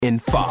in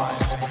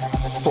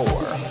 5, 4,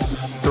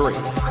 3,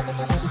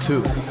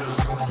 2,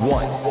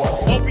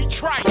 1. Obi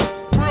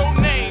Trice, real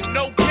name,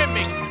 no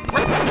gimmicks.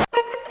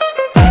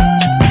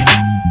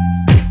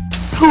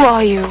 Who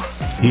are you?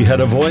 He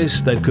had a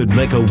voice that could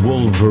make a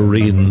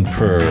wolverine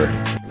purr.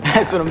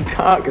 That's what I'm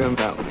talking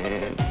about,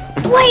 man.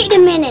 Wait a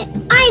minute,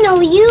 I know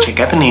you. Check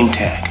out the name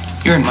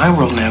tag. You're in my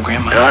world now,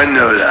 Grandma. I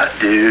know that,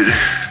 dude.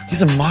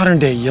 He's a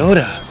modern-day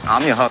Yoda.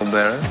 I'm your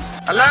huckleberry.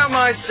 Allow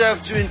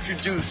myself to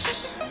introduce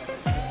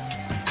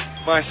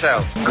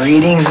myself.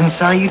 Greetings and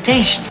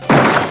salutations.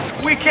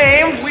 We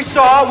came, we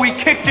saw, we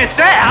kicked its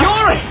ass.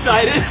 You're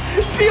excited.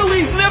 Feel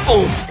these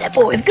nipples. That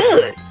boy's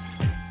good.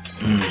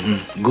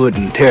 Mm-hmm. Good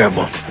and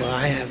terrible. Well,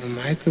 I have a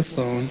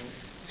microphone,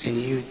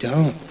 and you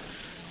don't.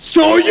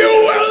 So you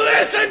will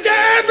listen to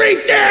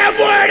every damn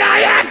word I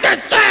have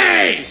to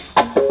say!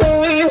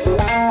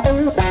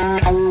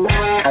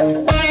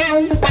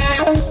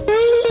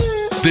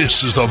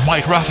 This is the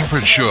Mike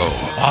Rutherford Show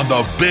on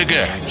the Big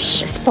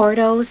X.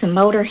 Sportos,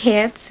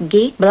 motorheads,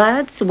 geek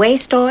bloods,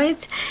 wastoids,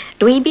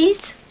 dweebies,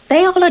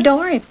 they all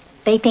adore him.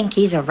 They think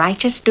he's a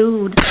righteous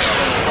dude.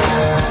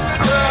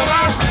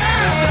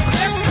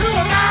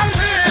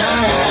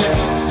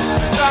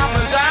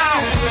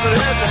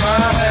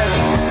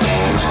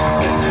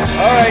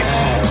 All right.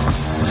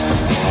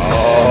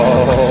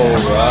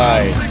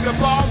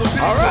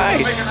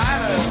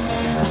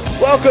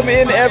 Welcome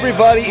in,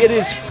 everybody. It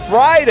is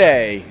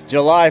Friday,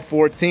 July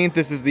 14th.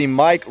 This is the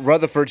Mike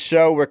Rutherford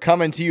Show. We're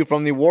coming to you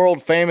from the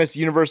world-famous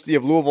University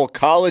of Louisville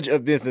College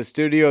of Business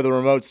studio, the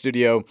remote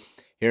studio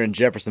here in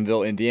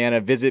Jeffersonville, Indiana.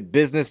 Visit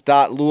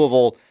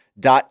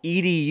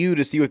business.louisville.edu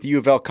to see what the U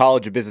of L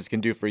College of Business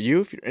can do for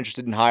you. If you're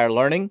interested in higher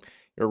learning,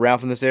 you're around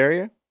from this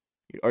area,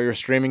 or you're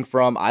streaming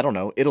from, I don't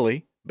know,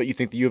 Italy, but you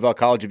think the U of L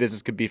College of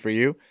Business could be for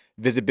you,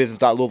 visit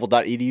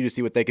business.louisville.edu to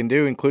see what they can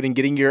do, including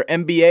getting your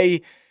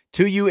MBA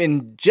to you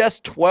in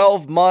just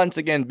 12 months.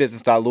 Again,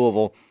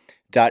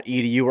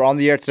 business.louisville.edu. We're on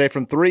the air today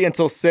from 3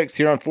 until 6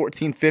 here on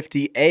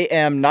 1450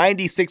 AM,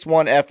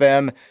 96.1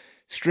 FM,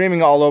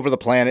 streaming all over the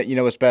planet. You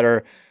know us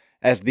better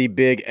as the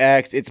Big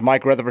X. It's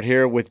Mike Rutherford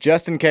here with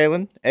Justin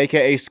Kalen,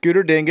 a.k.a.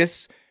 Scooter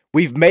Dingus.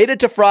 We've made it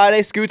to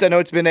Friday, Scoots. I know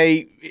I feel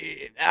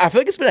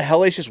like it's been a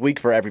hellacious week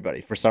for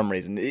everybody for some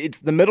reason.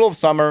 It's the middle of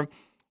summer.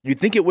 You'd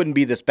think it wouldn't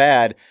be this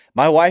bad.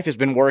 My wife has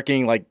been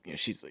working,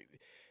 she's like,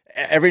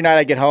 every night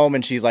I get home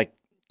and she's like,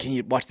 can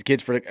you watch the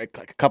kids for a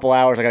couple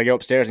hours? I got to go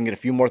upstairs and get a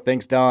few more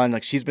things done.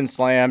 Like, she's been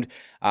slammed.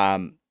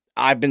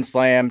 I've been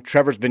slammed.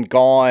 Trevor's been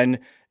gone.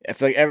 I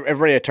feel like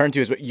everybody I turn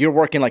to is, you're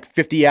working like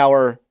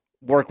 50-hour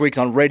work weeks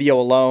on radio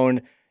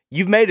alone.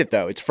 You've made it,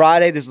 though. It's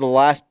Friday. This is the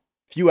last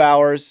few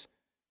hours.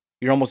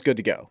 You're almost good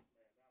to go.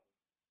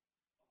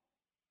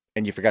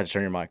 And you forgot to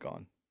turn your mic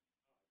on.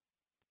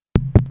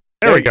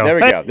 There we go.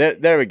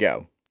 There we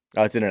go.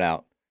 Oh, it's in and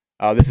out.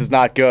 Oh, this is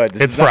not good.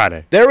 It's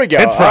Friday. There we go.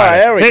 It's Friday.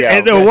 There we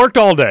go. It worked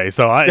all day,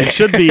 so it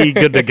should be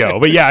good to go.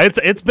 But yeah,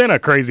 it's been a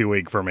crazy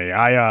week for me.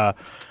 I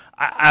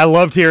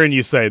loved hearing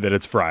you say that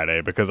it's Friday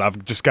because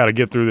I've just got to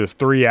get through this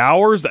 3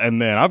 hours, and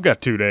then I've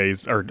got 2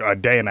 days or a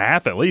day and a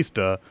half at least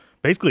to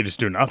basically just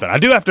do nothing. I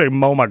do have to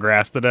mow my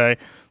grass today,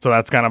 so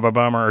that's kind of a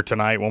bummer. Or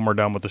tonight when we're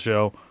done with the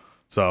show.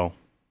 So,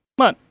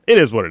 but it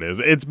is what it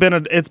is. It's been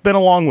a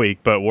long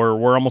week, but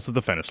we're almost at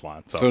the finish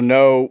line. So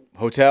no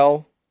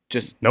hotel.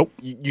 Just nope.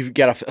 You've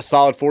got a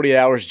solid 48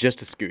 hours just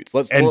to scoots.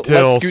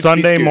 Until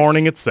Sunday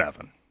morning at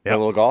 7. Yep. A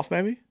little golf,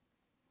 maybe.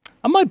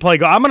 I might play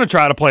golf. I'm going to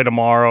try to play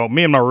tomorrow.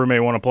 Me and my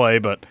roommate want to play,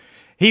 but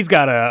he's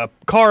got a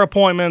car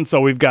appointment, so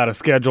we've got to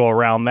schedule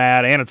around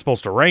that. And it's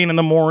supposed to rain in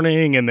the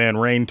morning and then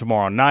rain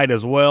tomorrow night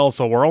as well.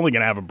 So we're only going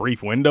to have a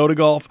brief window to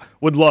golf.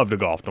 Would love to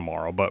golf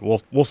tomorrow, but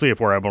we'll see if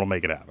we're able to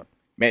make it happen.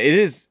 Man,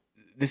 this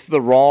is the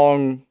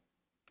wrong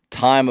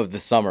time of the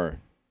summer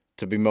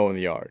to be mowing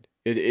the yard.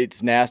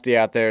 It's nasty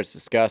out there. It's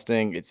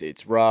disgusting.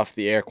 It's rough.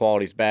 The air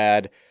quality's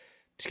bad.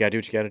 Just gotta do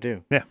what you gotta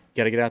do. Yeah,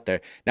 gotta get out there.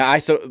 Now,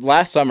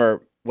 last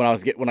summer when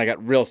I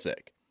got real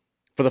sick,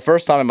 for the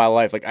first time in my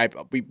life,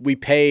 we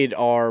paid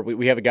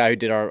we have a guy who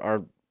did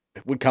our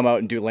would come out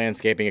and do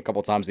landscaping a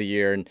couple times a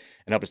year and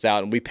help us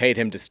out, and we paid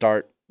him to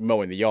start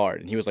mowing the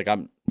yard. And he was like,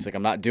 I'm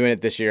not doing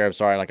it this year. I'm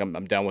sorry.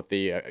 I'm done with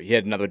he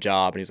had another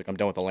job, and he's like, I'm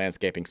done with the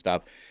landscaping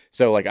stuff.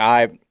 So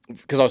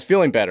because I was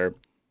feeling better,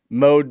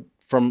 mowed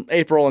from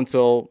April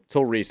until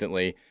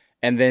recently,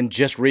 and then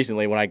just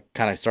recently when I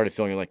kind of started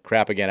feeling like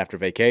crap again after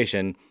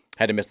vacation,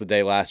 had to miss the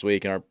day last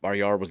week, and our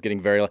yard was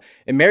getting very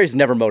and Mary's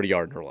never mowed a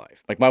yard in her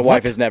life. Like, my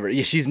wife has never.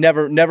 She's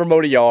never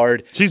mowed a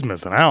yard. She's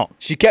missing out.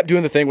 She kept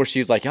doing the thing where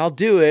she's like, I'll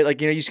do it.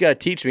 Like, you just got to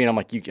teach me. And I'm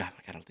like,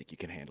 I don't think you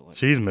can handle it.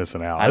 She's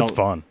missing out. It's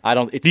fun.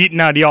 Do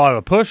y'all have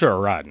a push or a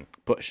riding?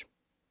 Push.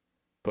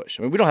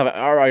 I mean, we don't have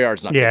our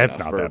yard's not big it's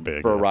enough not that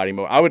big for a riding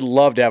mower. I would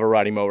love to have a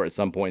riding mower at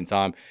some point in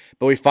time,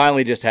 but we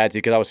finally just had to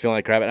because I was feeling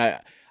like crap. And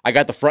I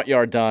got the front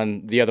yard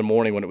done the other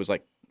morning when it was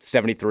like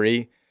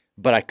 73,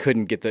 but I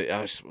couldn't get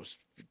I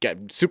got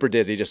super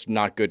dizzy, just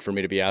not good for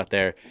me to be out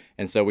there.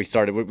 And so we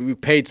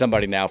paid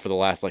somebody now for the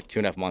last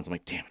 2.5 months. I'm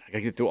like, damn it, I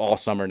gotta get through all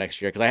summer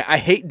next year because I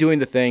hate doing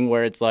the thing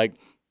where it's like,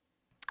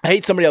 I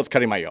hate somebody else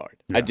cutting my yard.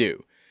 Yeah. I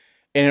do.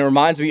 And it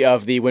reminds me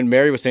of when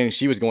Mary was saying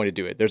she was going to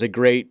do it. There's a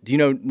great, do you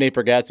know Nate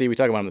Bargatze? We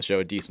talk about him on the show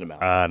a decent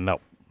amount. No,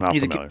 not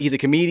familiar. He's a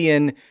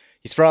comedian.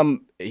 His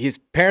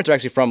parents are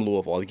actually from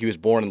Louisville. I think he was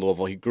born in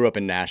Louisville. He grew up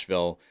in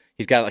Nashville.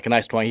 He's got like a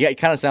nice twang.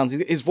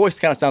 His voice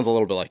kind of sounds a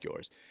little bit like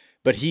yours.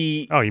 But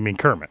he... Oh, you mean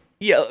Kermit?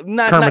 Yeah.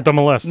 Kermit the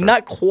Molester.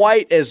 Not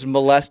quite as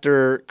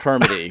molester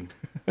Kermit-y,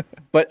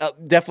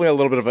 but definitely a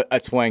little bit of a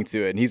twang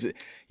to it. And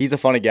he's a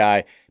funny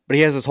guy. But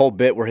he has this whole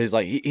bit where his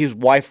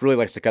wife really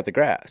likes to cut the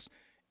grass.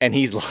 And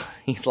he's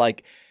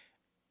like,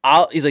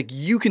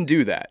 you can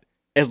do that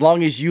as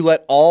long as you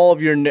let all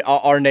of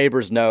our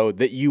neighbors know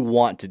that you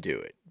want to do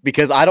it.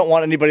 Because I don't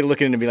want anybody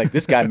looking at me like,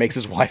 this guy makes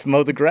his wife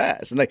mow the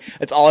grass. And like,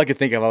 that's all I could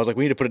think of. I was like,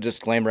 we need to put a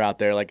disclaimer out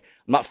there. Like,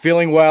 I'm not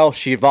feeling well.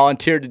 She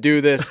volunteered to do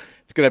this.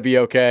 It's going to be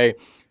okay.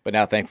 But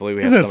now, thankfully,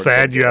 we have. Isn't it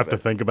sad you have to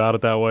think about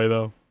it that way,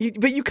 though?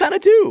 But you kind of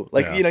do.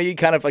 Like, you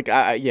kind of like,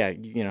 I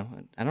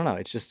don't know.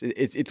 It's just,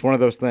 it's one of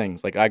those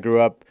things. Like, I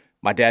grew up,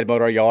 my dad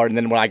mowed our yard. And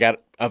then when I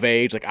got of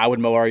age, like, I would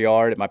mow our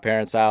yard at my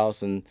parents'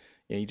 house. And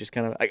you just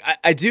kind of,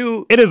 I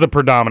do. It is a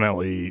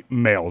predominantly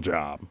male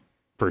job.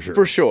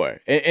 For sure.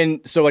 And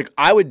so, like,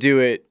 I would do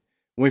it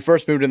when we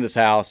first moved into this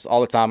house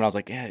all the time. And I was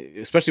like, yeah,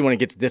 especially when it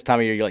gets this time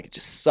of year, you're like, it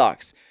just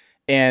sucks.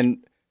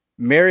 And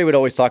Mary would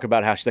always talk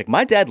about how she's like,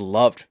 my dad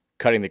loved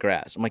cutting the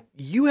grass. I'm like,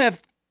 you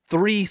have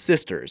 3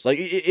 sisters. Like,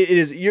 it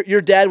is, your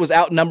dad was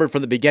outnumbered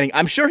from the beginning.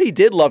 I'm sure he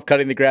did love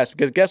cutting the grass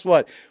because guess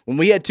what? When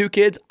we had 2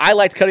 kids, I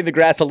liked cutting the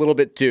grass a little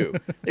bit too.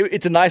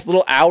 It's a nice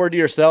little hour to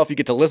yourself. You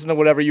get to listen to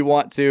whatever you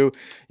want to.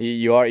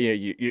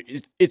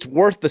 It's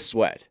worth the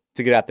sweat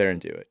to get out there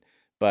and do it.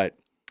 But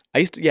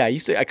I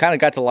kind of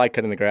got to like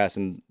cutting the grass,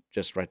 and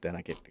just right then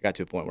I got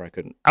to a point where I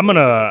couldn't. I'm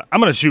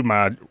gonna shoot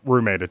my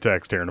roommate a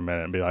text here in a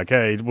minute and be like,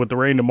 hey, with the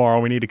rain tomorrow,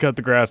 we need to cut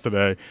the grass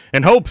today,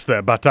 in hopes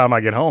that by the time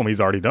I get home,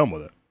 he's already done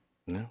with it.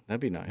 No,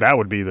 that'd be nice. That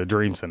would be the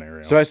dream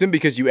scenario. So I assume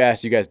because you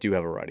asked, you guys do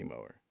have a riding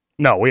mower.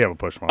 No, we have a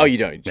push mower. Oh, you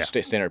don't? Just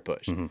standard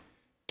push. Mm-hmm.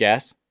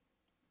 Gas?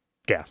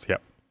 Gas,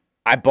 yep.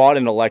 I bought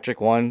an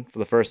electric one for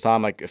the first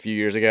time like a few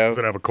years ago. Does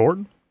it have a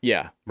cord?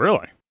 Yeah.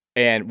 Really?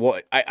 And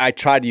I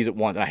tried to use it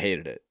once and I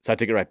hated it. So I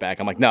took it right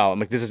back. I'm like, no. I'm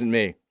like, this isn't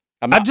me.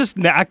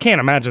 I can't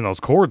imagine those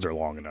cords are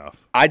long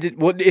enough.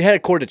 It had a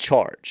cord to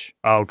charge.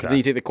 Oh, okay. Then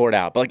you take the cord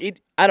out. But like,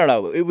 I don't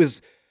know. It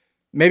was,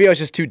 maybe I was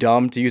just too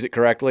dumb to use it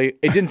correctly.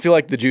 It didn't feel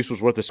like the juice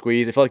was worth the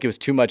squeeze. It felt like it was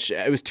too much.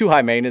 It was too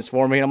high maintenance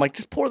for me. And I'm like,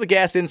 just pour the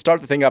gas in,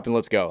 start the thing up, and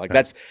let's go. Like,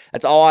 that's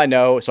all I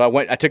know. So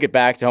I took it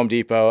back to Home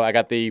Depot. I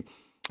got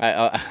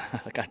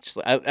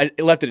I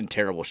left it in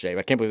terrible shape.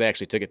 I can't believe they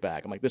actually took it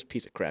back. I'm like, this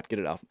piece of crap, get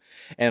it off.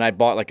 And I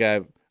bought like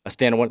a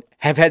standard one.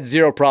 Have had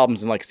 0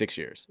 problems in like 6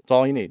 years. That's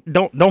all you need.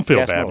 Don't feel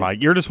gas bad,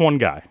 Mike. You're just one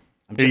guy.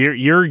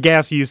 Your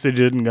gas usage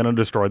isn't going to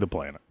destroy the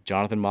planet.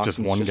 Jonathan Moxon's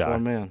just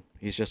one man.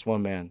 He's just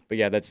one man. But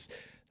yeah,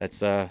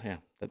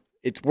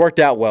 it's worked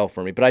out well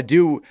for me. But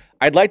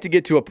I'd like to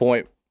get to a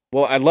point.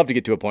 Well, I'd love to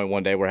get to a point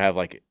one day where I have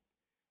like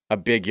a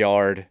big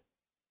yard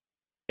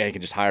and I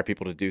can just hire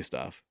people to do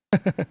stuff.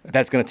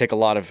 That's going to take it's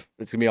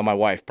going to be on my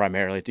wife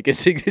primarily to get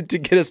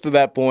us to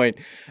that point,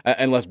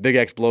 unless Big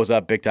X blows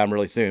up big time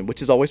really soon,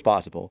 which is always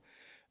possible.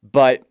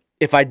 But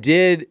if I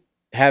did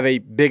have a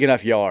big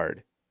enough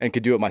yard and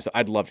could do it myself,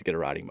 I'd love to get a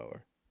riding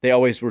mower. They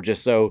always were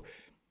just so,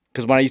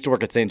 because when I used to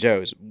work at St.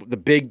 Joe's, the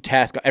big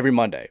task every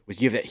Monday was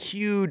you have that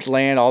huge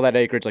land, all that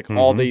acreage, like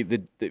all they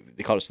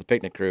called us the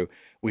picnic crew.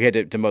 We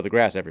had to mow the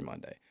grass every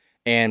Monday.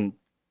 And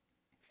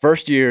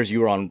first years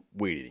you were on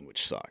weed eating,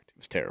 which sucked. It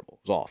was terrible.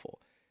 It was awful.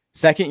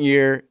 Second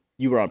year,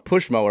 you were on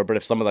push mower, but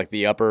if some of like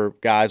the upper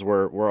guys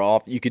were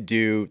off, you could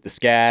do the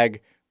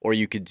Skag, or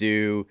you could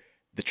do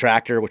the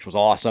tractor, which was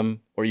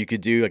awesome, or you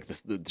could do like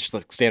just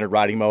like standard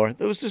riding mower.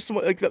 That was just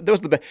like that was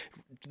the best.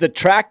 The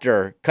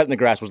tractor cutting the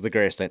grass was the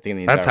greatest thing in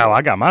the entire That's how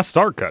I got my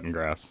start cutting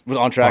grass. Was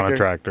on tractor? On a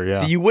tractor, yeah.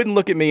 So you wouldn't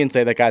look at me and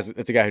say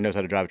that's a guy who knows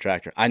how to drive a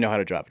tractor. I know how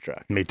to drive a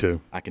tractor. Me too.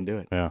 I can do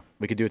it. Yeah.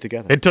 We could do it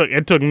together. It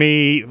took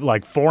me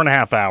like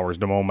 4.5 hours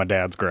to mow my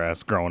dad's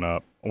grass growing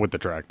up with the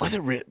tractor. Was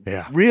it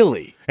yeah.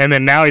 Really? And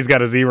then now he's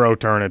got a 0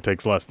 turn. It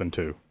takes less than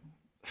 2.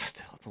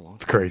 Still, that's a long time.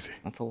 It's crazy.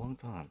 That's a long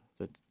time.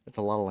 It's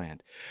a lot of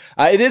land.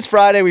 It is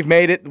Friday. We've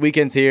made it. The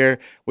weekend's here.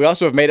 We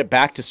also have made it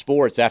back to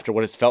sports after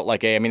what has felt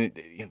like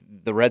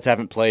the Reds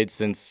haven't played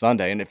since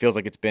Sunday, and it feels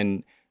like it's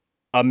been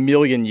a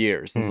million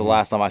years since the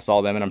last time I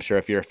saw them. And I'm sure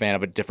if you're a fan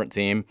of a different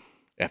team,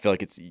 I feel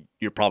like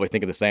you're probably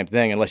thinking the same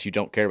thing, unless you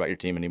don't care about your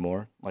team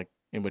anymore, like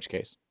in which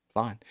case,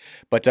 fine.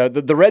 But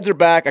the Reds are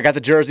back. I got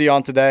the jersey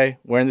on today,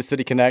 wearing the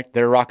City Connect.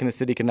 They're rocking the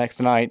City Connects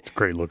tonight. It's a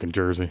great-looking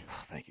jersey.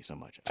 Oh, thank you so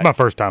much. It's my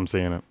first time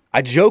seeing it.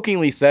 I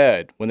jokingly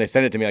said when they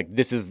sent it to me, like,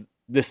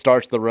 this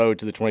starts the road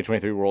to the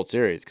 2023 World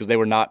Series, because they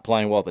were not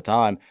playing well at the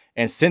time.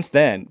 And since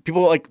then,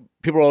 people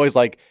are always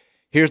like,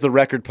 here's the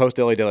record post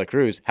Elly De La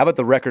Cruz. How about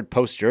the record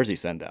post jersey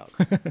send out?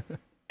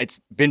 It's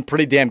been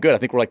pretty damn good. I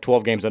think we're like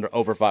 12 games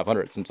over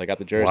 500 since I got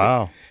the jersey.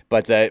 Wow.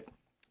 But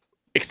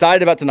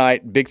excited about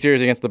tonight. Big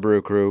series against the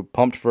Brew Crew.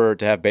 Pumped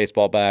to have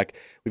baseball back.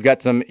 We've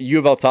got some U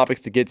of L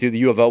topics to get to. The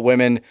U of L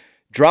women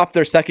dropped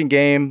their second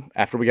game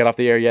after we got off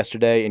the air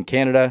yesterday in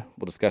Canada.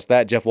 We'll discuss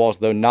that. Jeff Walls,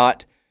 though,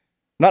 not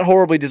not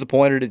horribly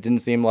disappointed, it didn't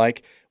seem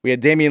like. We had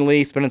Damian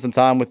Lee spending some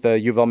time with the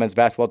U of L men's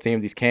basketball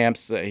team, these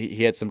camps.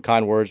 He had some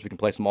kind words. We can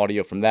play some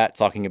audio from that,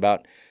 talking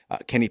about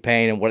Kenny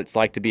Payne and what it's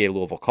like to be a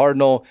Louisville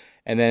Cardinal.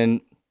 And then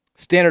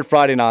standard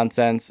Friday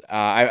nonsense.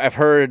 I've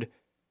heard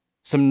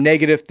some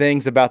negative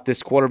things about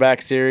this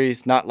quarterback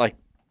series, not like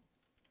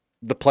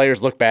the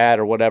players look bad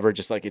or whatever,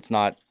 just like it's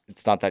not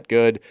that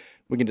good.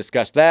 We can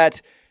discuss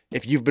that.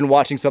 If you've been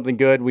watching something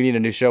good, we need a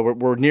new show.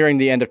 We're nearing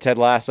the end of Ted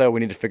Lasso. We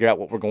need to figure out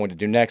what we're going to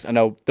do next. I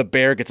know the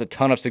Bear gets a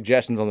ton of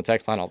suggestions on the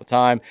text line all the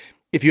time.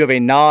 If you have a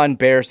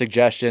non-Bear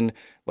suggestion,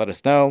 let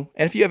us know.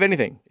 And if you have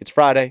anything, it's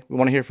Friday. We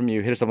want to hear from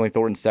you. Hit us up on the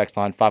Thornton's text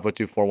line,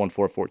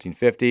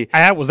 502-414-1450.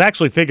 I was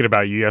actually thinking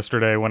about you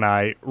yesterday when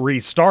I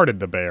restarted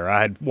The Bear.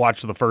 I had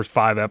watched the first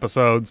 5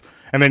 episodes,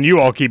 and then you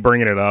all keep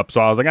bringing it up,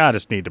 so I was like, I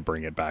just need to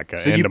bring it back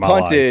into my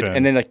life. So you punted,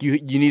 and then like you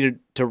needed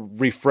to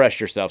refresh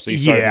yourself, so you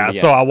started Yeah,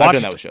 so I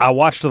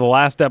watched the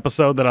last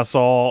episode that I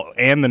saw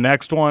and the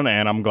next one,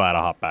 and I'm glad I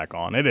hopped back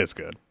on. It is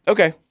good.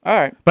 Okay, all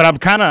right. But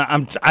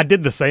I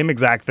did the same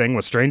exact thing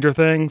with Stranger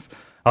Things.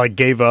 I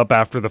gave up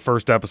after the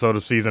first episode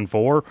of season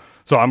 4,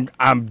 so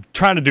I'm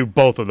trying to do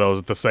both of those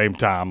at the same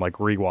time, like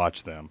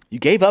rewatch them. You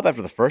gave up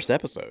after the first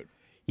episode?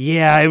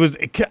 Yeah,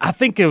 I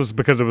think it was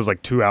because it was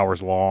like 2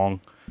 hours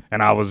long,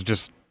 and I was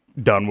just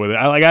done with it.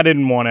 I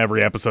didn't want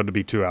every episode to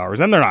be 2 hours,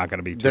 and they're not going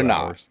to be 2 hours. They're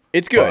not.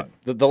 It's good.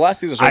 The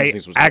last season of Stranger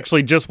Things was good.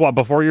 Actually just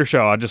before your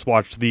show, I just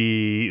watched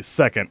the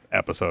second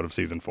episode of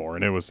season 4,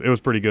 and it was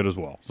pretty good as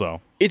well.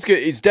 So it's good.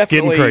 It's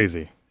definitely getting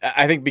crazy.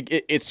 I think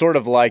it's sort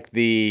of like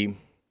I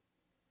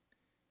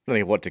don't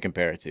think of what to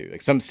compare it to.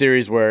 Like some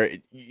series where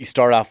you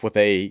start off with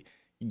a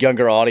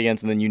younger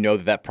audience, and then you know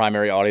that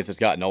primary audience has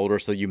gotten older,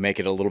 so you make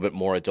it a little bit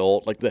more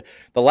adult. Like the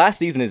last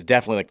season is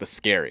definitely like the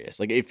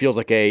scariest. Like it feels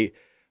like a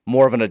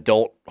more of an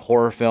adult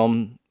horror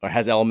film, or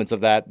has elements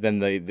of that than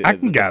the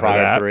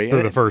prior 3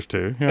 through the first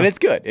 2. Yeah. And it's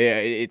good.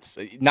 It's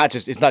not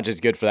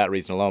just good for that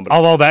reason alone. But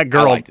although that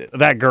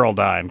girl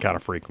dying kind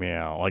of freaked me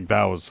out. Like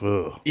that was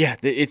yeah,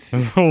 it's a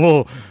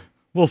little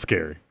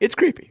scary. It's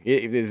creepy.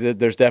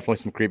 There's definitely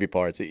some creepy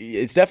parts.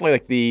 It's definitely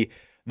like the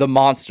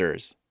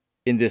monsters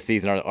in this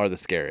season are the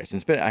scariest.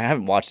 And I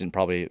haven't watched it in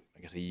probably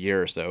a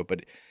year or so,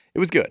 but it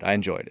was good. I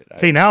enjoyed it.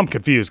 See, now I'm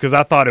confused because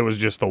I thought it was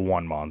just the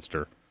one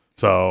monster.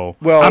 So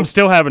I'm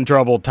still having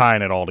trouble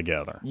tying it all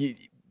together.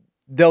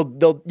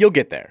 You'll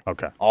get there.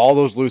 Okay. All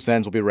those loose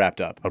ends will be wrapped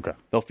up. Okay.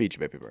 They'll feed you,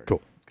 baby bird.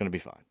 Cool. It's gonna be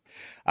fine.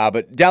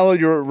 But download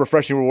your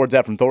refreshing rewards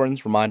app from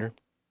Thornton's. Reminder: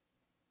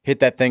 hit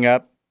that thing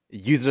up.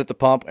 Use it at the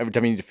pump every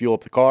time you need to fuel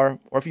up the car,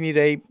 or if you need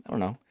a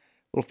little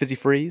fizzy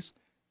freeze,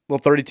 a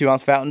little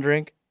 32-ounce fountain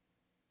drink,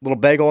 a little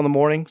bagel in the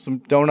morning, some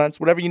donuts,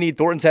 whatever you need.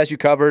 Thornton's has you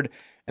covered,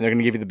 and they're going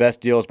to give you the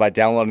best deals by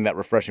downloading that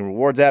refreshing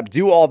rewards app.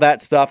 Do all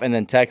that stuff, and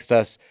then text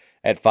us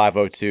at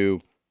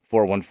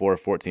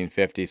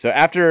 502-414-1450. So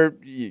after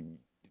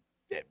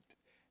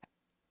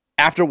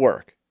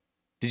work,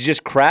 did you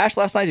just crash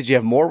last night? Did you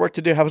have more work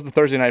to do? How was the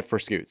Thursday night for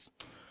Scoots?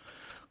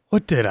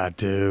 What did I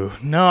do?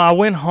 No, I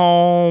went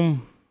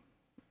home.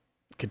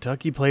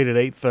 Kentucky played at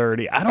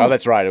 8:30. Oh,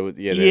 that's right.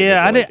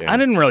 I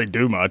didn't really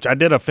do much. I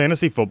did a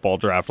fantasy football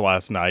draft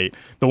last night.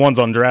 The ones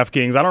on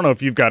DraftKings. I don't know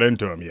if you've got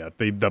into them yet.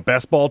 The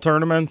best ball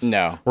tournaments.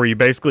 No. Where you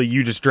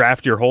just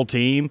draft your whole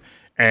team,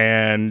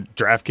 and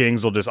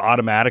DraftKings will just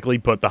automatically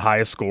put the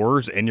highest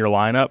scorers in your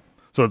lineup.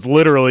 So it's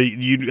literally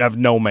you have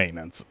no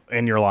maintenance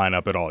in your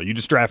lineup at all. You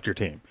just draft your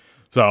team.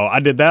 So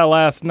I did that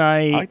last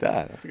night. I like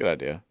that. That's a good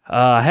idea.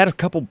 I had a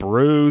couple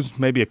brews,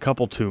 maybe a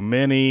couple too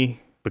many.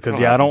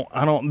 Because I don't.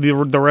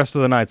 The rest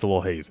of the night's a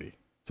little hazy,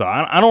 so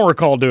I don't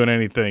recall doing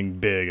anything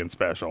big and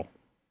special.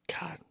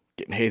 God,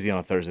 getting hazy on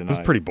a Thursday night. It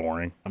was pretty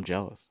boring. I'm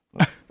jealous.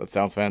 That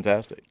sounds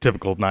fantastic.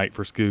 Typical night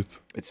for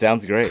Scoots. It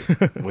sounds great.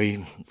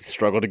 We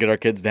struggled to get our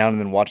kids down,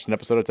 and then watched an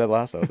episode of Ted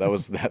Lasso. That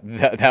was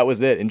that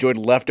was it. Enjoyed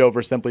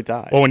leftover Simply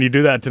Tide. Well, when you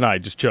do that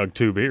tonight, just chug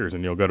 2 beers,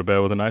 and you'll go to bed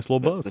with a nice little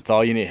buzz. That's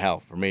all you need. Hell,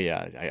 for me,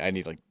 I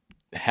need like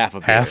half a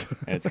beer,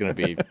 and it's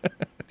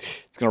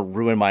gonna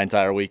ruin my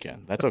entire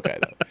weekend. That's okay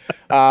though.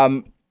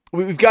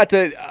 We've got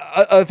to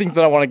other things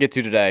that I want to get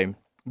to today.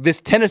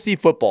 This Tennessee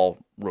football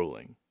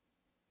ruling.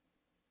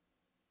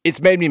 It's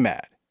made me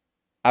mad.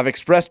 I've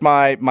expressed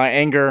my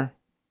anger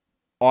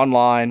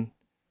online.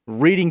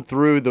 Reading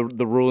through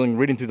the ruling,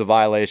 reading through the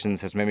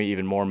violations has made me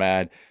even more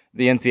mad.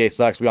 The NCAA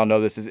sucks. We all know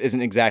this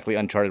isn't exactly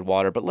uncharted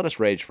water, but let us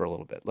rage for a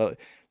little bit. Let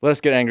us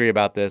get angry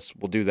about this.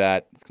 We'll do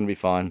that. It's going to be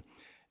fun.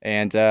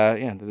 And,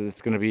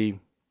 it's going to be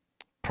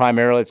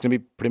it's going to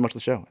be pretty much the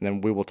show. And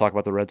then we will talk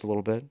about the Reds a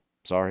little bit.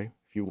 Sorry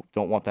if you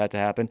don't want that to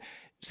happen.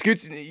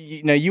 Scoots,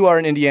 you are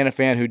an Indiana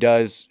fan who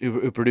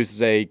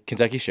produces a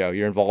Kentucky show.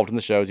 You're involved in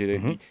the shows.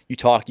 You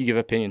talk, you give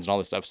opinions and all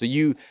this stuff. So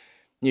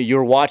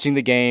you're watching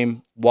the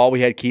game while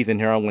we had Keith in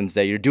here on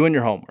Wednesday. You're doing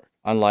your homework,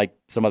 unlike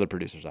some other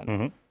producers I know.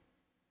 Mm-hmm.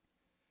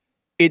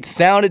 It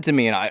sounded to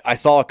me, and I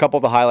saw a couple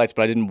of the highlights,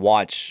 but I didn't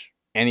watch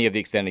any of the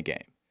extended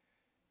game.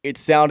 it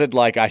sounded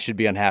like I should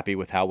be unhappy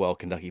with how well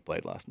Kentucky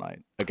played last night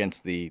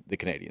against the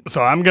Canadians.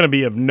 So I'm going to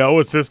be of no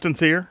assistance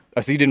here.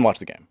 Oh, so you didn't watch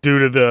the game? Due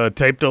to the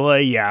tape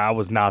delay, yeah, I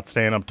was not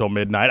staying up till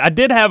midnight. I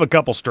did have a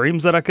couple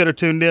streams that I could have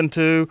tuned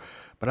into,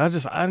 but I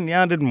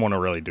didn't want to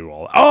really do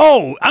all that.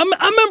 Oh, I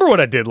remember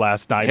what I did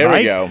last night, Here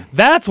right? we go.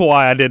 That's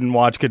why I didn't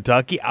watch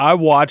Kentucky. I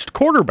watched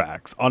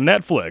Quarterbacks on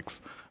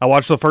Netflix. I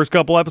watched the first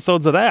couple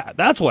episodes of that.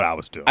 That's what I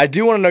was doing. I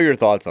do want to know your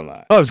thoughts on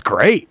that. Oh, it was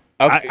great.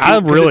 Okay, I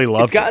really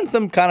loved it. It's gotten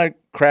some kind of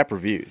crap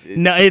reviews.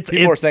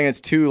 People are saying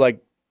it's too,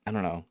 like, I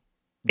don't know,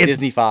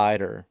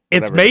 Disney-fied or whatever.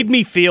 It's made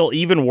me feel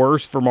even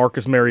worse for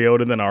Marcus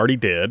Mariota than I already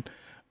did.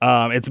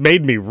 It's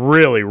made me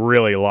really,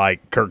 really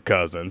like Kirk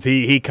Cousins.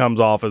 He comes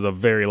off as a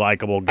very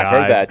likable guy.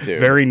 I've heard that too.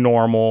 Very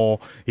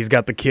normal. He's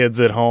got the kids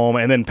at home.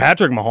 And then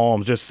Patrick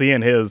Mahomes, just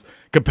seeing his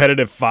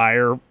competitive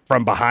fire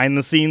from behind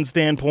the scenes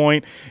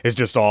standpoint is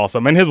just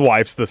awesome. And his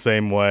wife's the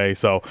same way.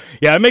 So,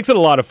 yeah, it makes it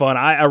a lot of fun.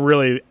 I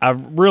really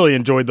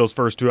enjoyed those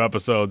first 2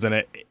 episodes.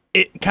 And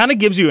it kind of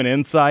gives you an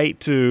insight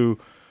to,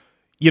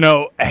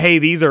 hey,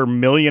 these are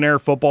millionaire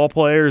football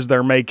players.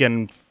 They're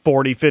making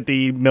 $40,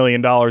 $50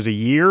 million a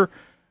year.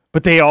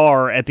 But they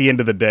are, at the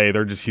end of the day,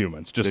 they're just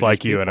humans, just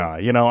like you and I.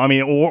 I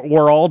mean,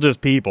 we're all just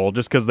people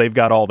just because they've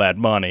got all that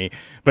money.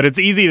 But it's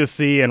easy to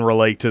see and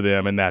relate to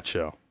them in that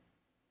show.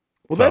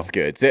 Well, that's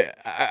good. So,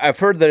 I've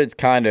heard that it's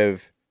kind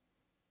of,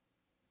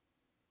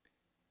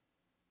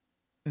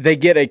 they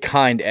get a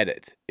kind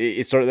edit.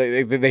 It's sort of,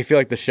 they feel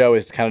like the show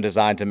is kind of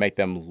designed to make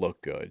them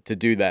look good, to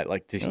do that,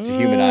 like to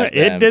humanize them.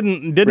 It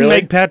didn't Really?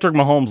 make Patrick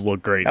Mahomes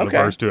look great in the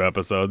first 2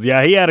 episodes.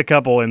 Yeah, he had a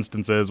couple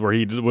instances where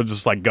he was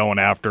just like going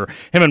after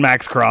him and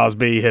Max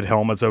Crosby hit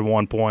helmets at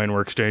one point,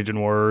 were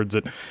exchanging words.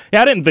 And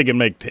I didn't think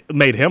it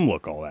made him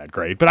look all that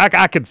great, but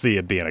I could see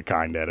it being a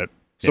kind edit.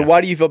 So why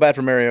do you feel bad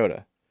for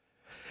Mariota?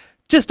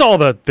 Just all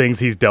the things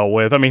he's dealt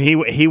with. I mean,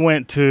 he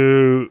went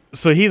to,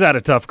 so he's had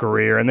a tough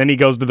career, and then he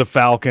goes to the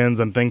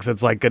Falcons and thinks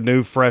it's like a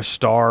new, fresh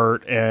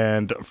start.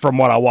 And from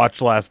what I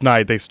watched last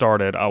night, they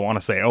started, I want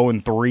to say,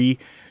 0-3,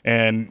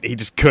 and he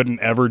just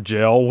couldn't ever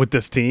gel with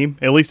this team,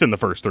 at least in the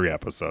first 3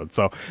 episodes.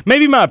 So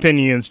maybe my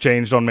opinion's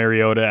changed on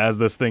Mariota as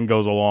this thing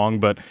goes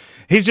along, but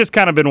he's just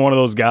kind of been one of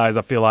those guys,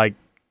 I feel like,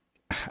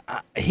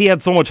 he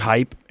had so much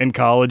hype in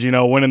college,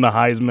 winning the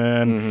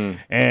Heisman,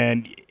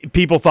 and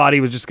people thought he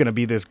was just going to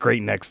be this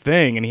great next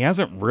thing, and he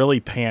hasn't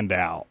really panned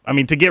out. I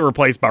mean, to get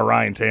replaced by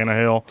Ryan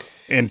Tannehill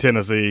in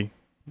Tennessee,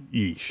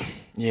 yeesh.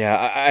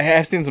 Yeah, I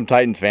have seen some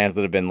Titans fans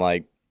that have been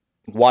like,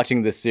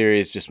 watching this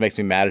series just makes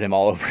me mad at him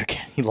all over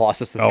again. He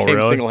lost us this game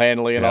really?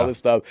 Single-handedly and all this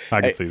stuff. I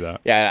can see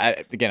that. Yeah,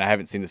 I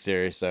haven't seen the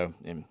series, so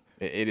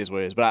it is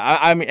what it is. But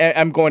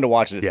I'm going to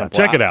watch it at some point.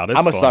 Check it out. It's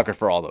I'm a fun. sucker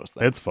for all those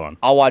things. It's fun.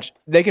 I'll watch.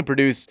 They can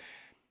produce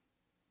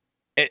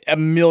a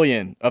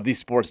million of these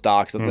sports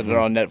docs that are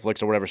on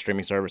Netflix or whatever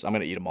streaming service. I'm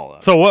going to eat them all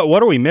up. So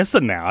what are we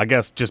missing now? I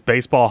guess just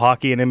baseball,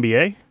 hockey, and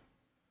NBA?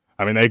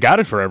 I mean, they got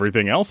it for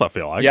everything else, I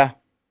feel like. Yeah.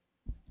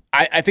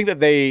 I think that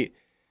they...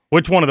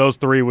 Which one of those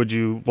 3 would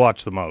you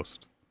watch the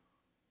most?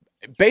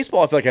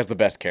 Baseball, I feel like, has the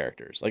best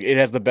characters. Like, it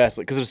has the best...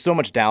 Because there's so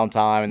much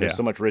downtime and there's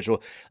so much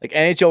ritual. Like,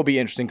 NHL will be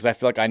interesting because I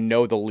feel like I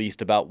know the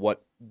least about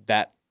what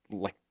that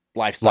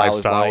lifestyle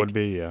is like. Would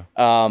be, yeah.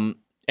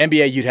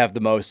 NBA, you'd have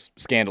the most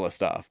scandalous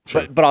stuff.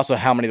 Sure. But also,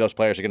 how many of those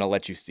players are going to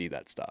let you see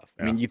that stuff?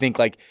 Yeah. I mean, you think,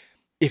 like,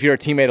 if you're a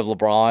teammate of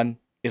LeBron,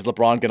 is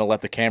LeBron going to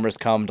let the cameras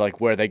come to,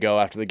 like, where they go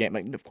after the game?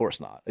 Like, of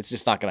course not. It's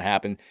just not going to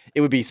happen.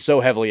 It would be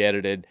so heavily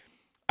edited.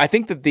 I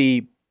think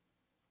that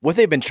what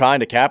they've been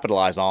trying to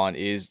capitalize on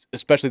is,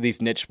 especially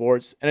these niche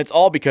sports, and it's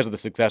all because of the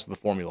success of the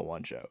Formula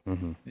One show.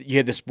 You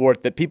had the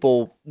sport that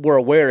people were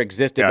aware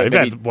existed. Yeah, but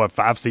they've had,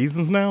 5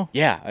 seasons now?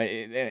 Yeah,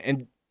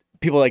 and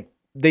people,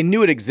 they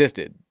knew it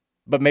existed,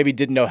 but maybe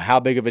didn't know how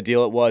big of a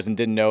deal it was and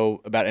didn't know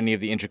about any of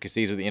the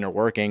intricacies or the inner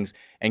workings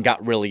and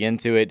got really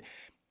into it.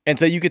 And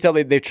so you could tell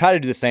they've tried to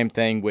do the same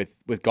thing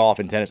with golf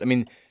and tennis. I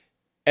mean,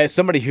 as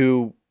somebody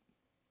who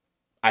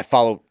I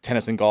follow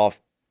tennis and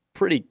golf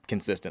pretty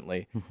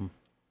consistently,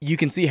 you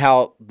can see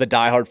how the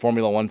diehard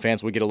Formula One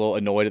fans would get a little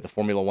annoyed at the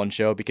Formula One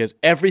show because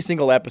every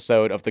single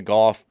episode of the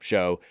golf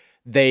show,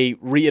 they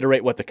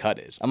reiterate what the cut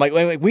is. I'm like,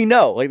 we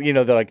know.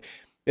 They're like,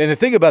 and the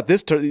thing about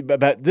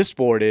this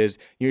sport is,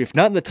 if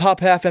not in the top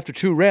half after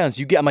 2 rounds,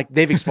 you get. I'm like,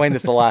 they've explained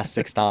this the last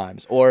 6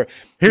 times. Or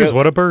here's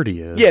what a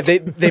birdie is. Yeah,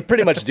 they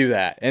pretty much do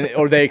that,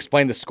 or they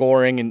explain the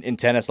scoring in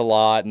tennis a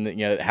lot,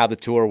 and how the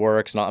tour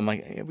works. And I'm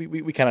like,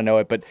 we kind of know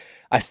it, but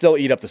I still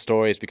eat up the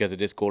stories because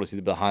it is cool to see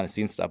the behind the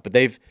scenes stuff. But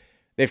they've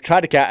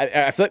tried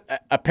to. I feel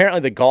like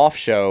apparently the golf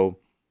show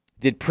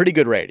did pretty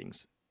good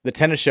ratings. The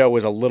tennis show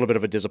was a little bit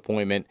of a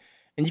disappointment,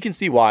 and you can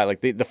see why.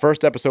 Like the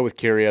first episode with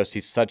Kyrgios,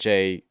 he's such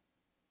a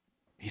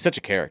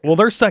character. Well,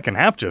 their second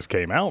half just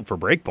came out for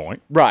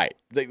Breakpoint. Right.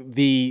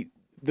 The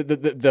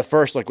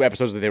first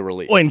episodes that they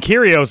released. Well, and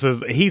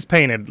Kyrgios he's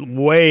painted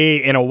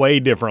in a way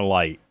different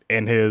light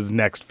in his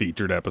next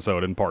featured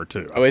episode in part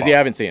 2. Oh, is he? I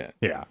haven't seen it.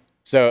 Yeah.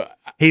 So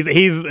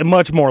he's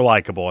much more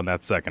likable in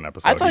that second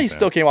episode. I thought he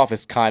still came off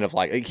as kind of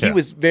he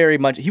was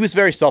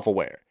very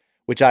self-aware,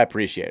 which I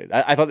appreciated.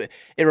 I thought that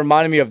it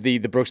reminded me of the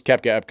Brooks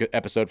Koepka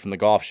episode from the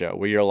golf show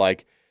where you're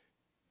like,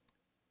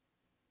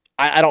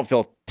 I don't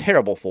feel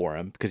terrible for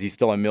him because he's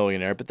still a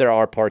millionaire, but there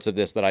are parts of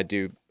this that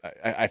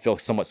I feel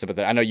somewhat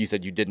sympathetic. I know you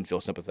said you didn't feel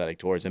sympathetic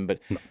towards him, but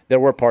there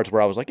were parts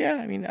where I was like, yeah,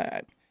 I mean,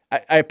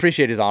 I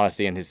appreciate his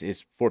honesty and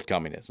his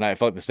forthcomingness, and I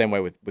felt the same way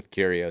with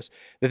Kyrgios.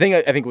 The thing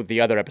I think with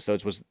the other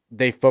episodes was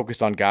they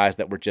focused on guys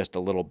that were just a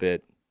little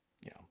bit,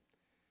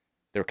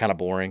 they were kind of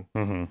boring.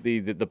 Mm-hmm.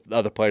 The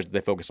other players that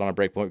they focused on a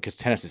breakpoint because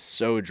tennis is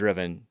so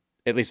driven,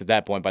 at least at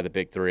that point, by the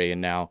big three,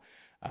 and now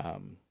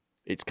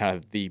it's kind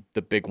of the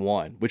big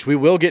one, which we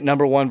will get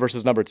number 1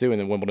 versus number 2 in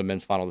the Wimbledon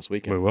men's final this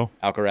weekend. We will.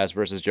 Alcaraz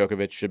versus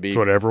Djokovic should be. It's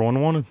what everyone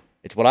wanted.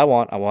 It's what I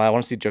want. I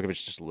want to see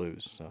Djokovic just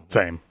lose. So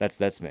Same.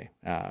 That's me.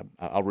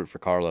 I'll root for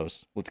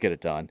Carlos. Let's get it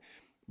done.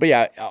 But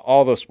yeah,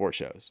 all those sports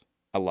shows,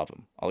 I love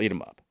them. I'll eat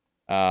them up.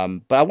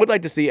 But I would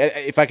like to see,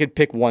 if I could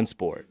pick one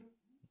sport,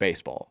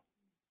 baseball.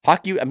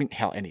 Hockey, I mean,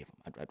 hell, any of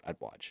them I'd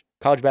watch.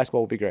 College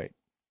basketball would be great.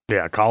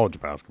 Yeah, college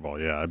basketball.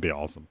 Yeah, that'd be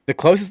awesome. The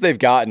closest they've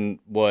gotten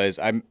was,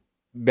 I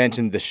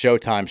mentioned the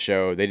Showtime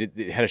show. They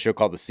had a show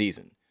called The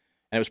Season,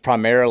 and it was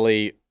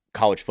primarily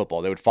college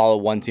football. They would follow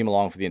one team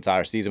along for the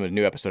entire season with a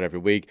new episode every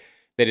week.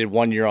 They did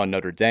 1 year on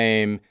Notre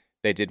Dame.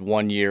 They did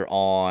 1 year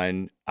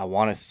on, I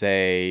want to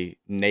say,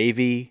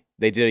 Navy.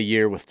 They did a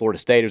year with Florida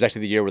State. It was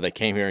actually the year where they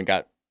came here and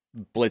got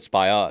blitzed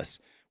by us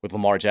with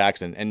Lamar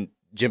Jackson, and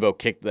Jimbo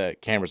kicked the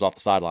cameras off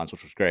the sidelines,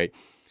 which was great.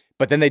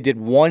 But then they did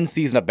one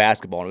season of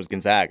basketball, and it was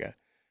Gonzaga.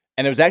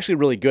 And it was actually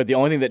really good. The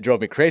only thing that drove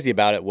me crazy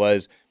about it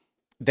was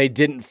they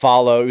didn't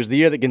follow. It was the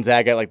year that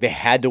Gonzaga, they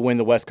had to win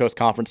the West Coast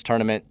Conference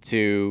tournament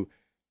to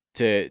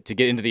get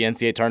into the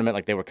NCAA tournament.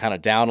 Like, they were kind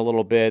of down a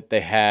little bit.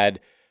 They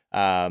had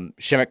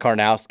Shemek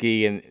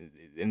Karnowski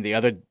and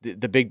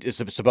the big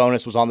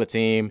Sabonis was on the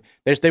team.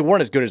 They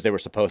weren't as good as they were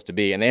supposed to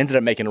be, and they ended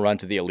up making a run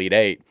to the Elite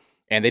Eight,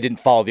 and they didn't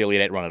follow the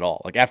Elite Eight run at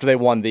all. Like, after they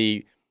won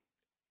the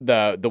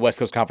West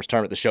Coast Conference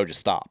tournament, the show just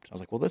stopped. I was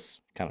like, well, this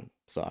kind of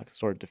sucks.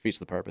 Sort of defeats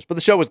the purpose. But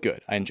the show was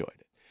good. I enjoyed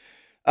it.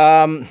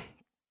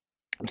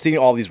 I'm seeing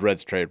all these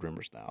Reds trade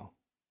rumors now,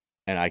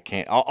 and I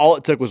can't. All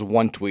it took was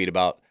one tweet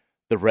about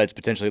the Reds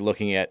potentially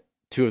looking at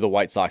 2 of the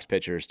White Sox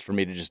pitchers for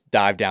me to just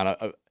dive down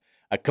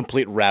a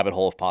complete rabbit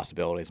hole of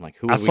possibilities. I'm like,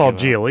 who? I saw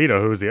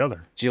Giolito. Who was the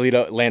other?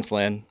 Giolito, Lance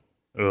Lynn.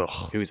 Ugh.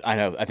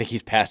 I think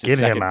he's past his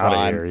second prime. Get him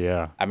out of here,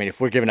 yeah. I mean, if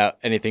we're giving out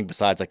anything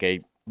besides like a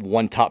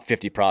one top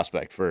 50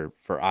 prospect for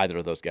either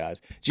of those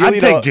guys, I'd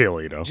take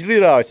Giolito.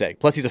 Giolito I would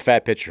take. Plus, he's a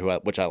fat pitcher,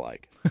 which I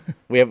like.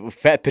 We have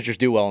fat pitchers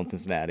do well in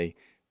Cincinnati.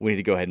 We need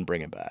to go ahead and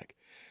bring him back.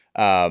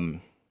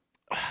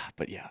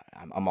 But yeah,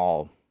 I'm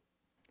all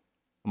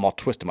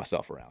twisting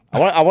myself around.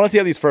 I want to see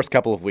how these first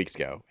couple of weeks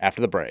go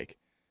after the break,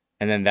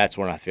 and then that's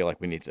when I feel like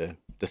we need to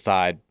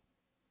decide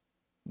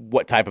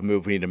what type of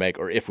move we need to make,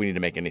 or if we need to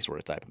make any sort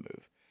of type of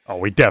move. Oh,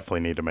 we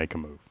definitely need to make a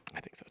move. I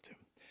think so too.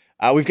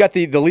 We've got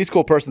the Least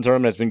Cool Person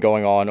tournament has been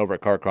going on over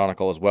at Card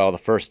Chronicle as well. The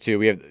first 2,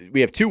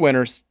 we have 2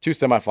 winners, 2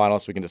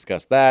 semifinalists. We can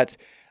discuss that,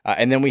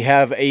 and then we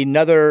have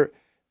another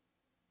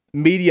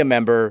media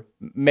member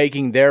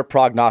making their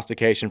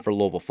prognostication for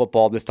Louisville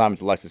football. This time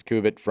it's Alexis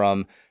Kubit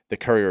from the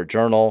Courier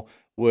Journal.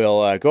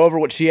 We'll go over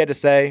what she had to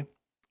say.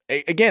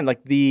 Again,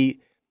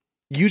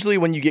 usually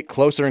when you get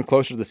closer and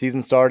closer to the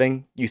season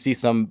starting, you see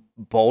some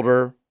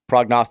bolder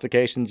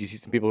prognostications. You see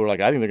some people who are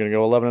like, I think they're going to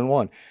go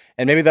 11-1.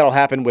 And maybe that'll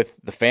happen with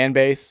the fan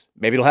base.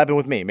 Maybe it'll happen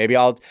with me. Maybe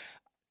I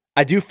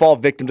do fall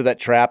victim to that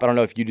trap. I don't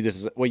know if you do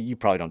this. Well, you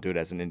probably don't do it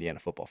as an Indiana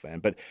football fan,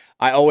 but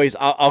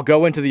I'll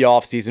go into the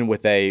offseason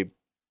with a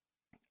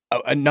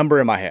number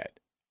in my head.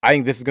 I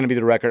think this is going to be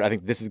the record. I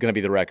think this is going to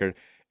be the record.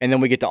 And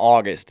then we get to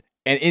August,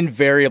 and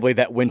invariably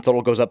that win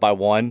total goes up by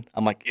 1.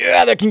 I'm like,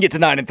 yeah, that can get to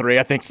 9-3.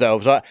 I think so.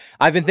 So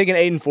I've been thinking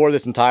 8-4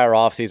 this entire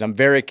offseason. I'm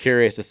very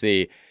curious to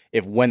see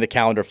if when the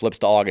calendar flips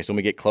to August, when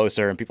we get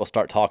closer and people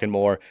start talking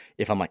more,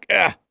 if I'm like,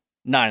 9-3.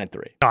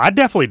 No, I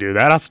definitely do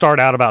that. I start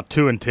out about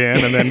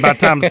 2-10, and then by the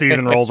time the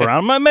season rolls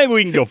around, maybe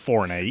we can go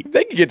 4-8.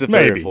 They can get to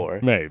 3 or 4.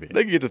 Maybe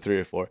they can get to 3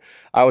 or 4.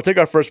 We'll take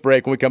our first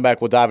break. When we come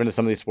back, we'll dive into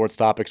some of these sports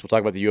topics. We'll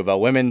talk about the U of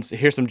L women's.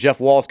 Here's some Jeff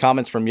Wall's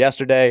comments from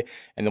yesterday,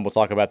 and then we'll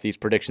talk about these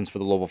predictions for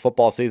the Louisville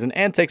football season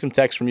and take some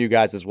texts from you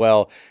guys as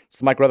well. It's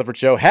the Mike Rutherford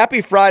Show.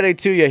 Happy Friday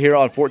to you here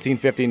on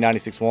 1450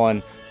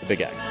 96.1 The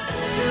Big X.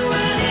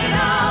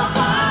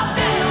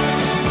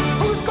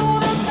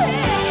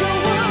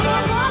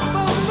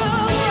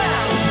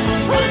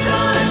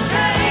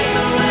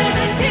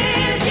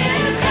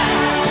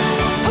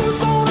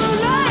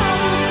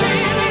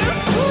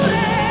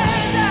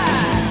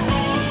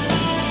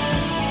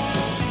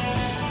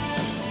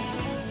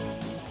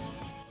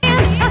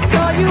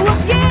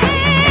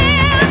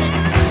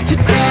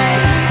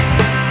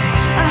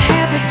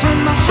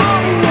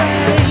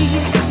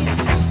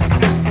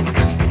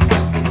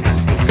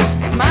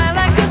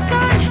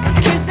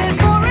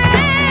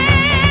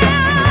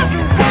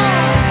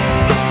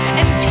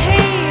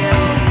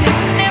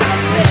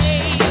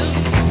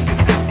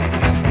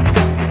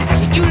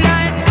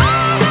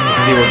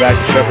 Back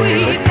to Trevor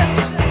music.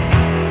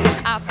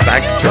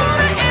 Back to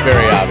Trevor.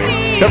 Very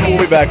obvious. Trevor will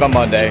be back on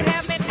Monday,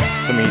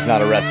 assuming he's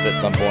not arrested at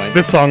some point.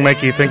 This song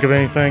make you think of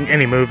anything?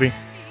 Any movie?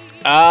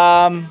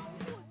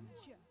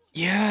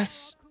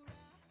 Yes.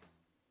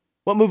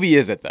 What movie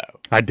is it, though?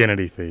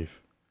 Identity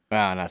Thief.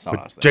 Ah, that's not what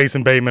I was thinking.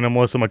 Jason Bateman and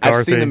Melissa McCarthy.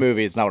 I've seen the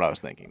movie. It's not what I was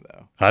thinking,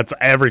 though. That's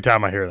every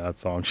time I hear that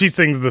song. She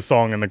sings the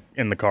song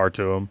in the car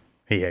to him.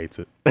 He hates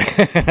it.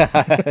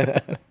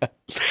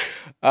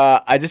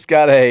 I just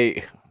got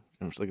I'm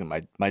just looking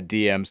at my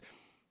DMs.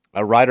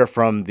 A writer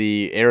from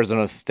the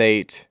Arizona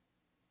State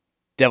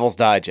Devil's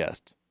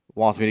Digest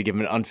wants me to give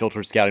him an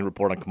unfiltered scouting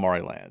report on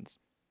Kamari Lands,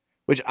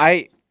 which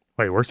Wait,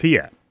 where's he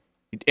at?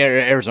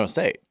 Arizona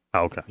State.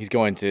 Oh, okay. He's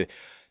going to.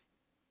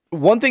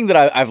 One thing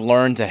that I've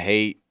learned to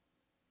hate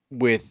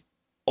with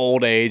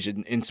old age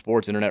in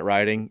sports internet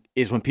writing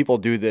is when people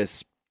do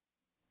this.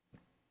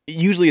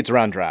 Usually it's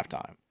around draft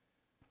time.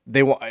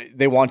 They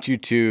want you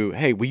to,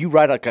 hey, will you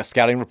write like a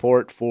scouting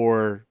report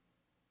for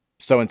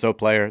so-and-so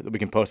player that we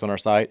can post on our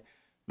site?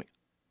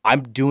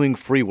 I'm doing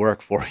free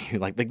work for you.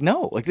 Like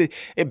no.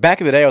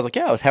 Back in the day, I was like,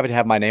 yeah, I was happy to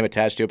have my name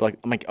attached to it. But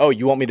I'm like, oh,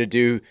 you want me to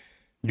do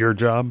your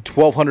job?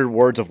 1,200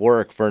 words of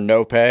work for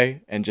no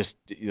pay and just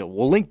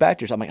we'll link back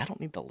to yourself. I'm like, I don't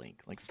need the link.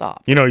 Like,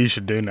 stop. You know what you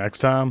should do next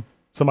time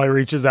somebody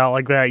reaches out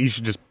like that? You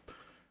should just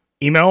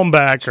email them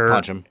back just or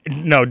punch them.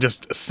 No,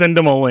 just send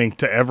them a link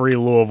to every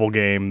Louisville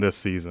game this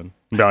season.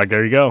 Be like,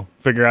 there you go.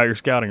 Figure out your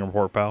scouting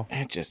report, pal.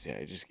 It just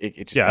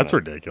that's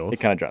ridiculous.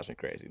 It kind of drives me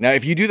crazy. Now,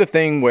 if you do the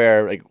thing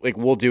where like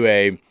we'll do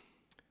a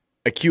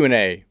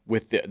Q&A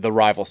with the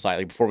rival site,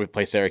 like before we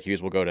play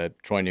Syracuse, we'll go to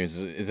Troy News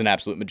is an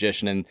absolute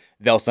magician, and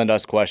they'll send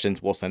us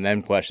questions, we'll send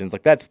them questions.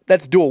 Like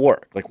that's dual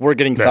work. Like we're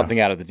getting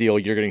something out of the deal,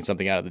 you're getting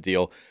something out of the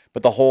deal.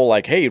 But the whole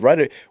like, hey,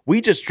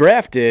 we just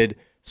drafted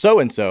so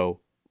and so.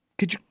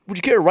 Would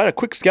you care to write a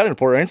quick scouting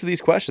report or answer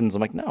these questions? I'm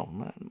like, no,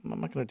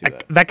 I'm not going to do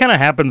that. That kind of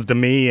happens to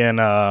me in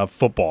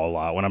football a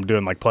lot when I'm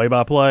doing like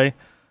play-by-play.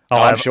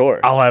 I'm sure.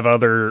 I'll have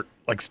other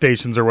like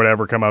stations or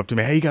whatever come up to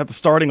me. Hey, you got the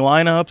starting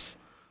lineups?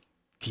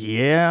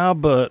 Yeah,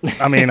 but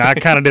I mean, I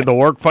kind of did the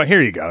work.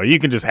 Here you go. You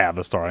can just have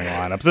the starting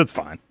lineups. It's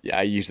fine. Yeah,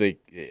 I used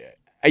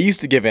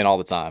to give in all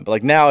the time, but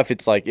like now, if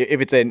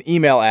it's an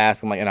email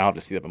ask, I'm like, and I don't have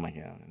to see that. But I'm like,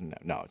 yeah,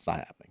 no, it's not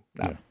happening.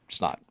 No,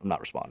 just not. I'm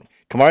not responding.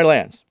 Kamari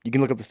Lands, you can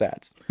look up the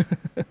stats.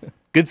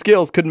 Good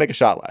skills, couldn't make a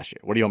shot last year.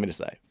 What do you want me to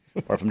say?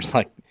 Or if I'm just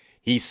like,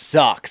 he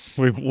sucks.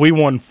 We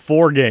won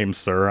 4 games,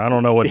 sir. I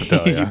don't know what to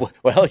tell you.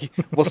 Well,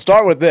 we'll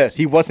start with this.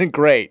 He wasn't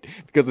great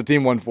because the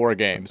team won 4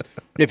 games.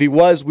 If he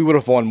was, we would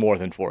have won more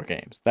than 4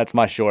 games. That's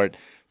my short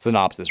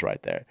synopsis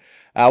right there.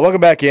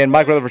 Welcome back in.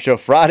 Mike Rutherford Show,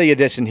 Friday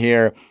edition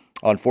here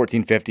on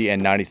 1450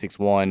 and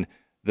 96.1,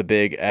 The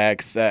Big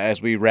X,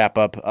 as we wrap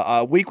up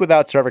a week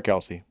without Trevor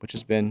Kelsey, which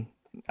has been,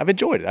 I've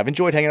enjoyed it. I've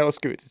enjoyed hanging out with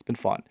Scoots. It's been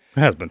fun. It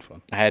has been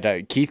fun. I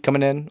had Keith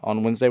coming in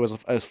on Wednesday. Was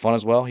fun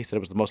as well. He said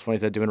it was the most fun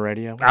he's had doing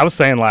radio. I was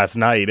saying last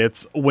night,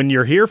 it's when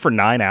you're here for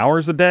 9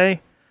 hours a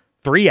day,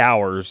 3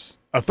 hours,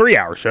 a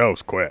 3-hour show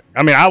is quick.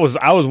 I mean, I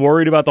was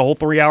worried about the whole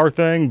 3-hour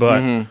thing,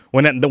 but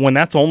when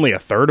that's only a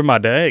third of my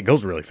day, it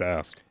goes really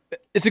fast.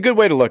 It's a good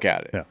way to look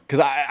at it. Yeah. Because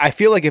I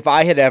feel like if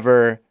I had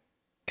ever,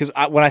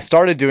 when I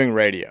started doing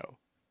radio,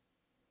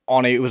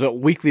 it was a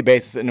weekly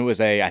basis, and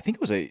I think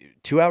it was a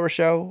 2-hour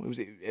show. It was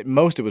at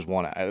most it was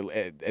 1 hour.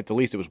 At the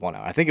least it was 1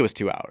 hour. I think it was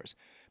 2 hours.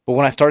 But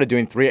when I started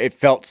doing 3, it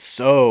felt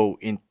so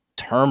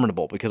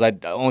interminable because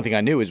the only thing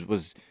I knew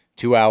was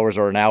 2 hours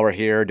or an hour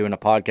here doing a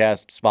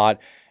podcast spot.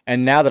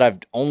 And now that I've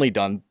only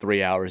done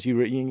 3 hours,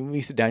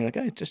 you sit down, you're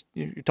like, hey,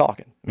 you're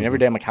talking. I mean, every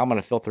day I'm like, how am I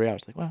going to fill 3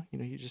 hours? Like, well,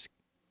 you just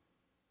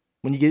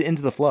when you get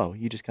into the flow,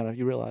 you just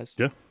you realize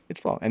it's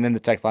fun. And then the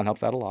text line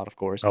helps out a lot, of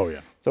course. Oh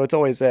yeah. So it's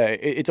always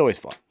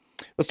fun.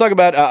 Let's talk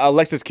about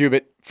Alexis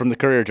Cubitt from the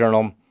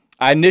Courier-Journal.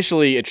 I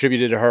initially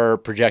attributed her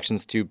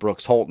projections to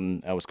Brooks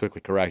Holton. I was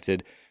quickly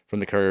corrected from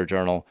the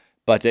Courier-Journal.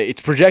 But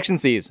it's projection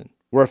season.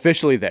 We're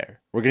officially there.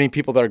 We're getting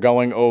people that are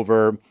going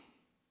over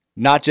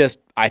not just,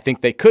 I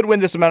think they could win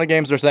this amount of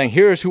games. They're saying,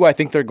 here's who I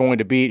think they're going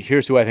to beat.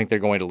 Here's who I think they're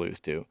going to lose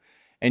to.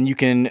 And you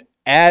can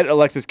add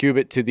Alexis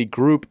Cubitt to the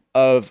group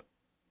of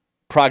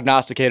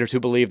prognosticators who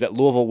believe that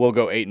Louisville will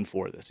go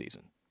 8-4 this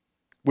season,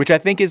 which I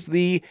think is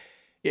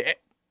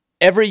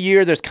every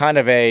year there's kind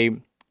of a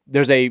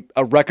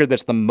record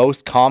that's the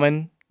most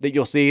common that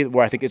you'll see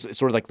where I think it's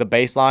sort of like the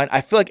baseline. I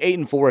feel like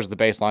 8-4 is the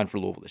baseline for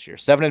Louisville this year.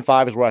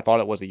 7-5 is where I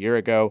thought it was a year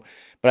ago,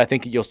 but I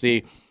think you'll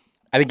see.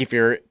 I think if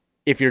you're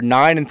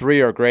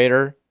 9-3 or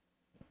greater,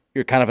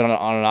 you're kind of on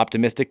an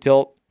optimistic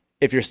tilt.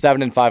 If you're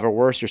 7-5 or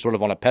worse, you're sort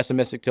of on a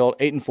pessimistic tilt.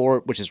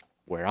 8-4, which is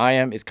where I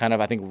am, is kind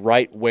of I think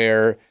right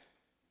where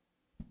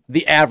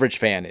the average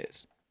fan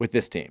is with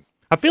this team.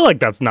 I feel like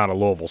that's not a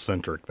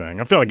Louisville-centric thing.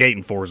 I feel like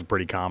 8-4 is a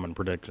pretty common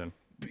prediction.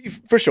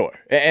 For sure.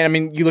 And I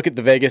mean, you look at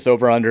the Vegas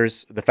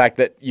over-unders, the fact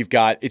that you've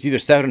got, it's either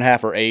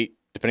 7.5 or 8,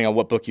 depending on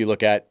what book you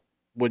look at,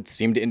 would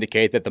seem to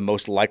indicate that the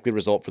most likely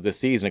result for this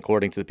season,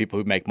 according to the people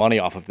who make money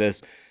off of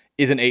this,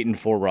 is an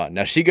 8-4 run.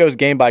 Now, she goes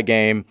game by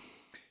game.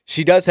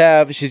 She has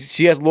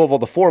Louisville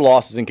the 4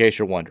 losses, in case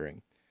you're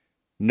wondering.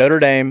 Notre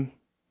Dame,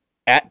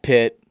 at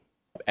Pitt,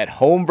 at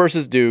home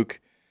versus Duke,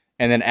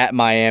 and then at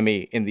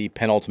Miami in the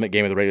penultimate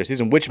game of the regular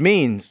season, which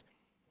means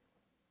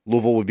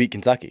Louisville would beat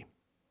Kentucky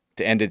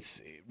to end its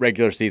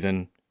regular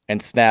season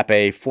and snap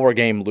a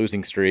 4-game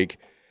losing streak.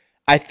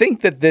 I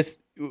think that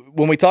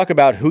when we talk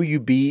about who you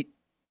beat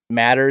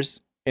matters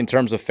in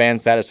terms of fan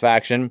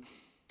satisfaction,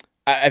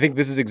 I think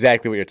this is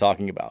exactly what you're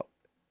talking about.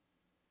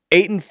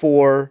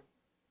 8-4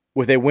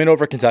 with a win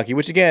over Kentucky,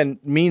 which again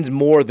means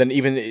more than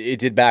even it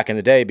did back in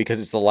the day because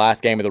it's the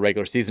last game of the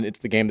regular season. It's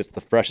the game that's the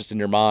freshest in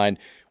your mind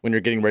when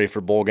you're getting ready for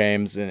bowl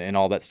games and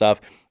all that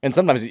stuff. And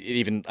sometimes it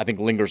even, I think,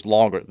 lingers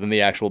longer than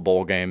the actual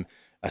bowl game,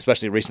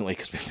 especially recently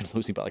because we've been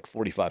losing by like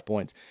 45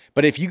 points.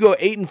 But if you go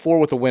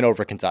 8-4 with a win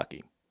over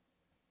Kentucky,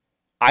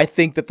 I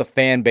think that the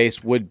fan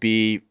base would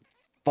be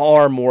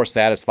far more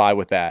satisfied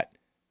with that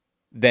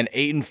than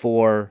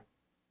 8-4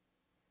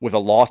 with a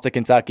loss to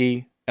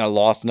Kentucky and a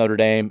loss to Notre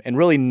Dame, and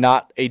really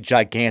not a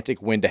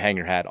gigantic win to hang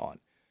your hat on.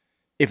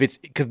 If it's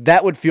because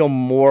that would feel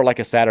more like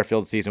a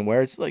Satterfield season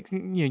where it's like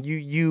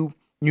you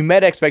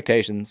met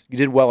expectations, you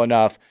did well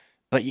enough,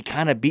 but you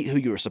kind of beat who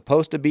you were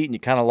supposed to beat, and you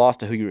kind of lost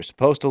to who you were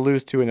supposed to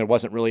lose to, and there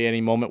wasn't really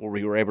any moment where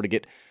we were able to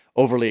get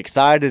overly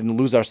excited and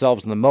lose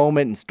ourselves in the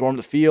moment and storm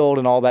the field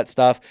and all that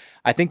stuff.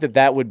 I think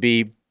that would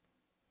be.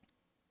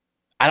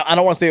 I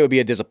don't want to say it would be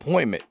a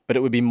disappointment, but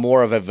it would be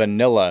more of a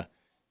vanilla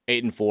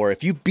 8-4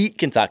 if you beat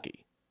Kentucky.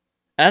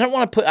 And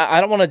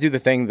I don't want to do the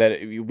thing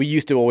that we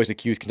used to always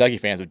accuse Kentucky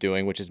fans of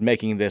doing, which is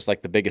making this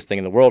like the biggest thing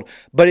in the world.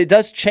 But it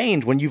does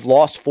change when you've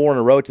lost 4 in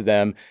a row to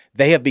them.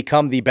 They have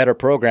become the better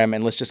program,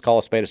 and let's just call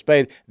a spade a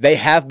spade. They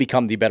have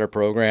become the better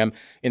program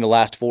in the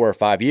last 4 or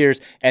 5 years,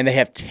 and they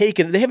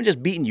haven't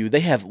just beaten you, they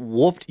have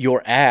whooped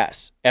your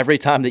ass every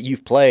time that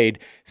you've played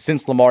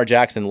since Lamar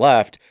Jackson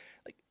left.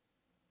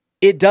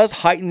 It does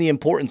heighten the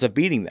importance of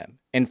beating them,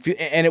 and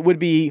it would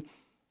be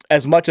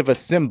as much of a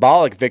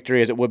symbolic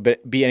victory as it would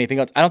be anything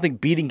else. I don't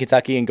think beating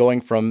Kentucky and going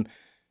from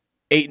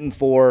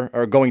 8-4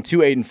 or going to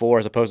 8-4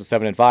 as opposed to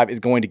 7-5 is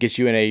going to get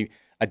you in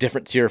a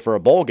different tier for a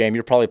bowl game.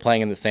 You're probably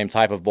playing in the same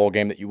type of bowl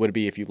game that you would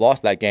be if you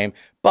lost that game.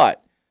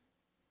 But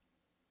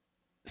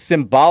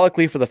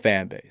symbolically for the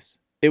fan base,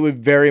 it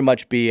would very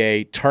much be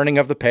a turning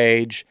of the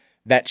page.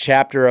 That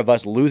chapter of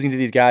us losing to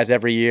these guys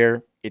every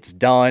year, it's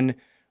done.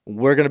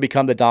 We're going to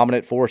become the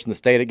dominant force in the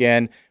state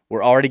again.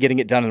 We're already getting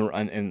it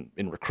done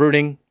in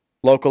recruiting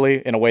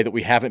locally in a way that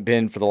we haven't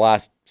been for the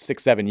last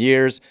 6-7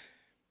 years.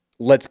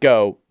 Let's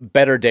go.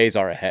 Better days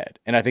are ahead.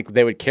 And I think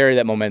they would carry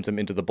that momentum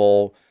into the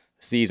bowl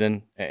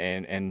season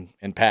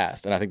and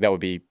past. And I think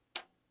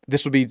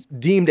this would be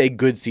deemed a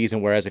good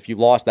season, whereas if you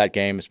lost that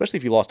game, especially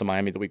if you lost to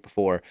Miami the week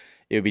before,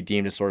 it would be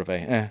deemed as sort of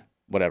a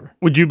whatever.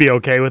 Would you be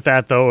okay with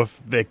that, though,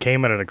 if they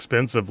came at an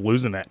expense of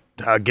losing it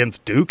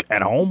against Duke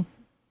at home?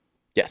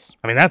 Yes.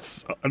 I mean,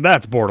 that's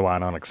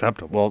borderline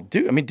unacceptable. Well,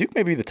 Duke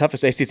may be the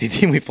toughest ACC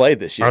team we played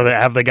this year.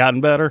 Have they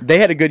gotten better? They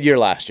had a good year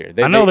last year.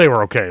 I know they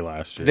were okay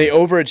last year. They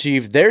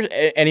overachieved. They're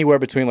anywhere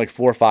between like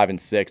 4, 5, and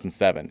 6 and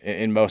 7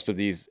 in most of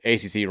these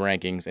ACC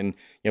rankings. And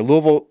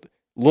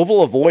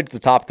Louisville avoids the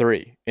top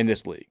 3 in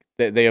this league.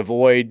 They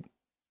avoid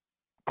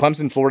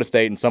Clemson, Florida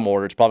State in some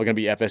order. It's probably going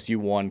to be FSU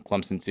 1,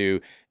 Clemson 2.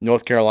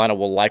 North Carolina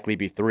will likely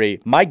be 3.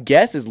 My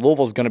guess is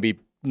Louisville's going to be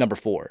number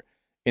 4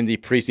 in the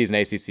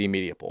preseason ACC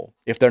media poll.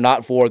 If they're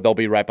not 4, they'll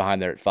be right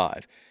behind there at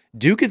 5.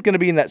 Duke is going to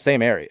be in that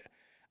same area.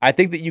 I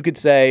think that you could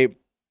say,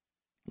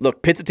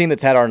 look, Pitt's a team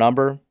that's had our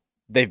number.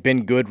 They've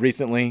been good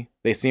recently.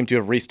 They seem to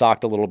have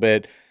restocked a little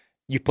bit.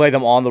 You play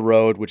them on the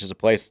road, which is a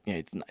place,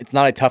 it's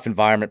not a tough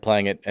environment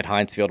playing at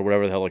Heinz Field or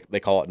whatever the hell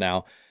they call it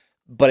now,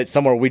 but it's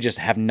somewhere we just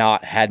have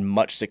not had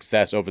much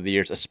success over the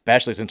years,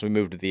 especially since we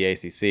moved to the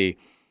ACC.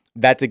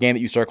 That's a game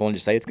that you circle and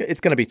just say, it's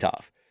going to be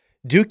tough.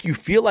 Duke, you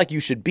feel like you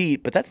should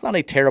beat, but that's not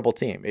a terrible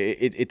team.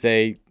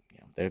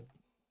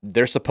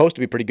 They're supposed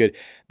to be pretty good.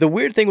 The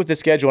weird thing with the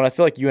schedule, and I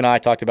feel like you and I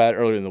talked about it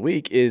earlier in the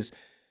week, is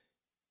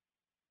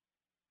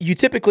you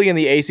typically in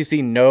the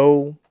ACC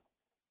know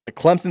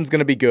Clemson's going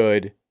to be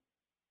good,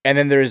 and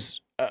then there's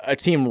a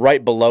team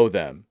right below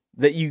them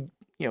that you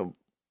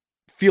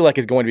feel like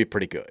is going to be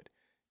pretty good.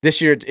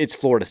 This year it's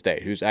Florida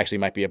State, who's actually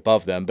might be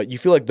above them, but you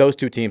feel like those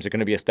two teams are going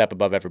to be a step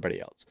above everybody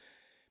else.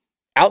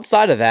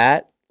 Outside of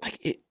that,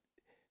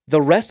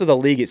 the rest of the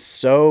league is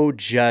so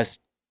just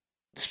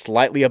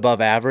slightly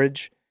above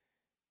average.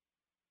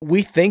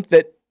 We think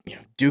that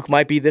Duke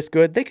might be this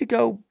good. They could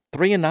go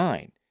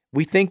 3-9.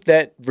 We think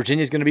that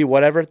Virginia's going to be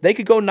whatever. They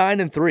could go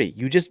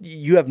 9-3.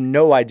 You have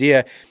no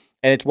idea,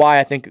 and it's why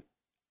I think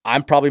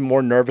I'm probably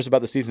more nervous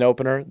about the season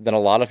opener than a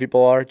lot of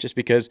people are, just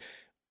because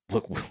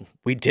look,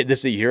 we did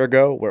this a year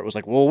ago where it was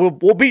like, well,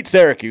 we'll beat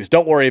Syracuse.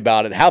 Don't worry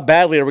about it. How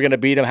badly are we going to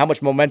beat them? How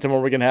much momentum are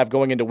we going to have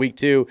going into week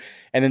 2?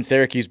 And then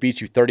Syracuse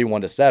beats you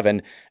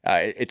 31-7.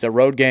 It's a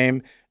road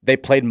game. They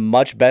played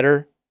much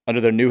better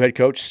under their new head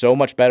coach, so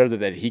much better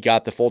that he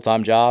got the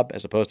full-time job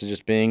as opposed to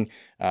just being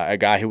a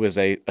guy who was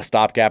a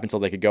stopgap until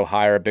they could go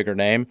hire a bigger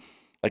name.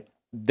 Like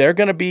they're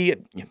going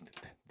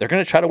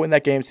to try to win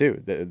that game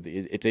too.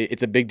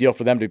 It's a big deal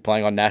for them to be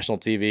playing on national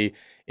TV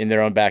in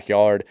their own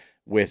backyard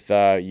with,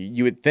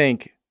 you would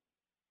think,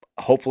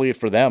 hopefully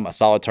for them, a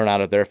solid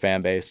turnout of their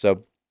fan base.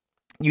 So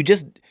you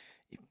just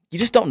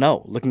don't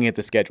know looking at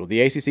the schedule.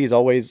 The ACC is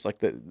always like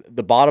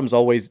the bottom's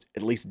always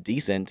at least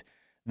decent.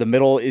 The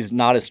middle is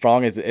not as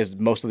strong as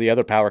most of the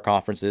other power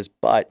conferences,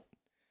 but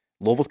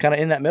Louisville's kind of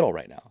in that middle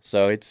right now.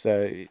 So it's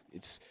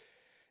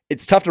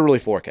it's tough to really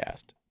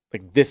forecast.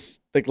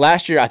 Like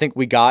last year, I think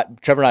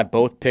Trevor and I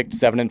both picked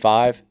 7 and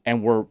 5,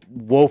 and we're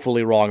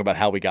woefully wrong about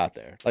how we got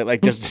there.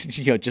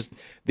 Just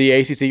the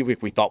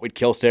ACC, we thought we'd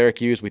kill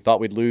Syracuse. We thought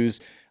we'd lose.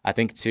 I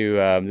think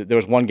there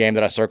was one game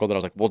that I circled that I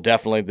was like, well,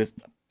 definitely this,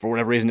 for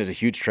whatever reason, is a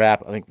huge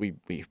trap. I think we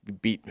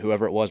beat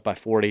whoever it was by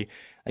 40.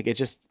 Like, it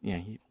just,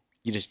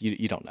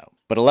 you don't know.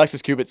 But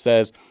Alexis Cubitt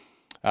says,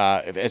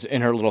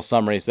 in her little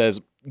summary, says,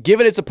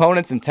 given its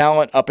opponents and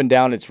talent up and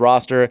down its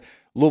roster,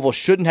 Louisville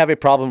shouldn't have a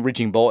problem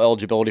reaching bowl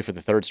eligibility for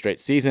the third straight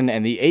season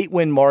and the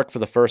 8-win mark for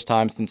the first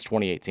time since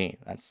 2018.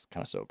 That's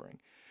kind of sobering.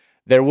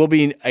 There will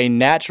be a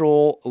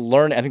natural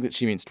learn. I think that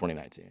she means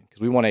 2019 because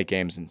we won 8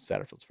 games in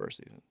Satterfield's first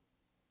season.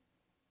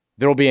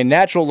 There will be a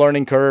natural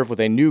learning curve with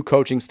a new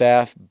coaching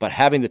staff, but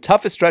having the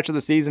toughest stretch of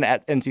the season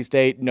at NC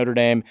State, Notre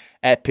Dame,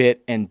 at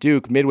Pitt, and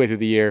Duke midway through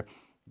the year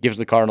gives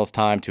the Cardinals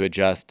time to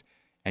adjust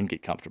and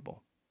get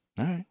comfortable.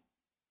 All right.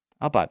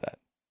 I'll buy that.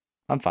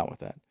 I'm fine with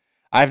that.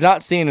 I have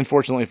not seen,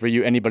 unfortunately for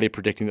you, anybody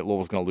predicting that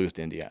Louisville's going to lose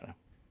to Indiana.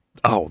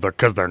 Oh,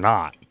 because they're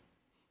not.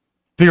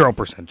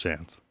 0%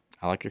 chance.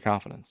 I like your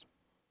confidence.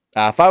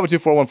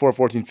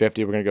 502-414-1450.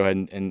 We're going to go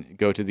ahead and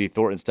go to the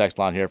Thornton's text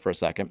line here for a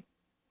second.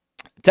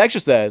 The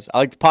texter says, I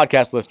like the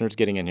podcast listeners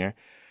getting in here.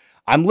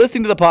 I'm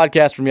listening to the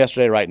podcast from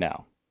yesterday right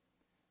now.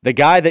 The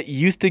guy that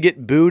used to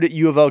get booed at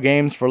U of L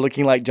games for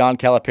looking like John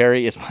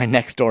Calipari is my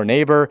next door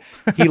neighbor.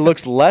 He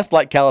looks less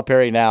like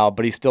Calipari now,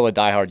 but he's still a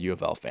diehard U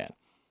of L fan.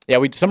 Yeah,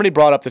 somebody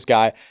brought up this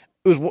guy.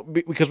 It was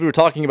because we were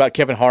talking about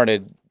Kevin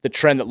Harned, the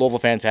trend that Louisville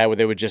fans had where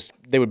they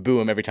would boo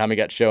him every time he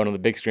got shown on the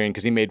big screen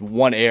because he made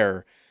one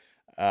error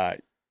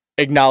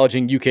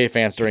acknowledging UK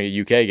fans during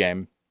a UK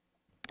game.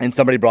 And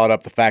somebody brought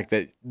up the fact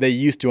that they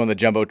used to on the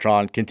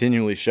Jumbotron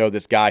continually show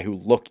this guy who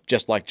looked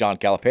just like John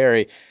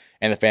Calipari,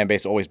 and the fan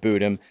base always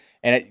booed him.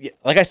 And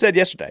like I said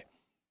yesterday,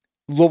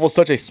 Louisville's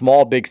such a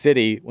small, big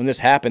city. When this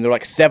happened, there were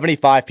like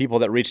 75 people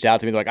that reached out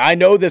to me. They're like, I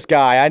know this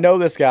guy.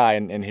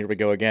 And here we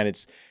go again.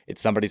 It's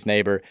somebody's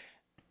neighbor.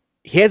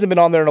 He hasn't been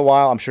on there in a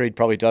while. I'm sure he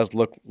probably does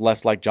look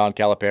less like John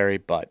Calipari,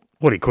 but...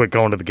 What, he quit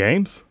going to the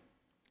games?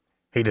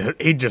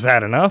 He just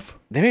had enough?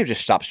 They may have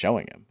just stopped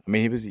showing him. I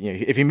mean, he was,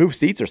 if he moved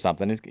seats or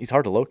something, he's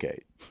hard to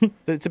locate.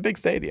 It's a big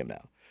stadium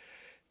now.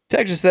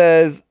 Texas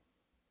says,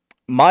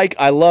 Mike,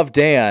 I love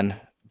Dan,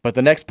 but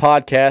the next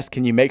podcast,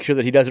 can you make sure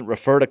that he doesn't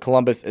refer to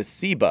Columbus as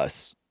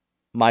C-Bus?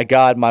 My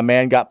God, my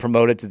man got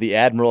promoted to the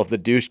Admiral of the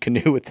Douche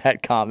Canoe with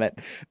that comment,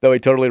 though he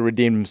totally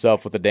redeemed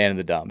himself with the Dan and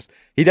the Dumbs.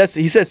 He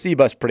says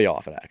C-Bus pretty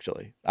often,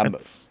 actually.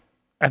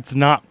 That's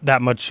not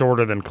that much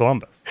shorter than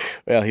Columbus.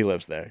 Well, he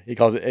lives there. He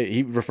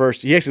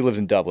actually lives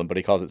in Dublin, but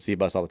he calls it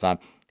C-Bus all the time.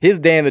 His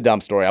Dan and the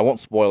Dumb story, I won't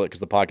spoil it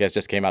because the podcast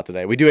just came out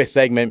today. We do a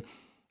segment.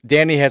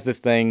 Danny has this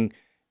thing.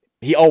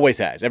 He always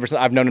has. Ever since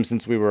I've known him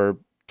since we were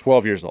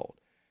 12 years old.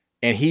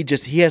 And he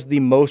has the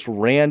most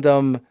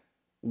random,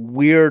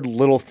 weird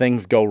little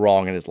things go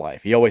wrong in his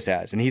life. He always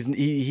has. And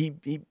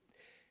he's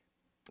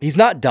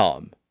not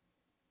dumb,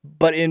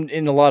 but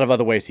in a lot of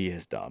other ways he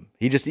is dumb.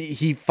 He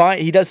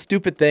does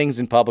stupid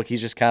things in public.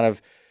 He's just kind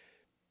of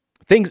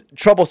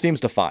trouble seems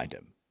to find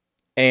him.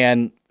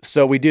 And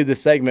so we do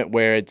this segment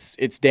where it's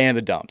Dan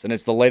the Dumps, and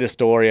it's the latest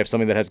story of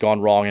something that has gone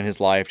wrong in his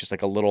life, just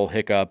like a little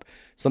hiccup,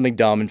 something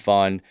dumb and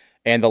fun.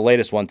 And the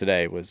latest one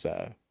today was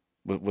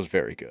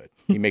very good.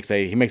 He makes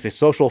a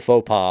social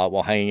faux pas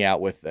while hanging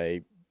out with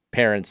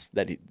parents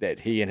that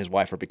he and his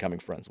wife are becoming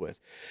friends with,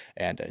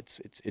 and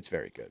it's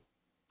very good.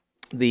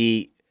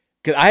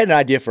 Because I had an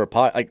idea for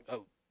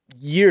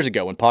years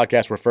ago when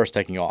podcasts were first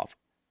taking off.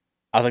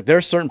 I was like,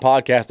 there's certain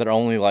podcasts that are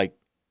only like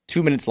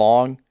 2 minutes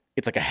long.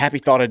 It's like a happy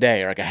thought a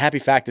day or like a happy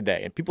fact a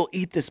day, and people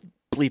eat this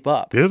bleep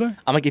up. Do they?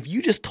 I'm like, if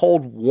you just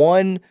told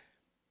one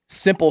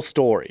simple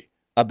story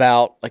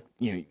about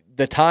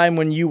the time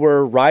when you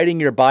were riding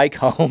your bike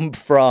home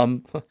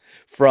from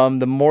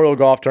the Memorial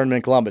Golf Tournament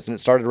in Columbus and it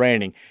started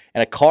raining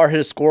and a car hit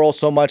a squirrel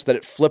so much that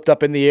it flipped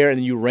up in the air and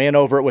then you ran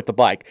over it with the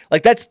bike.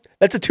 Like that's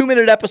a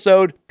 2-minute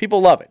episode.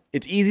 People love it.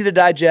 It's easy to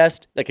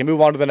digest. They can move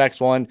on to the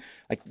next one.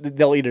 Like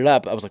they'll eat it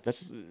up. I was like,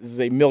 this is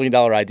a $1 million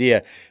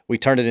idea. We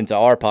turned it into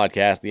our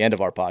podcast, the end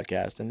of our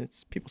podcast, and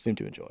people seem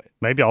to enjoy it.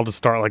 Maybe I'll just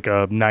start like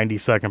a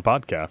 90-second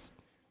podcast.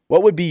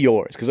 What would be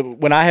yours? Because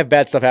when I have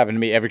bad stuff happen to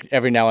me,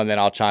 every now and then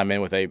I'll chime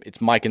in with it's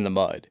Mike in the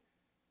Mud.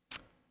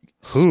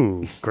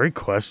 Ooh, great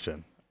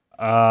question.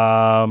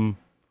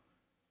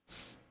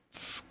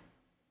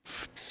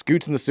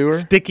 Scoots in the sewer?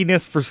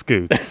 Stickiness for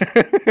Scoots.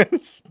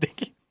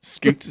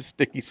 Scoots is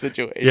sticky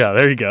situation. Yeah,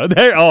 there you go.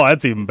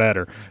 That's even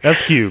better.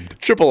 That's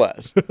cubed. Triple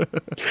S.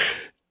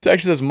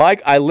 Texas says,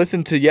 Mike, I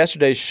listened to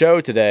yesterday's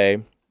show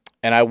today,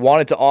 and I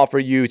wanted to offer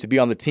you to be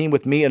on the team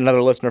with me and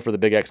another listener for the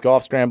Big X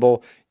Golf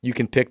Scramble. You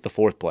can pick the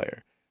 4th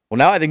player. Well,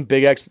 now I think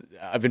Big X,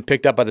 I've been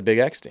picked up by the Big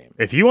X team.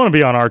 If you want to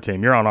be on our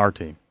team, you're on our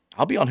team.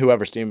 I'll be on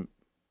whoever's team.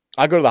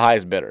 I'll go to the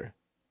highest bidder.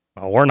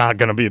 Oh, we're not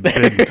going to be a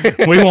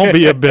bid. We won't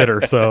be a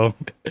bidder, so.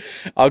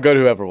 I'll go to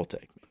whoever will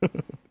take me.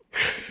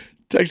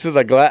 Texas says,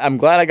 I'm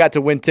glad I got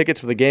to win tickets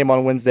for the game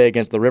on Wednesday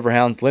against the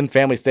Riverhounds. Lynn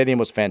Family Stadium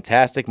was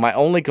fantastic. My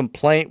only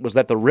complaint was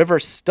that the river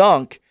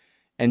stunk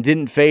and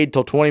didn't fade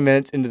till 20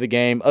 minutes into the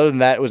game. Other than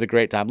that, it was a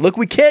great time. Look,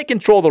 we can't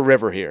control the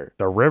river here.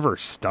 The river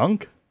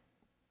stunk?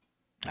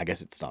 I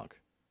guess it stunk.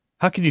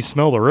 How can you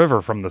smell the river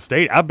from the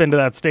stadium? I've been to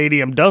that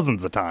stadium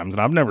dozens of times,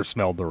 and I've never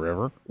smelled the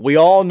river. We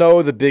all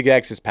know the Big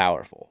X is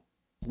powerful.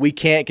 We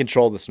can't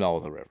control the smell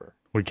of the river.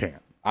 We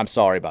can't. I'm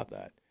sorry about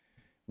that.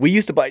 We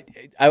used to play,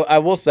 I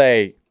will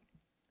say,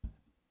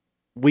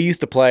 we used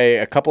to play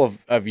a couple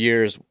of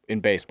years in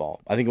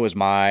baseball. I think it was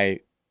my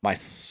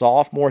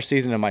sophomore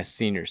season and my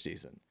senior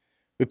season.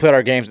 We played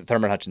our games at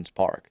Thurman Hutchins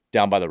Park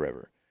down by the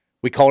river.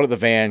 We called it the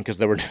Van because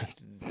there were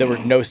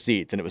no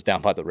seats and it was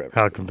down by the river.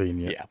 How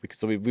convenient. Yeah,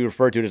 so we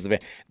referred to it as the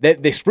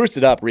Van. They spruced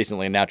it up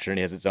recently, and now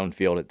Trinity has its own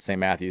field at St.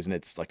 Matthews, and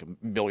it's like $1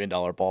 million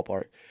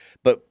ballpark.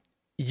 But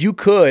you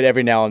could,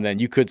 every now and then,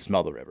 you could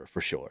smell the river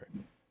for sure.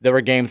 There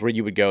were games where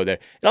you would go there.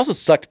 It also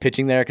sucked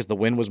pitching there because the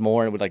wind was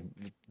more, and it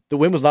would the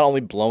wind was not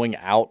only blowing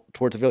out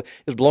towards the field,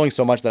 it was blowing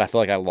so much that I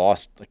feel like I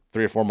lost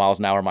 3 or 4 miles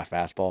an hour in my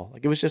fastball.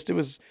 It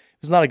was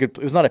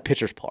not a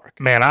pitcher's park.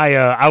 Man,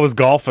 I was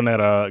golfing at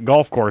a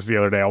golf course the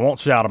other day. I won't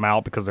shout them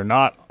out because they're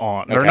not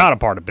a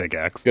part of Big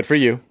X. Good for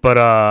you.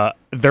 But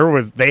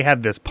they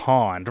had this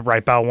pond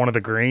right by one of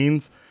the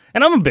greens.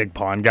 And I'm a big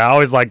pond guy. I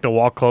always like to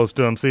walk close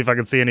to them, see if I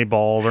can see any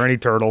balls or any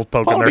turtles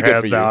poking their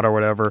heads out or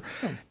whatever.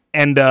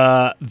 And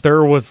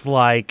there was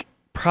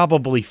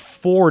probably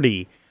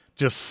 40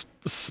 just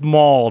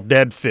small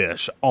dead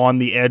fish on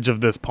the edge of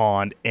this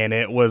pond, and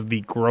it was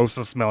the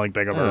grossest smelling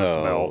thing I've ever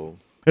smelled.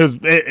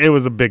 It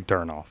was a big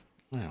turnoff.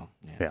 Well,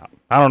 yeah.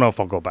 I don't know if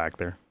I'll go back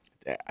there.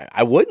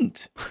 I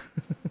wouldn't.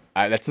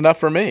 That's enough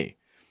for me.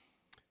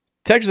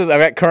 Texas says, I've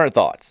got current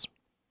thoughts.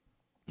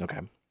 Okay.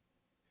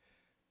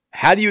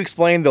 How do you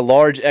explain the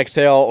large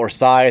exhale or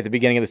sigh at the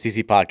beginning of the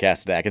CC podcast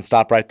today? I can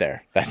stop right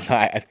there. That's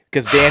not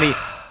because Danny,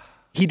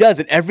 he does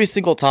it every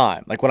single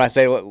time. Like when I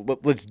say,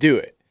 let's do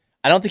it.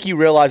 I don't think he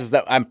realizes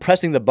that I'm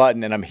pressing the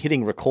button and I'm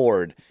hitting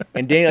record.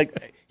 And Danny,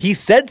 he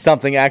said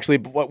something actually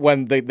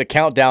when the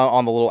countdown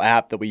on the little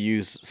app that we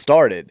use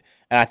started.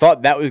 And I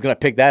thought that was going to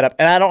pick that up.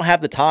 And I don't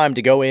have the time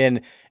to go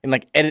in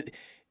and edit.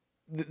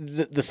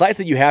 The sites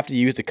that you have to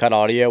use to cut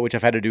audio, which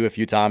I've had to do a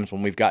few times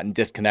when we've gotten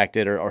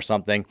disconnected or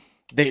something,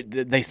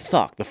 they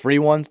suck. The free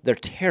ones, they're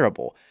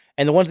terrible.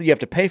 And the ones that you have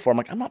to pay for,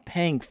 I'm not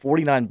paying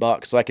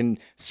 $49 so I can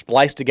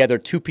splice together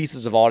 2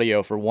 pieces of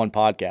audio for one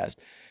podcast.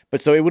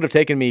 But so it would have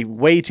taken me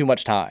way too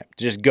much time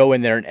to just go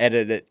in there and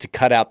edit it to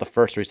cut out the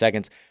first 3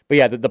 seconds. But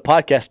yeah, the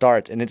podcast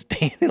starts and it's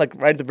Danny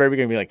right at the very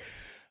beginning, like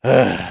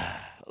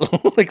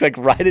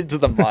right into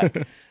the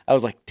mic. I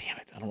was like, damn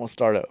it, I don't want to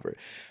start over.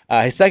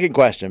 His second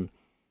question: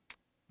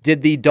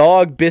 did the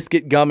dog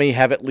biscuit gummy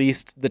have at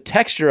least the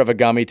texture of a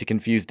gummy to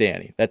confuse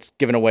Danny? That's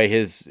given away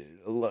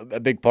a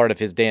big part of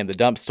his Dan the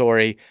Dump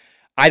story.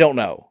 I don't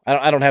know.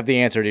 I don't have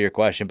the answer to your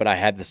question, but I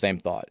had the same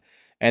thought.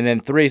 And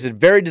then 3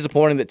 said, very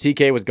disappointing that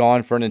TK was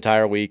gone for an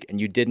entire week and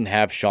you didn't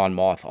have Sean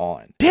Moth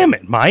on. Damn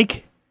it,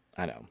 Mike.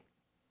 I know.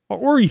 What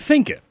were you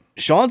thinking?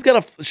 Sean's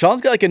got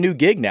a new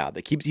gig now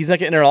that he's not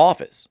getting in an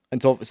office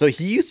so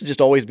he used to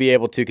just always be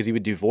able to, because he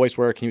would do voice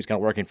work and he was kind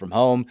of working from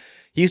home.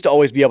 He used to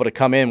always be able to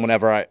come in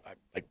whenever I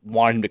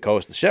wanted him to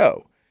co-host the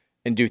show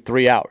and do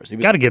 3 hours.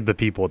 Got to give the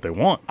people what they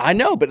want. I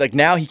know, but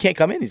now he can't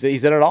come in.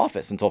 He's in an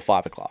office until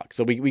 5 o'clock.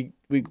 So we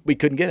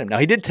couldn't get him. Now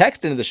he did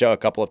text into the show a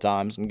couple of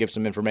times and give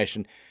some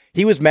information.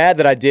 He was mad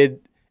that I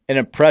did an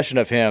impression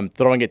of him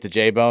throwing it to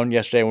J-Bone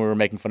yesterday when we were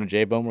making fun of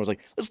J-Bone. I was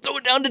like, let's throw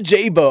it down to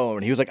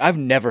J-Bone. He was like, I've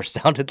never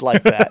sounded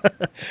like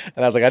that.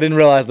 And I was like, I didn't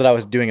realize that I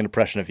was doing an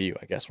impression of you,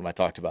 I guess, when I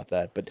talked about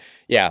that. But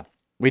yeah,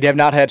 we have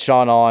not had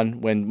Sean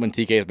on when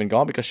TK has been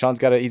gone because Sean's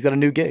got a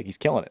new gig. He's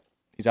killing it.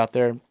 He's out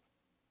there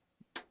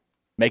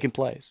making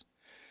plays.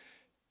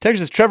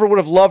 Texas Trevor would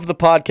have loved the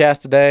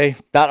podcast today.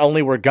 Not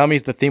only were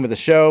gummies the theme of the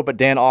show, but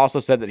Dan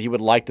also said that he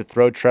would like to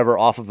throw Trevor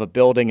off of a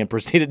building and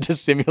proceeded to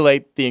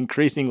simulate the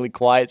increasingly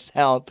quiet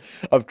sound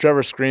of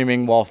Trevor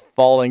screaming while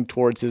falling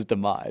towards his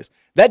demise.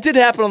 That did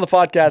happen on the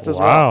podcast as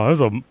well. Wow, it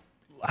was a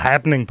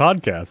happening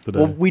podcast today.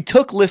 Well, we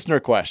took listener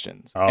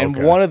questions,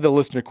 and one of the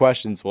listener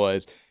questions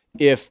was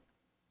if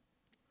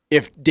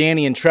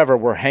Danny and Trevor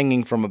were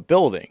hanging from a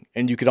building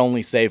and you could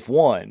only save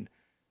one,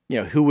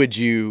 who would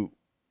you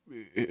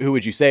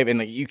save?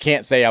 And you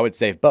can't say I would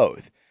save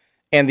both.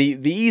 And the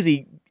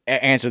easy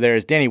answer there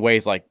is Danny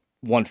weighs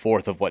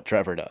 1/4 of what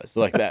Trevor does.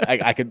 So that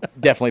I could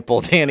definitely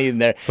pull Danny in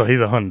there. So he's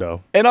a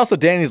hundo. And also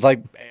Danny's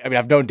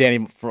I've known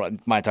Danny for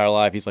my entire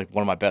life. He's one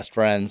of my best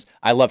friends.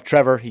 I love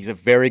Trevor. He's a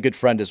very good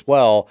friend as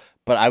well.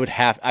 But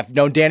I've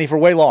known Danny for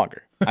way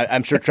longer.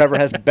 I'm sure Trevor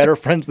has better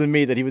friends than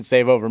me that he would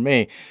save over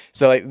me.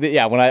 So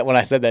when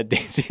I said that,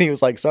 Danny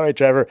was like, "Sorry,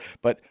 Trevor,"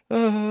 but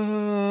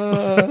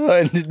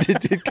and it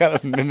did kind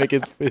of mimic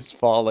his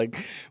falling,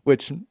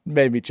 which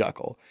made me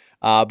chuckle.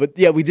 But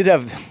yeah, we did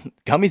have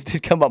gummies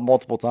did come up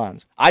multiple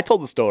times. I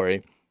told the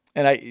story,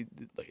 and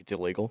it's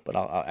illegal, but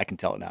I can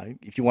tell it now.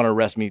 If you want to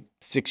arrest me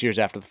 6 years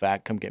after the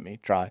fact, come get me.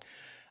 Try.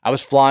 I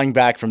was flying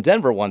back from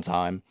Denver one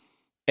time,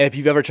 and if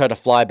you've ever tried to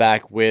fly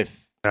back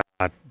with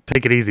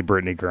take it easy,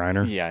 Brittany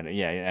Griner. Yeah,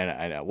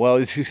 I know. Well,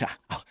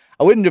 I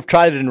I wouldn't have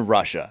tried it in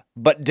Russia,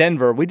 but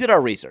Denver, we did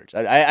our research.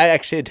 I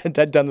actually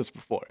had done this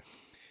before.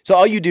 So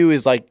all you do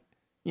is like,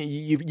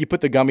 you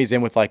put the gummies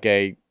in with like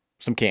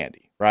some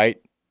candy,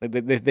 right?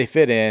 They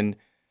fit in.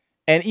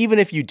 And even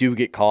if you do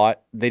get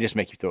caught, they just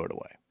make you throw it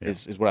away,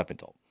 is what I've been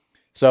told.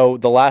 So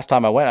the last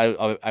time I went,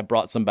 I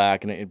brought some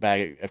back in a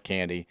bag of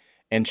candy.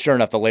 And sure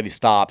enough, the lady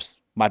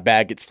stops. My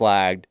bag gets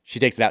flagged. She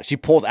takes it out. She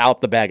pulls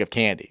out the bag of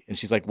candy. And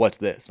she's like, what's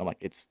this? And I'm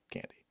like, it's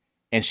candy.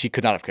 And she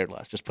could not have cared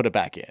less. Just put it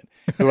back in.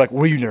 They were like,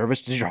 were you nervous?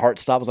 Did your heart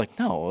stop? I was like,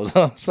 no.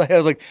 I was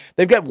like,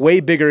 they've got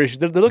way bigger issues.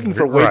 They're looking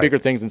for way bigger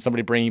things than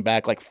somebody bringing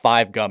back like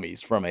 5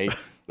 gummies from a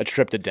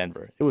trip to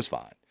Denver. It was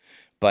fine.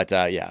 But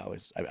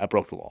I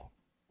broke the law.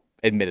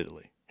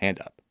 Admittedly. Hand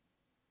up.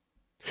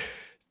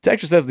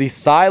 Texture says the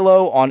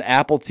Silo on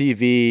Apple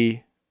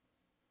TV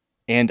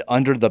and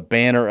Under the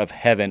Banner of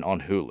Heaven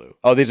on Hulu.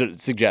 Oh, these are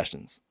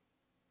suggestions.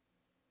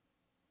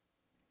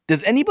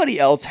 Does anybody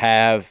else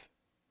have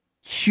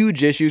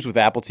huge issues with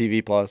Apple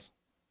TV Plus?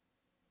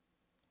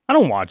 I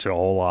don't watch it a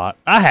whole lot.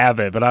 I have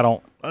it, but I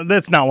don't.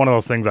 That's not one of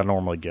those things I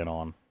normally get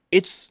on.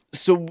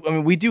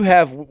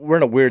 We're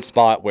in a weird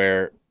spot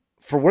where,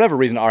 for whatever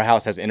reason, our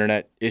house has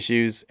internet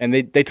issues, and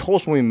they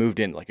told us when we moved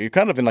in, like, you're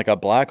kind of in like a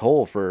black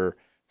hole for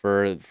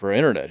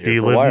internet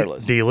here, for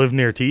wireless. Do you live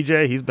near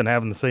TJ? He's been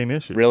having the same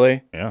issue.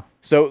 Really? Yeah.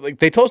 So like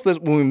they told us this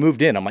when we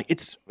moved in. I'm like,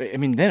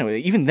 even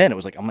then it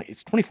was like,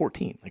 it's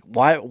 2014. Like,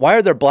 why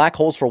are there black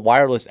holes for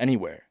wireless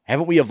anywhere?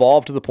 Haven't we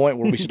evolved to the point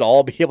where we should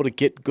all be able to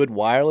get good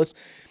wireless?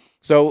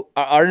 So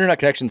our internet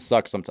connection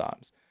sucks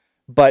sometimes,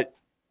 but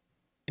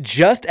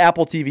just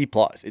Apple TV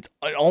Plus. It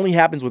only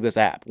happens with this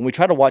app. When we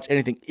try to watch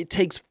anything, it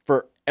takes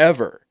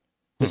forever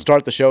to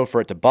start the show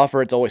for it to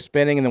buffer. It's always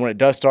spinning, and then when it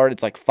does start,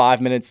 it's like 5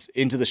 minutes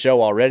into the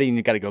show already, and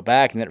you got to go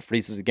back, and then it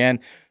freezes again.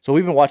 So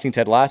we've been watching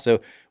Ted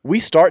Lasso. We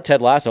start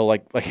Ted Lasso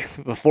like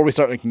before we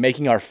start like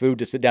making our food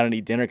to sit down and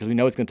eat dinner because we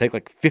know it's going to take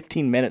like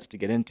 15 minutes to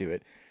get into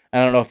it. I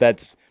don't know if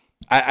that's.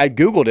 I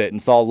Googled it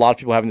and saw a lot of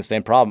people having the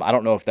same problem. I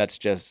don't know if that's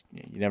just,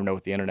 you never know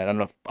with the internet. I don't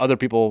know if other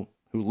people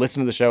who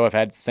listen to the show have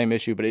had the same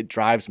issue, but it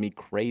drives me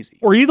crazy.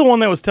 Were you the one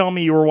that was telling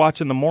me you were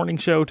watching the morning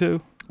show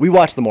too? We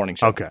watched the morning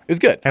show. Okay. It was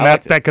good. And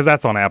that's because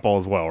that's on Apple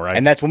as well, right?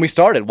 And that's when we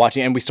started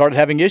watching, and we started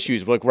having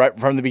issues like right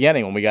from the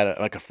beginning when we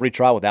got a free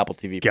trial with Apple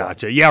TV.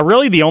 Gotcha. Yeah,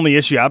 really the only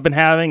issue I've been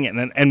having,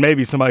 and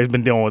maybe somebody's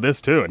been dealing with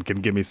this too and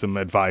can give me some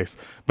advice,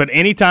 but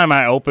anytime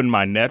I open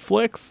my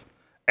Netflix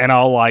and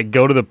I'll like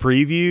go to the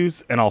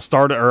previews and I'll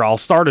start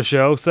a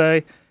show,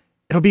 say,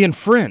 it'll be in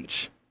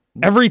French.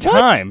 Every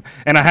time. What?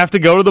 And I have to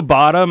go to the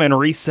bottom and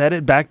reset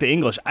it back to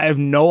English. I have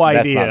no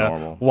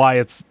idea why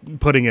it's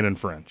putting it in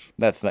French.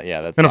 That's not,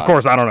 And of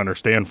course, I don't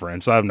understand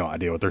French, so I have no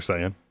idea what they're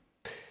saying.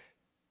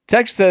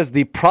 Text says,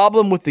 the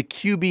problem with the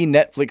QB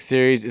Netflix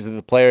series is that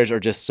the players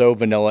are just so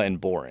vanilla and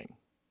boring.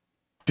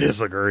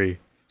 Disagree.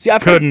 See,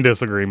 couldn't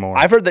disagree more.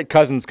 I've heard that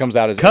Cousins comes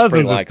out as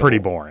Cousins is pretty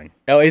boring.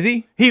 Oh, is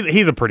he?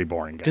 He's a pretty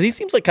boring guy. Because he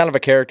seems like kind of a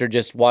character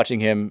just watching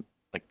him.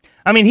 Like,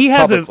 I mean, he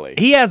has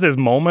his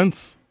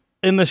moments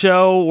in the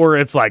show where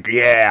it's like,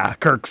 yeah,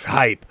 Kirk's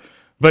hype.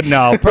 But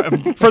no,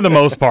 for the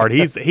most part,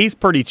 he's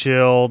pretty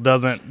chill.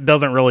 Doesn't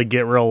really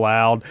get real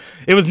loud.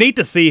 It was neat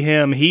to see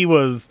him. It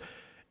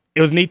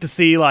was neat to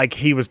see like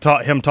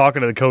him talking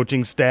to the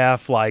coaching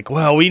staff. Like,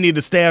 well, we need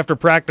to stay after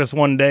practice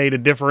one day to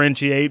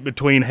differentiate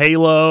between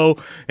Halo,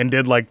 and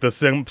did like the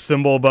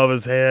symbol above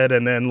his head,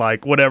 and then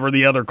like whatever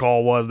the other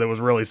call was that was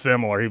really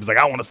similar. He was like,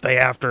 I want to stay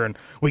after, and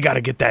we got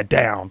to get that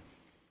down.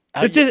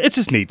 It's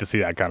just neat to see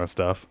that kind of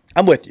stuff.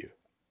 I'm with you.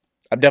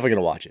 I'm definitely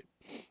going to watch it.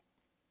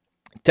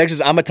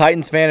 Texas, I'm a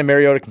Titans fan, and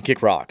Mariota can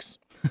kick rocks.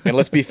 And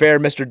let's be fair,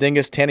 Mr.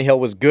 Dingus, Tannehill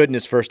was good in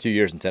his first 2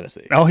 years in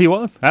Tennessee. Oh, he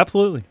was.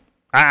 Absolutely.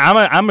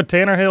 I'm a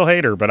Tannehill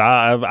hater, but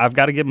I've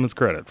got to give him his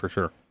credit for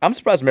sure. I'm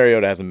surprised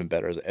Mariota hasn't been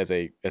better as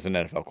an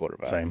NFL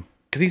quarterback. Same.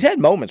 Because he's had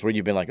moments where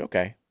you've been like,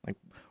 okay.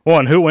 Well,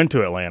 and who went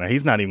to Atlanta?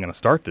 He's not even going to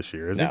start this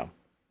year, is he? No.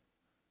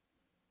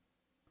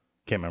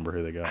 Can't remember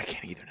who they got. I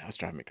can't either now. It's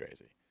driving me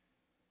crazy.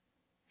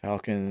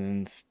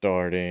 Falcons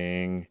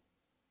starting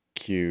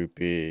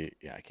QB.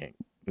 Yeah, I can't.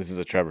 This is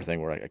a Trevor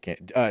thing where I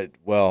can't.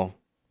 Taylor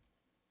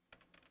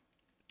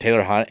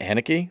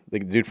Heineke, the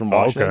dude from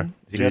Washington. Okay.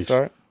 Is he going to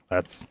start?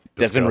 That's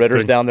Desmond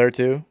Ritter's down there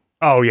too.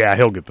 Oh yeah,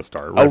 he'll get the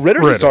start. Ritter's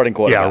the starting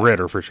quarterback. Yeah,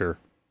 Ritter for sure.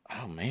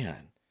 Oh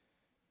man,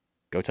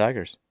 go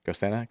Tigers, go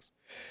St. X.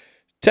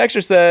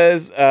 Texture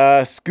says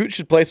Scoot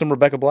should play some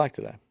Rebecca Black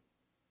today.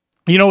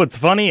 You know what's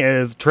funny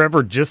is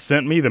Trevor just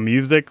sent me the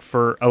music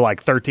for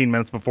like 13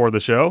 minutes before the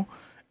show,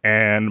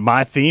 and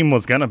my theme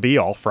was gonna be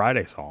all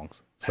Friday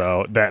songs.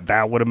 So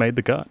that would have made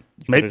the cut.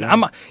 Maybe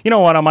you know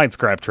what? I might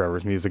scrap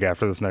Trevor's music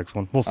after this next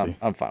one. We'll see.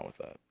 I'm fine with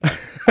that.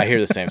 I hear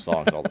the same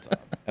songs all the time,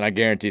 and I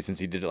guarantee since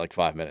he did it like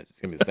 5 minutes, it's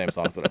gonna be the same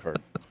songs that I've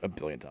heard a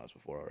billion times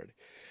before already.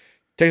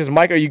 Texas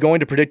Mike, are you going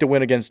to predict a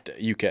win against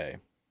UK?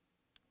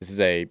 This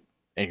is a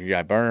Anchor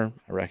Guy burner.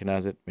 I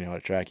recognize it. We know how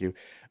to track you.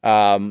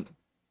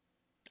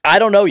 I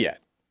don't know yet.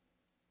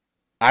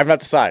 I've not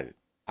decided.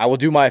 I will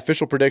do my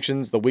official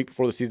predictions the week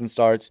before the season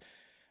starts.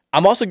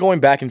 I'm also going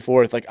back and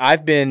forth. Like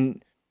I've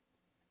been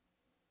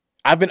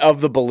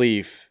of the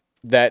belief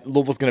that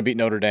Louisville's going to beat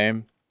Notre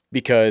Dame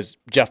because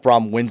Jeff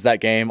Brom wins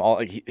that game.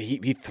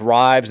 He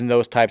thrives in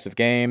those types of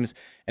games.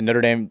 And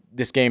Notre Dame,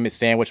 this game is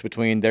sandwiched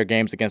between their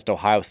games against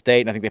Ohio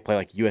State, and I think they play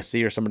like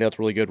USC or somebody else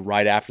really good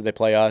right after they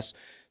play us.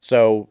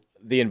 So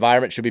the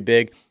environment should be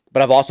big.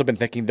 But I've also been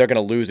thinking they're going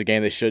to lose a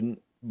game they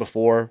shouldn't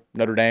before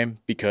Notre Dame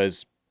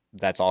because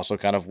that's also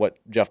kind of what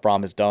Jeff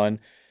Brom has done.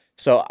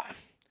 So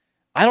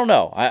I don't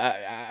know.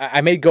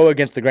 I may go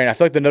against the grain. I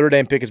feel like the Notre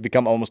Dame pick has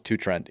become almost too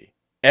trendy.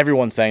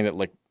 Everyone's saying that,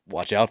 like,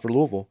 watch out for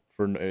Louisville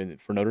for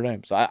Notre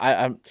Dame. So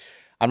I'm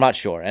not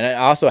sure. And I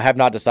also have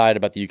not decided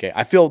about the UK.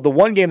 I feel the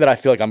one game that I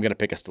feel like I'm going to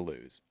pick us to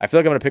lose. I feel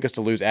like I'm going to pick us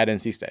to lose at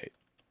NC State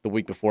the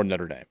week before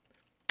Notre Dame.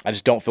 I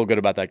just don't feel good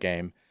about that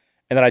game.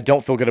 And then I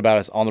don't feel good about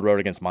us on the road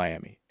against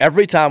Miami.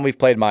 Every time we've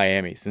played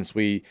Miami since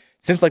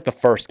like the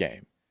first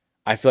game,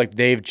 I feel like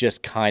they've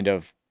just kind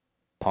of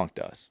punked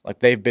us. Like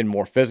they've been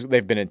more physical,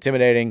 they've been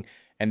intimidating,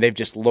 and they've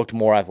just looked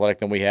more athletic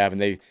than we have.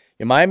 And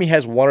Miami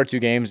has one or two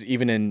games,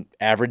 even in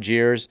average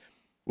years,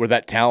 where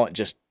that talent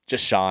just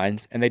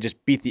shines, and they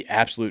just beat the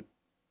absolute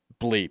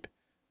bleep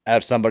out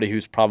of somebody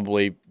who's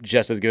probably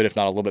just as good, if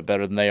not a little bit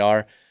better than they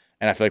are.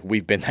 And I feel like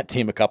we've been that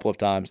team a couple of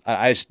times.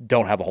 I just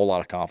don't have a whole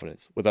lot of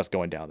confidence with us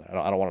going down there.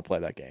 I don't want to play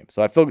that game.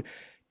 So I feel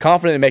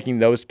confident in making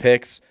those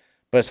picks.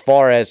 But as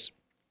far as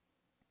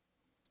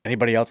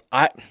anybody else,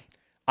 I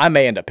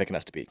may end up picking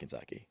us to beat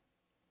Kentucky.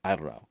 I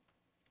don't know.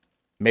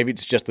 Maybe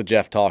it's just the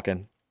Jeff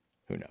talking.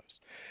 Who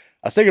knows?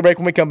 Let's take a break.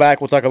 When we come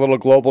back, we'll talk a little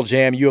Global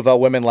Jam. U of L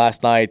women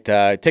last night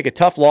take a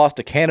tough loss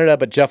to Canada,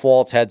 but Jeff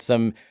Waltz had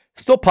some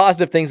still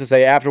positive things to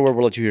say afterward.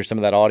 We'll let you hear some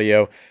of that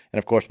audio. And,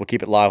 of course, we'll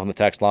keep it live on the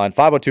text line,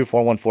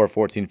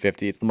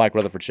 502-414-1450. It's the Mike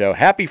Rutherford Show.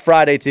 Happy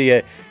Friday to you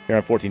here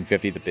on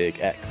 1450 The Big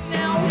X.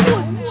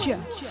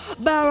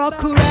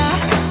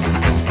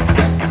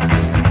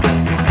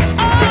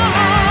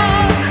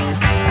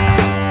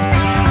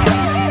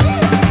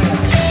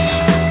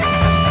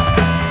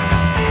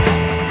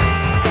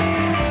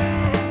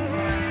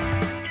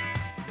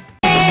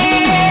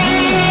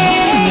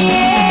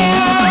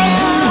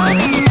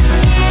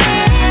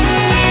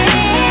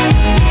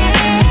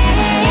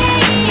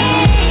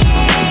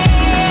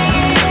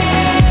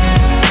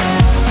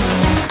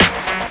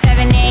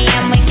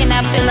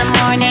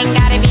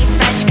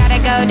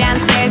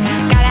 Downstairs,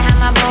 gotta have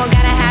my bowl,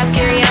 gotta have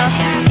cereal,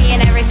 seeing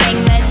everything,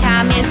 the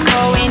time is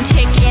going,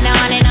 ticking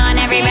on and on,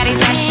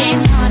 everybody's rushing,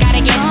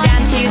 gotta get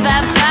down to the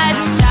bus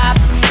stop,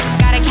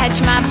 gotta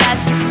catch my bus,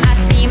 I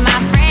see my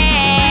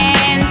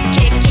friends,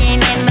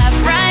 kicking in the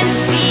front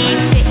seat,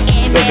 sitting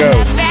still in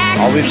goes. the back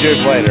All these years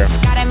seat. later.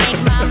 Gotta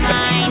make my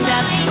mind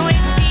up,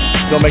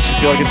 Still makes you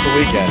feel like it's the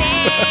weekend.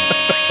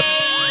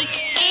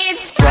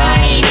 It's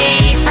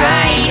Friday,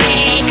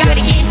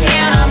 gotta get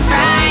down on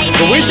Friday.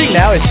 The weird thing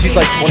now is she's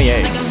like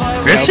 28.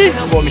 Is she?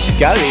 Well, I mean, she's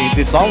got to be.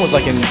 The song was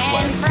like in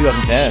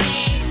 2010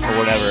 or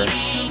whatever.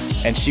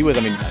 And she was,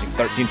 I mean,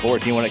 13,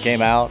 14 when it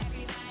came out.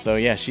 So,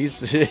 yeah, she.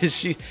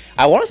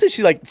 I want to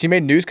say she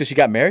made news because she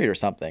got married or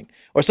something.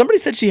 Or somebody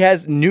said she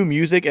has new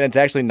music and it's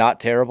actually not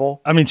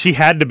terrible. I mean, she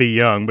had to be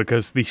young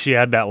because she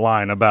had that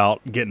line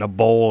about getting a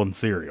bowl and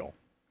cereal.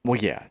 Well,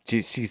 yeah.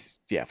 She's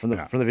from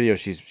the video,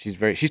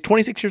 she's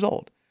 26 years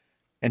old.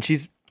 And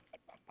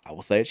I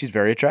will say it, she's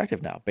very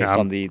attractive now based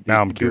on the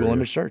Google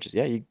image searches.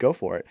 Yeah, you go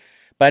for it.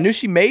 But I knew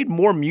she made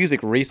more music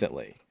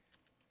recently,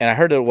 and I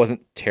heard that it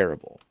wasn't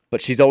terrible.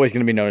 But she's always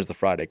going to be known as the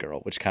Friday Girl,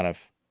 which kind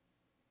of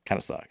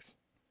sucks.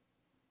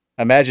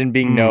 Imagine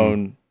being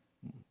known.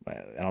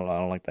 I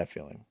don't like that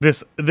feeling.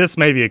 This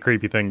may be a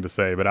creepy thing to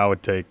say, but I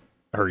would take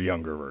her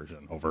younger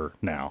version over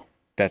now.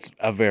 That's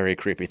a very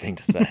creepy thing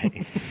to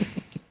say.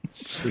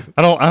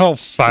 I don't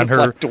find her.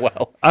 Like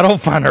 12. I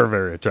don't find her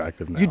very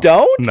attractive now. You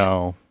don't?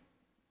 No.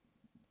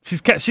 She's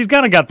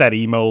kind of got that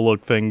emo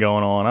look thing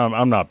going on.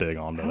 I'm not big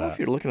on that. I don't know if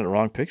you're looking at the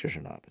wrong pictures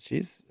or not, but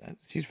she's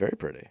very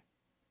pretty.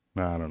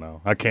 I don't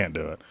know. I can't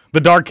do it.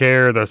 The dark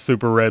hair, the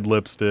super red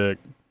lipstick.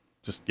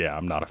 Just, yeah,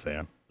 I'm not a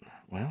fan.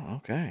 Well,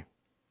 okay.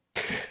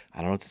 I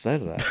don't know what to say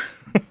to that.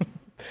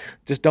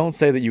 Just don't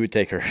say that you would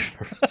take her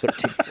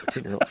 13,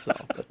 14-year-old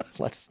self. But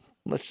let's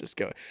just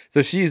go.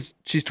 So she's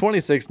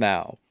 26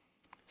 now.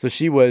 So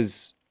she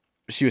was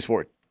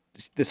 4.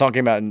 The song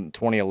came out in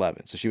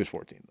 2011, so she was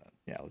 14 then.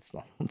 Yeah, let's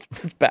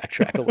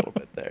backtrack a little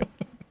bit there.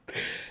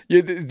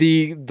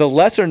 The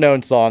lesser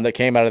known song that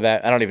came out of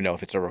that, I don't even know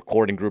if it's a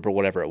recording group or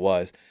whatever it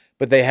was,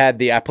 but they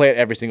had I play it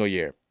every single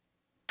year.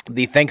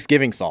 The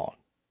Thanksgiving song.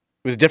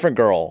 It was a different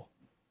girl,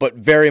 but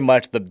very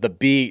much the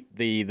beat,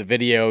 the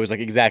video is like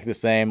exactly the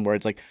same, where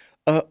it's like,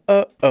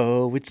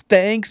 it's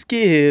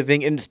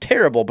Thanksgiving, and it's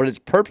terrible, but it's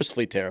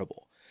purposefully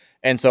terrible.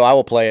 And so I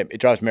will play it. It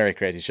drives Mary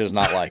crazy. She does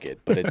not like it,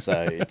 but it's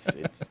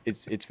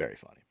very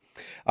funny.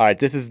 All right,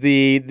 this is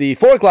the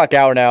 4 o'clock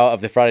hour now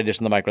of the Friday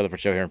edition of the Mike Rutherford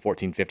Show here in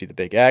 1450 The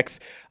Big X.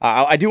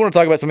 I do want to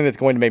talk about something that's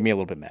going to make me a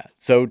little bit mad.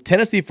 So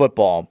Tennessee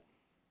football,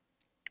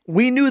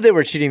 we knew they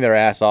were cheating their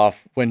ass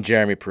off when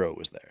Jeremy Pruitt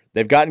was there.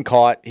 They've gotten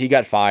caught. He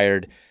got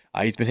fired.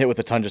 He's been hit with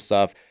a ton of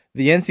stuff.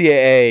 The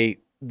NCAA,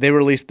 they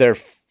released their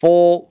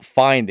full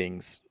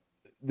findings.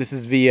 This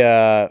is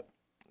via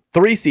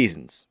 3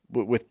 seasons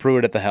with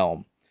Pruitt at the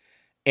helm.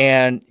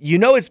 And you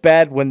know it's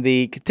bad when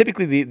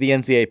typically the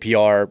NCAA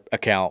PR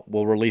account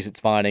will release its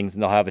findings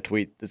and they'll have a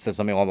tweet that says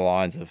something along the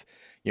lines of,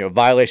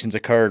 violations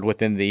occurred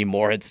within the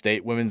Morehead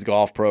State women's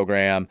golf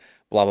program,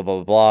 blah, blah,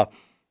 blah, blah, blah.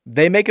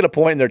 They make it a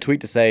point in their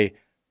tweet to say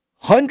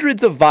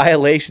hundreds of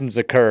violations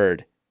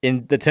occurred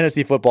in the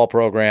Tennessee football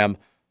program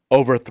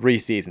over 3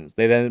 seasons.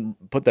 They then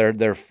put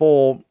their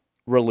full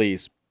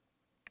release,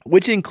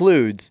 which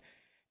includes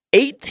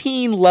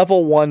 18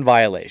 level 1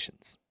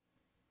 violations.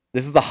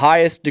 This is the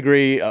highest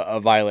degree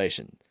of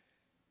violation.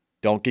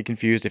 Don't get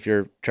confused if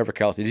you're Trevor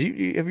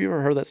Kelsey. Have you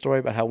ever heard that story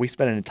about how we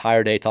spent an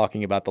entire day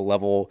talking about the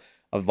level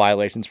of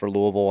violations for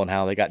Louisville and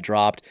how they got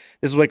dropped?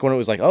 This is like when it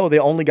was like, oh, they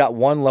only got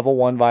 1 level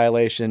 1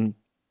 violation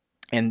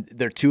and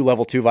their 2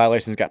 level 2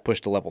 violations got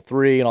pushed to level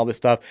 3 and all this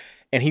stuff.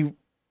 And he,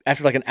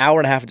 after like an hour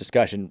and a half of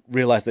discussion,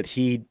 realized that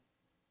he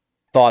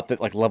thought that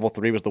like level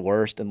 3 was the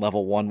worst and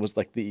level 1 was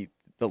like the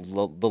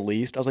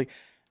least. I was like,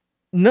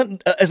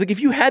 if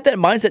you had that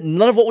mindset,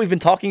 none of what we've been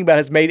talking about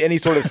has made any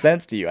sort of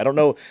sense to you. I don't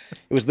know.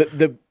 It was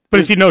But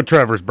if you know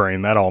Trevor's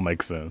brain, that all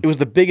makes sense. It was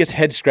the biggest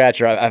head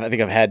scratcher I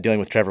think I've had dealing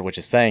with Trevor, which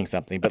is saying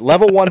something. But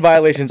level 1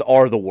 violations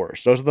are the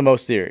worst. Those are the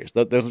most serious.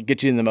 Those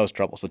get you in the most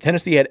trouble. So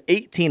Tennessee had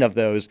 18 of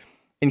those,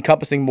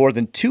 encompassing more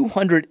than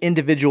 200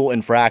 individual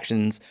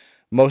infractions,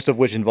 most of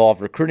which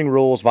involved recruiting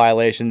rules,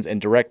 violations, and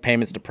direct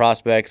payments to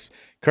prospects,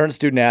 current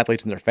student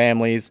athletes, and their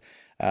families.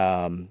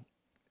 An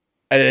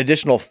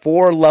additional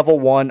 4 level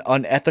 1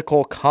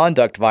 unethical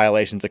conduct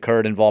violations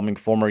occurred involving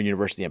former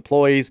university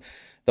employees.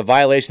 The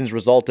violations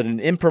resulted in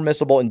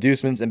impermissible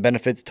inducements and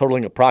benefits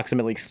totaling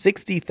approximately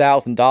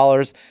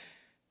 $60,000.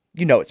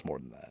 You know it's more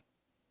than that.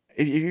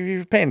 If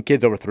you're paying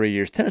kids over 3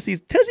 years, Tennessee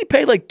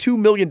paid like $2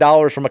 million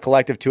from a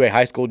collective to a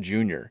high school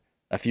junior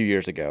a few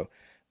years ago.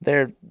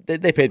 They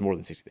paid more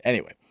than $60,000.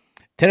 Anyway,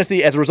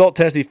 as a result,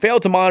 Tennessee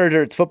failed to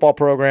monitor its football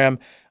program.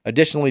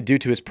 Additionally, due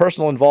to his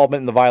personal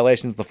involvement in the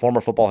violations, the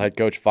former football head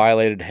coach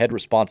violated head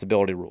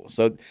responsibility rules.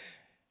 So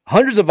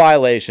hundreds of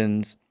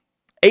violations,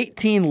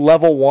 18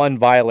 level 1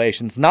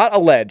 violations, not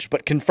alleged,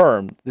 but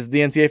confirmed. This is the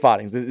NCAA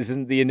findings. This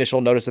isn't the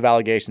initial notice of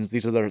allegations.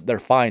 These are their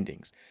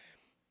findings.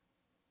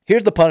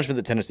 Here's the punishment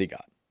that Tennessee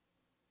got.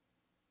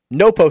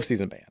 No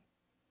postseason ban.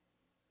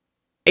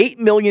 $8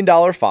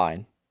 million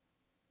fine.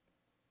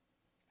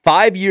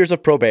 5 years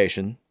of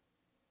probation.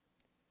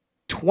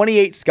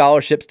 28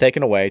 scholarships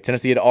taken away.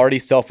 Tennessee had already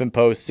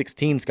self-imposed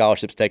 16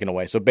 scholarships taken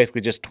away. So basically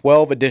just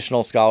 12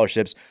 additional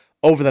scholarships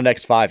over the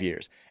next 5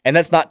 years. And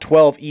that's not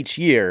 12 each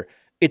year.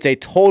 It's a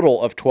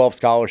total of 12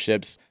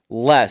 scholarships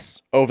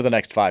less over the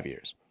next 5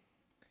 years.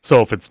 So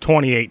if it's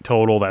 28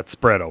 total, that's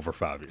spread over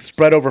 5 years.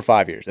 Spread over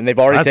 5 years. And they've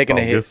already taken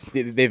bogus.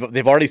 a hit.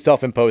 They've already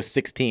self-imposed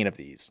 16 of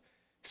these.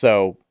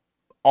 So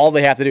all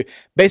they have to do,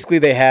 basically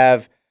they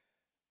have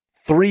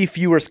 3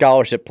 fewer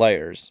scholarship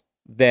players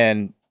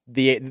than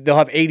they'll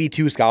have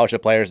 82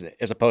 scholarship players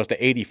as opposed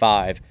to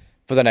 85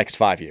 for the next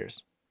 5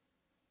 years.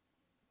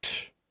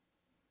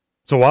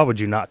 So why would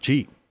you not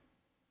cheat?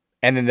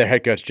 And then their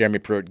head coach, Jeremy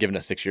Pruitt, given a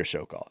 6-year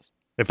show cause.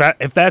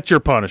 If that's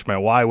your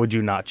punishment, why would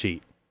you not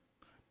cheat?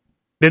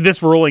 Did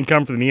this ruling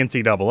come from the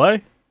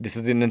NCAA? This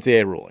is an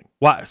NCAA ruling.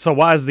 Why? So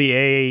why does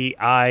the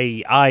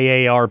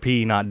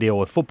IARP not deal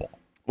with football?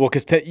 Well,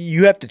 because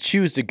you have to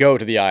choose to go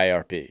to the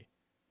IARP.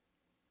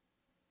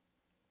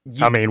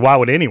 I mean, why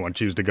would anyone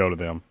choose to go to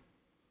them?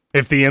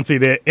 If the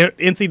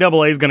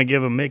NCAA is going to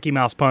give a Mickey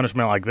Mouse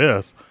punishment like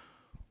this,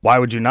 why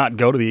would you not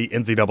go to the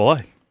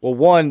NCAA? Well,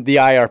 one, the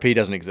IRP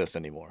doesn't exist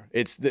anymore.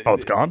 It's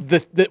gone?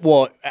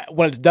 Well,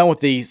 when it's done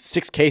with the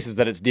 6 cases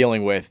that it's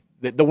dealing with,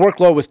 the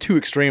workload was too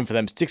extreme for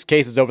them. 6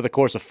 cases over the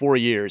course of 4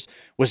 years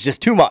was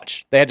just too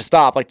much. They had to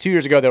stop. Like 2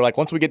 years ago, they were like,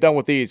 once we get done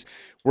with these,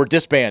 we're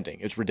disbanding.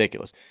 It's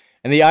ridiculous.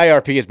 And the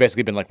IRP has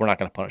basically been like, we're not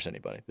going to punish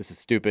anybody. This is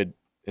stupid.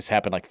 This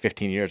happened like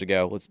 15 years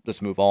ago.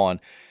 Let's move on.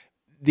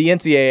 The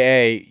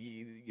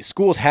NCAA,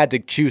 schools had to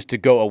choose to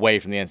go away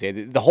from the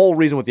NCAA. The whole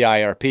reason with the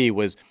IRP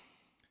was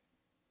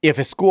if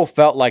a school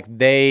felt like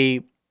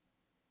it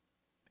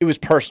was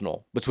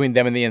personal between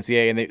them and the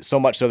NCAA, and so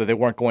much so that they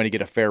weren't going to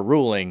get a fair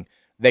ruling,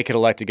 they could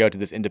elect to go to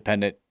this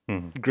independent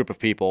group of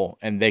people,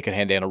 and they could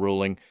hand down a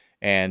ruling.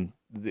 And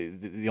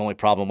the only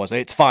problem was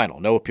it's final,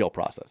 no appeal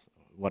process,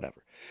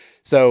 whatever.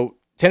 So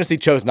Tennessee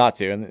chose not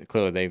to, and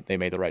clearly they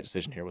made the right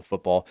decision here with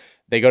football.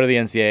 They go to the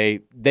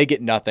NCAA, they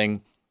get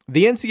nothing.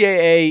 The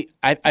NCAA,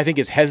 I think,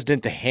 is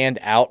hesitant to hand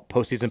out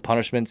postseason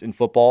punishments in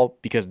football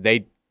because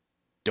they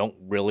don't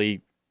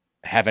really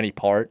have any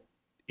part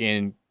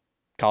in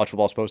college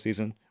football's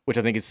postseason, which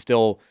I think is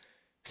still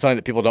something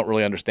that people don't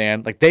really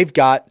understand. Like, they've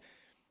got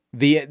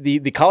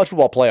the college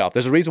football playoff.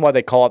 There's a reason why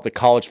they call it the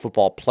college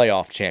football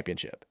playoff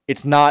championship.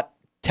 It's not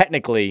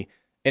technically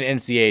an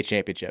NCAA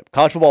championship.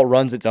 College football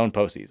runs its own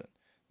postseason.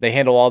 They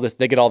handle all this.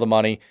 They get all the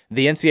money.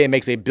 The NCAA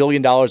makes $1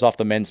 billion off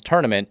the men's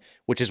tournament,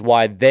 which is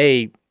why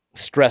they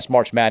stress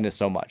March Madness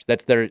so much.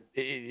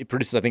 It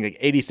produces, I think, like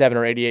 87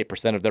 or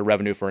 88% of their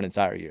revenue for an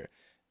entire year.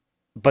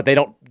 But they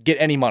don't get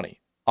any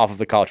money off of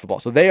the college football.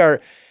 So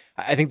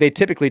I think they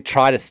typically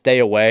try to stay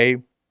away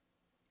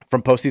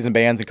from postseason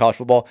bans in college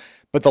football.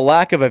 But the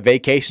lack of a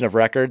vacation of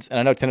records, and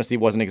I know Tennessee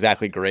wasn't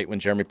exactly great when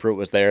Jeremy Pruitt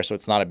was there, so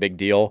it's not a big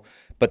deal.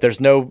 But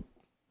there's no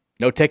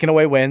taking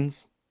away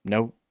wins,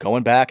 no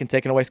going back and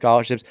taking away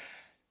scholarships.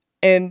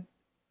 And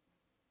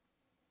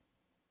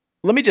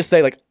let me just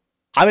say, like,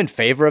 I'm in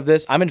favor of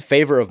this. I'm in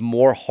favor of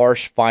more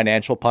harsh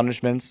financial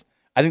punishments.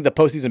 I think the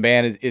postseason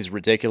ban is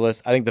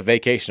ridiculous. I think the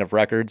vacation of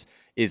records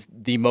is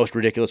the most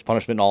ridiculous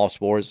punishment in all of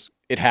sports.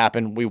 It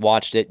happened. We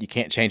watched it. You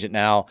can't change it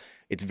now.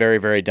 It's very,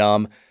 very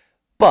dumb.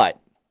 But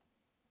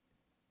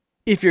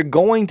if you're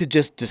going to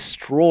just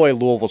destroy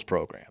Louisville's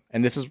program,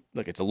 and this is,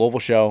 look, it's a Louisville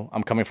show.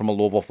 I'm coming from a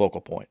Louisville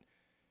focal point.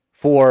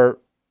 For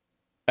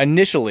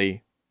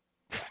initially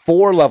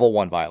 4 level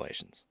 1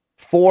 violations.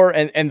 4,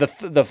 and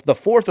the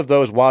fourth of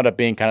those wound up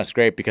being kind of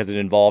scraped because it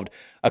involved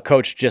a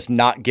coach just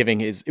not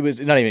giving it was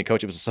not even a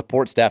coach, it was a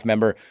support staff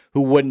member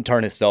who wouldn't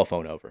turn his cell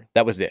phone over.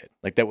 That was it.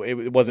 Like, that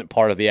it wasn't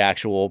part of the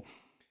actual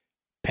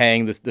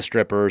paying the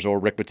strippers or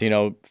Rick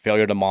Pitino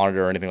failure to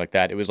monitor or anything like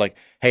that. It was like,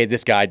 hey,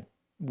 this guy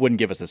wouldn't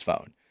give us his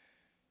phone.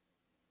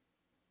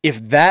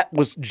 If that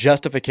was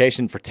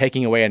justification for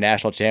taking away a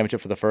national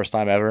championship for the first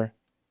time ever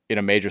in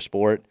a major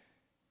sport,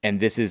 and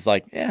this is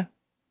like,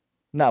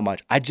 not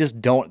much. I just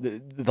don't.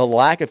 The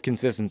lack of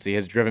consistency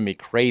has driven me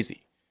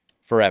crazy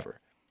forever.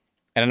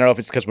 And I don't know if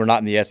it's because we're not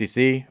in the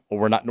SEC, or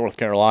we're not North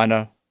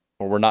Carolina,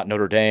 or we're not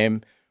Notre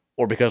Dame,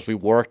 or because we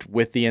worked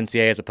with the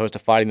NCAA as opposed to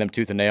fighting them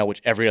tooth and nail,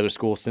 which every other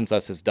school since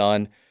us has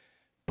done.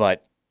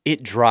 But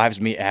it drives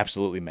me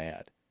absolutely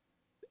mad.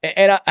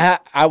 And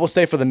I will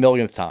say for the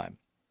millionth time,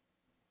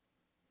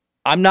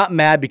 I'm not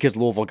mad because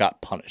Louisville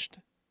got punished.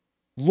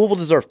 Louisville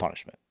deserved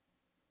punishment.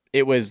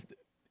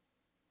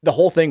 The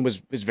whole thing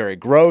was very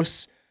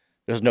gross.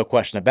 There's no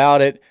question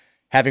about it.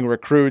 Having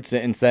recruits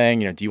and saying,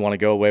 do you want to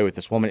go away with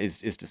this woman is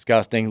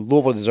disgusting.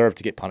 Louisville deserved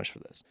to get punished for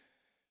this.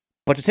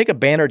 But to take a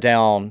banner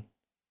down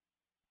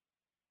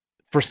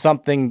for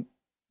something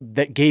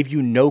that gave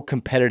you no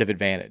competitive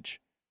advantage,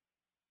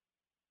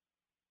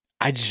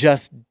 I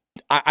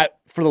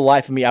for the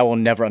life of me, I will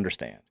never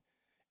understand.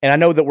 And I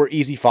know that we're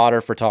easy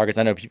fodder for targets.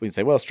 I know people can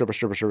say, well,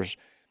 strippers.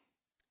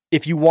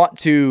 If you want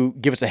to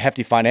give us a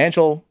hefty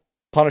financial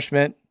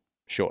punishment,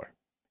 sure.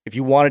 If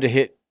you wanted to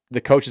hit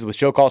the coaches with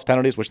show cause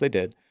penalties, which they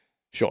did,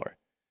 sure.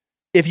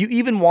 If you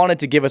even wanted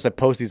to give us a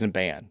postseason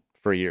ban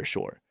for a year,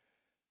 sure.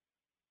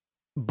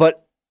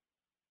 But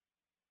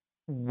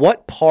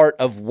what part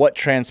of what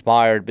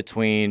transpired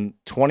between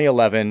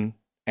 2011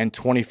 and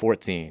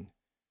 2014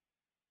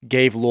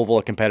 gave Louisville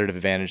a competitive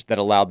advantage that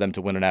allowed them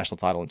to win a national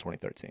title in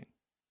 2013?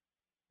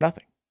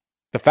 Nothing.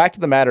 The fact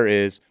of the matter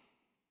is,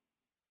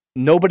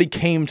 nobody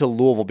came to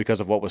Louisville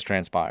because of what was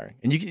transpiring.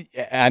 And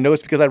I know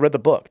it's because I read the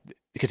book.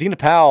 Katina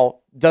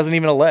Powell doesn't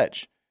even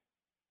allege.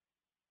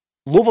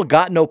 Louisville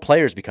got no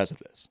players because of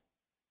this.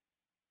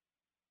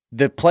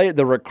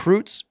 The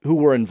recruits who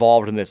were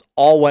involved in this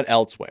all went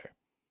elsewhere.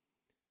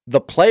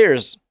 The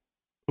players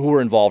who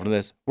were involved in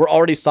this were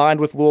already signed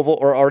with Louisville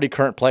or already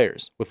current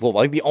players with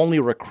Louisville. I think the only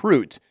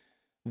recruit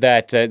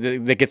that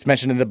gets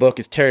mentioned in the book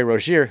is Terry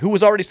Rozier, who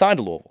was already signed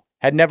to Louisville.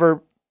 Had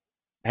never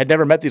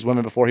met these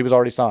women before he was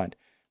already signed.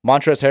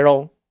 Montrezl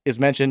Harrell is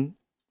mentioned.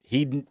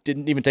 He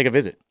didn't even take a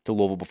visit to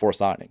Louisville before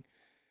signing.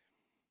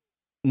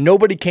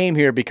 Nobody came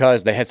here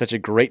because they had such a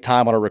great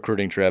time on a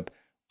recruiting trip.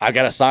 I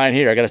got to sign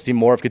here. I got to see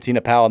more of Katina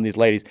Powell and these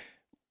ladies.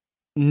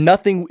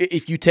 Nothing.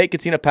 If you take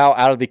Katina Powell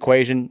out of the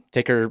equation,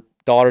 take her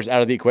daughters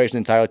out of the equation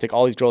entirely, take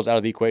all these girls out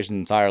of the equation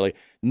entirely,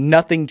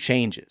 nothing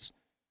changes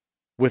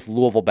with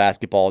Louisville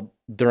basketball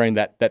during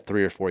that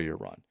 3 or 4 year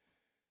run.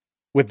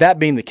 With that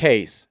being the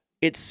case,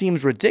 it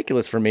seems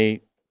ridiculous for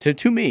me to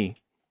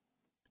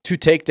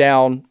take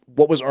down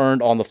what was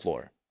earned on the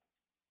floor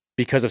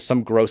because of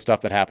some gross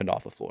stuff that happened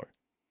off the floor.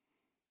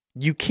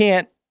 You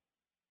can't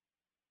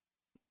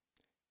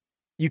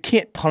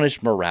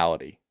punish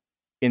morality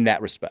in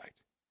that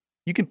respect.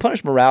 You can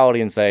punish morality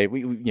and say,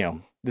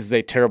 this is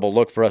a terrible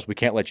look for us. We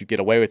can't let you get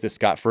away with this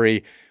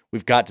scot-free.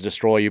 We've got to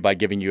destroy you by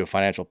giving you a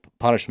financial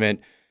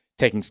punishment,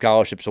 taking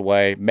scholarships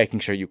away, making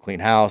sure you clean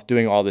house,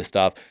 doing all this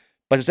stuff.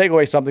 But to take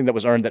away something that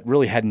was earned that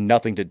really had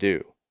nothing to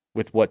do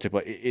with what took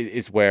place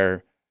is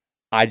where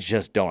I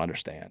just don't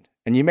understand.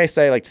 And you may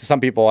say, like, to some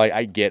people,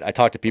 I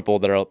talk to people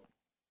that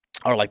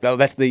are like, oh,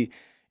 it's the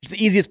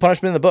easiest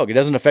punishment in the book. It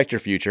doesn't affect your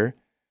future.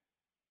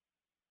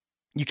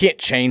 You can't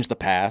change the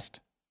past.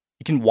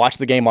 You can watch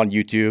the game on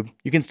YouTube.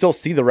 You can still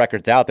see the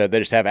records out there. They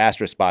just have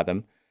asterisks by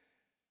them.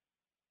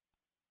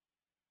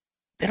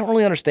 They don't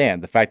really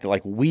understand the fact that,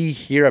 like, we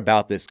hear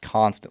about this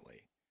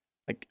constantly.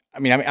 Like,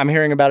 I'm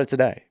hearing about it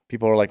today.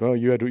 People are like, oh,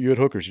 you had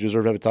hookers. You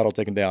deserve to have a title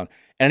taken down.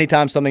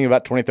 Anytime something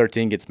about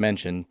 2013 gets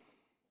mentioned,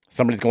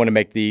 somebody's going to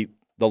make the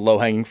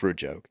low-hanging fruit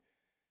joke.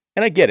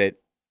 And I get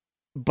it,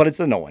 but it's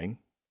annoying.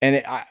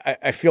 And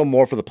I feel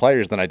more for the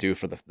players than I do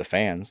for the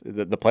fans.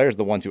 The players are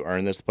the ones who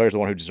earn this. The players are the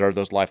ones who deserve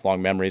those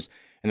lifelong memories.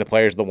 And the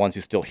players are the ones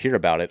who still hear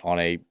about it on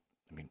a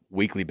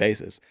weekly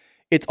basis.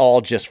 It's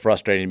all just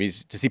frustrating to me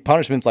to see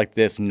punishments like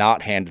this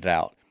not handed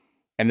out.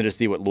 And then to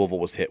see what Louisville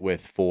was hit with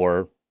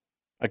for,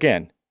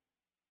 again,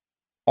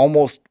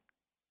 almost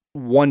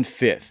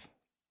 1/5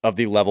 of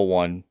the level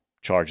 1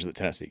 charges that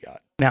Tennessee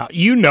got. Now,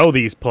 you know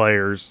these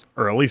players,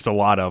 or at least a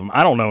lot of them.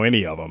 I don't know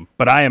any of them,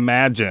 but I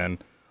imagine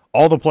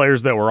all the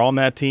players that were on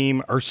that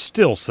team are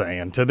still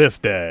saying to this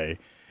day,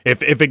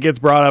 if it gets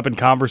brought up in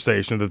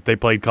conversation that they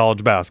played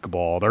college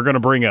basketball, they're going to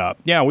bring up,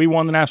 yeah, we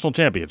won the national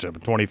championship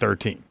in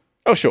 2013.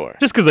 Oh, sure.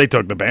 Just because they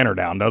took the banner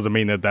down doesn't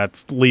mean that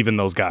that's leaving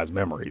those guys'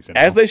 memories. You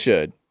know? As they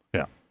should.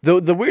 Yeah.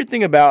 The weird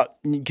thing about,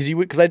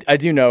 because I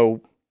do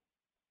know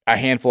a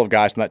handful of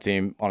guys from that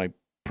team on a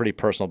pretty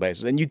personal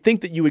basis, and you'd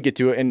think that you would get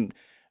to it, and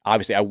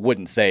obviously I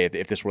wouldn't say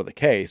if this were the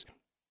case,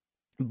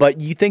 but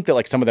you think that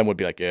like some of them would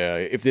be like,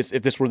 if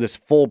this were this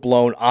full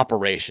blown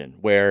operation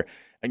where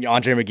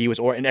Andre McGee was,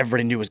 and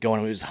everybody knew it was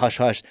going, it was hush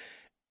hush.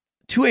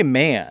 To a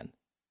man,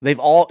 they've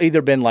all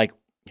either been like,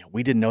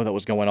 we didn't know that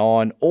was going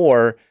on,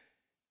 or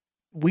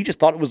we just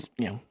thought it was,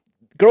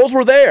 girls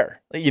were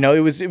there.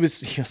 It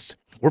was just,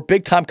 we're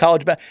big time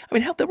college basketball. I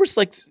mean, hell, there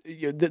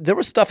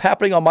was stuff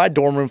happening on my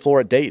dorm room floor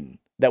at Dayton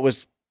that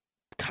was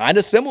kind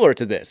of similar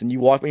to this, and you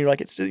walk and you're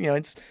like,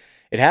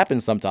 it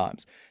happens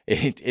sometimes.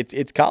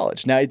 It's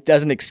college. Now, it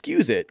doesn't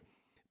excuse it,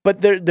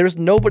 but there's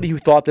nobody who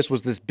thought this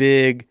was this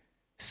big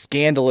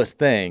scandalous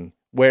thing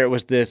where it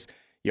was this,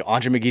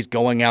 Andre McGee's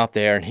going out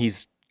there and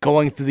he's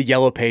going through the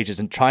yellow pages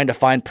and trying to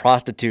find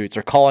prostitutes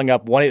or calling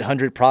up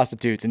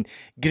 1-800-prostitutes and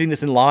getting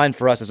this in line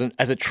for us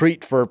as a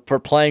treat for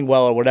playing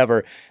well or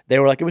whatever. They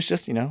were like, it was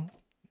just,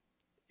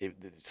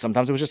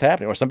 sometimes it was just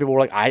happening. Or some people were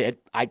like,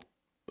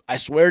 I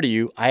swear to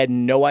you, I had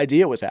no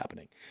idea what was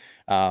happening.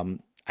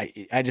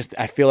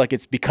 I feel like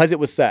it's because it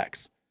was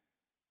sex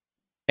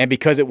and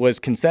because it was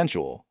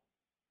consensual.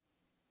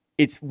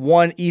 It's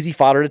one, easy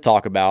fodder to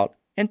talk about,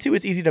 and two,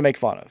 it's easy to make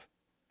fun of.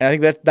 And I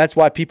think that's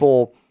why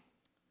people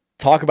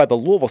talk about the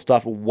Louisville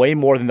stuff way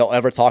more than they'll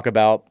ever talk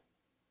about,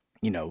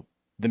 the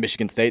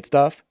Michigan State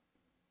stuff,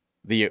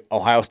 the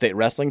Ohio State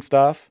wrestling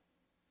stuff,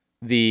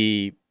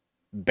 the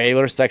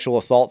Baylor sexual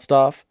assault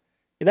stuff.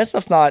 That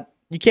stuff's not,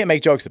 you can't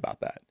make jokes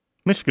about that.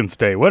 Michigan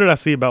State. What did I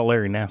see about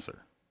Larry Nassar?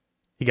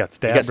 He got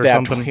stabbed or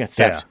something?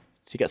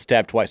 He got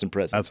stabbed twice in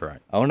prison. That's right.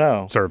 Oh,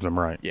 no. Serves him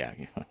right. Yeah.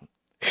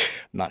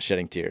 Not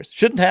shedding tears.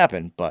 Shouldn't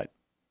happen, but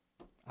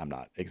I'm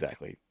not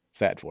exactly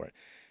sad for it.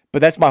 But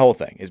that's my whole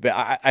thing.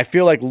 I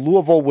feel like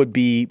Louisville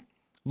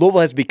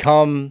has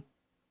become,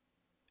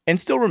 and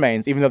still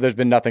remains, even though there's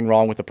been nothing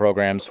wrong with the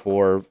programs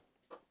for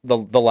the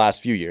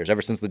last few years,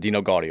 ever since the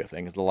Dino Gaudio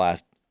thing is the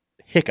last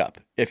hiccup,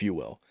 if you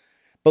will.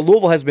 But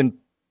Louisville has been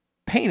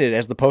painted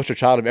as the poster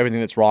child of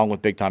everything that's wrong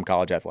with big-time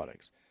college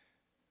athletics.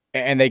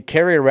 And they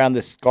carry around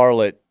this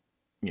scarlet,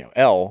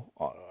 L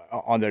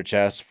on their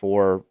chest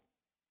for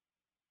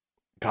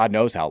God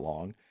knows how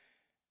long.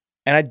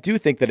 And I do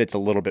think that it's a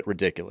little bit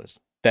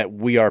ridiculous that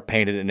we are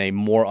painted in a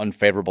more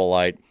unfavorable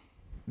light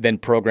than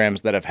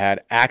programs that have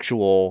had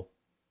actual,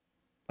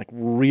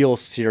 real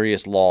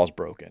serious laws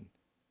broken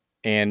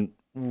and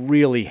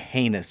really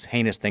heinous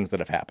things that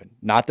have happened.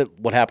 Not that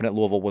what happened at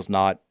Louisville was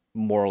not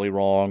morally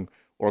wrong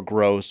or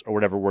gross or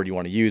whatever word you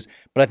want to use,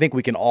 but I think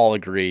we can all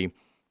agree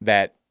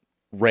that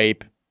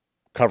rape,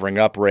 covering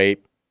up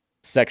rape,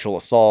 sexual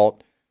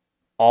assault,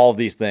 all of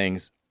these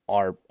things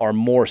are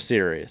more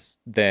serious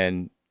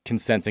than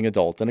consenting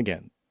adults. And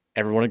again,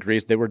 everyone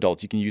agrees they were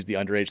adults. You can use the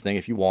underage thing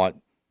if you want.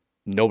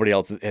 Nobody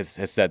else has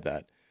said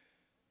that.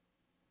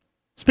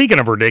 Speaking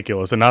of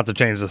ridiculous, and not to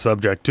change the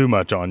subject too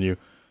much on you,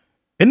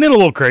 isn't it a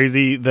little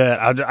crazy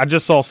that I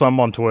just saw some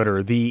on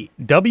Twitter? The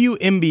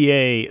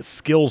WNBA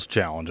Skills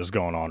Challenge is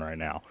going on right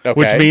now,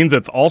 which means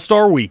it's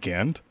All-Star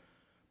Weekend,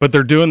 but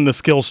they're doing the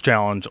Skills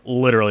Challenge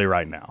literally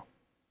right now.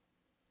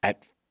 At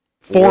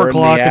 4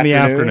 o'clock in the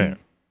afternoon.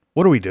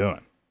 What are we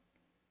doing?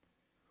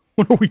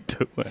 What are we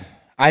doing?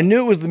 I knew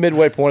it was the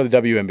midway point of the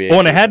WNBA. Well,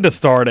 and it had to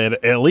start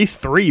at least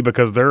 3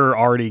 because they're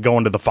already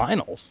going to the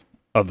finals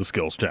of the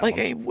Skills Challenge.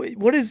 Hey,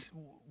 what is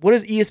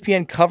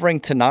ESPN covering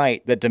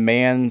tonight that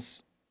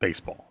demands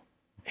baseball?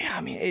 Yeah,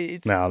 I mean,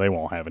 it's no, they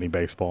won't have any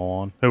baseball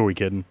on. Who are we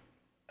kidding?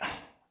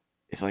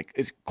 It's like,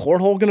 is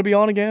cornhole going to be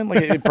on again,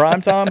 in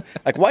prime time?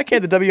 Why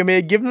can't the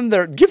WNBA give them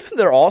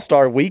their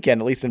All-Star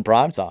weekend at least in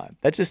prime time?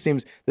 That just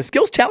seems the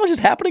Skills Challenge is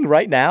happening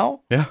right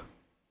now. Yeah,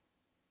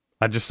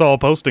 I just saw a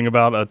posting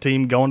about a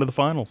team going to the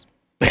finals.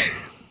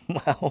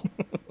 Well,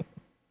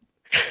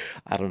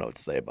 I don't know what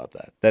to say about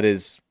that.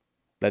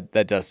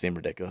 That does seem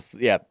ridiculous.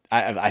 Yeah,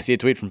 I see a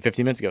tweet from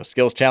 15 minutes ago.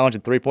 Skills Challenge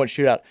and 3-point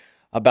shootout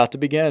about to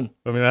begin.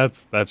 I mean,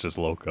 that's just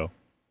loco.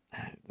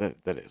 That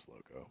is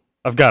loco.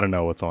 I've got to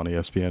know what's on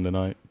ESPN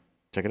tonight.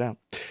 Check it out.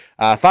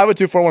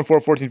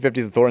 502-414-1450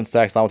 is the Thornton's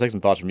text line. We'll take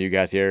some thoughts from you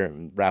guys here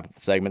and wrap up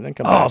the segment, then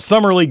come back. Oh,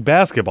 Summer League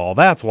basketball.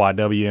 That's why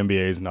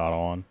WNBA is not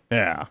on.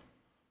 Yeah.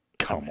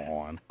 Come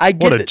on.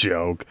 What a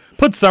joke.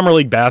 Put Summer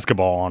League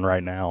basketball on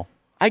right now.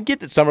 I get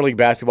that Summer League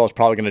basketball is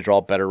probably going to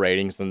draw better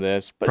ratings than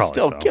this, but probably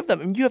still, so. Give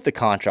them, you have the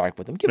contract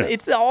with them.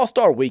 It's the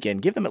All-Star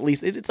weekend. Give them at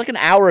least, it's like an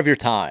hour of your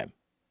time.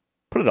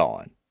 Put it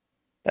on.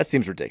 That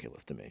seems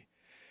ridiculous to me.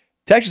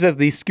 Texture says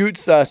the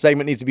Scoots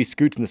segment needs to be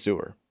Scoots in the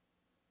Sewer.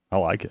 I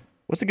like it.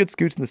 What's a good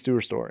Scoots in the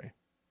Sewer story?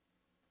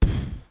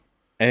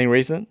 Anything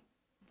recent?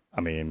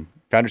 I mean,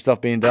 found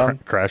yourself being dumb?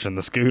 Crashing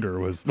the scooter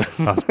I was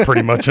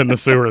pretty much in the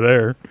sewer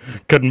there.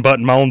 Couldn't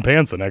button my own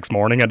pants the next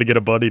morning. Had to get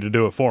a buddy to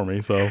do it for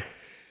me. So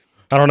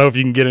I don't know if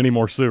you can get any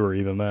more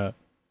sewery than that.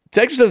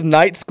 Texas says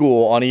Night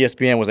School on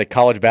ESPN was a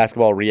college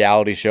basketball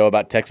reality show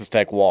about Texas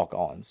Tech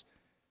walk-ons.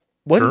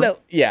 Wasn't that?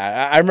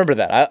 Yeah, I remember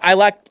that.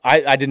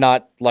 I did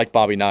not like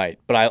Bobby Knight,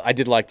 but I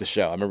did like the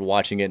show. I remember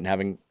watching it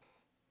and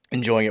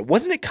enjoying it.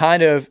 Wasn't it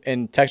kind of?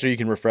 And Texter, you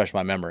can refresh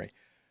my memory.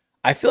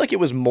 I feel like it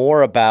was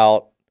more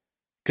about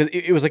because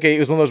it was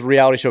one of those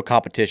reality show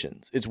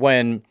competitions. It's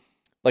when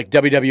like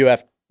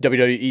WWF,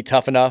 WWE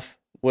Tough Enough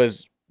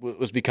was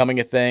becoming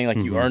a thing. Like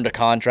you earned a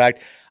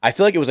contract. I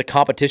feel like it was a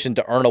competition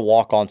to earn a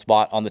walk-on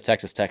spot on the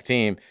Texas Tech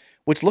team.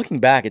 Which, looking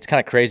back, it's kind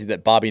of crazy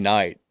that Bobby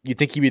Knight, you'd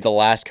think he'd be the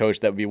last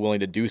coach that would be willing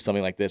to do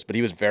something like this, but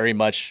he was very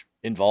much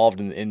involved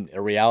in a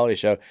reality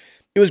show.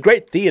 It was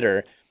great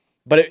theater,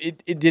 but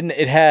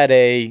it had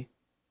a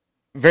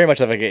very much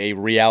like a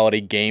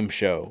reality game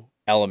show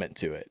element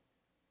to it.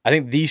 I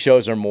think these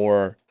shows are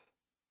more,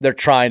 they're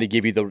trying to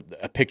give you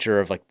a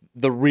picture of like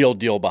the real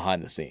deal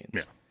behind the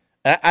scenes.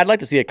 Yeah. I'd like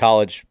to see a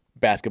college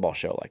basketball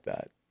show like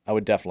that. I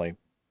would definitely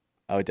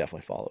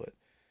follow it.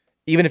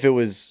 Even if it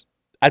was,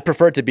 I'd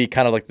prefer it to be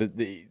kind of like the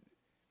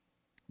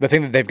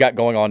thing that they've got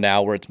going on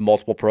now where it's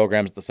multiple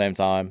programs at the same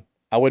time.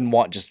 I wouldn't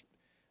want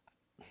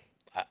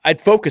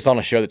I'd focus on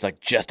a show that's like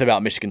just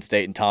about Michigan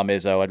State and Tom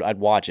Izzo. I'd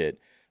watch it,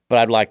 but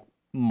I'd like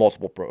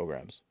multiple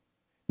programs.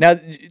 Now,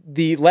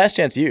 the Last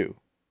Chance U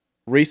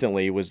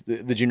recently was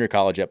the junior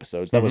college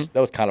episodes. That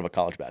was kind of a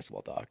college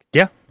basketball doc.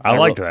 Yeah, I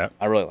liked that.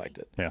 I really liked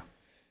it. Yeah.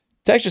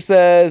 Texture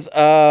says,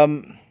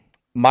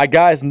 my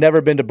guy's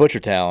never been to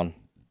Butchertown.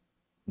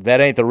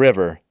 That ain't the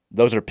river.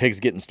 Those are pigs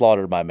getting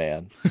slaughtered, my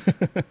man.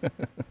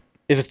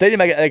 Is the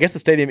stadium? I guess the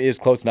stadium is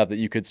close enough that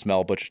you could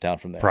smell Butchertown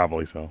from there.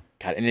 Probably so.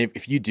 God, and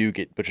if you do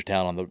get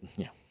Butchertown on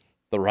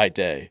the right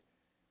day,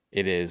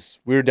 it is.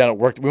 We were down at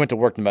work. We went to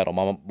Work the Metal.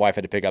 My wife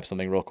had to pick up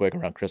something real quick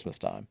around Christmas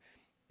time,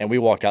 and we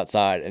walked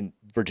outside, and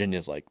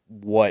Virginia's like,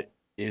 "What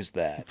is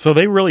that?" So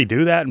they really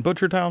do that in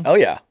Butchertown? Oh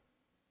yeah,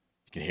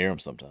 you can hear them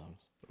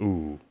sometimes.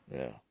 Ooh,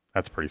 yeah,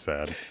 that's pretty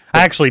sad.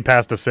 I actually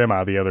passed a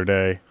semi the other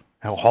day,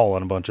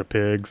 hauling a bunch of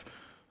pigs.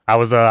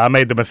 I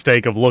made the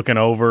mistake of looking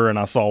over and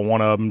I saw one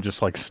of them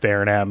just like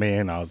staring at me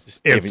and I was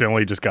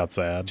instantly just got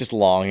sad. Just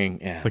longing.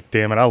 Yeah. It's like,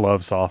 damn it, I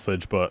love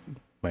sausage, but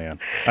man,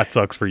 that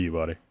sucks for you,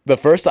 buddy. The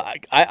first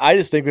I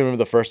distinctly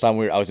remember the first time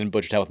I was in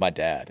Butchertown with my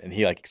dad and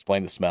he like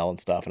explained the smell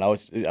and stuff and I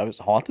was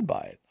haunted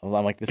by it. I'm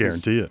like,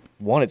 Guarantee it.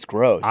 One, it's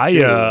gross. Two, I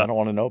don't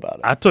want to know about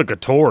it. I took a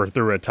tour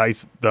through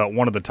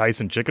one of the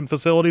Tyson chicken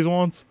facilities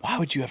once. Why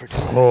would you ever do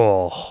that?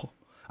 Oh,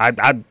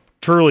 I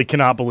truly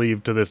cannot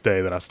believe to this day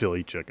that I still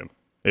eat chicken.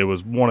 It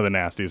was one of the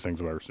nastiest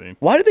things I've ever seen.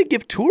 Why do they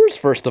give tours,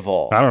 first of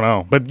all? I don't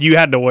know. But you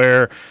had to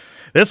wear,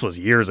 this was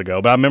years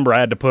ago, but I remember I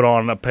had to put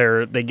on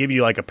they give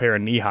you like a pair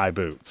of knee-high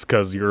boots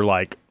because you're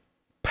like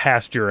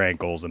past your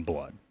ankles in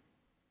blood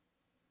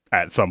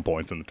at some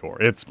points in the tour.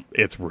 It's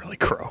really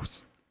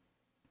gross.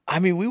 I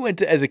mean, we went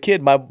to, as a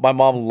kid, my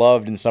mom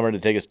loved in summer to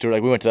take us tour.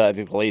 Like we went to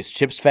the Lay's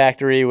Chips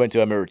Factory, we went to,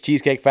 I remember,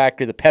 Cheesecake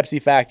Factory, the Pepsi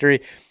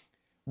Factory.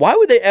 Why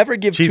would they ever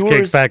give Cheesecake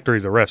tours?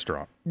 Factory's a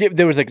restaurant. Yeah,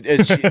 there was like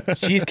a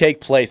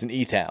cheesecake place in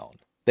E-Town.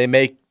 They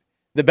make,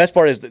 the best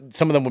part is that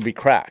some of them would be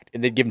cracked,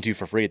 and they'd give them to you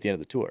for free at the end of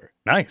the tour.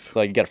 Nice.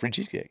 So like you got a free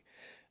cheesecake.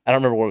 I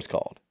don't remember what it was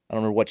called. I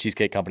don't remember what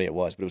cheesecake company it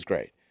was, but it was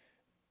great.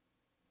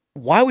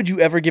 Why would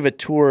you ever give a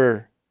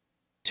tour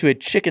to a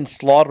chicken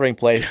slaughtering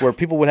place where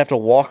people would have to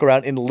walk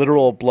around in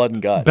literal blood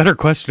and guts? Better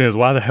question is,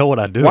 why the hell would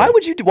I do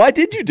it? Why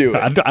did you do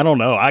it? I don't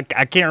know. I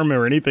can't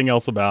remember anything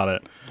else about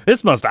it.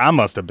 I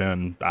must have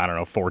been, I don't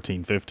know,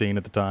 14, 15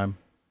 at the time.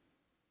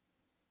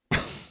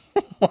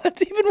 Well,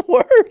 that's even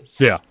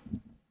worse. Yeah.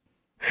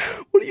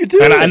 What are you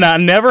doing? And I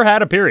never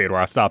had a period where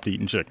I stopped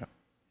eating chicken,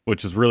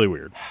 which is really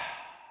weird.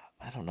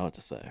 I don't know what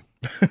to say.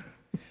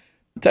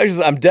 Texas,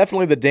 I'm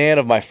definitely the Dan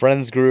of my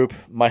friends group.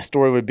 My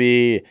story would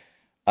be,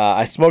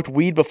 I smoked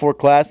weed before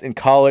class in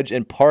college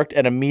and parked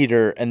at a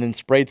meter and then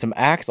sprayed some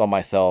Axe on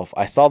myself.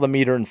 I saw the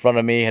meter in front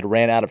of me had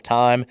ran out of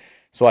time,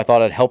 so I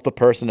thought I'd help the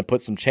person and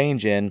put some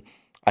change in.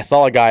 I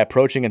saw a guy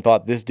approaching and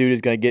thought this dude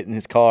is going to get in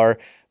his car,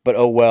 but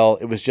oh well,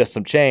 it was just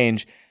some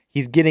change.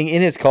 He's getting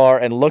in his car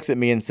and looks at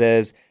me and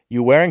says,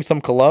 "You wearing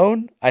some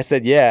cologne?" I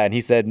said, "Yeah." And he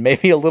said,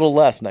 "Maybe a little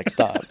less next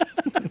time."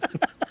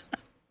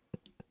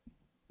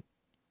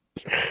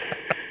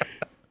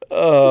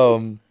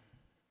 One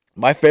of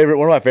my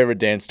favorite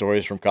Dan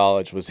stories from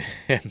college was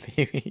him.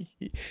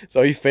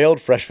 So he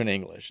failed freshman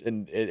English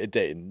at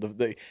Dayton.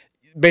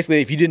 Basically,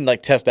 if you didn't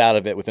like test out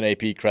of it with an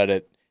AP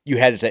credit, you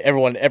had to take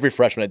every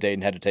freshman at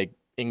Dayton had to take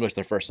English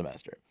their first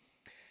semester,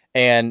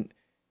 and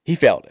he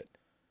failed it.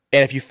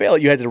 And if you fail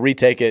it, you had to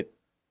retake it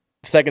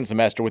second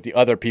semester with the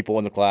other people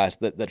in the class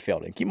that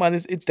failed it. Keep in mind,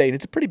 it's Dayton.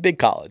 It's a pretty big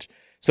college.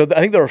 So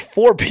I think there were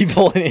 4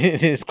 people in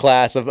his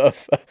class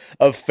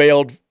of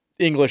failed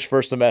English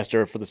first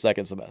semester for the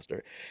second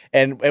semester.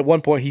 And at one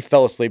point, he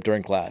fell asleep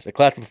during class. A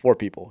class with 4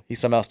 people. He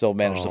somehow still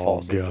managed to fall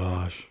asleep. Oh,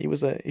 gosh. He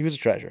was a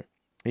treasure.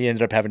 He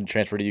ended up having to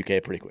transfer to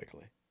UK pretty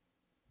quickly.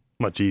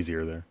 Much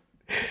easier there.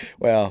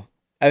 Well,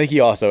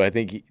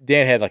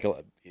 Dan had like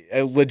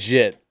a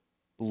legit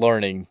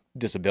learning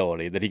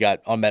disability that he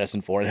got on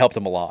medicine for. It helped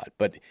him a lot.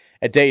 But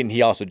at Dayton,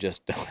 he also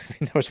just,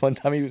 there was one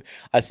time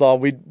I saw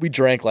him, we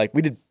drank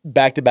we did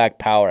back-to-back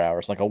power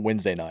hours like on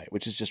Wednesday night,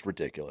 which is just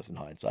ridiculous in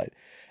hindsight.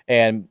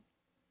 And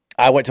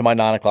I went to my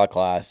 9 o'clock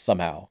class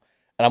somehow,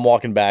 and I'm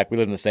walking back. We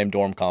live in the same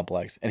dorm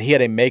complex, and he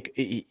had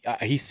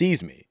he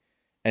sees me,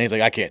 and he's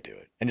like, I can't do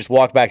it, and just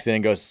walked back in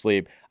and goes to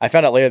sleep. I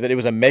found out later that it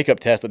was a makeup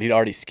test that he'd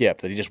already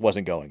skipped, that he just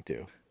wasn't going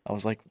to. I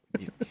was like,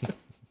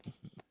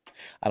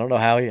 I don't know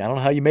how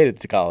you made it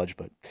to college,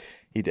 but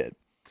he did.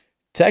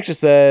 Texas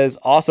says,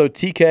 also,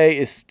 TK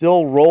is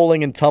still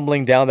rolling and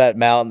tumbling down that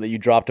mountain that you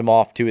dropped him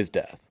off to his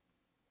death.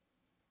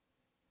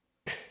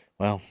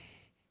 Well,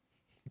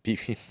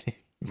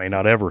 may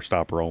not ever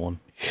stop rolling.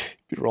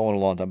 Be rolling a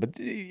long time, but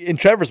in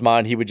Trevor's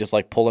mind, he would just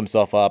pull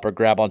himself up or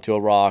grab onto a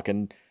rock,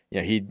 and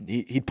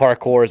he'd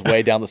parkour his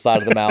way down the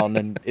side of the mountain,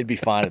 and it'd be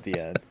fine at the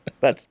end.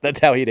 That's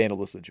how he'd handle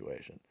the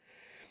situation.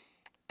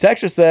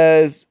 Texas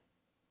says,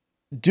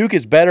 Duke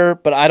is better,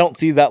 but I don't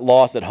see that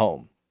loss at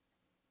home.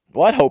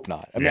 Well, I'd hope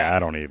not. I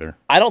don't either.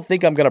 I don't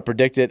think I'm going to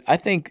predict it. I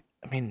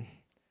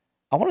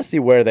want to see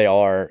where they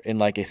are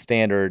in a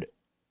standard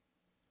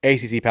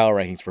ACC power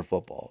rankings for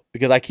football,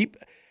 because I feel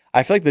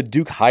like the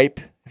Duke hype,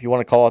 if you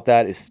want to call it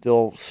that, is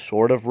still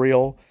sort of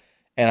real,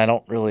 and I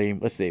don't really,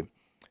 let's see,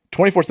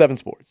 24/7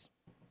 Sports.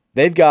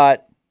 They've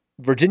got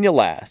Virginia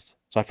last,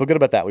 so I feel good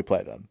about that. We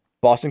play them.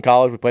 Boston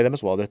College, we play them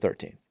as well. They're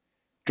 13th.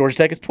 Georgia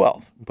Tech is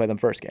 12th. We play them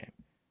first game.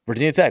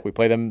 Virginia Tech, we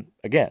play them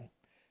again,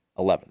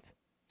 11th.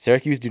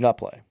 Syracuse do not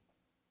play.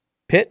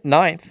 Pitt,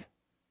 9th.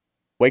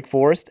 Wake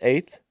Forest,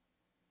 8th.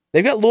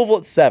 They've got Louisville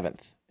at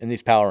 7th in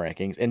these power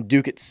rankings, and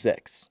Duke at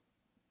 6th.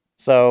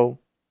 So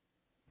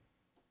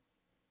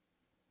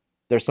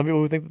there's some people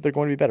who think that they're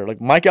going to be better.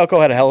 Mike Elko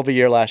had a hell of a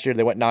year last year.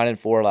 They went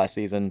 9-4 last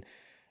season.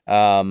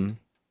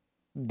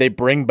 They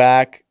bring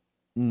back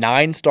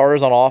 9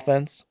 starters on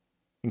offense,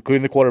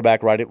 including the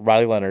quarterback,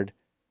 Riley Leonard.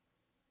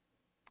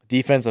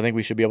 Defense, I think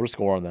we should be able to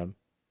score on them.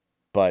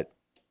 But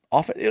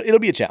it'll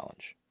be a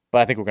challenge.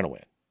 But I think we're going to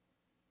win.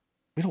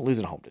 We don't lose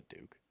at home to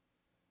Duke.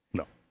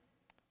 No.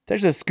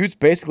 Texas says Scoot's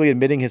basically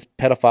admitting his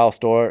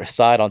pedophile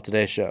side on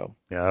today's show.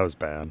 Yeah, that was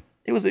bad.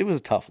 It was a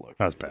tough look.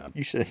 That was bad.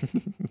 You should.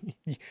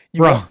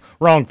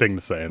 Wrong thing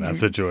to say in that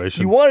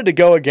situation. You wanted to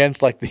go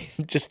against I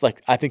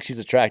think she's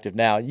attractive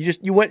now. You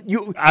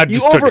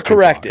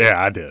overcorrected.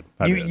 Yeah, I did.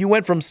 You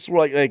went from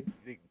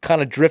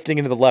kind of drifting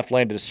into the left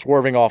lane to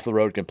swerving off the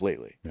road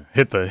completely. Yeah,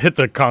 hit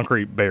the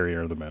concrete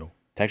barrier in the middle.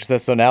 Texas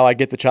says, so now I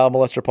get the child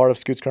molester part of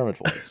Scoot's Kermit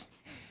voice.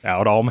 Now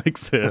it all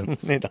makes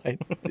sense. It does.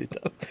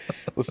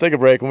 Let's take a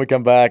break. When we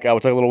come back, we'll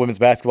talk a little women's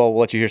basketball.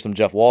 We'll let you hear some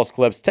Jeff Walls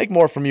clips. Take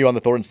more from you on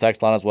the Thornton's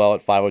text line as well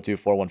at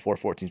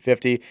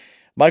 502-414-1450.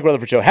 Mike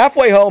Rutherford Show,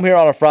 halfway home here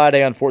on a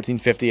Friday on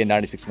 1450 and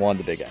 96.1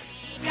 The Big X.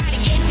 Gotta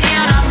get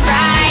down on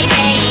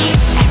Friday.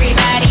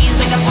 Everybody's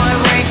looking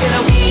forward to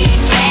the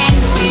weekend.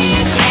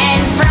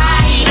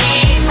 Friday.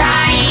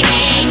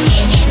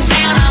 Getting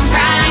down on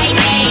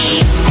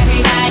Friday.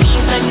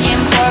 Everybody's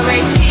looking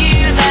forward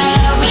to the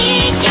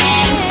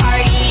weekend.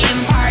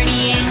 Partying, fun.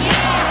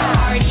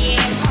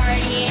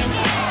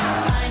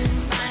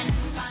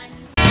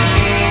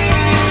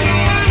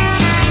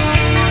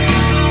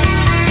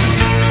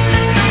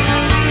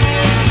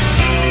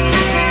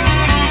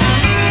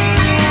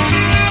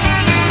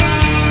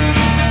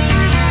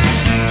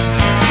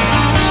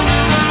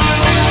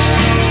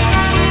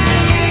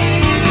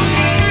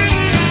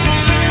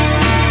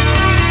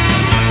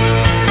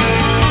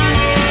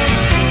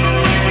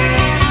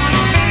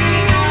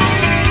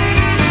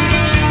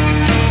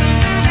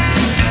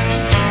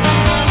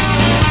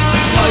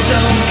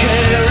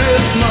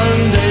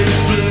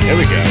 Here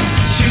we go.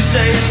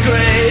 Tuesday's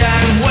gray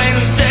and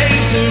Wednesday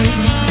too.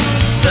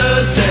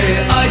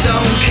 Thursday, I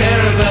don't care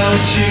about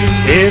you.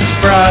 It's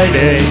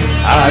Friday,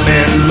 I'm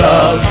in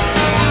love.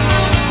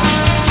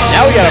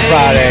 Now we got a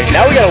Friday.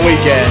 Now we got a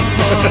weekend.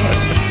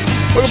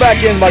 Welcome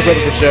back in, Mike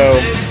Rutherford Show.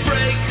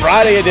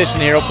 Friday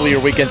edition here. Hopefully your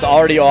weekend's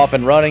already off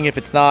and running. If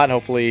it's not,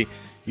 hopefully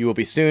you will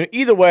be soon.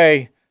 Either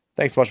way,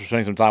 thanks so much for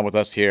spending some time with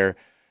us here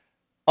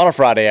on a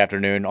Friday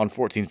afternoon on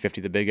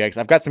 1450 The Big X.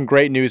 I've got some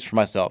great news for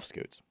myself,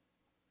 Scoots.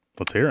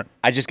 Let's hear it.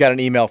 I just got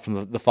an email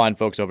from the fine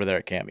folks over there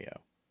at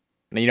Cameo.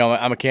 And,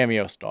 I'm a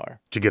Cameo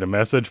star. Did you get a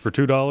message for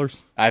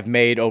 $2? I've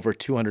made over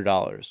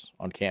 $200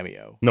 on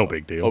Cameo. No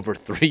big deal. Over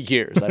 3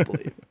 years, I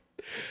believe.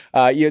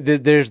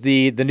 There's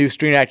the new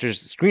Screen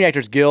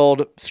Actors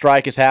Guild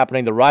strike is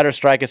happening. The writer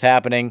strike is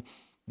happening.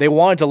 They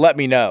wanted to let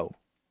me know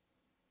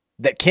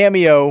that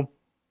Cameo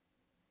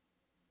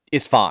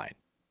is fine.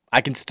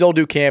 I can still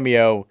do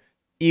Cameo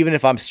even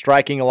if I'm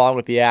striking along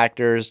with the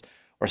actors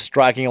or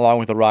striking along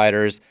with the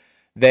writers.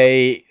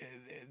 They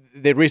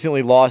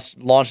recently launched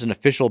an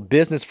official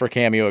business for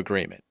Cameo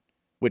agreement,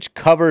 which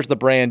covers the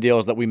brand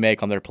deals that we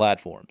make on their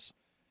platforms.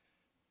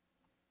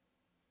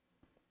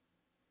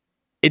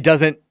 It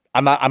doesn't.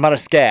 I'm not a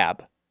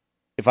scab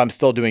if I'm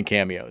still doing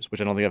cameos, which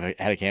I don't think I've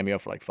had a cameo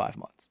for 5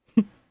 months.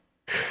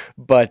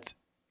 But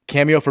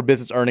cameo for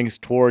business earnings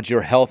towards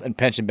your health and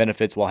pension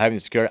benefits while having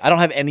security. I don't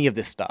have any of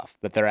this stuff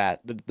that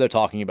they're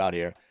talking about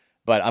here,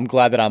 but I'm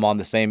glad that I'm on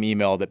the same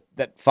email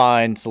that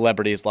fine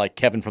celebrities like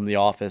Kevin from The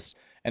Office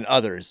and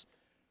others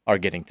are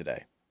getting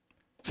today.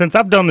 Since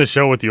I've done this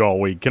show with you all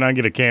week, can I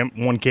get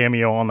one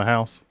cameo on the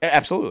house?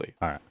 Absolutely.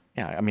 All right.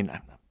 Yeah, I mean,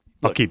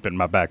 I'll keep it in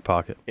my back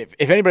pocket.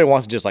 If anybody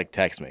wants to just like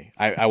text me,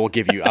 I will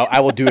give you. I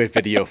will do a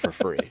video for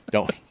free.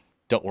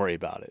 Don't worry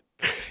about it.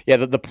 Yeah,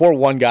 the poor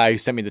one guy who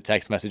sent me the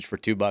text message for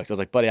 $2. I was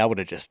like, buddy, I would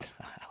have just.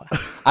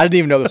 I didn't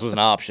even know this was an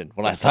option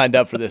when I signed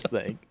up for this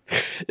thing.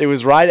 It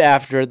was right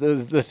after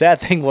the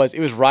sad thing was it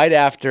was right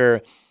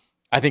after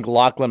I think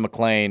Lachlan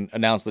McLean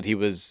announced that he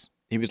was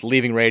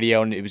leaving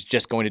radio and he was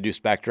just going to do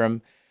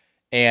Spectrum.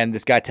 And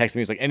this guy texted me,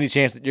 he's like, any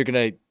chance that you're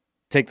going to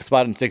take the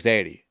spot in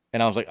 680?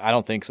 And I was like, I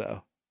don't think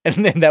so.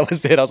 And then that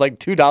was it. I was like,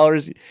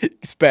 $2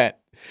 spent.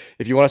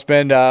 If you want to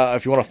spend,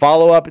 if you want to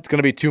follow up, it's going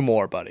to be 2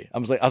 more, buddy. I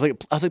was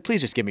like,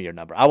 please just give me your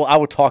number. I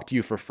will talk to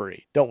you for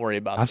free. Don't worry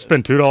about it. I've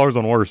spent $2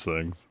 on worse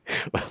things.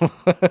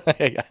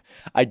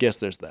 I guess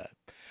there's that.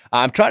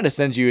 I'm trying to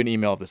send you an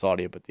email of this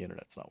audio, but the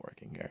internet's not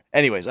working here.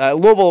 Anyways,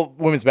 Louisville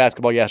women's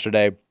basketball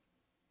yesterday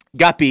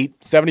got beat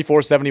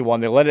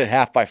 74-71. They led it at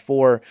half by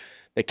 4.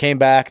 They came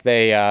back.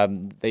 They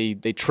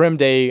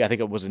trimmed I think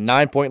it was a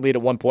 9-point lead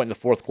at one point in the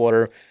fourth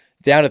quarter,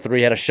 down to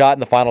 3. Had a shot in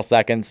the final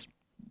seconds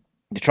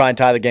to try and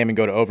tie the game and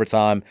go to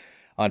overtime.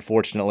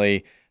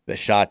 Unfortunately, the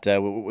shot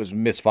was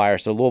misfire.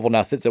 So Louisville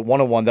now sits at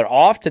 1-1. They're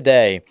off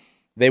today.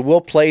 They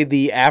will play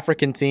the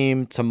African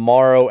team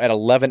tomorrow at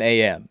 11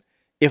 a.m.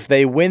 If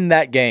they win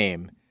that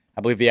game,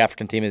 I believe the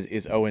African team is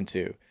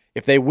 0-2.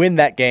 If they win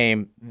that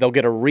game, they'll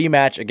get a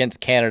rematch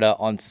against Canada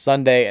on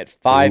Sunday at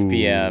 5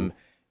 p.m.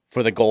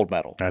 for the gold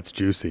medal. That's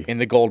juicy. In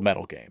the gold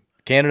medal game.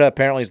 Canada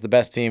apparently is the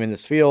best team in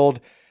this field.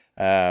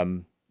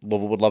 Louisville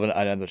would love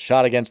another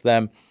shot against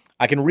them.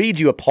 I can read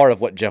you a part of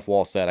what Jeff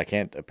Wall said. I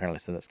can't apparently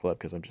send this clip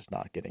because I'm just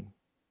not getting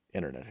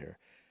internet here.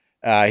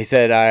 He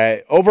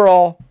said,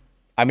 overall,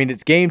 I mean,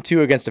 it's game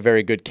 2 against a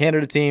very good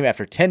Canada team.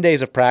 After 10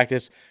 days of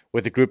practice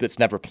with a group that's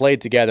never played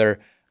together,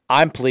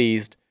 I'm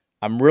pleased.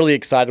 I'm really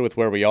excited with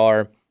where we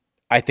are.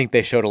 I think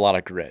they showed a lot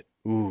of grit.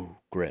 Ooh,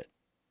 grit.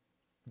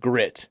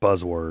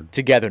 Buzzword.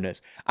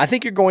 Togetherness. I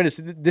think you're going to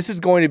see, this is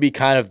going to be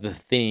kind of the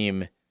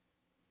theme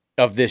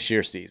of this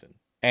year's season.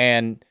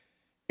 And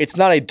it's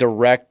not a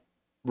direct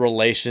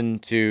relation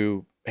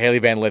to Haley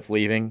Van Lith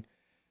leaving,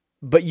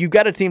 but you've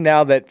got a team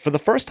now that for the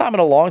first time in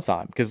a long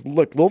time, because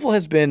look, Louisville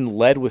has been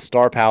led with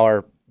star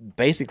power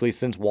basically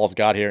since Walls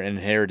got here and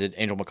inherited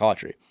Angel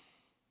McCautry.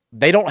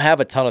 They don't have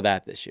a ton of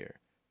that this year.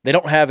 They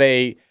don't have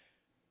a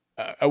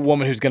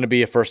woman who's going to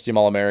be a first-team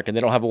All-American.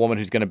 They don't have a woman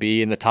who's going to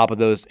be in the top of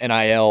those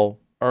NIL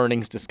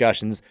earnings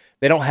discussions.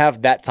 They don't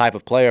have that type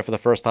of player for the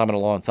first time in a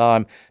long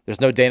time.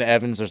 There's no Dana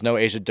Evans. There's no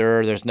Asia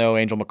Durr. There's no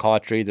Angel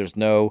McCautry. There's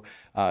no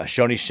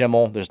Shoni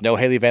Schimmel. There's no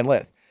Haley Van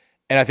Lith.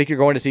 And I think you're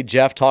going to see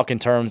Jeff talk in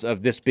terms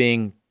of this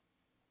being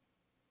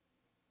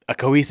a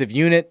cohesive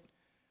unit,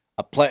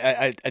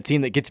 a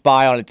team that gets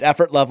by on its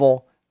effort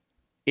level,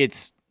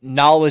 its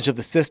knowledge of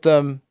the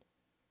system,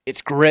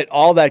 its grit,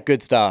 all that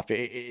good stuff,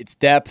 its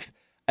depth.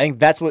 I think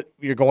that's what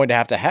you're going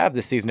to have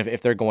this season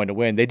if they're going to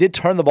win. They did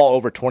turn the ball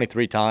over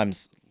 23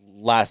 times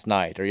last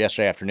night or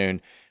yesterday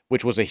afternoon,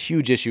 which was a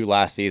huge issue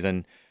last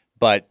season.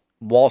 But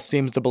Wall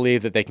seems to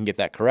believe that they can get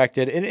that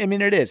corrected. And I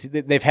mean, it is.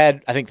 They've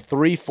had, I think,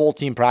 3 full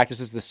team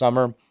practices this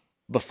summer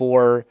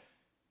before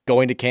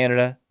going to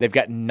Canada. They've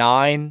got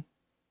 9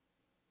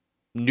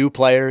 new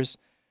players.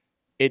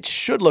 It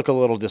should look a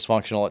little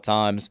dysfunctional at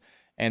times,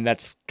 and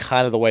that's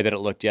kind of the way that it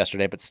looked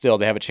yesterday. But still,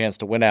 they have a chance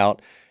to win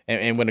out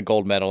and win a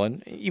gold medal.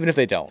 And even if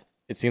they don't,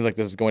 it seems like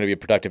this is going to be a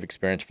productive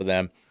experience for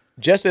them,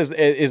 just as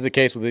is the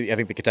case with, I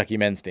think, the Kentucky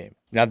men's team.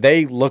 Now,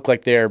 they look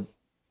like they're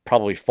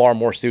probably far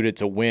more suited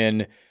to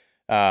win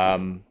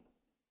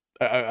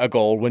a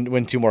gold,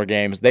 win 2 more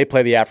games. They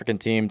play the African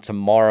team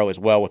tomorrow as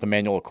well with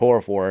Emmanuel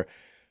Okorafor.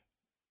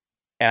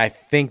 And I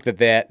think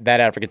that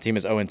African team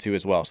is 0-2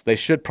 as well. So they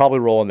should probably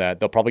roll in that.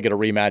 They'll probably get a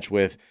rematch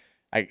with,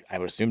 I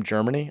would assume,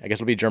 Germany. I guess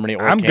it'll be Germany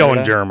or Canada. I'm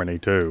going Germany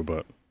too,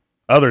 but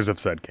others have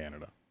said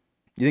Canada.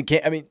 You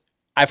think? I mean,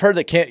 I've heard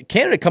that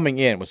Canada coming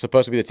in was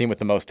supposed to be the team with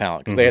the most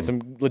talent because they had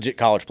some legit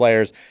college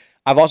players.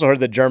 I've also heard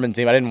the German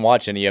team. I didn't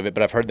watch any of it,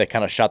 but I've heard they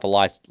kind of shot the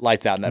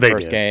lights out in that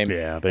first game.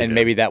 Yeah, and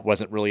maybe that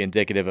wasn't really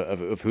indicative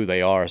of who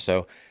they are.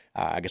 So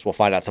I guess we'll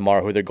find out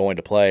tomorrow who they're going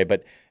to play.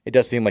 But it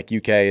does seem like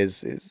UK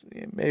is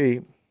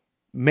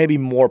maybe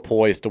more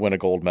poised to win a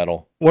gold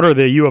medal. What are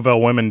the U of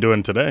L women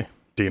doing today?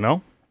 Do you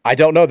know? I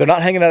don't know. They're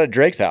not hanging out at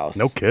Drake's house.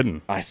 No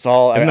kidding. Isn't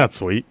that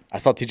sweet? I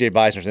saw TJ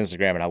Beisner's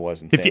Instagram, and I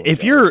was insane.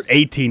 If you're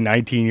 18,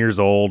 19 years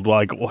old,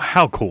 like, well,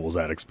 how cool is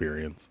that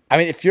experience? I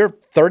mean, if you're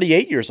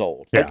 38 years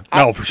old. Yeah.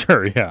 For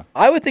sure, yeah.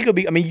 I would think it would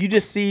be, I mean, you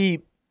just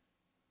see,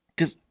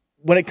 because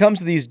when it comes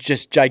to these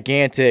just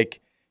gigantic,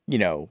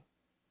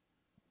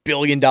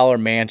 billion-dollar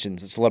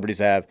mansions that celebrities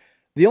have,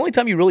 the only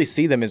time you really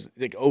see them is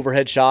like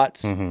overhead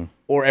shots,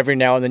 or every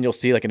now and then you'll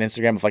see like an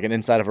Instagram of like an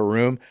inside of a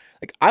room.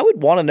 Like, I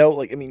would want to know,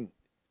 like, I mean,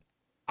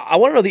 I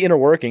want to know the inner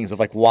workings of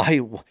like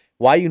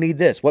why you need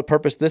this, what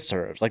purpose this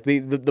serves. Like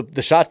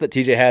the shots that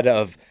TJ had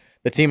of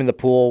the team in the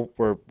pool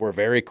were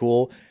very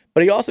cool.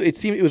 But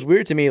it was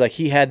weird to me, like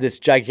he had this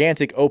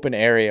gigantic open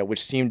area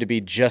which seemed to be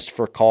just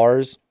for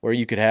cars, where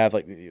you could have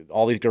like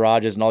all these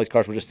garages and all these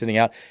cars were just sitting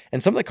out,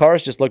 and some of the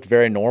cars just looked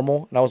very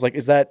normal. And I was like,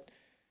 is that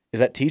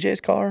TJ's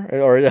car?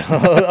 Or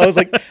I was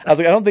like, I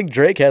don't think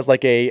Drake has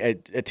like a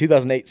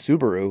 2008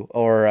 Subaru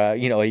or a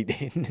 03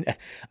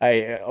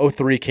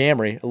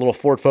 Camry, a little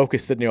Ford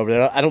Focus sitting over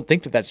there. I don't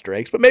think that's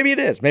Drake's, but maybe it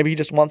is. Maybe he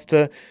just wants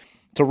to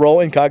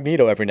roll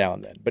incognito every now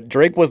and then. But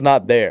Drake was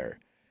not there.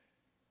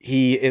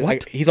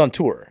 He's on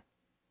tour.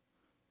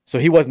 So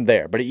he wasn't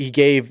there, but he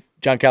gave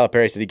John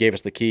Calipari said he gave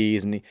us the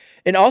keys,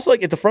 and also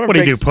like at the front of what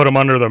Drake's, did he do? Put them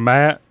under the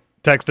mat?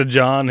 Texted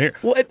John here.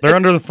 Well, they're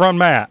under the front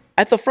mat.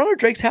 At the front of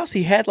Drake's house,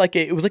 he had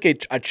it was like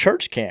a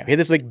church camp. He had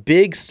this like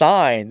big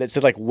sign that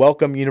said like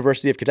 "Welcome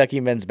University of Kentucky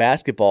Men's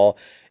Basketball."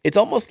 It's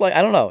almost like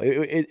I don't know.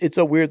 It's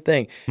a weird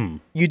thing.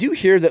 You do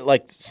hear that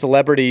like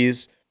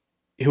celebrities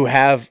who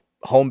have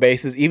home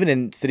bases, even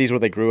in cities where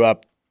they grew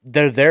up,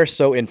 they're there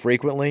so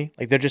infrequently.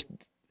 Like they're just.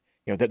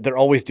 They're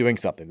always doing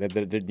something.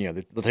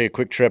 They'll take a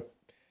quick trip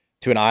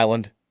to an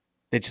island.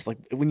 They just like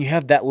when you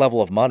have that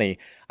level of money,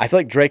 I feel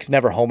like Drake's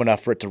never home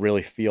enough for it to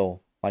really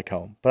feel like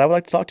home. But I would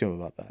like to talk to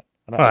him about that.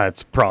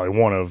 It's probably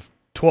one of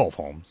 12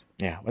 homes.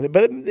 Yeah,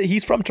 but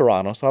he's from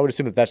Toronto, so I would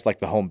assume that that's like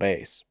the home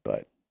base.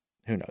 But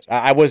who knows?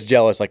 I was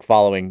jealous, like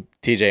following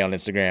TJ on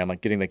Instagram,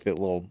 like getting like the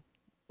little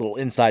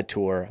inside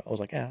tour. I was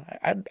like, yeah,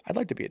 I'd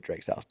like to be at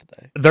Drake's house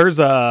today. There's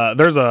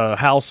a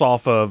house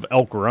off of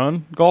Elk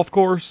Run golf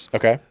course.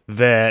 Okay.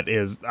 That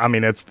is, I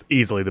mean, it's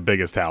easily the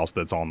biggest house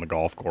that's on the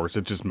golf course.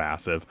 It's just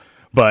massive.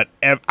 But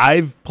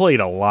I've played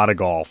a lot of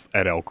golf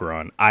at Elk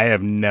Run. I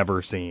have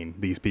never seen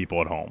these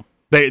people at home.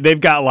 They've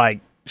got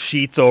like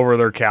sheets over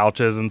their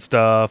couches and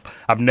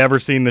stuff. I've never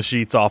seen the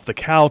sheets off the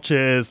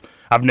couches.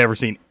 I've never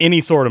seen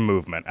any sort of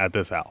movement at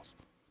this house.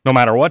 No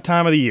matter what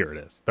time of the year it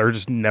is, they're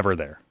just never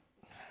there.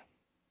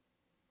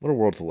 What a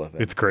world to live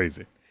in. It's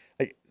crazy.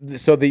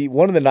 So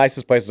one of the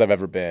nicest places I've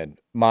ever been,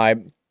 my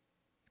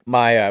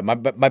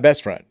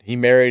best friend, he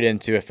married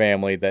into a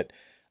family that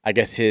I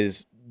guess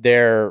his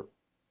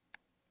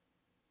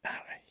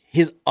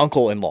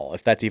uncle-in-law,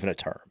 if that's even a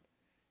term,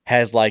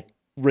 has like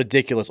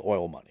ridiculous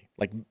oil money,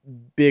 like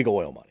big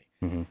oil money.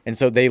 Mm-hmm. And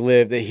so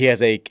he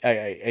has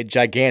a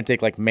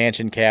gigantic like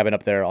mansion cabin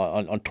up there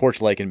on Torch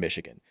Lake in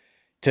Michigan.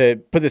 To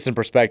put this in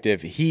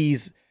perspective,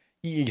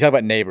 you talk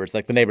about neighbors,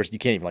 like the neighbors, you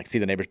can't even like see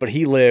the neighbors, but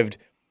he lived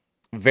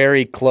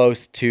very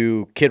close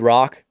to Kid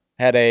Rock,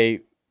 had a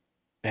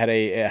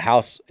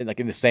house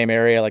in the same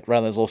area, like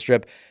around this little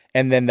strip,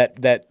 and then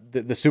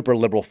the super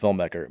liberal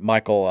filmmaker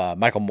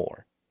Michael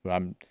Moore, who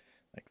I'm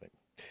like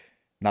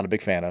not a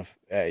big fan of.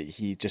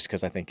 He just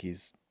because I think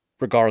he's,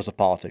 regardless of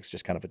politics,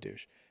 just kind of a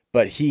douche.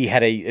 But he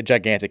had a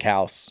gigantic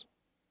house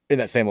in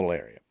that same little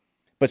area.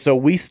 But so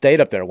we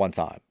stayed up there one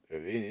time.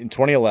 In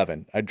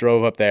 2011, I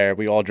drove up there.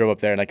 We all drove up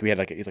there, and like we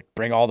had he's like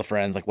bring all the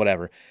friends, like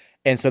whatever.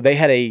 And so they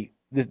had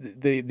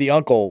the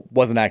uncle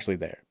wasn't actually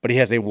there, but he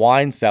has a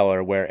wine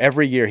cellar where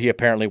every year he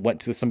apparently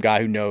went to some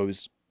guy who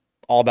knows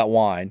all about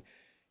wine,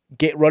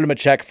 wrote him a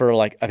check for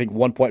like I think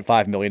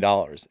 $1.5 million,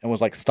 and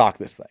was like stock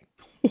this thing.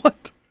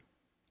 What?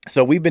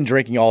 So we've been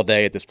drinking all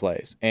day at this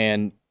place,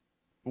 and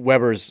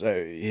Weber's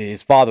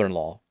his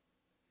father-in-law,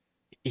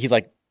 he's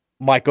like,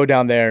 Mike, go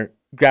down there,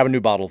 grab a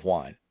new bottle of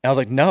wine. And I was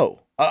like, no.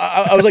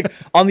 I was like,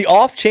 on the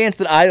off chance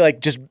that I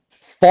like just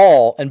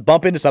fall and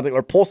bump into something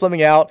or pull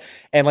something out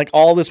and like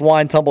all this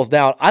wine tumbles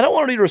down, I don't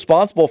want to be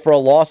responsible for a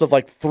loss of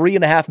like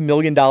 $3.5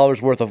 million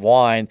worth of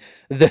wine.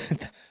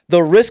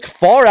 The risk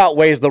far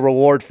outweighs the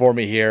reward for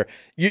me here.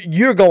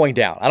 You're going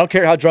down. I don't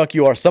care how drunk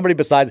you are. Somebody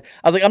besides.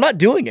 I was like, I'm not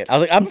doing it. I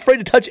was like, I'm afraid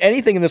to touch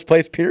anything in this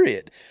place,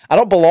 period. I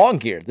don't belong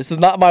here. This is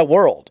not my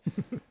world.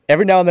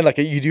 Every now and then, like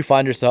you do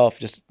find yourself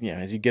just,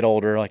 as you get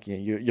older, like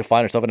you'll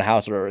find yourself in a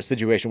house or a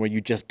situation where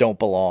you just don't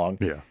belong.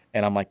 Yeah.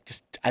 And I'm like,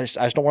 I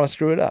just don't want to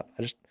screw it up.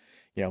 I just,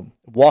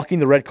 walking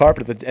the red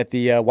carpet at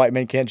the White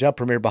Men Can't Jump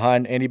premiere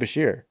behind Andy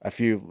Bashir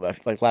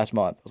last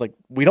month. I was like,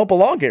 we don't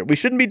belong here. We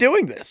shouldn't be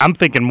doing this. I'm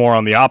thinking more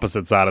on the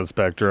opposite side of the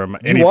spectrum.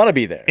 You want to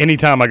be there.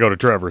 Anytime I go to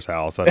Trevor's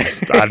house, I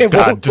just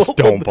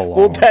don't belong.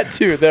 Well, that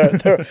too.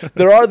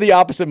 There are the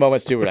opposite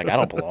moments too. Where like, I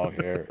don't belong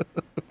here.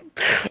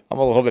 I'm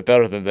a little bit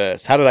better than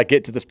this. How did I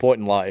get to this point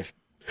in life?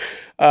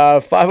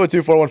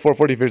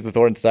 502-414-40 is the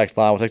Thornton's text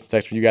line. We'll take some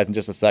text from you guys in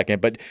just a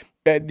second. But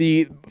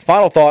the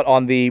final thought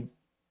on the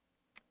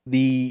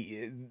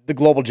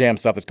global jam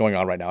stuff that's going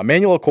on right now.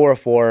 Emmanuel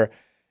Okorafor,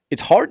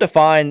 it's hard to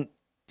find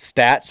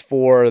stats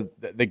for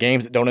the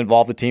games that don't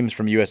involve the teams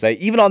from USA.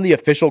 Even on the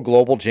official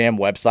Global Jam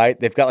website,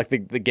 they've got like the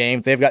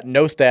games. They've got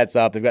no stats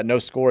up. They've got no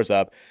scores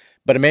up.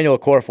 But Emmanuel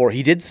Okorafor,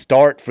 he did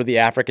start for the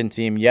African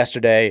team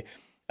yesterday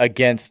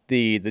against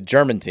the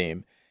German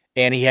team,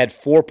 and he had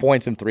 4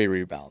 points and 3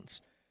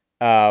 rebounds.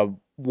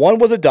 One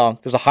was a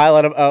dunk. There's a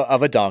highlight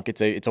of a dunk.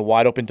 It's a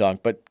wide open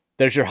dunk, but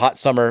there's your hot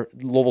summer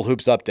Louisville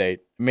Hoops update.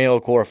 Emmanuel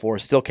Okorafor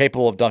is still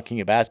capable of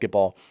dunking a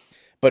basketball,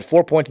 but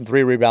 4 points and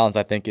 3 rebounds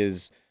I think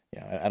is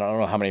I don't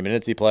know how many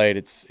minutes he played.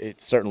 It's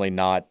certainly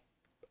not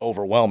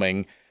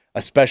overwhelming,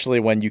 especially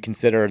when you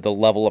consider the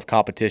level of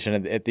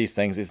competition at these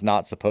things is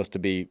not supposed to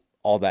be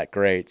all that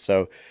great.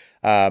 So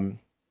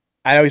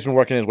I know he's been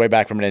working his way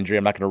back from an injury.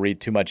 I'm not going to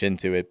read too much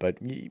into it, but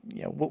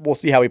we'll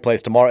see how he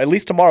plays tomorrow. At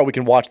least tomorrow we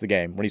can watch the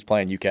game when he's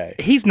playing UK.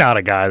 He's not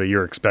a guy that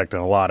you're expecting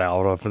a lot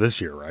out of for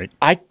this year, right?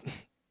 I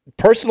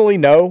personally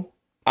no.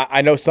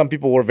 I know some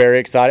people were very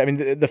excited. I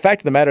mean, the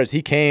fact of the matter is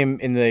he came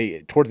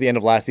towards the end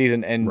of last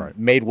season and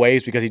made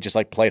waves because he just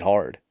played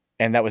hard,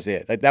 and that was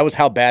it. That was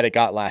how bad it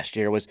got last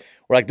year. We're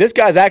like, this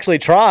guy's actually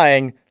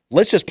trying.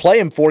 Let's just play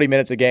him 40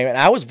 minutes a game, and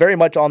I was very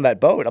much on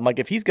that boat. I'm like,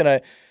 if he's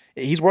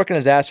working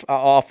his ass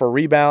off for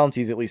rebounds.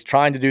 He's at least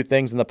trying to do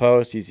things in the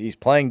post. He's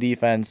playing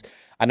defense.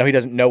 I know he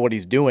doesn't know what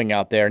he's doing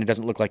out there, and he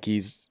doesn't look like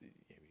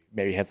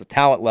maybe has the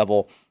talent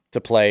level to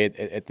play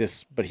at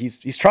this, but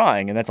he's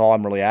trying, and that's all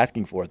I'm really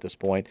asking for at this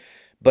point.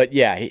 But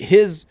yeah,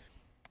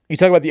 you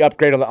talk about the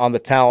upgrade on the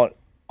talent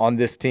on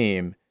this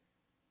team.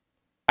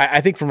 I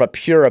think from a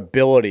pure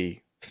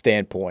ability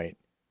standpoint,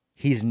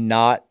 he's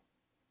not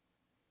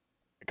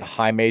a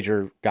high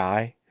major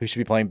guy who should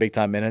be playing big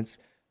time minutes.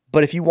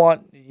 But if you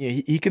want,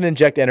 he can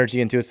inject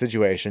energy into a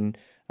situation.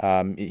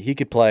 He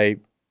could play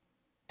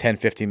 10,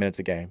 15 minutes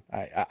a game.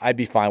 I'd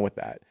be fine with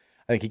that.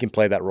 I think he can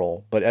play that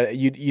role. But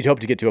you'd hope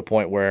to get to a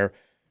point where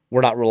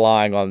we're not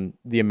relying on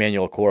the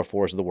Emmanuel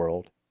Okorafor's of the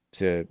world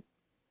to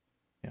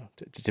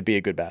be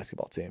a good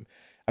basketball team.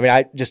 I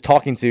mean, just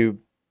talking to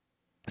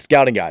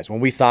scouting guys when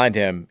we signed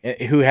him,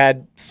 who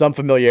had some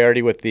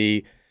familiarity with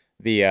the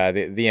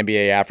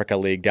NBA Africa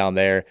League down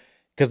there,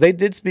 because they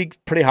did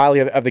speak pretty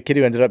highly of the kid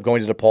who ended up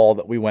going to DePaul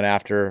that we went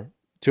after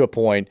to a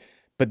point.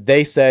 But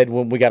they said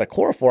when we got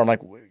Okorafor, I'm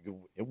like,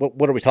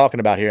 what are we talking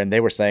about here? And they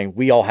were saying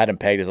we all had him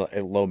pegged as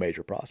a low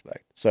major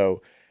prospect.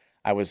 So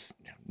I was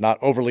not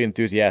overly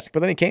enthusiastic. But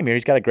then he came here.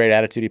 He's got a great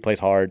attitude. He plays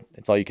hard.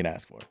 It's all you can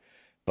ask for.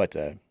 But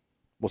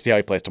we'll see how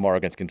he plays tomorrow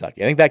against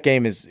Kentucky. I think that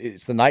game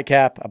it's the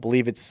nightcap. I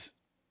believe it's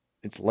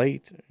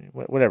late,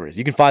 whatever it is.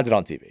 You can find it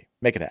on TV.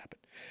 Make it happen.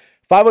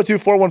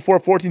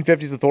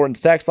 502-414-1450 is the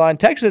Thornton's text line.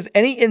 Text says,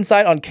 any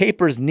insight on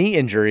Capers' knee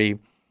injury?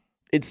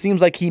 It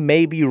seems like he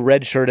may be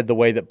redshirted the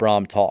way that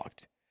Braum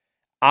talked.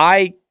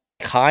 I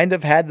kind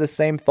of had the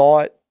same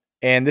thought,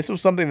 and this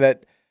was something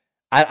that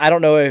I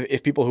don't know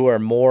if people who are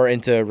more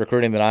into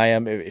recruiting than I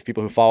am, if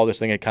people who follow this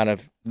thing had kind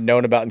of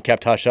known about and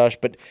kept hush-hush,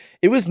 but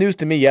it was news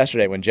to me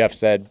yesterday when Jeff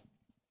said,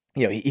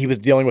 he was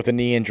dealing with a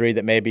knee injury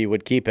that maybe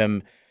would keep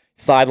him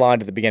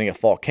sidelined at the beginning of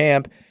fall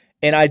camp.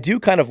 And I do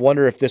kind of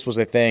wonder if this was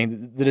a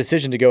thing, the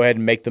decision to go ahead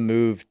and make the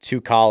move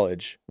to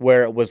college,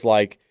 where it was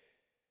like,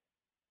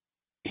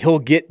 he'll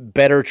get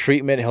better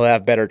treatment, he'll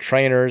have better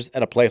trainers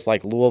at a place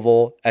like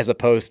Louisville, as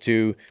opposed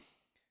to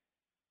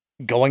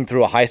going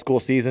through a high school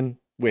season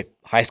with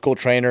high school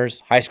trainers,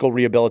 high school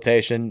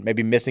rehabilitation,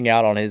 maybe missing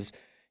out on his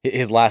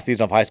last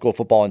season of high school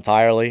football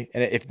entirely.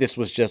 And if this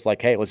was just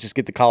like, hey, let's just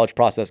get the college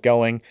process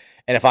going,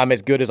 and if I'm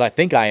as good as I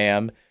think I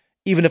am,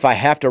 even if I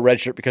have to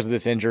redshirt because of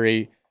this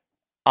injury,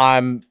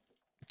 I'm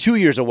 2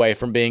 years away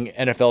from being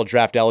NFL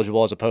draft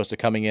eligible as opposed to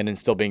coming in and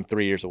still being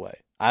 3 years away.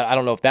 I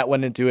don't know if that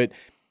went into it,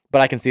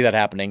 but I can see that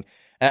happening.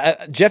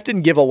 Jeff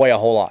didn't give away a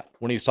whole lot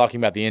when he was talking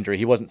about the injury.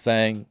 He wasn't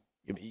saying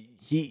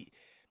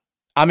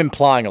I'm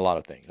implying a lot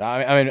of things.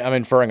 I'm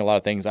inferring a lot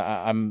of things.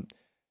 I'm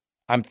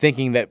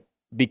thinking that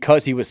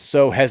because he was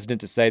so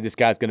hesitant to say this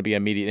guy's going to be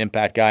an immediate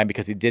impact guy, and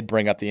because he did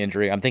bring up the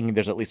injury, I'm thinking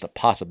there's at least a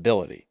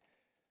possibility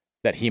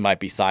that he might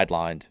be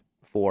sidelined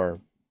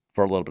for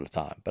a little bit of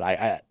time.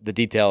 But the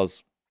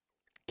details,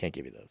 can't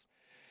give you those.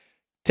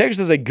 Texas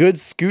says a good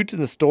scoot in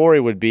the story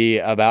would be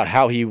about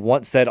how he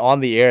once said on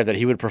the air that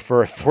he would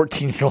prefer a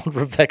 14-year-old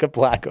Rebecca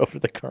Black over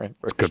the current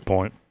version. That's a good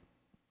point.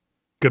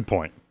 Good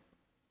point.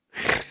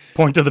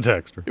 Point to the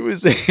texter. It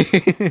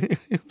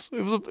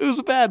was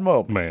a bad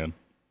moment. Man.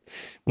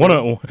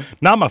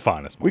 Not my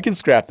finest moment. We can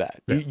scrap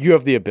that. Yeah. You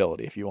have the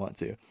ability if you want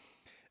to.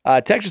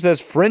 Texture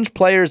says fringe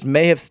players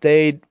may have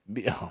stayed.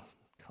 Oh,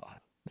 God.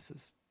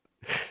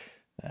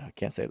 I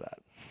can't say that.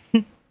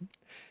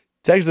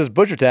 Texture says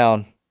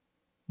Butchertown,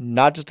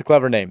 not just a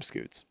clever name,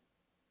 Scoots.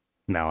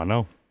 Now I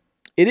know.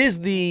 It is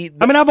I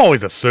mean, I've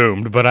always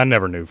assumed, but I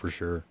never knew for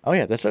sure. Oh,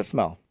 yeah. That's that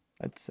smell.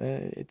 It's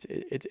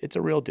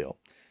a real deal.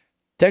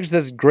 Texture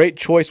says great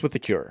choice with the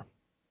Cure.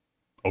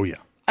 Oh, yeah.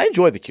 I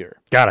enjoy the Cure.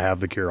 Gotta have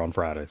the Cure on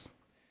Fridays.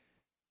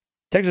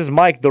 Texas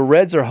Mike, the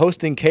Reds are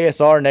hosting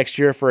KSR next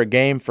year for a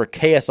game for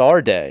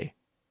KSR Day.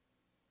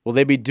 Will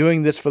they be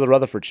doing this for the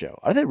Rutherford show?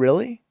 Are they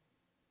really?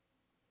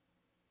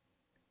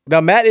 Now,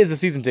 Matt is a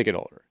season ticket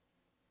holder.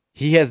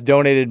 He has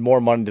donated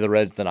more money to the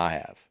Reds than I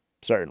have,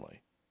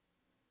 certainly.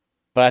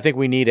 But I think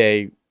we need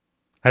a...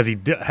 Has he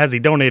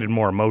donated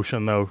more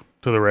emotion, though,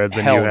 to the Reds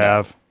than you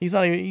have? He's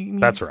not even...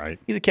 That's right.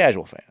 He's a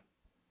casual fan.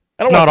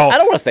 I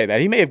don't want to say that.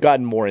 He may have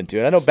gotten more into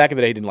it. I know back in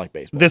the day he didn't like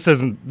baseball. This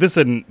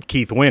isn't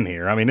Keith Wynn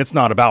here. I mean, it's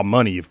not about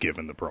money you've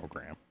given the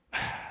program.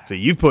 So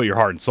you've put your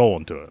heart and soul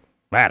into it.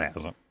 Matt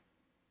hasn't.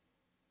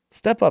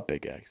 Step up,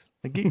 Big X.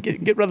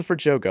 Get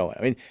Rutherford show going.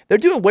 I mean, they're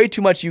doing way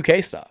too much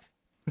UK stuff.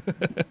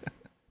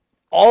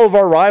 all of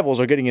our rivals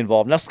are getting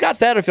involved. Now, Scott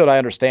Satterfield, I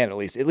understand at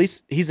least. At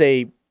least he's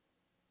a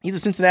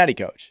Cincinnati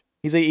coach.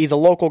 He's a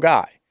local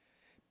guy.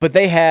 But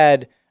they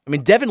had,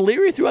 Devin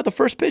Leary threw out the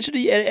first pitch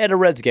at a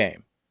Reds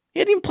game. He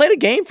hadn't even played a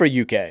game for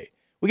UK.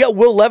 We got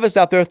Will Levis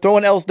out there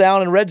throwing L's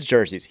down in Reds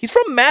jerseys. He's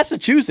from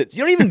Massachusetts.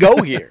 You don't even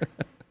go here.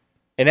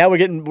 And now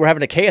we're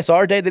having a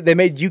KSR day. They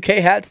made UK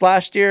hats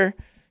last year.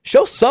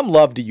 Show some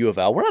love to U of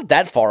L. We're not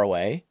that far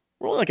away.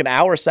 We're only like an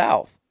hour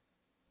south.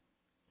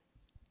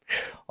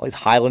 All these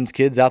Highlands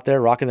kids out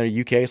there rocking their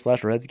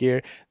UK/Reds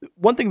gear.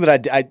 One thing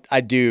that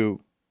I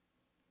do,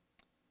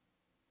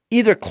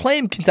 either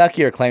claim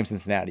Kentucky or claim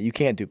Cincinnati. You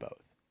can't do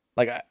both.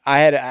 Like I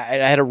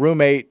had a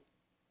roommate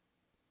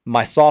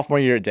my sophomore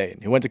year at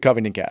Dayton who went to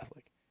Covington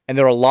Catholic, and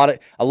there were a lot of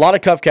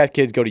Covcat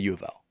kids go to U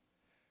of L,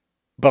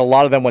 but a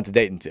lot of them went to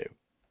Dayton too.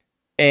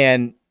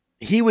 And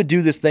he would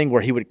do this thing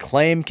where he would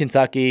claim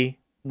Kentucky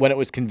when it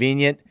was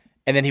convenient,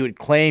 and then he would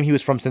claim he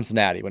was from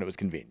Cincinnati when it was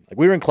convenient. Like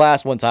we were in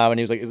class one time, and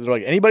he was like, "Is there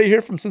like anybody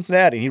here from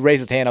Cincinnati?" And he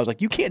raised his hand. I was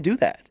like, "You can't do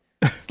that.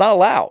 It's not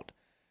allowed."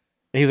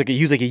 And he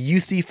was like a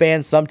UC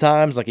fan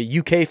sometimes, like a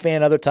UK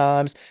fan other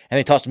times, and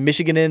they tossed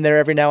Michigan in there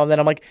every now and then.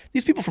 I'm like,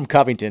 these people from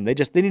Covington, they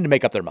need to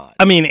make up their minds.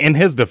 In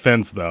his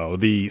defense, though,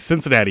 the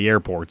Cincinnati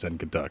airport's in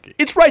Kentucky.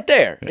 It's right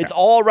there. Yeah. It's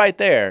all right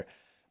there.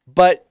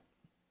 But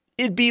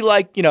it'd be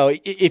like,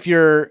 if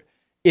you're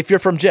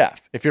from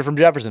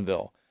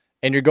Jeffersonville,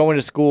 and you're going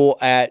to school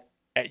at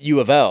U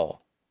of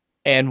L,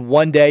 and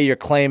one day you're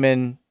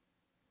claiming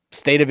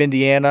state of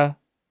Indiana,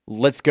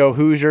 let's go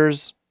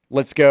Hoosiers,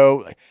 let's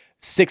go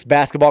 6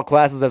 basketball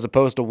classes as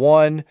opposed to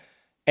 1,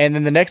 and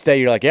then the next day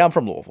you're like, yeah, I'm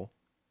from Louisville.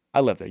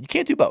 I live there. You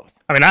can't do both.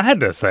 I had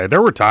to say,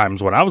 there were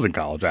times when I was in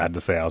college I had to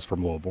say I was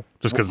from Louisville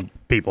just because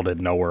people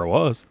didn't know where it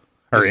was.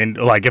 Or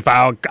if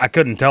I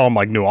couldn't tell them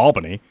like New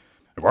Albany,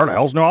 where the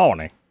hell's New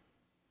Albany?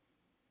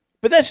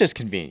 But that's just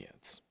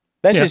convenience.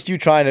 That's just you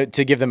trying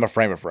to give them a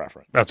frame of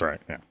reference. That's right,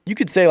 yeah. You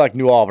could say like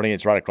New Albany,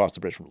 it's right across the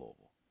bridge from Louisville.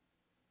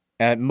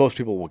 And most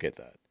people will get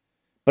that.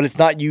 But it's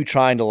not you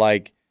trying to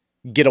like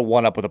get a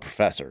one-up with a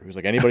professor who's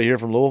like, anybody here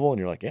from Louisville? And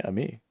you're like, yeah,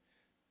 me.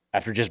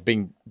 After just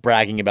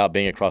bragging about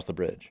being across the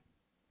bridge.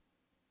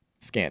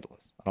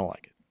 Scandalous. I don't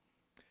like it.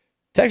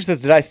 Texas says,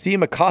 did I see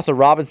Mikasa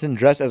Robinson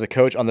dressed as a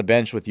coach on the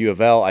bench with U of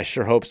L? I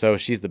sure hope so.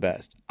 She's the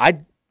best. I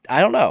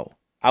don't know.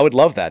 I would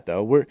love that,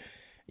 though. We're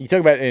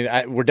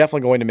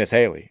definitely going to miss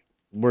Haley.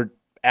 We're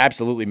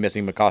absolutely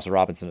missing Mikasa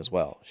Robinson as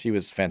well. She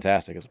was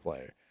fantastic as a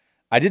player.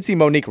 I did see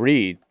Monique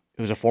Reed,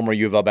 who's a former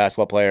U of L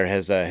basketball player,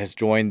 has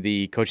joined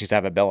the coaching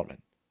staff at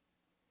Bellarmine.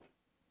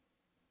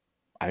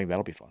 I think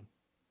that'll be fun.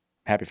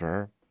 Happy for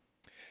her.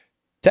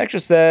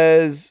 Texas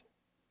says,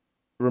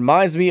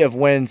 reminds me of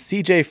when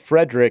CJ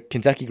Frederick,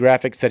 Kentucky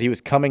Graphics, said he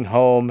was coming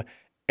home,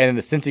 and then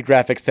the Cincy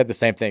Graphics said the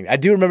same thing. I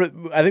do remember,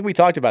 I think we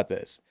talked about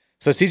this.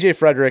 So CJ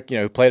Frederick,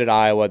 who played at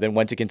Iowa, then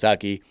went to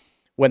Kentucky,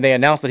 when they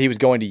announced that he was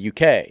going to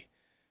UK,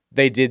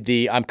 they did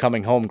the I'm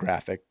coming home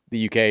graphic,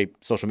 the UK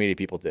social media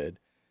people did.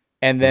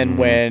 And then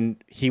when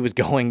he was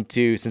going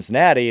to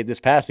Cincinnati this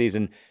past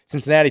season,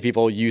 Cincinnati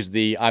people used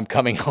the I'm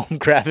coming home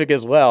graphic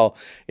as well.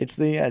 It's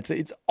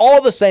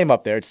all the same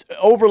up there. It's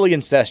overly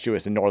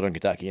incestuous in Northern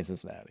Kentucky and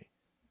Cincinnati.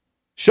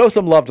 Show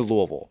some love to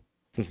Louisville,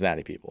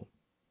 Cincinnati people.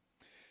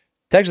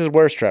 Texas,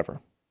 where's Trevor?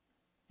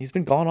 He's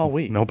been gone all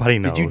week. Nobody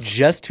knows. Did you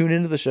just tune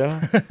into the show?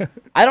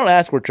 I don't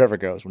ask where Trevor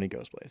goes when he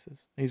goes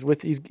places.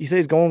 He said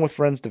he's going with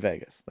friends to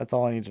Vegas. That's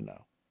all I need to know.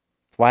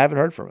 That's why I haven't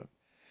heard from him.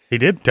 He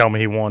did tell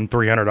me he won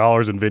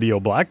 $300 in video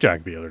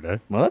blackjack the other day.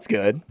 Well, that's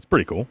good. It's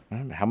pretty cool.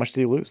 How much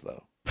did he lose,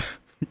 though?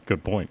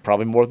 Good point.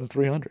 Probably more than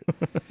 300.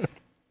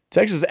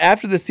 Texas,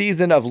 after the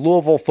season of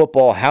Louisville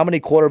football, how many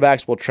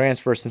quarterbacks will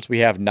transfer since we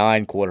have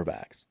 9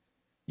 quarterbacks?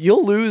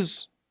 You'll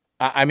lose.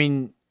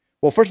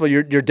 Well, first of all,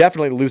 you're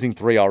definitely losing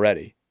 3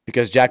 already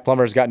because Jack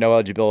Plummer's got no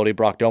eligibility,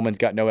 Brock Doman's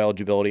got no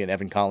eligibility, and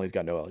Evan Conley's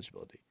got no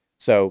eligibility.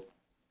 So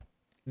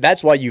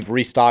that's why you've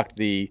restocked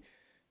the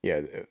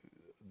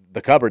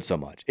cupboard so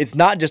much. It's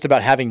not just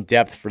about having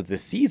depth for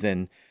this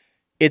season.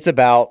 It's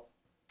about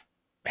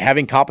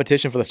having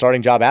competition for the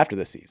starting job after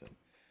this season.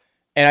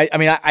 And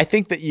I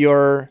think that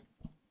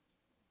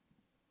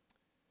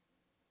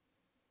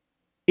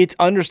it's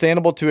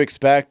understandable to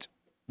expect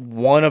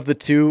one of the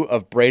two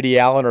of Brady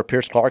Allen or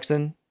Pierce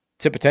Clarkson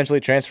to potentially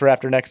transfer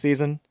after next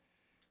season.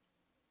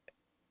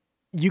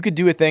 You could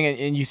do a thing,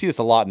 and you see this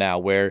a lot now,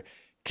 where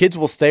kids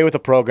will stay with the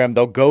program,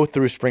 they'll go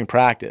through spring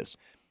practice,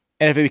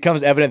 and if it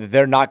becomes evident that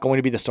they're not going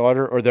to be the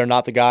starter or they're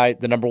not the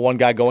number one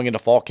guy going into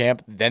fall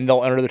camp, then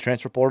they'll enter the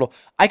transfer portal.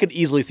 I could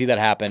easily see that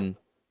happen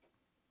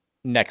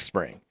next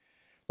spring.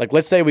 Like,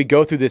 let's say we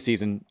go through this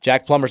season,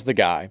 Jack Plummer's the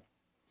guy,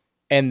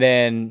 and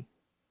then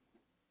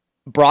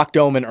Brock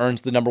Doman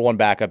earns the number one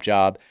backup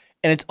job,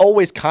 and it's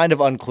always kind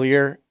of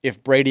unclear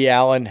if Brady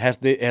Allen has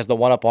the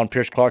one up on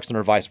Pierce Clarkson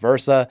or vice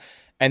versa.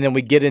 And then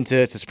we get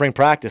into spring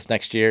practice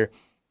next year,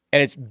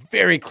 and it's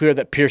very clear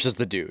that Pierce is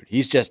the dude.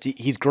 He's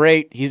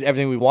great. He's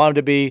everything we want him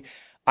to be.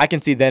 I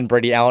can see then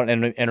Brady Allen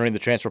entering the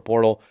transfer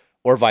portal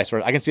or vice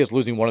versa. I can see us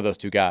losing one of those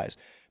two guys.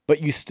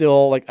 But you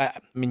still,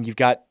 you've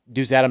got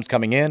Deuce Adams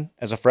coming in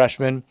as a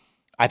freshman.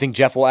 I think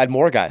Jeff will add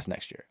more guys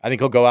next year. I think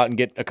he'll go out and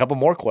get a couple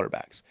more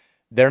quarterbacks.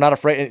 They're not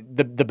afraid.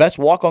 The best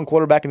walk-on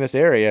quarterback in this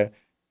area,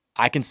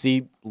 I can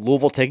see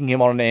Louisville taking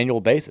him on an annual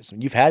basis.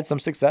 You've had some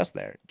success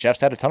there. Jeff's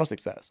had a ton of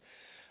success.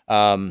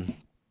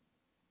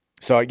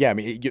 So, yeah, I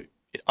mean,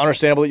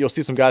 understandable that you'll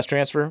see some guys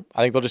transfer.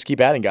 I think they'll just keep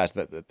adding guys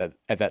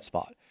at that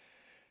spot.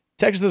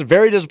 Texas is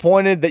very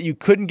disappointed that you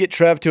couldn't get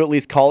Trev to at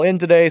least call in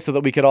today so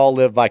that we could all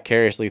live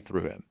vicariously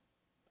through him.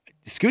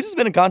 Scoots has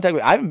been in contact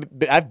with.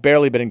 I've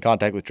barely been in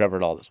contact with Trevor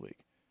at all this week.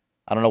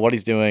 I don't know what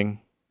he's doing.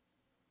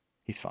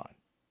 He's fine.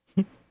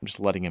 I'm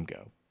just letting him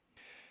go.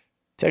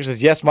 Texas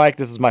says, yes, Mike,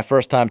 this is my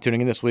first time tuning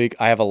in this week.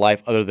 I have a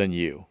life other than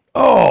you.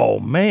 Oh,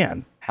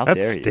 man. How that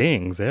dare you?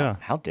 Stings, yeah.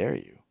 How dare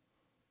you?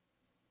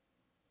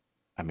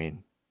 I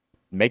mean,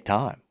 make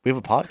time. We have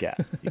a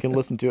podcast. You can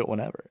listen to it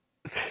whenever.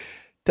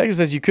 Texas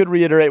says, you could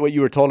reiterate what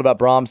you were told about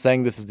Braum,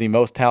 saying this is the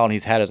most talent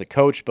he's had as a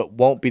coach, but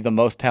won't be the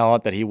most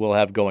talent that he will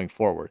have going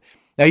forward.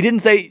 Now, he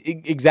didn't say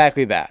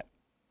exactly that.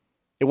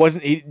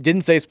 He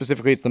didn't say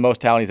specifically it's the most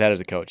talent he's had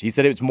as a coach. He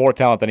said it was more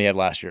talent than he had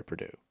last year at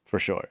Purdue, for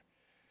sure.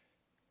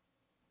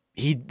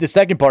 The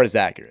second part is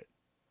accurate.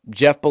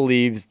 Jeff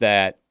believes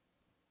that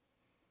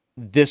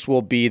this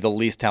will be the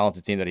least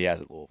talented team that he has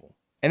at Louisville.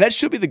 And that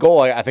should be the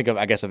goal, I think,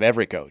 of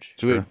every coach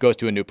who goes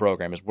to a new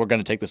program, is we're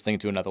going to take this thing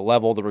to another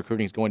level. The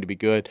recruiting is going to be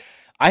good.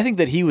 I think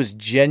that he was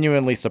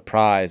genuinely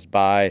surprised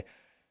by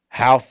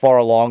how far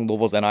along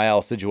Louisville's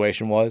NIL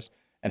situation was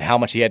and how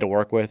much he had to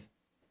work with.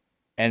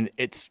 And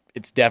it's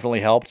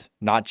definitely helped,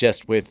 not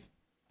just with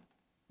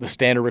the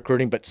standard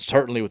recruiting, but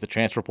certainly with the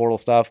transfer portal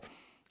stuff.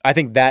 I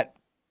think that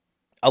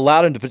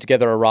allowed him to put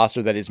together a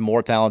roster that is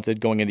more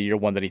talented going into year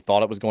one than he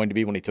thought it was going to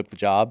be when he took the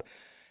job.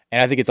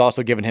 And I think it's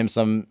also given him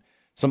some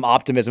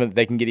optimism that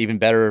they can get even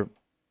better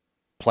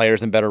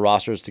players and better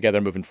rosters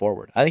together moving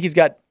forward. I think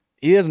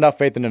he has enough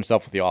faith in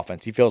himself with the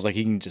offense. He feels like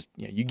he can just,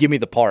 you give me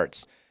the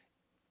parts.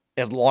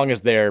 As long as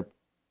they're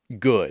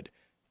good,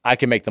 I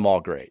can make them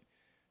all great.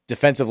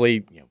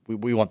 Defensively,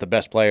 we want the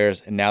best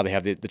players, and now they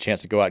have the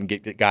chance to go out and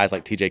get guys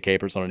like TJ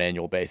Capers on an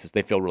annual basis.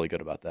 They feel really good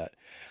about that.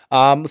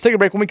 Let's take a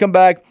break. When we come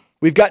back,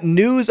 we've got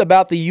news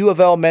about the U of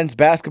L men's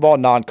basketball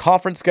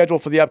non-conference schedule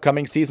for the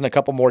upcoming season. A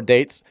couple more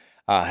dates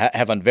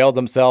have unveiled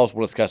themselves.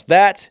 We'll discuss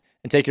that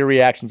and take your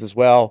reactions as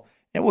well.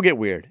 And we'll get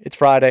weird. It's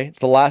Friday. It's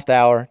the last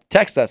hour.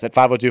 Text us at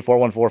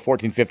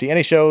 502-414-1450.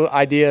 Any show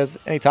ideas,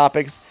 any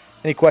topics,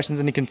 any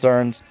questions, any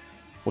concerns,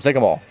 we'll take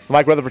them all. It's the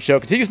Mike Rutherford Show.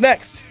 Continues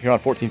next here on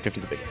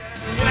 1450 The Big X.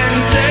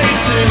 Wednesday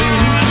to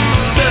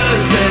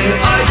Thursday,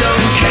 I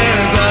don't care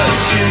about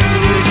you.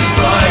 It's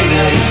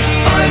Friday,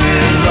 I'm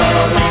in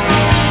love.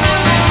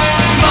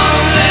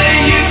 Monday,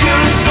 you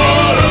can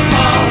fall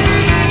apart.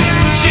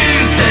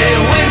 Tuesday,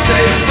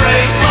 Wednesday,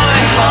 break my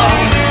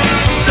heart.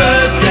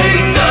 Thursday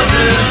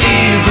doesn't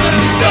even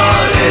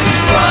start. It's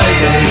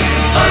Friday,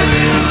 I'm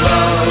in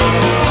love.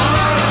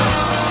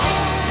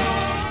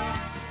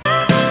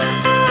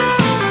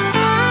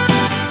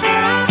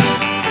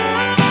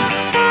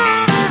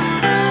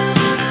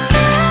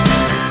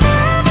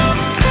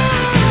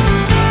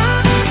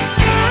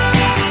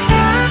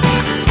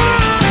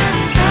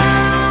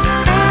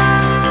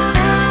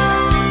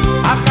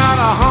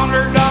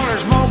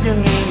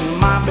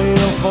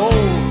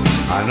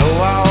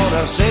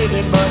 Save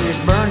it, but it's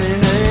burning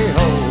a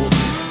hole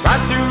right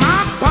through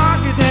my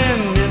pocket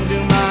and into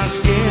my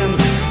skin.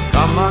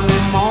 Come Monday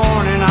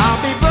morning, I'll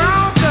be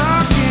broke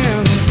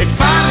again. It's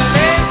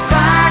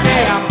Friday,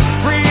 I'm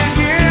free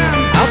again.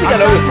 I don't think I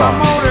know this song.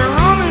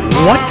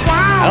 What?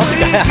 I don't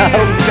think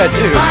I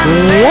do.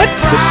 What?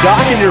 The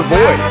shock in your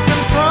voice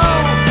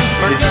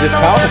is just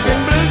powerful.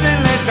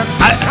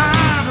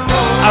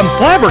 I'm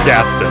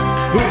flabbergasted.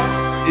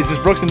 Is this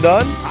Brooks and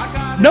Dunn?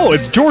 No,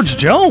 it's George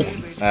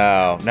Jones.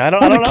 Oh, no, I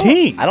don't know.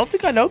 Kings. I don't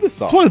think I know this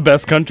song. It's one of the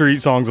best country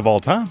songs of all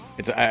time.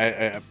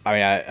 I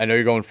know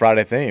you're going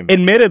Friday theme.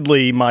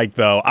 Admittedly, Mike,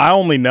 though, I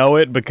only know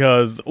it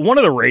because one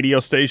of the radio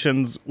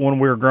stations when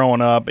we were growing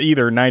up,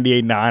 either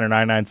 98.9 or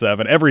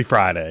 997, every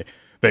Friday,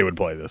 they would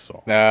play this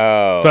song.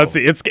 No. So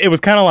it was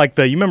kind of like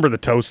you remember the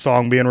Toast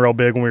song being real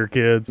big when we were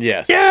kids?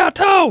 Yes. Yeah,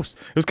 Toast.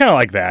 It was kind of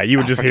like that. You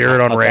would just hear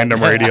it on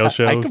random radio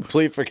shows. I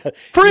completely forgot.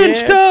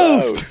 French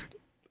toast.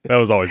 That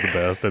was always the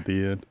best at the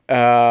end.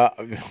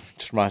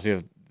 Just reminds me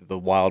of the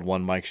wild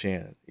one, Mike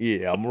Shannon.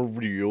 Yeah, I'm a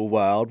real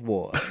wild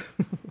one.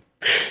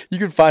 You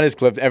can find his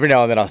clip every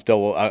now and then.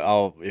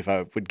 I'll if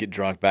I would get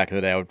drunk back in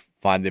the day, I would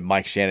find the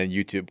Mike Shannon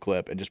YouTube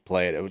clip and just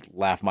play it. It would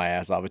laugh my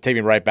ass off. It would take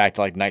me right back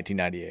to like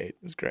 1998. It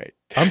was great.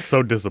 I'm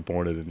so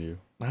disappointed in you.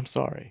 I'm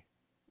sorry.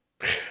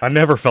 I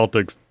never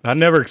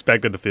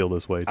expected to feel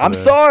this way today. I'm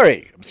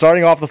sorry. I'm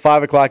starting off the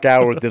 5 o'clock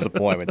hour with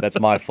disappointment.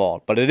 That's my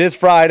fault. But it is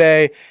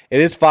Friday.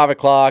 It is 5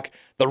 o'clock.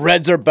 The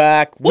Reds are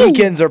back.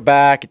 Weekends are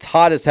back. It's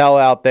hot as hell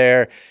out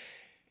there.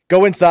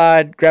 Go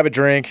inside, grab a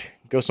drink,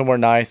 go somewhere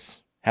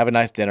nice, have a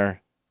nice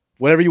dinner.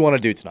 Whatever you want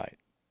to do tonight,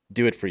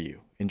 do it for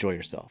you. Enjoy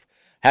yourself.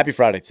 Happy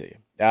Friday to you.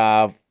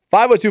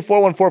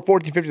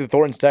 502-414-1450, the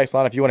Thornton's text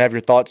line. If you want to have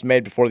your thoughts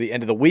made before the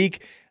end of the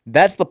week,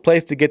 that's the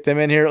place to get them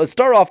in here. Let's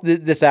start off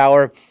this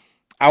hour.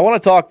 I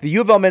want to talk the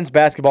U of L men's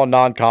basketball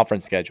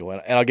non-conference schedule,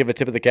 and I'll give a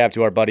tip of the cap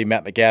to our buddy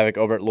Matt McGavick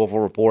over at Louisville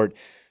Report,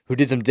 who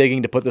did some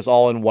digging to put this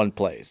all in one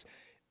place.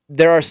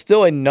 There are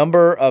still a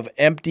number of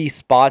empty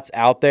spots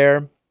out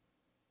there,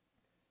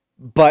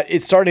 but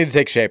it's starting to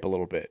take shape a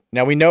little bit.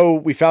 Now,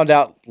 we found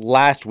out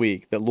last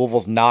week that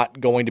Louisville's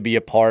not going to be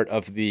a part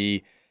of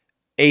the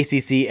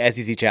ACC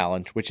SEC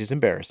Challenge, which is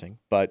embarrassing,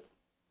 but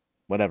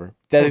whatever.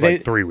 That was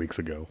like 3 weeks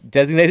ago.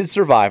 Designated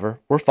survivor.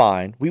 We're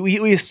fine.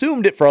 We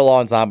assumed it for a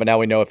long time, but now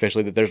we know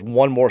officially that there's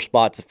one more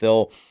spot to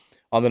fill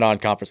on the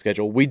non-conference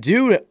schedule. We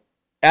do,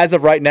 as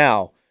of right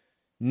now,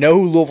 know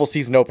who Louisville's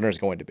season opener is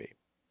going to be.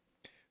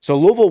 So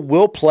Louisville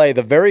will play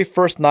the very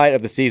first night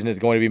of the season is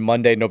going to be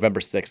Monday, November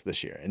 6th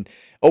this year. And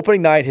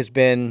opening night it's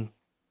been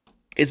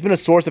a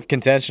source of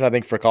contention, I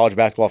think, for college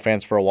basketball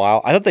fans for a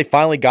while. I thought they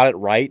finally got it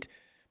right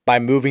by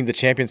moving the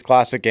Champions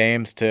Classic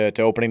games to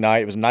opening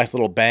night. It was a nice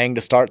little bang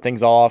to start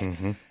things off.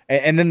 Mm-hmm.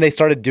 And then they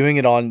started doing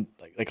it on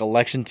like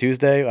Election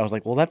Tuesday. I was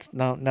like, well, let's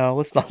not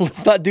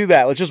do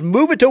that. Let's just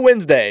move it to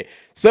Wednesday.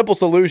 Simple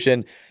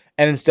solution.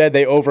 And instead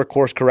they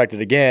course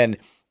corrected again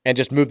and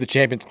just moved the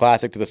Champions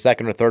Classic to the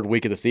second or third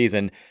week of the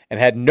season and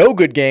had no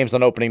good games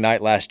on opening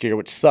night last year,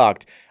 which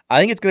sucked. I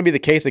think it's going to be the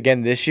case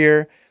again this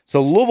year. So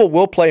Louisville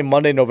will play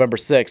Monday, November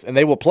 6th, and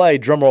they will play,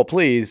 drumroll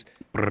please,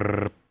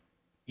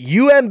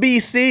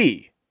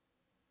 UMBC.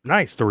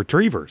 Nice, the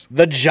Retrievers.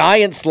 The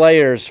Giant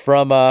Slayers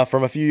from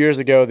a few years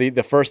ago,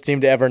 the first team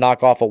to ever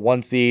knock off a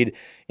 1 seed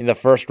in the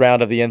first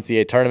round of the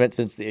NCAA tournament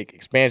since the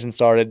expansion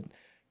started.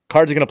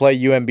 Cards are going to play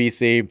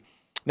UMBC.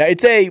 Now,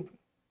 it's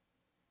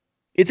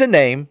a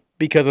name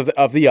because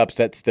of the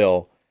upset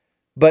still,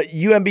 but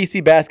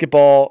UMBC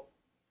basketball,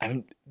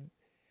 I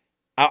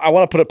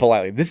want to put it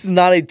politely. This is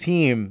not a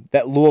team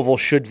that Louisville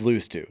should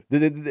lose to.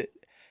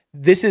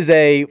 This is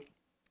a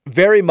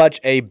very much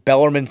a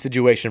Bellarmine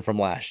situation from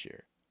last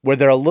year, where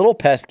they're a little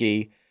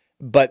pesky,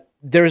 but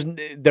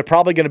they're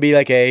probably going to be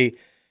like a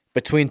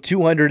between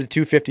 200 to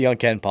 250 on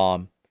Ken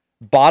Palm,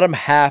 bottom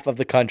half of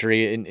the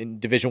country in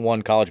Division I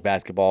college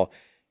basketball.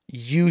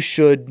 You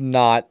should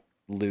not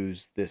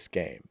lose this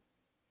game.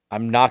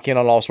 I'm knocking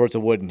on all sorts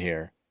of wood in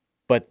here,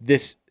 but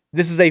this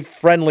is a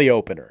friendly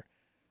opener.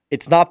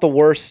 It's not the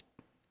worst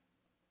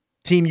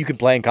team you can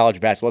play in college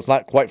basketball. It's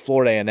not quite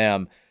Florida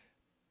A&M,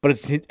 but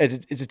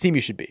it's a team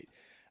you should beat.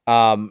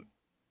 Like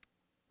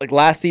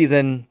last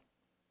season,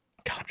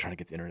 God, I'm trying to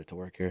get the internet to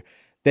work here.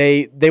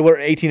 They were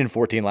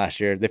 18-14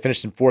 last year. They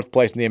finished in 4th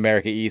place in the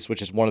America East,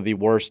 which is one of the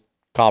worst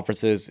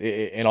conferences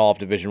in all of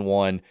Division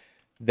I.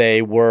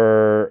 They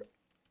were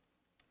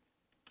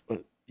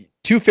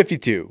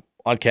 252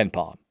 on Ken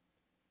Palm.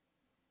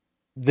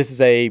 This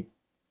is a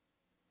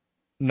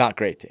not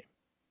great team.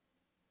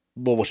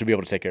 Louisville should be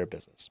able to take care of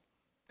business.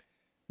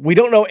 We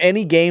don't know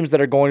any games that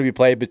are going to be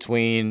played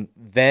between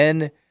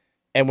then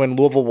and when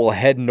Louisville will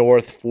head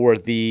north for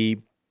the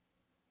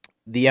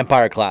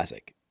Empire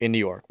Classic in New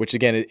York, which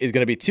again is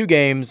going to be 2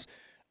 games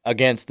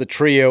against the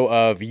trio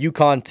of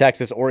UConn,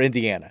 Texas, or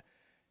Indiana.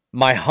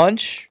 My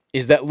hunch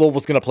is that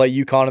Louisville's going to play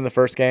UConn in the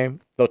first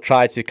game. They'll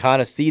try to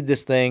kind of seed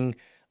this thing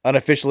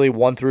unofficially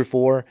 1 through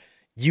 4.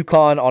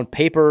 UConn on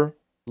paper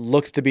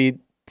looks to be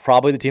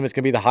probably the team that's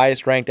going to be the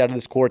highest ranked out of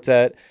this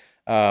quartet.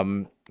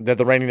 They're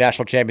the reigning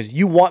national champions.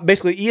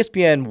 Basically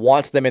ESPN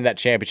wants them in that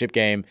championship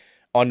game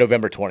on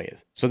November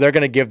 20th. So they're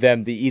going to give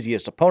them the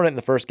easiest opponent in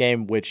the first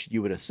game, which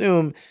you would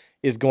assume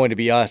is going to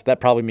be us. That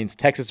probably means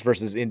Texas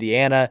versus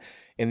Indiana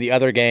in the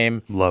other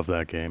game. Love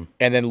that game.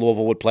 And then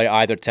Louisville would play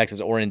either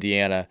Texas or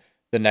Indiana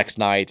the next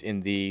night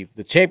in the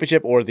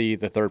championship or the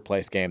third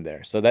place game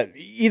there. So that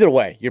either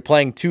way, you're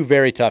playing 2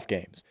 very tough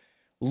games.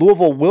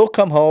 Louisville will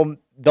come home.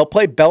 They'll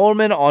play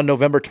Bellarmine on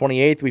November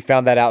 28th. We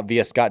found that out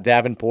via Scott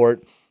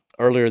Davenport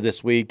earlier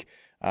this week,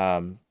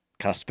 kind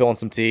of spilling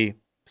some tea,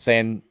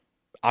 saying,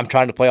 I'm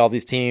trying to play all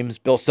these teams.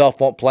 Bill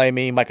Self won't play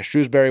me. Micah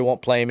Shrewsbury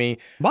won't play me.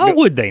 Why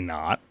would they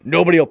not?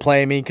 Nobody will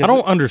play me. I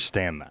don't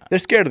understand that. They're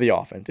scared of the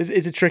offense.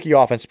 It's a tricky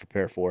offense to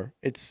prepare for.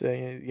 It's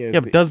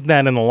but doesn't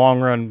that in the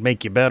long run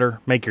make you better,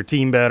 make your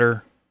team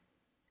better,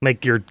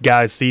 make your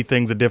guys see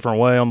things a different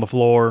way on the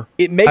floor?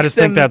 I just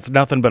think that's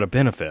nothing but a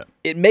benefit.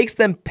 It makes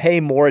them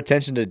pay more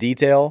attention to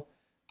detail.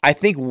 I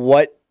think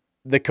what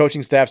the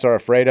coaching staffs are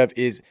afraid of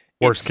is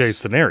worst case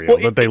scenario,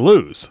 that they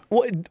lose.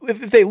 Well,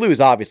 if they lose,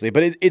 obviously,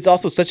 but it's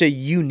also such a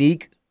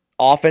unique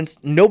offense.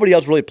 Nobody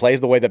else really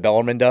plays the way that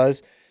Bellarmine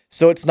does.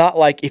 So it's not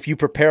like if you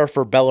prepare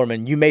for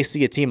Bellarmine, you may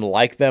see a team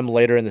like them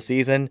later in the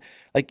season.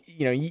 Like,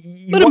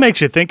 but it makes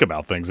you think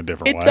about things a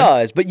different way. It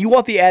does, but you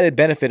want the added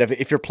benefit of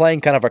if you're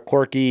playing kind of a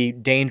quirky,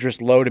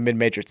 dangerous, low to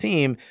mid-major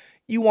team,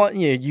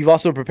 you've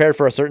also prepared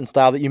for a certain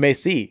style that you may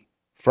see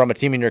from a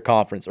team in your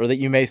conference or that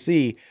you may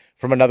see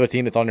from another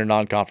team that's on your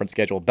non-conference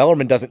schedule.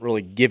 Bellarmine doesn't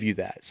really give you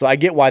that. So I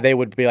get why they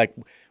would be like,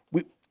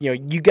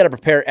 you got to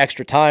prepare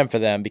extra time for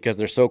them because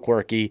they're so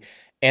quirky,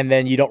 and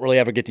then you don't really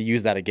ever get to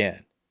use that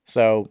again.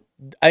 So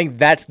I think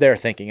that's their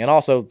thinking. And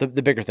also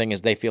the bigger thing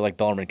is they feel like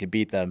Bellarmine could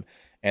beat them,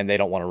 and they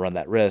don't want to run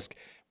that risk,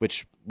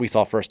 which we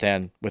saw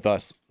firsthand with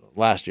us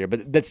last year.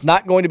 But that's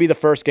not going to be the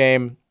first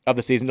game of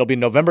the season. It'll be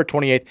November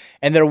 28th,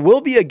 and there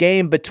will be a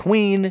game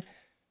between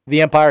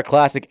the Empire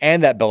Classic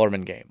and that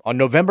Bellarmine game. On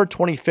November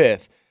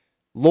 25th,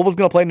 Louisville's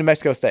going to play New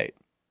Mexico State.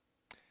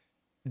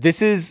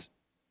 This is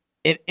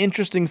an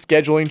interesting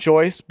scheduling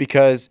choice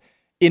because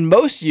in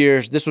most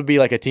years, this would be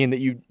like a team that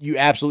you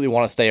absolutely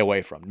want to stay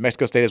away from. New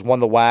Mexico State has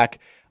won the WAC,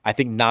 I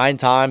think, 9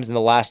 times in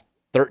the last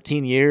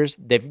 13 years.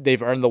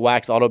 They've earned the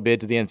WAC's auto bid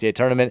to the NCAA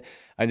tournament,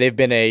 and they've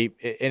been an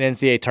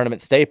NCAA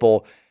tournament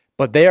staple.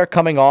 But they are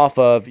coming off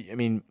of, I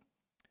mean,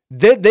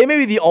 they may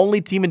be the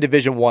only team in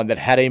Division I that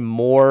had a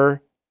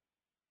more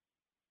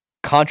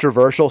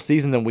controversial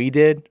season than we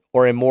did,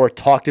 or a more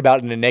talked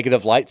about in a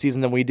negative light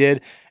season than we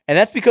did. And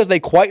that's because they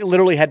quite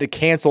literally had to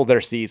cancel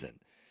their season.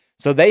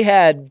 So they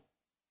had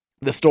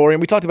the story,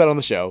 and we talked about it on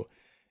the show,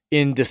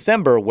 in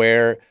December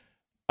where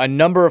a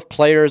number of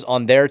players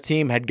on their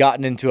team had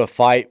gotten into a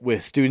fight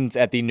with students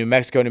at the New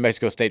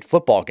Mexico State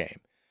football game.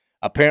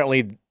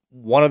 Apparently,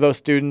 one of those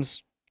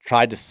students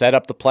tried to set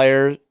up the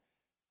player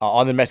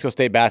on the New Mexico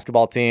State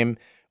basketball team,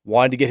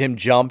 wanted to get him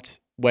jumped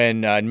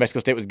when New Mexico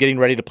State was getting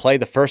ready to play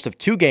the first of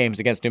 2 games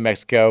against New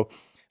Mexico,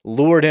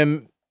 lured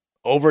him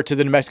over to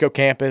the New Mexico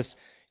campus.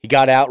 He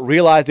got out,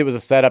 realized it was a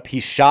setup. He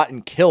shot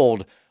and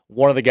killed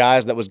one of the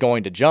guys that was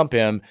going to jump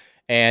him,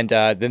 and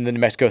then the New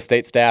Mexico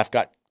State staff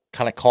got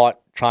kind of caught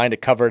trying to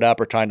cover it up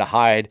or trying to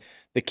hide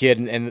the kid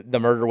and the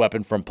murder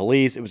weapon from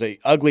police. It was an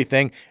ugly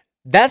thing.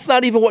 That's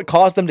not even what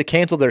caused them to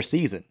cancel their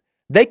season.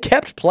 They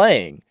kept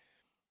playing.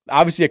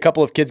 Obviously, a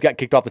couple of kids got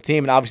kicked off the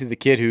team, and obviously the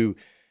kid who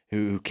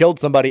killed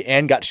somebody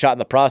and got shot in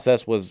the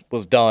process was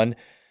done.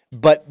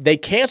 But they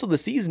canceled the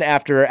season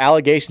after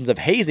allegations of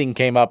hazing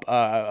came up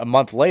a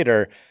month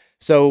later.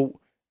 So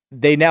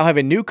they now have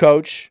a new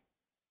coach.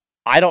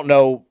 I don't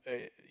know.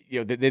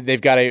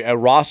 They've got a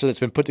roster that's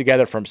been put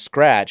together from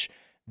scratch.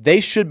 They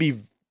should be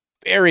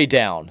very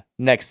down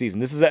next season.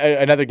 This is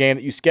another game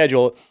that you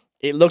schedule.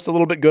 It looks a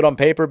little bit good on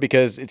paper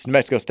because it's New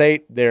Mexico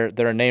State. They're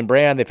a name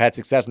brand. They've had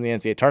success in the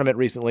NCAA tournament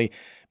recently.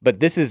 But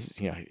this is,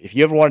 if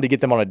you ever wanted to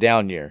get them on a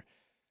down year,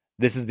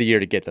 this is the year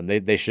to get them.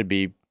 They should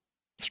be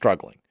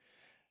struggling.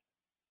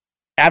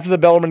 After the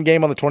Bellarmine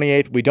game on the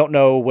 28th, we don't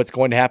know what's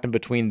going to happen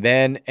between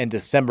then and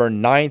December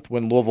 9th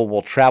when Louisville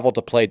will travel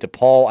to play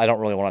DePaul. I don't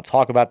really want to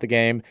talk about the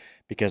game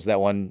because that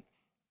one,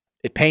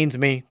 it pains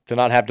me to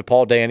not have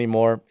DePaul Day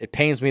anymore. It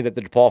pains me that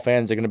the DePaul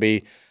fans are going to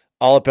be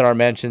all up in our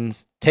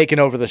mentions, taking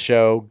over the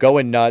show,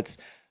 going nuts.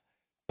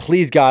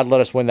 Please, God,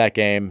 let us win that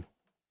game.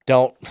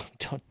 Don't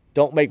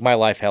make my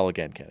life hell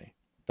again, Kenny.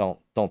 Don't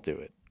do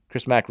it.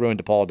 Chris Mack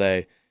ruined DePaul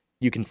Day.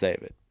 You can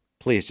save it.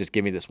 Please just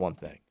give me this one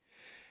thing.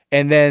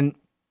 And then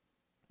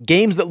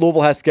games that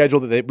Louisville has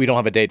scheduled that we don't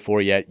have a date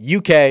for yet.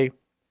 UK,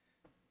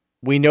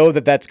 we know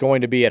that that's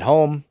going to be at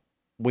home.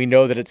 We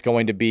know that it's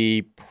going to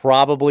be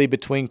probably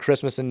between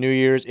Christmas and New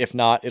Year's. If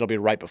not, it'll be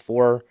right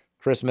before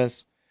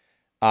Christmas.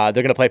 They're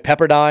going to play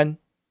Pepperdine,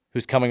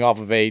 who's coming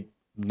off of a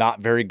not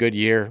very good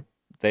year.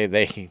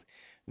 They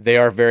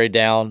are very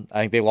down. I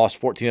think they lost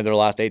 14 of their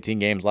last 18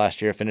 games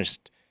last year,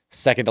 finished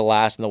second to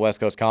last in the West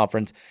Coast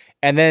Conference.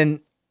 And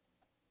then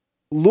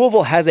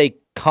Louisville has a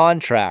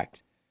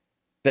contract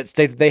that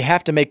states that they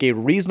have to make a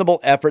reasonable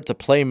effort to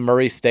play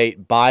Murray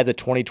State by the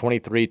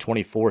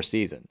 2023-24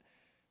 season.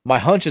 My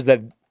hunch is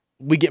that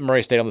we get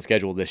Murray State on the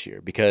schedule this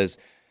year because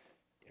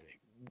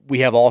we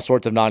have all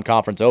sorts of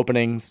non-conference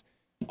openings.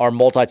 Our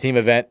multi-team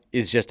event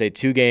is just a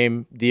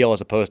 2-game deal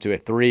as opposed to a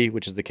 3,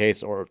 which is the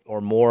case or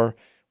more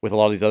with a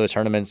lot of these other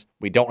tournaments.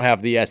 We don't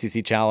have the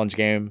SEC Challenge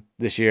game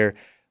this year.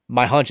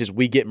 My hunch is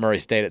we get Murray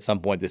State at some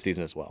point this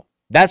season as well.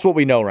 That's what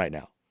we know right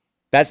now.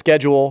 That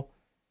schedule,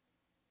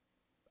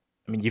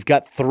 I mean, you've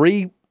got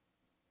 3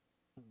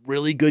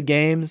 really good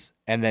games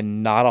and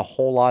then not a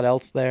whole lot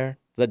else there.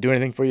 Does that do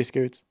anything for you,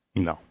 Scoots?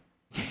 No.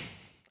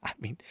 I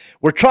mean,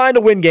 we're trying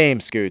to win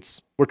games,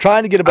 Scoots. We're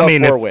trying to get above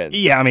 4 wins.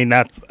 Yeah, I mean,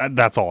 that's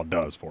all it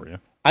does for you.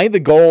 I think the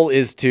goal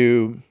is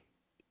we're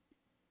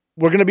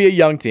going to be a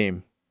young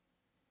team.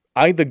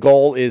 I think the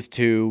goal is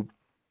to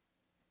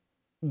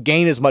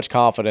gain as much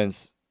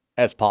confidence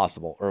as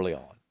possible early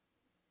on.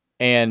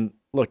 And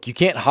look, you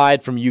can't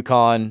hide from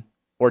UConn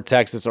or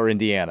Texas or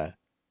Indiana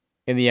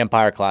in the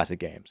Empire Classic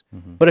games.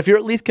 Mm-hmm. But if you're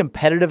at least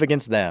competitive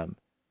against them,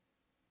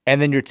 and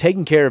then you're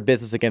taking care of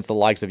business against the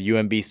likes of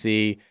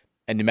UMBC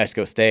and New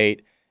Mexico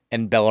State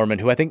and Bellarmine,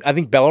 who I think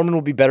Bellarmine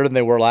will be better than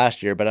they were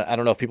last year, but I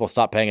don't know if people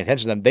stopped paying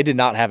attention to them. They did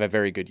not have a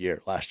very good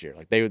year last year.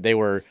 Like they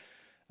were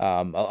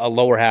a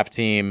lower half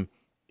team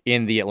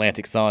in the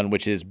Atlantic Sun,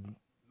 which is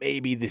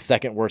maybe the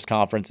second worst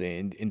conference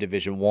in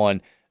Division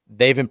I.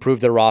 They've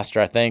improved their roster,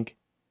 I think.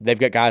 They've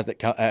got guys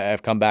that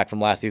have come back from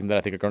last season that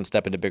I think are going to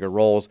step into bigger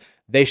roles.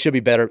 They should be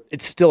better.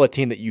 It's still a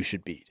team that you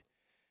should beat.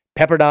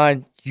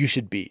 Pepperdine, you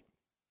should beat.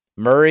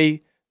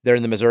 Murray, they're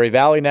in the Missouri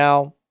Valley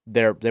now.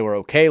 They were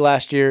okay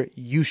last year.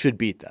 You should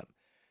beat them.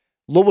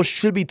 Louisville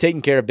should be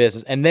taking care of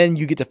business, and then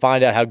you get to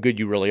find out how good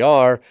you really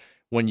are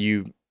when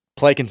you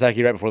play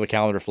Kentucky right before the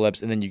calendar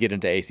flips, and then you get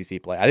into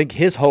ACC play. I think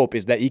his hope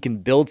is that he can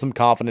build some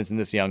confidence in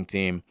this young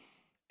team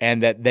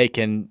and that they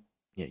can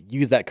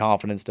use that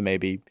confidence to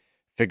maybe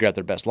figure out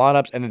their best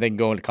lineups, and then they can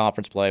go into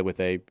conference play with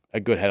a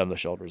good head on their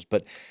shoulders.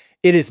 But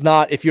it is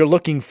not, if you're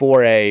looking for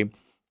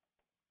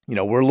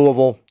we're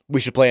Louisville, we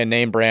should play a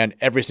name brand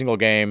every single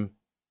game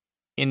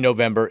in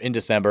November, in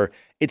December,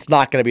 it's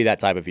not going to be that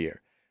type of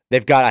year.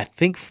 They've got, I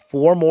think,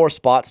 4 more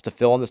spots to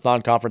fill in this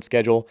non-conference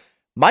schedule.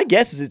 My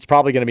guess is it's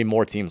probably going to be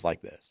more teams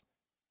like this.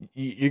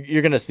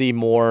 You're going to see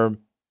more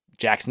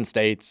Jackson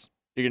States.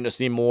 You're going to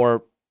see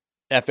more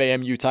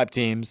FAMU type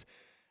teams.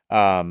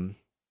 You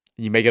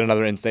may get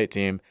another in-state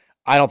team.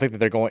 I don't think that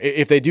they're going,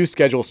 if they do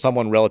schedule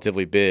someone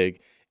relatively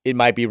big, it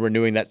might be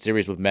renewing that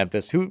series with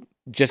Memphis, who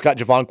just got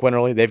Javon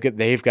Quinterly.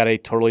 They've got a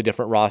totally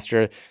different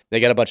roster. They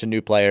got a bunch of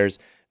new players.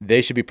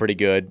 They should be pretty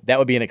good. That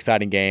would be an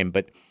exciting game,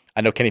 but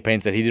I know Kenny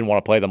Payne said he didn't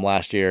want to play them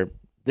last year.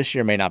 This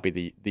year may not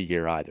be the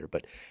year either,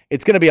 but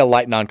it's going to be a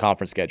light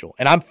non-conference schedule,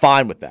 and I'm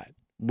fine with that.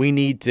 We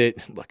need to,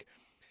 look,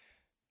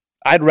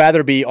 I'd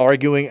rather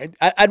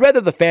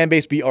the fan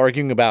base be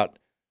arguing about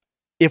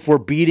if we're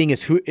beating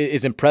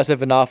is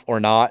impressive enough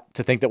or not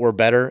to think that we're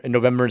better in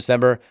November and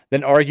December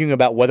than arguing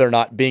about whether or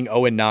not being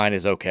 0-9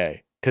 is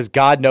okay. Because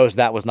God knows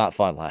that was not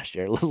fun last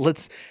year.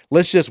 Let's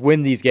just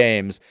win these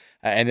games,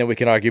 and then we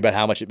can argue about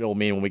how much it will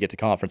mean when we get to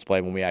conference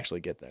play when we actually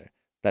get there.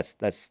 That's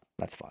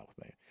fine with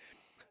me.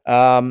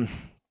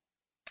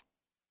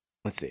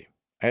 Let's see.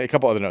 I had a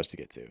couple other notes to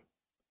get to.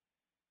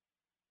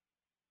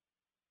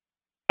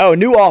 Oh,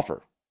 new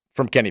offer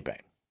from Kenny Payne.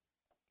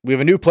 We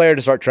have a new player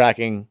to start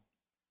tracking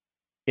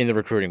in the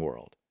recruiting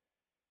world.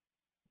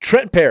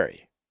 Trent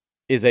Perry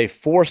is a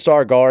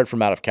 4-star guard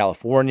from out of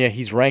California.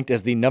 He's ranked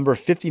as the number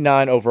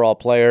 59 overall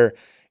player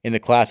in the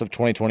class of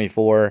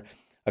 2024,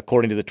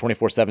 according to the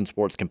 24/7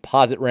 Sports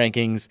composite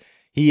rankings.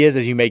 He is,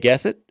 as you may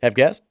have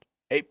guessed,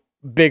 a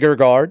bigger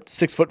guard,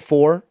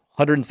 6'4",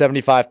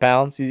 175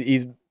 pounds.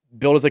 He's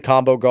built as a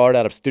combo guard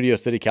out of Studio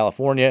City,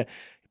 California.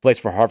 He plays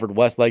for Harvard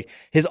Westlake.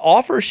 His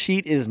offer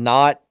sheet is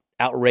not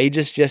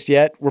outrageous just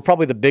yet. We're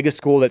probably the biggest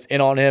school that's in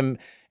on him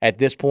at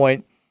this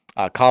point.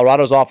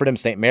 Colorado's offered him,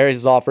 St. Mary's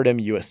has offered him,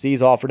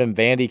 USC's offered him,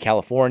 Vandy,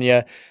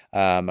 California,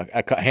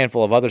 a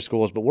handful of other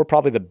schools, but we're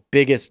probably the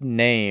biggest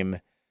name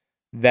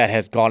that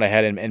has gone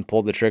ahead and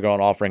pulled the trigger on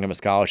offering him a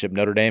scholarship.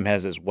 Notre Dame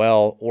has as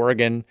well.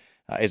 Oregon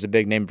is a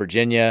big name.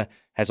 Virginia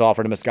has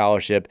offered him a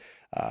scholarship.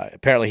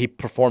 Apparently he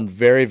performed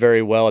very,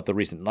 very well at the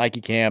recent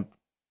Nike camp.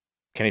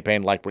 Kenny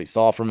Payne liked what he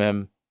saw from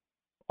him,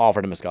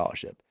 offered him a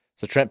scholarship.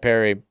 So Trent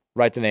Perry,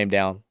 write the name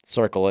down,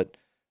 circle it,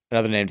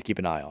 another name to keep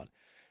an eye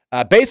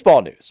on.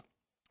 Baseball news.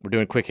 We're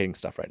doing quick hitting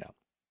stuff right now.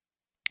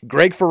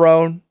 Greg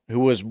Ferrone, who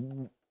was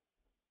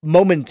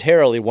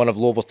momentarily one of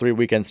Louisville's 3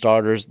 weekend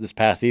starters this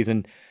past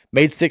season,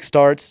 made 6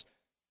 starts,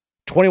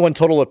 21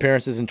 total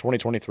appearances in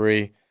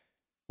 2023,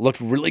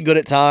 looked really good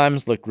at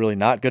times, looked really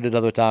not good at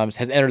other times,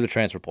 has entered the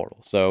transfer portal.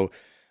 So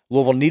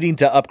Louisville needing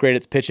to upgrade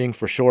its pitching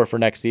for sure for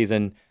next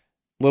season.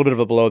 A little bit of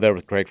a blow there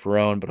with Greg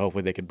Ferrone, but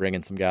hopefully they can bring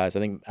in some guys. I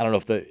don't know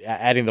if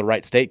adding the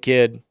Wright State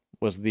kid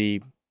was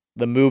the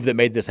move that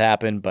made this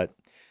happen, but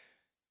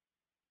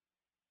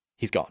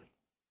he's gone.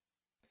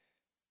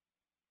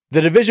 The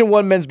Division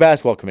I men's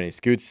basketball committee,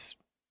 Scoots,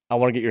 I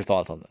want to get your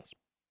thoughts on this.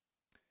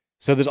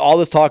 So there's all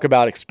this talk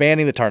about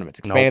expanding the tournaments,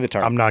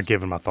 I'm not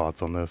giving my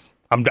thoughts on this.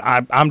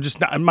 I'm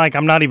just not, Mike,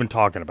 I'm not even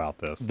talking about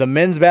this. The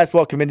men's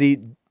basketball committee,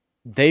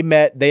 they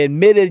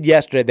admitted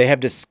yesterday they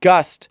have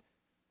discussed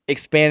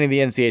expanding the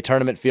NCAA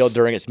tournament field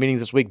during its meetings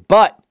this week,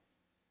 but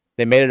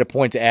they made it a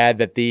point to add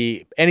that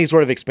any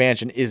sort of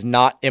expansion is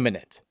not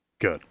imminent.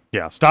 Good.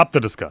 Yeah, stop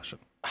the discussion.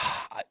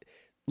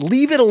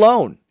 Leave it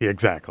alone. Yeah,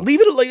 exactly. Leave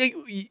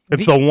it.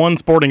 It's the one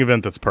sporting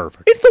event that's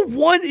perfect. It's the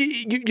one.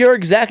 You're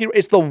exactly right.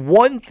 It's the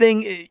one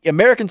thing.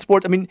 American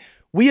sports. I mean,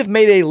 we have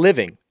made a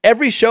living.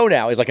 Every show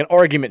now is like an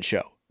argument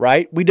show,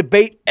 right? We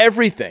debate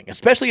everything,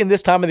 especially in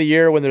this time of the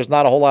year when there's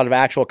not a whole lot of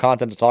actual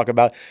content to talk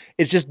about.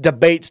 It's just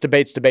debates.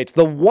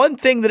 The one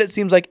thing that it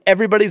seems like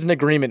everybody's in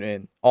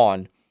agreement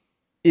on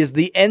is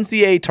the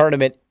NCAA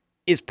tournament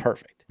is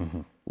perfect.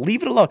 Mm-hmm.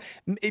 Leave it alone.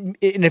 And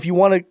if you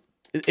want to.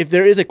 If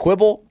there is a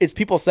quibble, it's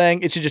people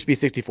saying it should just be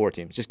 64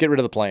 teams. Just get rid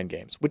of the playing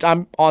games, which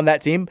I'm on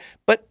that team.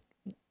 But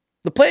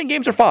the playing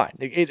games are fine.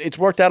 It's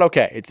worked out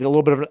okay. It's a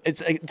little bit of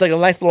it's like a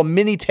nice little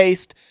mini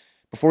taste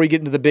before you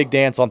get into the big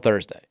dance on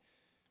Thursday.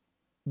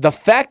 The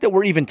fact that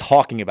we're even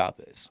talking about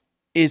this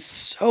is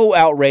so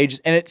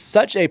outrageous, and it's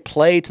such a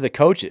play to the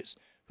coaches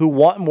who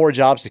want more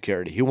job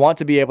security, who want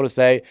to be able to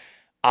say,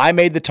 I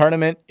made the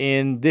tournament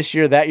in this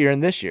year, that year,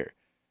 and this year.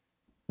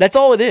 That's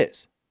all it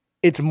is.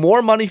 It's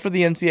more money for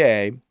the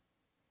NCAA.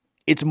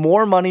 It's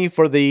more money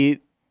for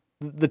the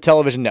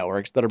television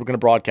networks that are going to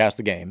broadcast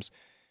the games,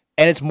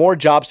 and it's more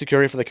job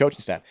security for the coaching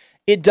staff.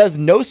 It does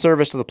no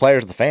service to the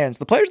players or the fans.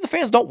 The players and the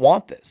fans don't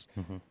want this.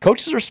 Mm-hmm.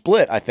 Coaches are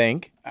split, I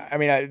think. I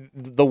mean,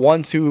 the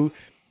ones who,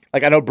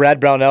 like I know Brad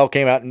Brownell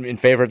came out in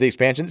favor of the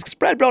expansion because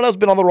Brad Brownell's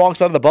been on the wrong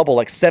side of the bubble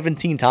like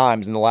 17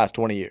 times in the last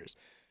 20 years.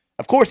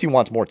 Of course he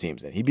wants more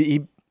teams in. He'd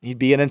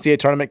be an NCAA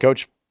tournament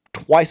coach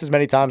twice as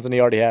many times than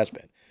he already has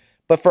been.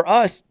 But for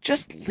us,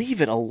 just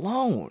leave it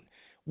alone.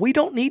 We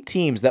don't need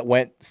teams that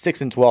went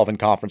 6-12 in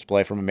conference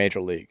play from a major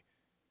league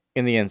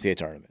in the NCAA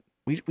tournament.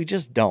 We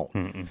just don't.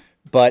 Mm-mm.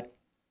 but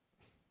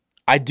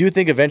I do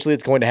think eventually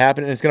it's going to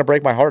happen, and it's going to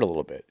break my heart a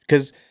little bit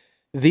because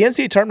the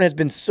NCAA tournament has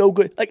been so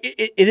good. Like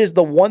it is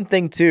the one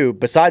thing too,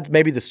 besides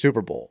maybe the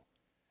Super Bowl,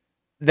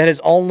 that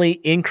has only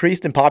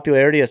increased in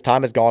popularity as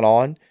time has gone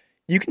on.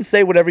 You can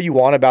say whatever you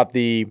want about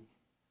the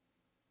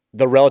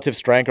relative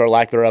strength or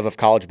lack thereof of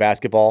college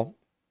basketball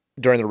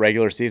during the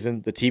regular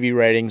season, the TV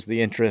ratings,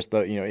 the interest,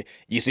 it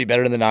used to be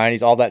better in the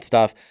 90s, all that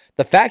stuff.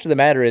 The fact of the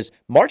matter is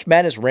March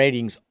Madness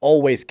ratings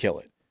always kill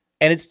it.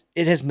 And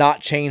it has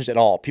not changed at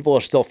all. People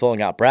are still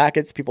filling out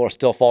brackets. People are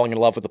still falling in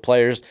love with the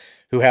players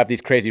who have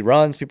these crazy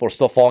runs. People are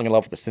still falling in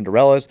love with the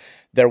Cinderellas.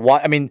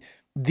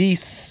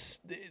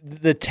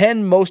 The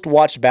 10 most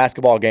watched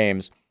basketball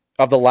games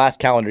of the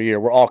last calendar year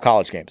were all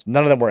college games.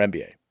 None of them were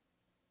NBA.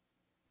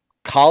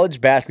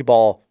 College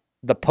basketball,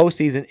 the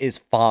postseason is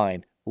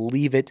fine.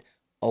 Leave it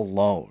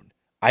alone.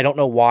 I don't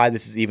know why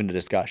this is even a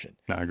discussion.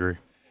 I agree.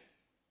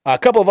 A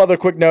couple of other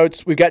quick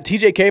notes. We've got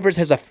TJ Capers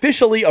has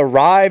officially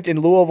arrived in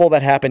Louisville.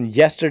 That happened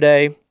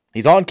yesterday.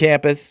 He's on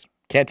campus.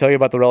 Can't tell you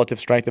about the relative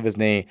strength of his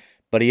knee,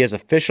 but he is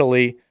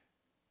officially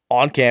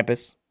on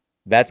campus.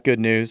 That's good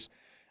news.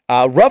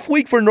 Rough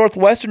week for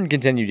Northwestern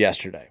continued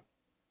yesterday.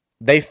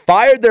 They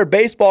fired their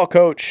baseball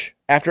coach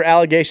after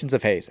allegations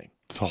of hazing.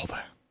 It's all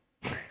that.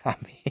 I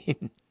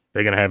mean,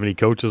 they're gonna have any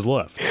coaches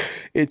left?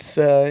 It's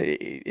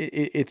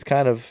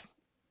kind of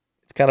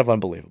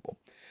unbelievable.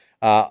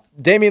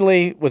 Damian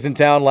Lee was in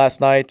town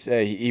last night.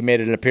 He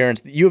made an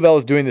appearance. U of L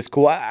is doing this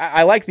cool.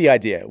 I like the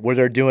idea where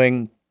they're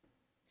doing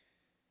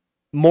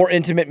more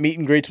intimate meet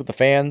and greets with the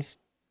fans.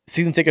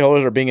 Season ticket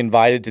holders are being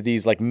invited to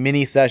these like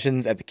mini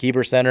sessions at the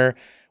Keeper Center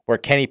where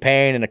Kenny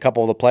Payne and a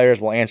couple of the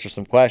players will answer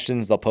some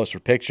questions. They'll post for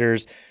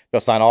pictures. They'll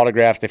sign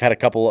autographs. They've had a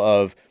couple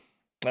of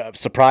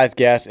surprise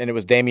guests, and it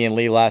was Damian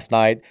Lee last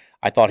night.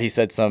 I thought he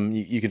said some.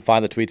 You can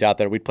find the tweets out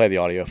there. We'd play the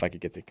audio if I could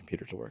get the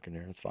computer to work in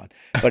here. It's fine.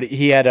 But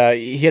he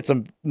had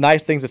some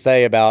nice things to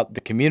say about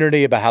the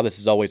community, about how this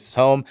is always his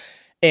home.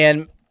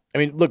 And I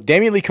mean, look,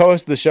 Damian Lee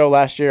co-hosted the show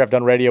last year. I've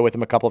done radio with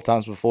him a couple of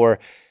times before,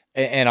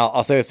 and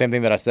I'll say the same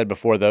thing that I said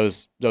before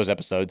those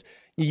episodes.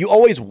 You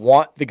always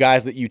want the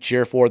guys that you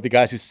cheer for, the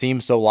guys who seem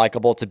so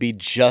likable, to be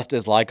just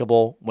as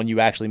likable when you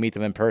actually meet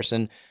them in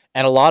person.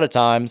 And a lot of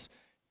times,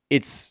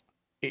 it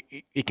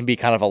can be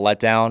kind of a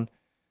letdown.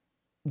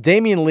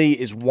 Damian Lee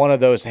is one of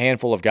those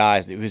handful of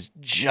guys who is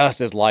just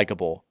as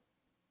likable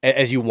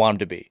as you want him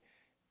to be.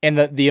 And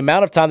the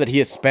amount of time that he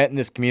has spent in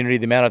this community,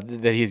 the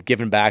amount that he's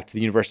given back to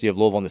the University of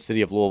Louisville and the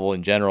city of Louisville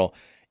in general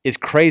is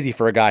crazy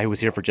for a guy who was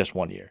here for just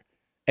 1 year.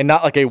 And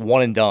not like a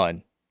one and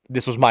done.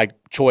 This was my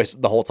choice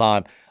the whole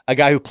time. A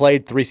guy who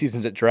played 4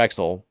 seasons at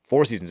Drexel,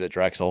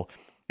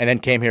 and then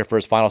came here for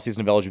his final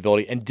season of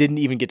eligibility and didn't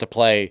even get to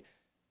play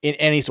in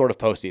any sort of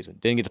postseason.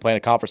 Didn't get to play in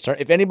a conference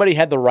tournament. If anybody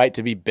had the right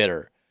to be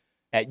bitter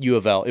at U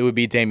of L, it would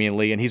be Damian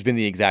Lee, and he's been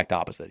the exact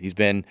opposite. He's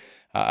been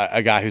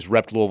a guy who's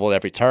repped Louisville at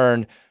every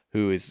turn,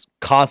 who is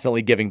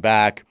constantly giving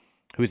back,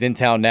 who's in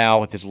town now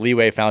with his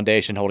Leeway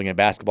Foundation holding a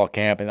basketball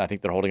camp, and I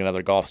think they're holding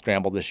another golf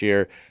scramble this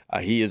year.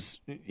 He's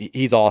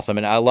awesome,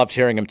 and I loved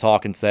hearing him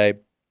talk and say,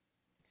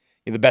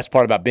 the best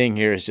part about being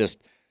here is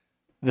just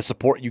the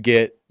support you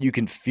get. You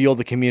can feel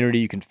the community,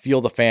 you can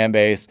feel the fan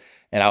base,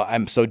 and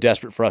I'm so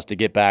desperate for us to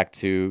get back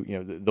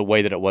to the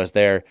way that it was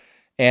there.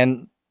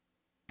 And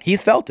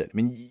he's felt it. I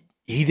mean,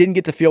 he didn't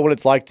get to feel what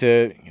it's like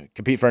to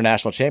compete for a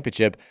national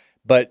championship,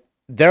 but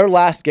their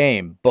last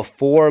game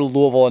before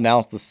Louisville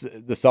announced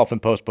the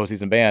self-imposed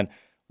postseason ban,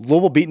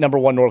 Louisville beat number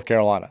 1 North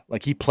Carolina.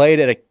 Like, he played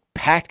at a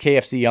packed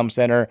KFC Yum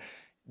Center.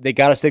 They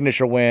got a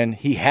signature win.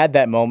 He had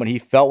that moment. He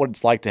felt what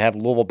it's like to have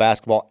Louisville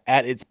basketball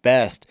at its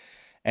best,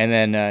 and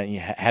then he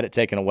had it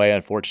taken away,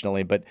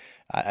 unfortunately. But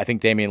I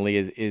think Damian Lee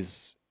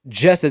is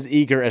just as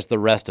eager as the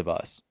rest of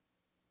us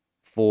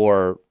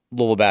for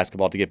Louisville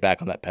basketball to get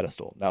back on that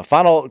pedestal. Now,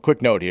 final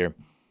quick note here.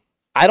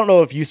 I don't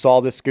know if you saw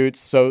this,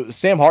 Scoots. So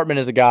Sam Hartman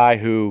is a guy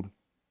who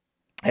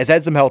has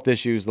had some health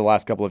issues the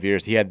last couple of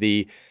years. He had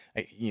he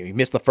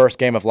missed the first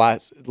game of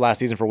last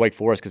season for Wake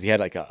Forest because he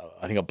had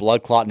a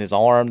blood clot in his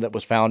arm that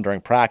was found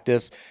during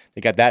practice.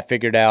 They got that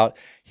figured out.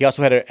 He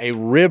also had a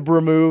rib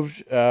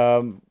removed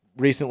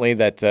recently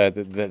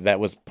that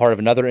was part of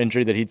another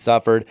injury that he'd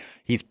suffered.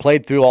 He's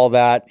played through all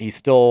that. He's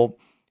still,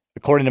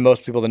 according to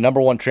most people, the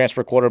number 1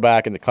 transfer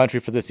quarterback in the country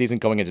for this season,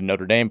 going into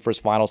Notre Dame for his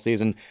final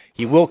season.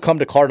 He will come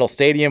to Cardinal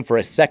Stadium for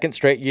a second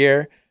straight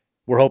year.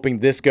 We're hoping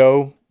this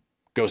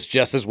goes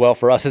just as well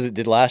for us as it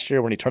did last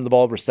year when he turned the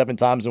ball over 7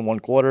 times in 1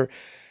 quarter.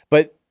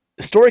 But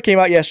the story came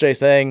out yesterday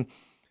saying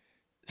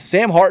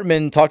Sam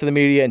Hartman talked to the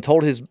media and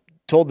told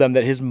them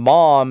that his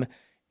mom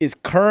is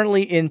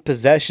currently in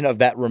possession of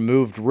that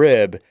removed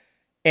rib,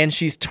 and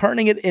she's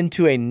turning it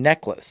into a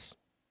necklace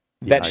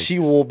that she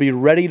will be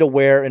ready to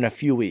wear in a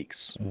few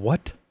weeks.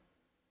 What?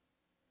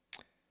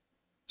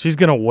 She's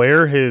going to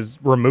wear his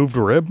removed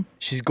rib?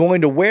 She's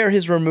going to wear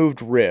his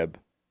removed rib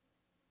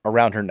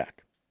around her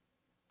neck.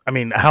 I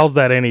mean, how's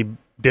that any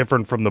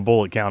different from the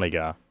Bullitt County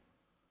guy?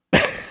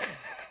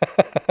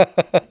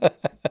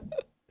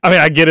 I mean,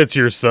 I get it's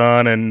your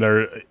son, and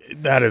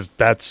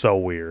that's so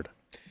weird.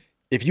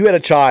 If you had a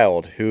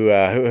child who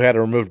had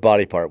a removed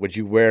body part, would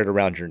you wear it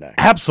around your neck?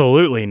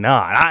 Absolutely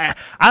not.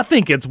 I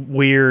think it's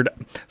weird.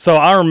 So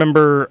I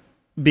remember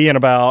being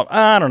about,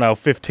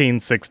 15,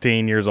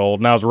 16 years old,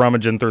 and I was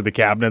rummaging through the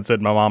cabinets at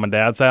my mom and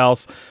dad's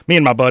house. Me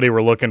and my buddy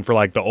were looking for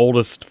like the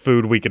oldest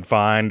food we could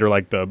find or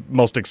like the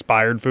most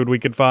expired food we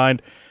could find.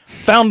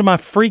 Found my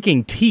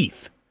freaking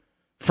teeth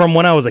from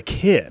when I was a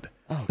kid.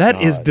 Oh,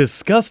 that is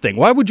disgusting.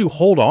 Why would you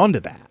hold on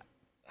to that?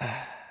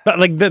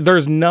 Like, there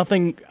is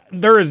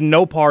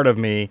no part of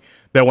me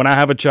that when I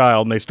have a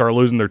child and they start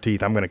losing their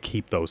teeth, I'm going to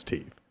keep those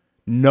teeth.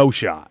 No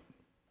shot.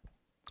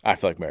 I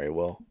feel like Mary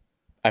will.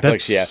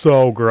 That's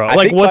so gross.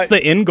 Like, what's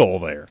the end goal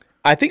there?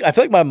 I feel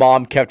like my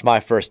mom kept my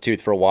first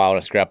tooth for a while in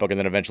a scrapbook and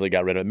then eventually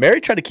got rid of it.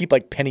 Mary tried to keep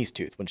like Penny's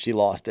tooth when she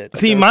lost it.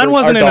 See, mine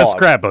wasn't in a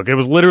scrapbook. It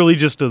was literally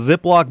just a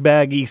Ziploc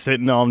baggie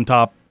sitting on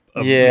top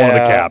of one of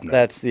the cabinets.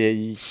 That's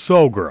the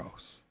so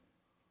gross.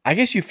 I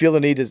guess you feel the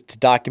need to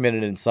document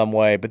it in some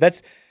way,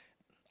 but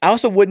I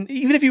also wouldn't,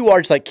 even if you are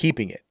just like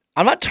keeping it,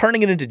 I'm not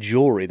turning it into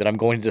jewelry that I'm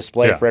going to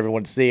display for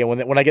everyone to see. And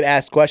when I get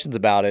asked questions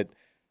about it,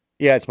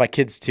 it's my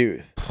kid's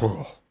tooth.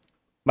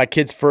 My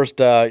kid's first,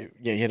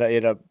 he had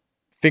a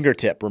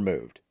fingertip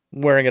removed,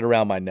 wearing it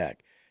around my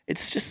neck.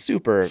 It's just so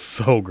gross.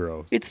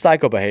 It's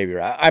psycho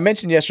behavior. I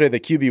mentioned yesterday the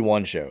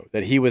QB1 show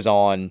that he was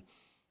on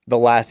the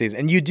last season,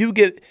 and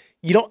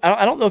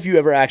I don't know if you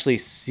ever actually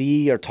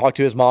see or talk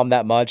to his mom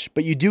that much,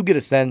 but you do get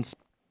a sense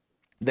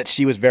that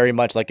she was very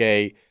much like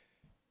a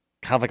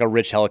kind of like a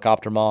rich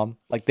helicopter mom.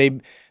 Like they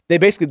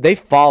basically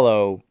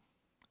follow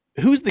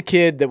who's the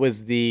kid that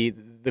was the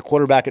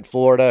quarterback at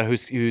Florida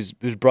whose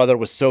brother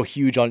was so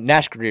huge on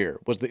Nash Greer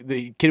was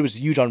the kid who was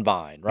huge on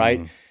Vine, right?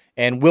 Mm-hmm.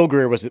 And Will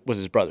Greer was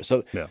his brother.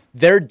 So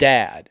their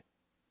dad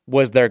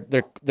was their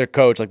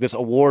coach, like this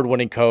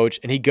award-winning coach,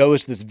 and he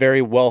goes to this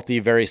very wealthy,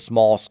 very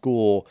small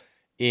school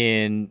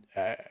in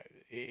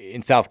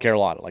South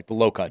Carolina, like the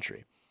Low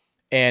Country.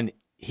 And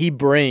he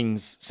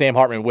brings Sam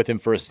Hartman with him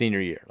for his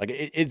senior year. Like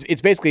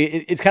it's basically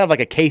it's kind of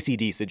like a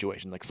KCD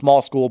situation, like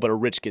small school but a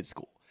rich kid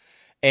school.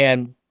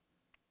 And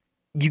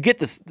you get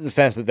the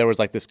sense that there was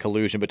like this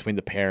collusion between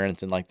the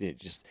parents and like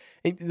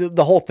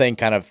the whole thing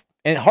kind of.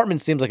 And Hartman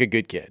seems like a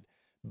good kid,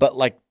 but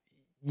like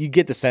you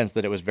get the sense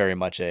that it was very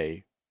much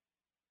a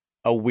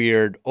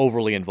weird,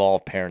 overly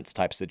involved parents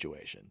type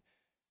situation.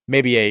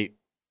 Maybe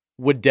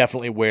would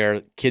definitely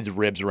wear kids'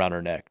 ribs around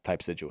her neck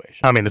type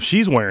situation. I mean, if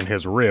she's wearing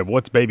his rib,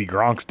 what's Baby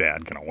Gronk's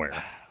dad going to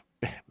wear?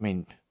 I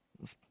mean,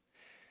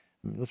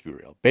 let's be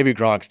real. Baby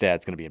Gronk's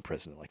dad's going to be in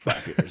prison in like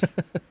 5 years.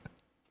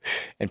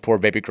 And poor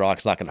Baby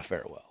Gronk's not going to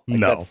fare well. Like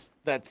no.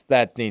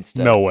 That needs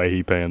to... No way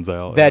he pans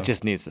out. That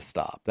just needs to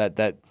stop.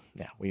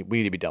 We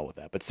need to be done with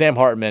that. But Sam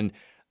Hartman,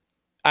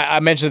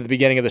 I mentioned at the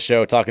beginning of the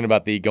show talking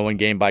about the going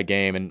game by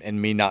game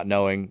and me not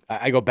knowing.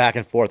 I go back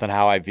and forth on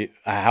how I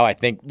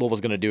think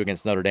Louisville's going to do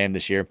against Notre Dame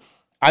this year.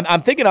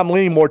 I'm thinking I'm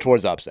leaning more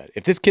towards upset.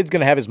 If this kid's going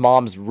to have his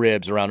mom's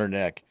ribs around her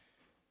neck,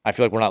 I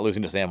feel like we're not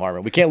losing to Sam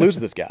Hartman. We can't lose to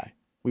this guy.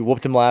 We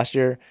whooped him last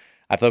year.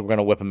 I feel like we're going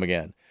to whip him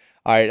again.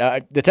 All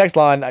right, the text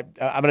line.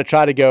 I'm going to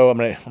try to go. I'm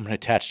going to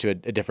attach to a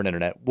different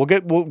internet. We'll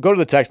go to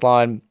the text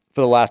line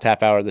for the last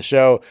half hour of the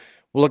show.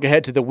 We'll look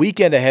ahead to the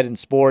weekend ahead in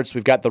sports.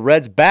 We've got the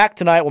Reds back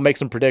tonight. We'll make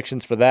some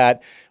predictions for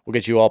that. We'll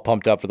get you all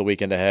pumped up for the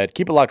weekend ahead.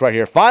 Keep it locked right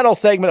here. Final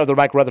segment of the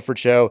Mike Rutherford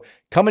Show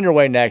coming your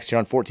way next here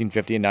on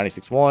 1450 and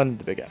 96.1,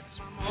 The Big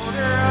X.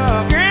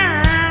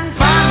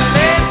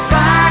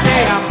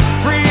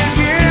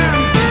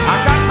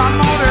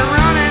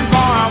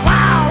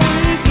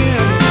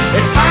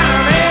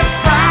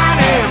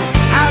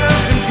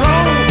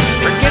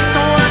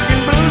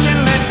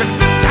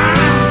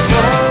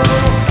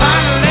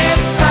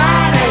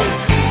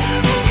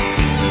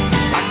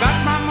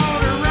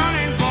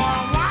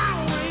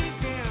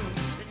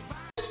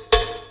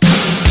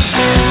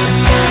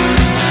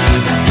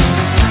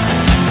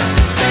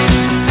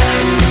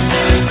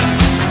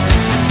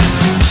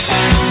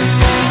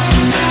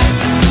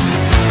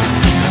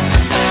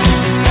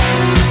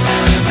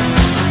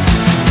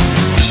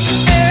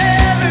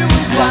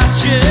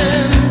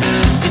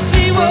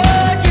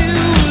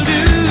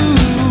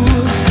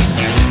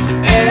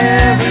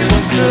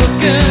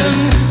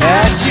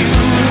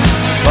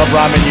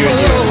 Rhyming you and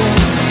you.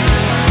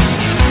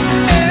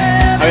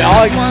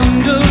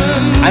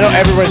 I know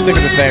everyone's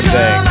thinking the same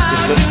thing.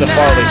 It's the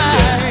Farley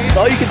skit. It's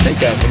all you can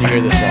think of when you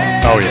hear this song.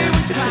 Oh yeah,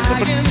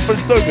 but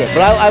it's so good.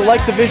 But I like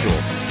the visual.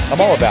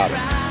 I'm all about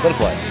it. Let it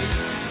play.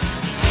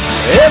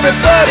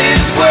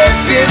 Everybody's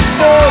working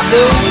for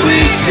the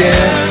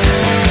weekend.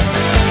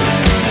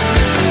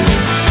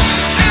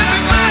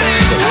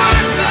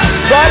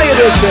 Friday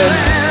edition.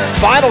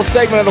 Final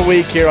segment of the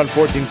week here on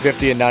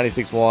 1450 and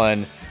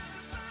 96.1.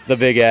 The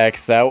Big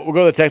X. We'll go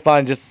to the text line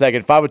in just a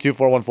second,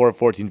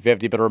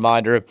 502-414-1450. But a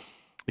reminder,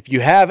 if you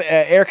have an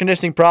air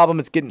conditioning problem,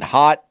 it's getting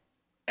hot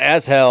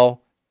as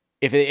hell.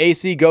 If the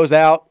AC goes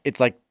out,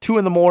 it's like 2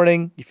 in the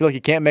morning. You feel like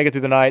you can't make it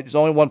through the night. There's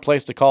only one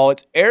place to call.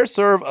 It's Air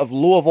Serv of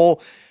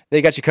Louisville.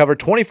 They got you covered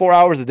 24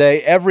 hours a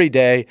day, every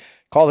day.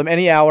 Call them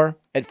any hour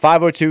at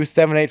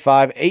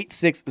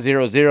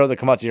 502-785-8600. They'll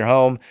come out to your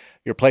home,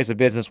 your place of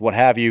business, what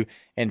have you,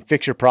 and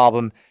fix your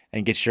problem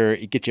and get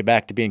you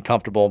back to being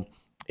comfortable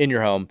in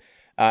your home.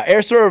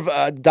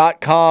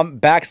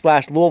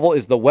 Airserv.com/Louisville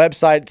is the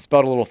website. It's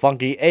spelled a little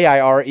funky.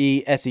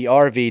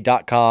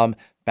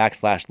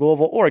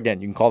 AIRESERV.com/Louisville. Or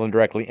again, you can call them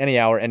directly any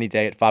hour, any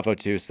day at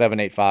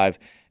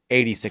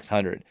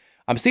 502-785-8600.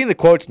 I'm seeing the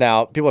quotes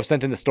now. People have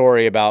sent in the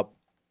story about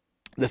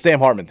the Sam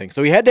Hartman thing.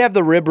 So he had to have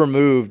the rib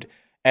removed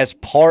as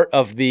part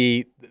of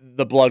the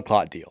blood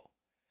clot deal.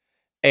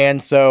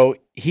 And so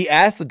he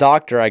asked the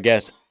doctor, I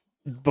guess,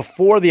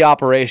 before the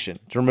operation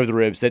to remove the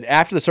rib, said,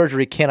 after the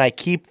surgery, can I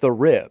keep the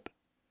rib?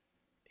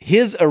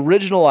 His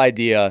original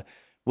idea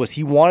was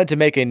he wanted to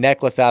make a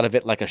necklace out of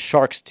it like a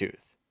shark's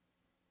tooth.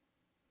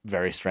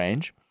 Very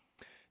strange.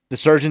 The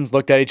surgeons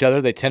looked at each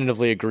other. They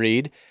tentatively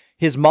agreed.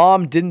 His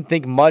mom didn't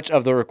think much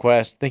of the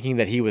request, thinking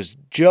that he was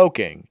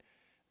joking,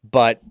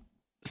 but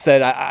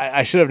said,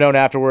 I should have known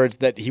afterwards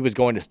that he was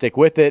going to stick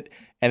with it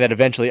and that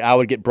eventually I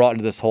would get brought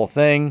into this whole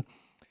thing.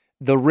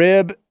 The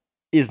rib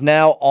is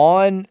now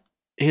on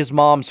his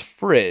mom's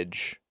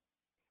fridge.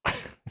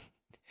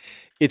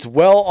 It's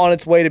well on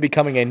its way to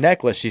becoming a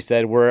necklace, she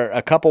said. We're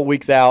a couple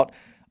weeks out.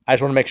 I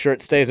just want to make sure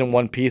it stays in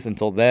one piece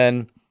until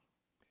then.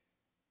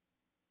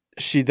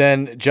 She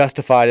then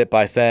justified it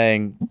by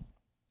saying,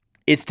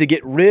 it's to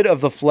get rid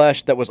of the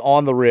flesh that was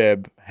on the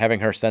rib,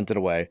 having her sent it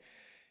away.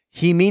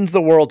 He means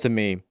the world to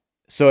me.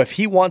 So if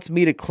he wants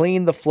me to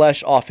clean the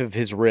flesh off of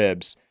his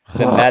ribs,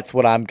 then that's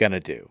what I'm going to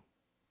do.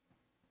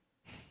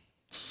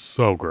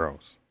 So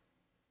gross.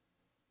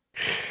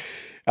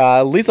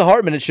 Lisa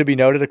Hartman, it should be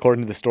noted,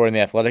 according to the story in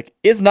The Athletic,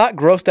 is not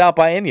grossed out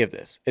by any of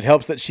this. It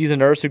helps that she's a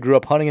nurse who grew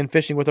up hunting and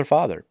fishing with her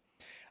father.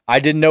 I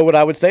didn't know what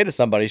I would say to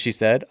somebody, she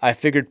said. I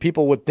figured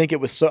people would think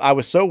I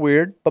was so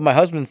weird, but my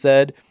husband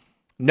said,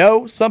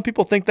 no, some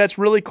people think that's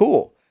really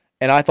cool.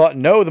 And I thought,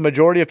 no, the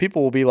majority of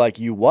people will be like,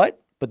 you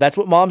what? But that's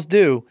what moms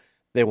do.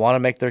 They want to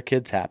make their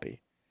kids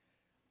happy.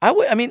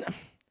 It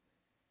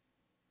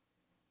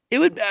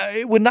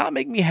would not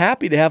make me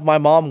happy to have my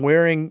mom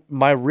wearing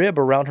my rib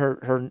around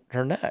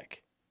her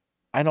neck.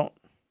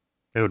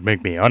 It would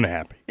make me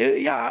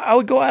unhappy. I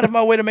would go out of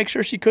my way to make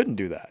sure she couldn't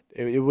do that.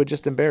 It would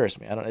just embarrass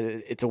me.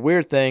 It's a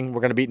weird thing.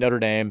 We're going to beat Notre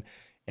Dame,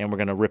 and we're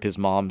going to rip his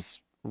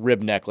mom's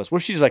rib necklace.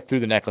 What if she just threw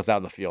the necklace out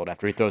in the field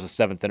after he throws a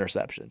 7th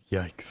interception?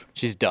 Yikes.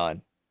 She's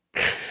done.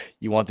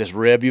 You want this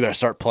rib? You better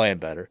start playing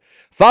better.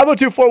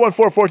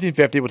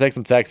 502-414-1450. We'll take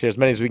some texts here, as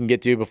many as we can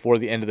get to before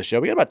the end of the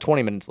show. We got about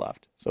 20 minutes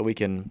left, so we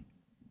can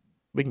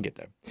get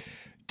there.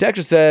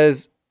 Texter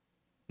says,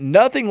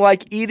 nothing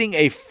like eating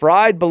a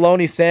fried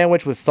bologna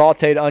sandwich with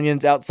sauteed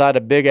onions outside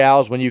of Big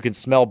Al's when you can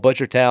smell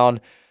Butchertown,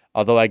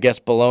 although I guess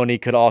bologna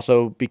could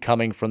also be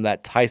coming from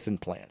that Tyson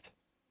plant.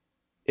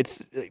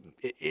 It's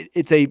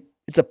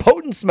a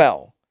potent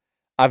smell.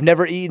 I've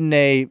never eaten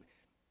a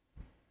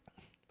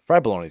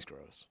fried bologna's gross.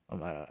 I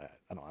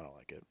don't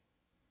like it.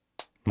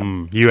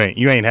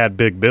 You ain't had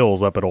Big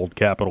Bill's up at Old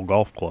Capitol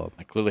Golf Club.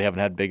 I clearly haven't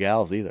had Big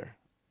Al's either.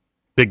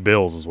 Big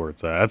Bill's is where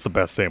it's at. That's the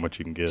best sandwich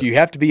you can get. Do you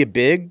have to be a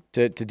big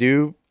to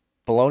do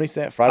bologna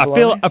fried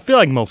bologna? I feel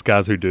like most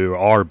guys who do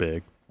are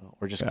big.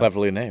 We're just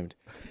cleverly named.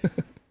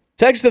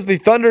 Texas says the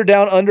Thunder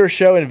Down Under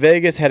show in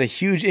Vegas had a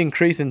huge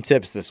increase in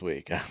tips this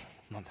week. I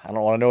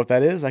don't want to know what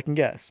that is. I can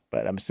guess,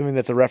 but I'm assuming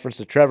that's a reference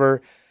to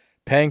Trevor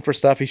paying for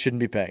stuff he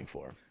shouldn't be paying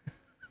for.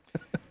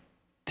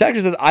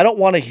 Texter says, I don't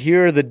want to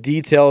hear the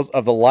details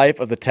of the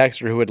life of the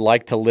texter who would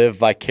like to live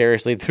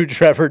vicariously through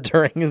Trevor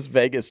during his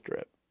Vegas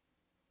trip.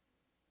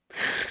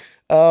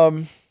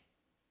 I'm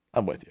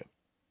with you.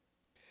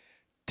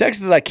 Texter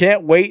says, I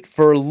can't wait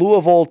for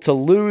Louisville to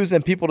lose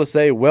and people to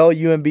say, well,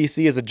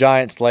 UMBC is a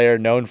giant slayer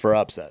known for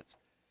upsets.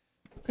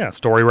 Yeah,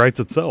 story writes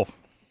itself.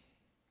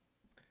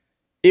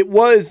 It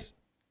was...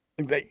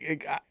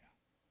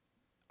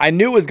 I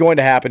knew it was going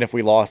to happen if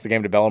we lost the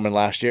game to Bellarmine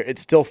last year. It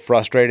still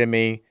frustrated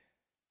me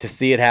to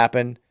see it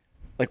happen.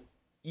 Like,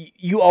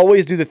 you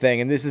always do the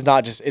thing, and this is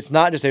not just, it's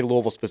not just a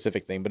Louisville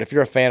specific thing, but if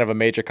you're a fan of a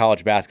major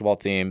college basketball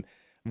team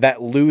that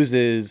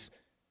loses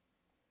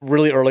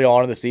really early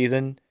on in the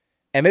season,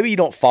 and maybe you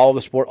don't follow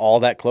the sport all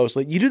that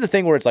closely, you do the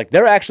thing where it's like,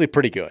 they're actually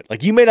pretty good.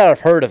 Like, you may not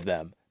have heard of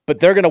them, but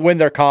they're going to win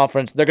their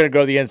conference. They're going to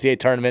go to the NCAA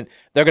tournament.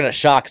 They're going to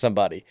shock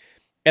somebody.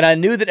 And I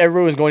knew that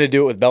everyone was going to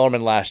do it with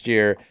Bellarmine last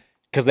year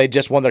because they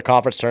just won their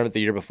conference tournament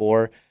the year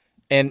before.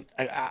 And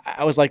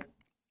I was like,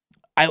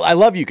 I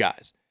love you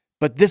guys.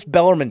 But this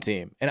Bellarmine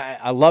team, and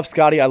I love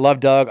Scotty, I love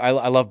Doug, I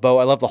love Bo,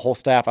 I love the whole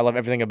staff, I love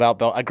everything about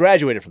Bell. I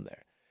graduated from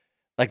there.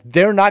 Like,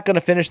 they're not going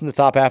to finish in the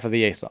top half of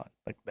the ASUN.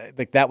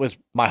 Like that was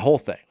my whole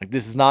thing. Like,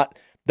 this is not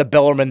the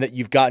Bellarmine that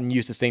you've gotten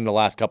used to seeing the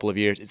last couple of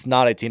years. It's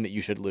not a team that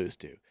you should lose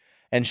to.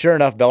 And sure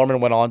enough, Bellarmine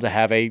went on to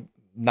have a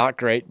not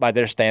great by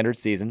their standard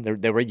season.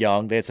 They were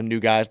young. They had some new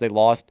guys. They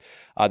lost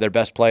their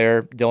best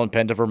player, Dylan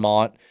Penn, to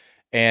Vermont.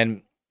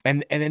 And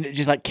then it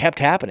just like kept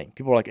happening.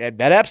 People were like,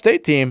 that App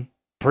State team,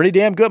 pretty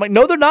damn good. I'm like,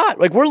 no, they're not.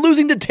 Like, we're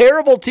losing to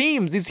terrible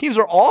teams. These teams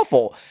are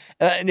awful.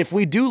 And if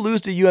we do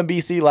lose to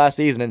UMBC last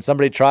season and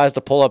somebody tries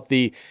to pull up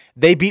they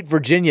beat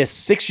Virginia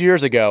 6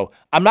 years ago,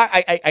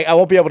 I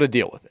won't be able to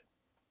deal with it.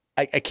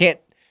 I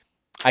can't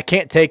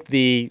take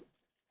the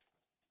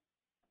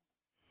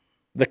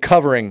the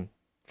covering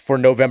for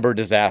November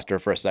disaster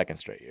for a second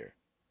straight year.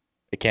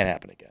 It can't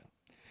happen again.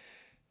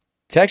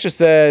 Texture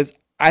says,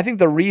 I think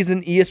the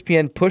reason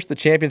ESPN pushed the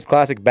Champions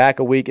Classic back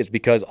a week is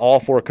because all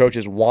 4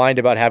 coaches whined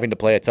about having to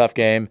play a tough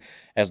game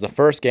as the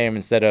first game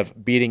instead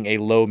of beating a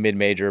low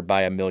mid-major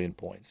by 1,000,000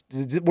 points.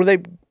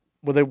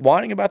 Were they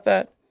whining about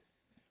that?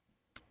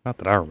 Not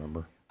that I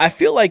remember. I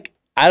feel like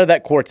out of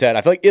that quartet,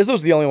 I feel like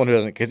Izzo's the only one who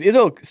doesn't, because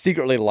Izzo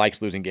secretly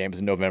likes losing games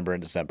in November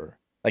and December.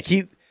 Like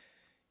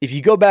if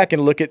you go back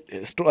and look at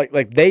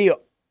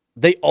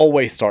they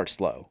always start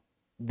slow.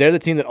 They're the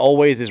team that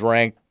always is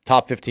ranked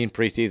top 15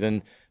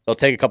 preseason. They'll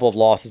take a couple of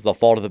losses. They'll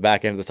fall to the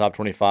back end of the top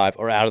 25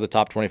 or out of the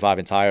top 25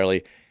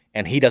 entirely,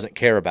 and he doesn't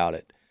care about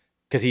it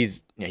because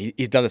he's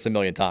done this a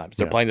million times.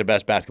 They're playing their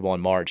best basketball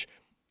in March.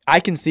 I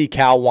can see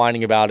Cal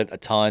whining about it a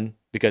ton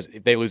because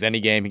if they lose any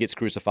game, he gets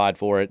crucified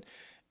for it.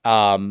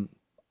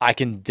 I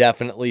can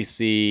definitely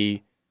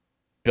see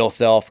Bill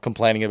Self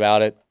complaining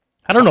about it.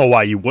 I don't know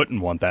why you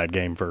wouldn't want that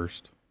game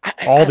first.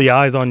 All the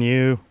eyes on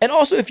you. And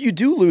also, if you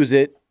do lose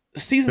it,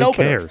 season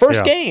opener,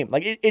 first game.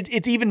 Like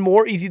it's even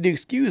more easy to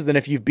excuse than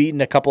if you've beaten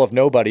a couple of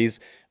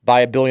nobodies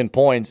by 1 billion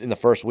points in the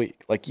first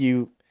week. Like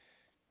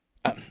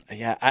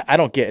I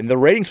don't get it. And the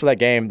ratings for that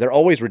game, they're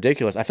always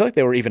ridiculous. I feel like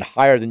they were even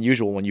higher than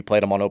usual when you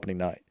played them on opening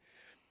night.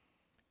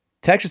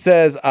 Texas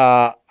says,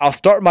 I'll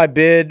start my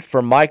bid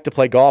for Mike to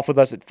play golf with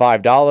us at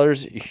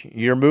 $5.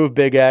 Your move,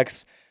 Big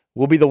X.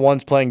 We'll be the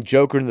ones playing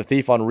Joker and the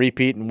Thief on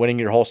repeat and winning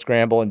your whole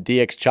scramble, and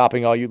DX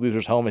chopping all you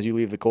losers home as you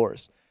leave the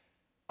course.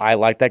 I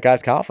like that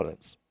guy's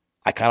confidence.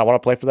 I kind of want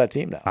to play for that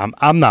team now.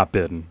 I'm not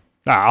bidding.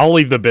 I'll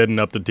leave the bidding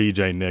up to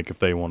TJ Nick if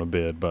they want to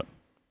bid, but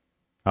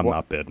I'm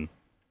not bidding.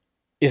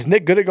 Is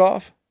Nick good at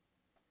golf?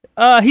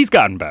 He's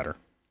gotten better.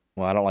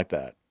 Well, I don't like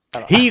that.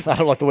 I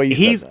don't like the way you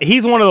said that.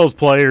 He's one of those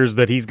players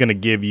that he's going to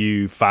give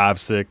you 5,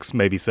 6,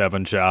 maybe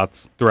 7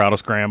 shots throughout a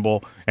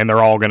scramble, and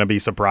they're all going to be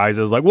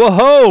surprises like,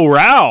 whoa,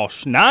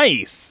 Roush,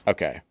 nice.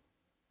 Okay.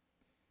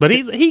 But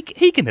he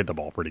can hit the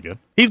ball pretty good.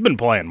 He's been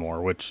playing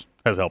more, which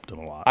has helped him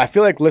a lot. I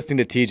feel like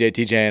listening to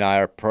TJ and I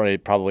are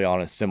probably on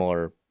a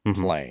similar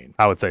plane.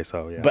 I would say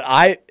so, yeah. But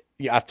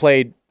I've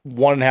played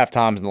 1.5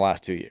 times in the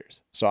last 2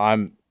 years, so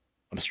I'm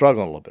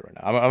struggling a little bit right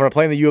now. I'm going to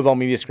play in the U of L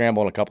Media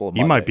Scramble in a couple of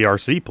months. You might be our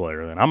C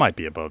player then. I might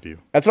be above you.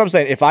 That's what I'm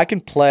saying. If I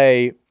can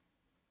play,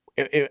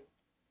 if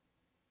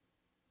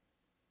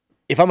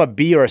I'm a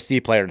B or a C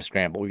player in a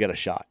scramble, we got a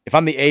shot. If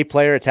I'm the A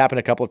player, it's happened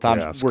a couple of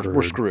times.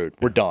 We're screwed.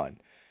 We're done.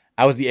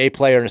 I was the A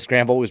player in a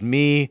scramble. It was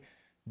me,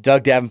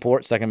 Doug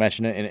Davenport, second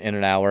mention it in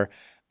an hour.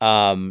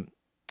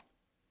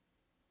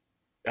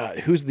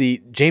 Who's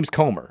the James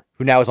Comer,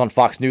 who now is on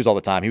Fox News all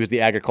the time. He was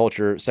the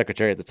agriculture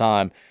secretary at the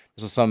time.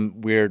 This was some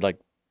weird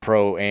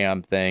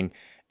pro-am thing.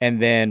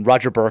 And then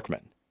Roger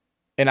Berkman.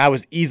 And I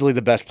was easily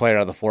the best player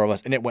out of the 4 of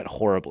us, and it went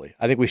horribly.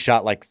 I think we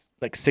shot like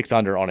 6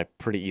 under on a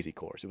pretty easy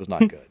course. It was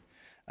not good.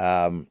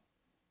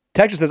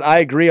 Texas says, I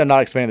agree on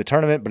not expanding the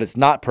tournament, but it's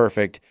not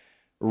perfect.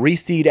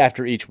 Reseed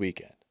after each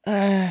weekend.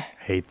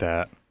 Hate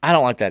that. I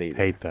don't like that either.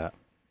 Hate that.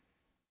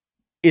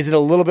 Is it a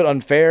little bit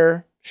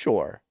unfair?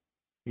 Sure.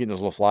 You getting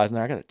those little flies in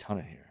there? I got a ton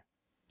in here.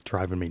 It's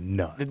driving me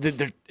nuts.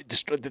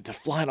 They're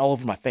flying all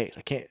over my face.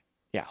 I can't.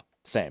 Yeah,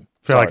 same.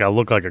 I feel like I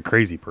look like a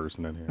crazy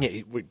person in here.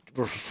 Yeah,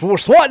 we're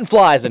swatting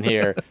flies in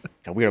here.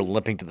 God, we are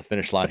limping to the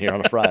finish line here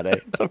on a Friday.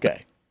 It's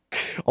okay.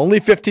 Only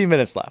 15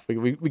 minutes left.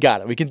 We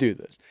got it. We can do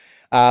this.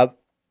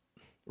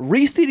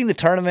 Reseeding the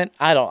tournament,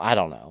 I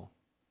don't know.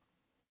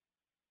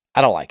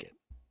 I don't like it.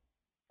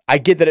 I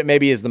get that it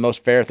maybe is the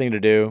most fair thing to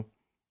do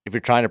if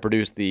you're trying to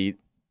produce the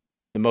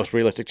most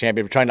realistic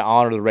champion, if you're trying to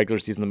honor the regular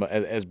season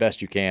as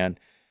best you can.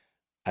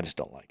 I just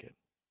don't like it.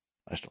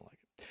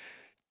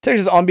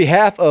 Texas, on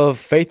behalf of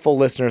faithful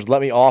listeners,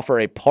 let me offer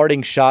a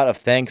parting shot of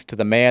thanks to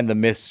the man, the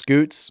myth,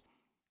 Scoots.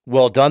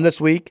 Well done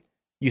this week.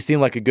 You seem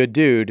like a good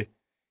dude.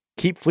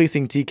 Keep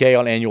fleecing TK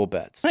on annual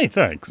bets. Hey,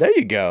 thanks. There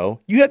you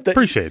go. You have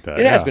appreciate that.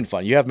 It has been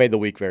fun. You have made the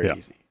week very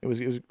easy. It was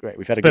great.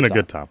 We've had it's been a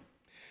good time.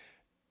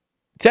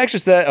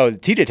 Texas said,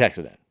 TJ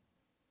texted in.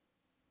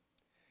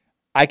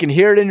 I can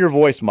hear it in your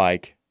voice,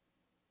 Mike.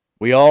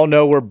 We all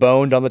know we're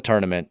boned on the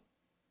tournament.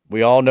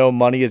 We all know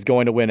money is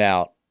going to win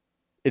out.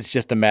 It's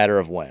just a matter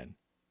of when.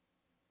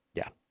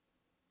 Yeah.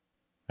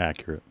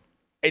 Accurate.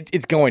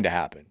 It's going to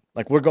happen.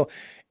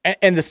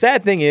 And the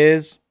sad thing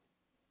is,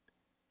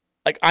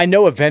 I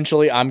know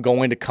eventually I'm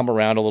going to come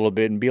around a little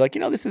bit and be like,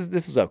 this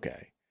is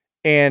okay.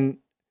 And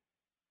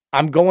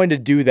I'm going to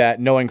do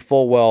that knowing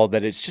full well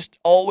that it's just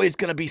always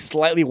going to be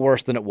slightly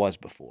worse than it was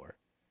before.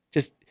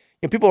 Just,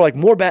 people are like,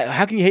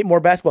 how can you hate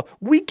more basketball?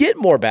 We get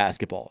more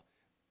basketball.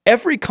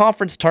 Every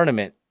conference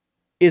tournament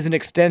is an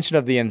extension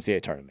of the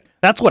NCAA tournament.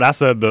 That's what I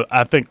said.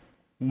 I think,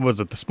 was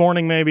it this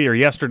morning maybe or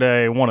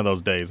yesterday? One of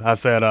those days. I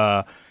said,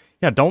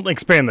 don't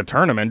expand the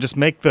tournament. Just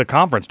make the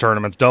conference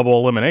tournaments double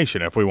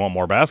elimination if we want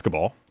more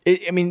basketball.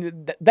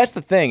 That's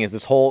the thing is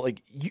this whole,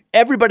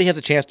 everybody has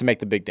a chance to make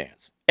the big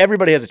dance.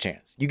 Everybody has a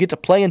chance. You get to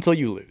play until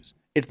you lose.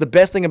 It's the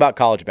best thing about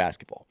college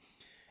basketball.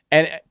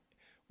 And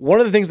one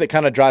of the things that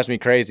kind of drives me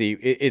crazy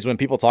is when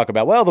people talk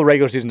about, the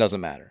regular season doesn't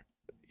matter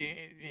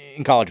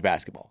in college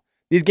basketball.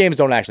 These games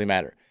don't actually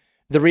matter.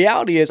 The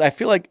reality is, I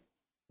feel like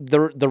the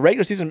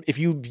regular season, if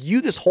you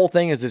view this whole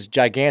thing as this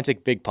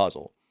gigantic big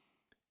puzzle,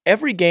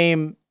 every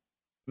game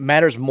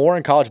matters more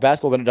in college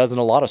basketball than it does in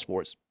a lot of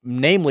sports,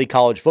 namely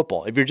college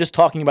football. If you're just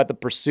talking about the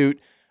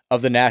pursuit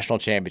of the national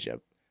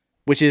championship,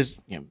 which is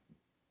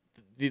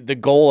the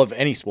goal of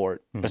any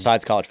sport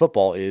besides college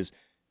football, is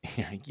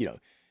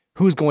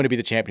who's going to be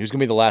the champion, who's going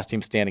to be the last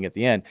team standing at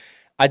the end.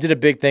 I did a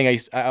big thing.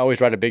 I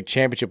always write a big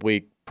championship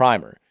week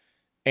primer,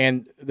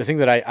 and the thing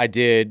that I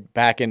did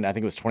back in, I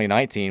think it was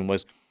 2019,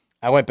 was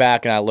I went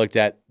back and I looked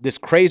at this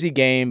crazy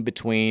game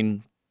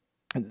between,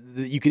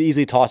 you could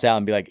easily toss out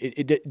and be like,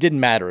 it didn't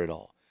matter at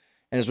all.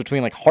 And it was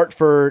between like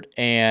Hartford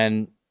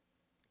and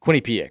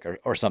Quinnipiac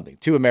or something,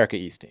 2 America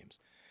East teams.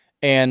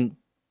 And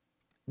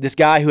this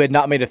guy who had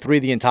not made a 3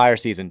 the entire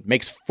season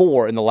makes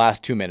 4 in the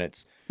last 2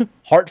 minutes.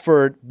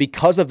 Hartford,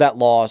 because of that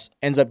loss,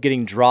 ends up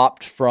getting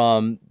dropped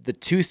from the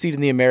 2 seed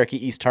in the America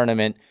East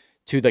tournament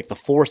to like the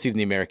 4 seed in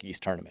the America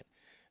East tournament.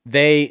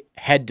 They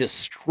had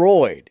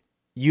destroyed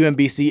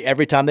UMBC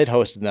every time they'd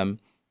hosted them.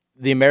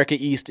 The America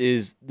East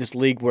is this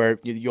league where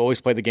you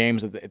always play the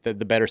games of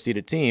the better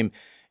seeded team.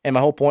 And my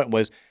whole point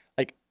was,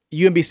 like,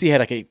 UMBC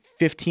had like a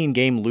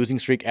 15-game losing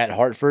streak at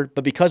Hartford,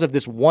 but because of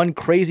this one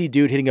crazy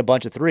dude hitting a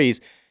bunch of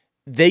threes,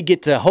 they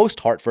get to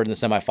host Hartford in the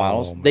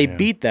semifinals. They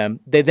beat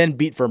them. They then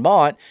beat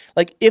Vermont.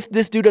 Like, if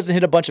this dude doesn't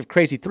hit a bunch of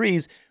crazy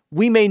threes,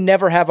 we may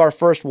never have our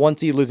first 1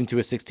 seed losing to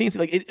a 16 seed.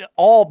 Like, it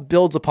all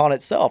builds upon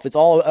itself. It's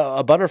all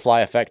a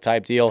butterfly effect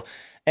type deal.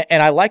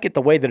 And I like it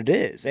the way that it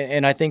is.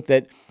 And I think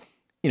that,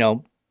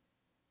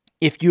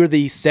 if you're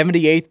the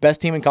 78th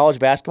best team in college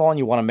basketball and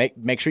you want to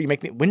make sure you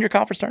win your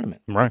conference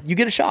tournament, right? You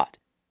get a shot.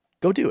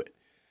 Go do it.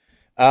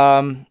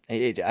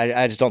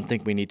 I just don't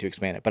think we need to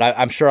expand it. But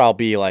I'm sure I'll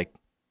be like,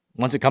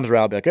 once it comes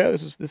around, I'll be like, oh,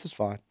 this is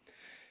fine.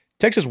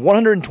 Texas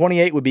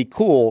 128 would be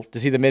cool to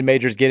see the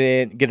mid-majors get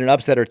an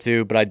upset or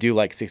two, but I do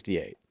like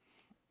 68.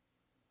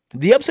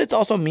 The upsets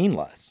also mean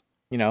less,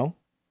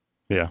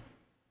 Yeah.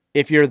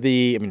 If you're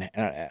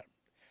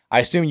I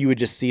assume you would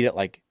just seed it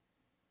like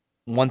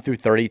 1 through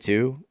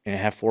 32 and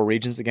have 4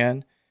 regions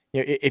again.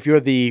 If you're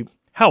the...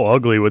 How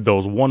ugly would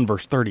those 1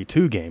 versus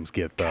 32 games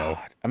get, though?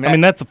 God. I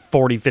mean, that's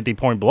 40,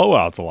 50-point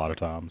blowouts a lot of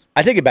times.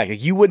 I take it back.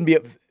 Like, you wouldn't be...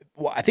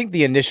 Well, I think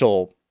the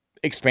initial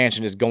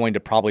expansion is going to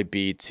probably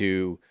be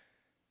to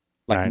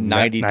like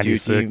 92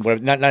 teams,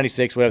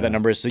 96, whatever that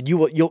number is. So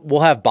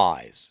we'll have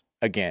buys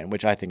again,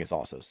 which I think is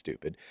also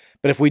stupid.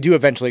 But if we do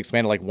eventually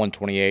expand to like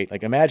 128,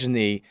 like imagine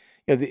the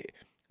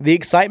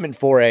excitement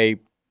for a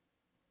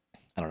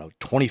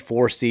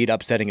 24 seed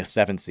upsetting a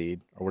 7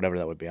 seed or whatever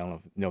that would be. I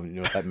don't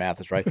know if that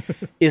math is right.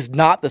 Is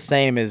not the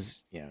same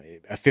as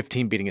a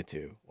 15 beating a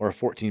 2 or a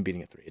 14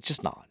 beating a 3. It's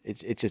just not.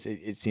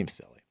 It seems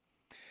silly.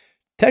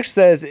 Text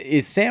says,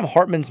 is Sam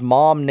Hartman's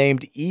mom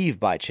named Eve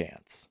by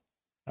chance?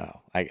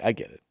 Oh, I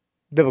get it.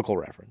 Biblical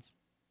reference.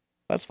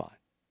 That's fine.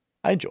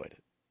 I enjoyed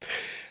it.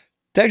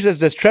 Text says,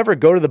 does Trevor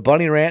go to the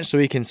bunny ranch so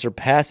he can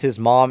surpass his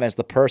mom as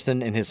the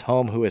person in his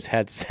home who has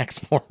had sex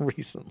more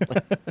recently?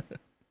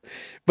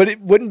 But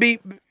it wouldn't be.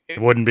 It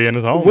wouldn't be in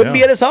his home. It wouldn't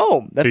be at his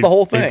home. That's the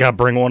whole thing. He's got to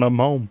bring one of them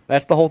home.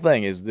 That's the whole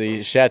thing, is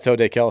the Chateau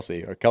de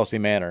Kelsey or Kelsey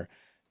Manor.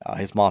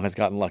 His mom has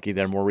gotten lucky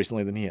there more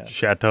recently than he has.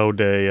 Chateau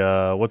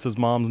de, what's his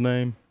mom's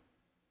name?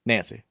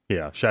 Nancy.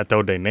 Yeah,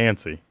 Chateau de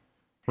Nancy.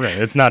 Right.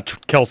 It's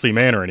not Kelsey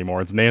Manor anymore.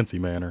 It's Nancy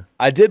Manor.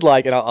 I did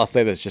like, and I'll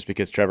say this just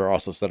because Trevor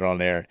also said it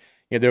on air.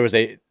 There was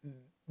one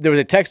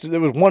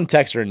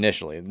texter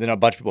initially, and then a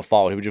bunch of people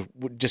followed who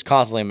would just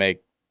constantly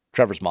make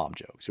Trevor's mom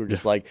jokes. Who were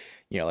just like,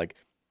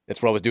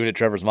 that's what I was doing to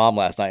Trevor's mom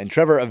last night. And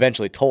Trevor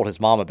eventually told his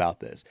mom about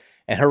this,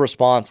 and her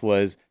response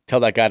was, "Tell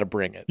that guy to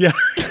bring it." Yeah,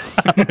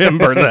 I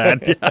remember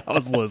that. Yeah, I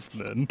was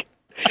listening.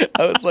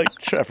 I was like,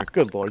 Trevor,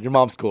 good Lord, your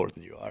mom's cooler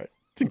than you are.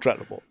 It's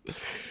incredible.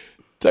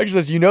 Text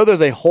says,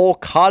 there's a whole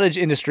cottage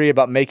industry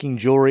about making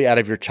jewelry out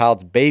of your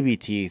child's baby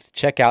teeth.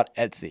 Check out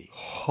Etsy.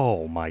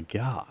 Oh, my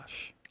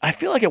gosh. I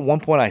feel like at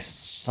one point I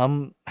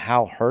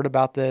somehow heard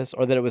about this,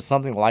 or that it was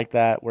something like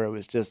that, where it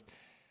was just,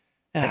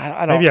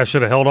 I don't. Maybe I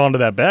should have held on to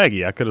that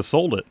baggie. I could have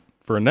sold it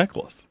for a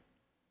necklace.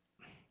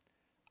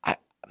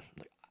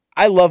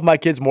 I love my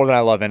kids more than I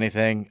love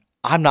anything.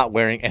 I'm not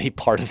wearing any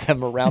part of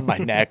them around my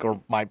neck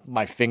or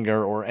my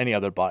finger or any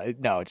other body.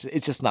 No,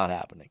 it's just not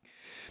happening.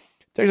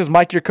 Texas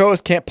Mike, your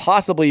co-host can't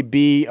possibly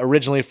be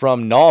originally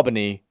from New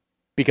Albany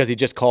because he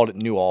just called it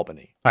New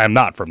Albany. I am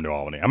not from New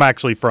Albany. I'm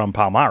actually from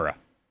Palmyra.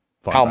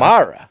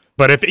 Palmyra?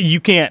 But if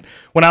you can't,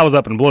 when I was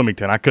up in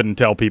Bloomington, I couldn't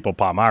tell people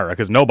Palmyra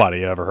because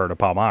nobody ever heard of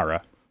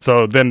Palmyra.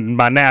 So then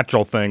my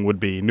natural thing would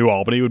be New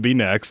Albany would be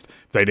next.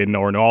 If they didn't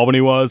know where New Albany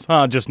was,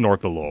 just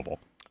north of Louisville.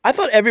 I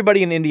thought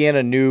everybody in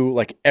Indiana knew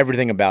like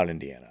everything about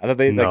Indiana. I thought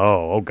they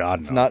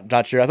it's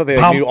not true. I thought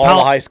they knew all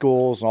the high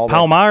schools and all.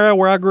 Palmyra,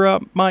 where I grew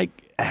up, Mike,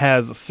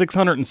 has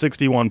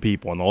 661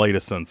 people in the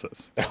latest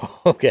census.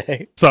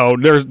 Okay. So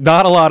there's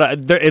not a lot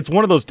of. It's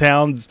one of those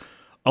towns.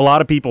 A lot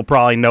of people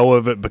probably know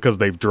of it because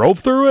they've drove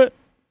through it,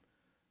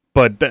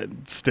 but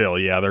still,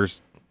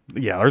 there's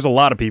a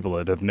lot of people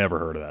that have never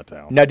heard of that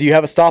town. Now, do you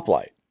have a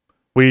stoplight?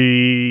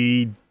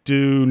 We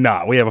do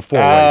not. We have a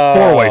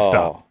four-way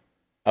stop.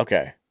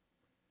 Okay.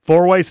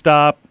 Four-way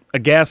stop, a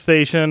gas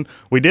station.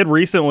 We did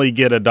recently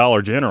get a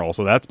Dollar General,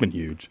 so that's been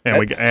huge,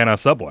 and a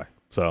Subway.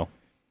 So,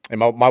 and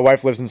my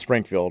wife lives in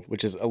Springfield,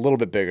 which is a little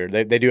bit bigger.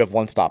 They do have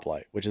one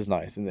stoplight, which is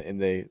nice in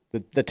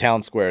the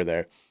town square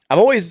there.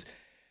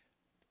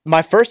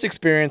 My first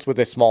experience with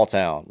a small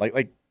town,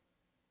 like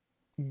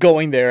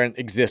going there and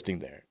existing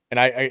there, and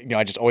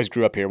I just always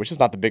grew up here, which is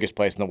not the biggest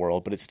place in the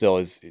world, but it still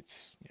is.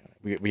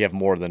 We have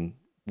more than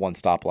one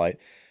stoplight.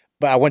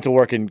 But I went to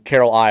work in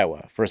Carroll,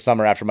 Iowa for a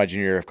summer after my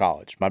junior year of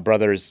college. My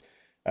brother's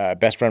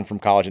best friend from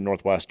college at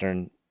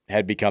Northwestern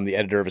had become the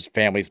editor of his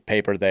family's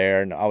paper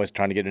there, and I was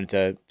trying to get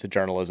into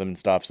journalism and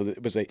stuff. So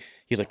he's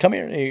like, come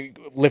here, and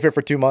live here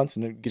for 2 months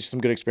and get you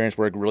some good experience,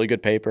 work really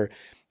good paper.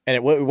 And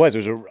it was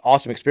an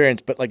awesome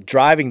experience. But like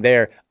driving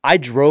there, I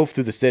drove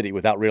through the city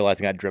without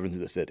realizing I'd driven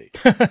through the city.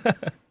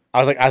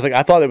 I was like,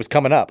 I thought it was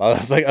coming up. I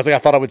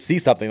thought I would see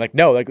something. Like,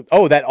 no, like,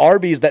 oh, that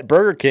Arby's, that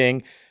Burger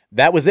King,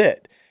 that was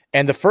it.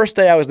 And the first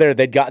day I was there,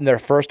 they'd gotten their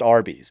first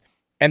Arby's,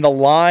 and the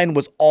line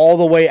was all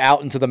the way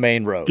out into the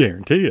main road.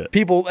 Guarantee it.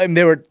 People, and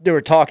they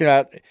were talking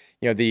about,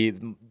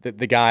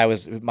 the guy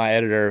was my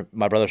editor,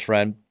 my brother's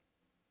friend.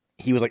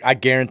 He was like, I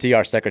guarantee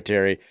our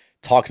secretary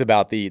talks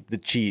about the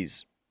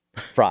cheese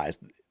fries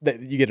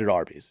that you get at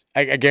Arby's.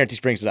 I guarantee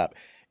she brings it up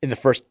in the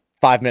first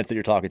 5 minutes that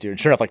you're talking to her. And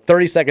sure enough, like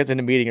 30 seconds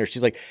into meeting her,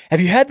 she's like,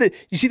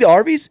 you see the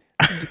Arby's?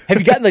 Have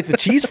you gotten like the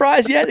cheese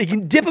fries yet? You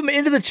can dip them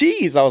into the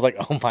cheese. I was like,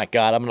 oh my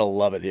God, I'm going to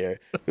love it here.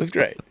 It was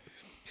great.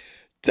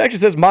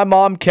 Texas says, my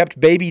mom kept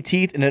baby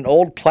teeth in an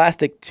old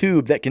plastic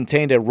tube that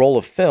contained a roll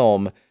of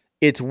film.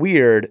 It's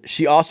weird.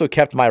 She also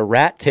kept my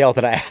rat tail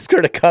that I asked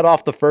her to cut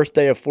off the first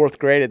day of 4th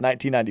grade in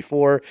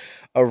 1994.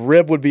 A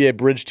rib would be a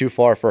bridge too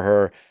far for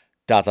her. ...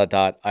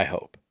 I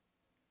hope.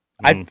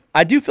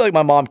 I do feel like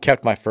my mom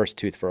kept my first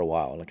tooth for a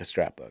while in like a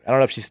scrapbook. I don't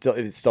know if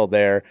it's still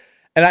there.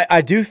 And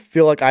I do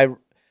feel like I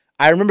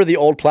remember the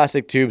old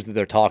plastic tubes that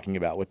they're talking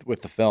about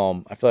with the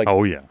film. I feel like,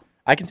 oh yeah,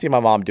 I can see my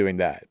mom doing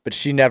that, but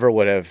she never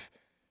would have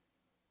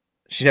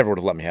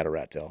let me have a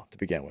rat tail to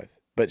begin with.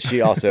 But she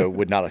also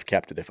would not have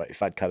kept it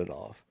if I'd cut it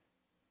off.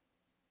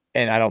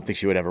 And I don't think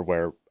she would ever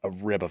wear a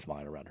rib of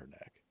mine around her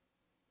neck.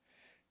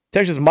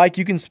 Texas Mike,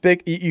 you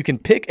can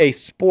pick a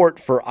sport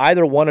for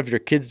either one of your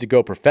kids to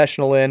go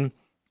professional in.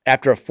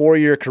 After a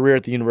 4-year career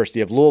at the University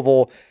of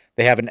Louisville,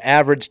 they have an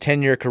average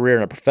 10-year career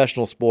in a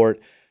professional sport.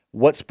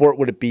 What sport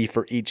would it be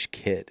for each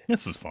kid?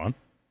 This is fun.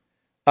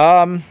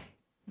 I mean,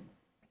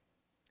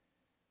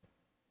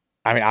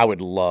 I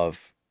would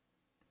love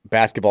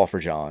basketball for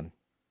John.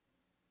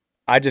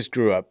 I just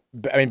grew up.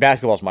 I mean,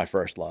 basketball is my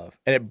first love,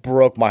 and it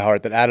broke my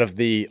heart that out of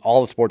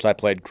all the sports I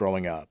played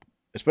growing up,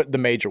 the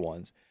major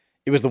ones,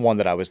 it was the one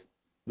that I was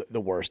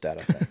the worst at.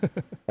 I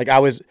think. Like I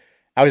was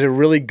a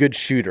really good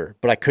shooter,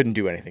 but I couldn't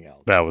do anything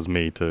else. That was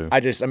me too.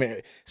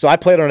 So I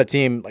played on a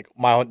team like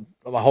my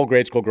whole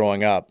grade school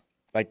growing up.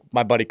 Like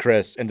my buddy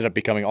Chris ended up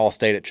becoming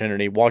all-state at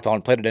Trinity, walked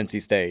on, played at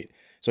NC State.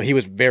 So he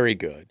was very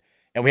good.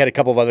 And we had a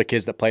couple of other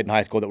kids that played in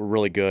high school that were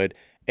really good.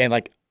 And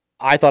like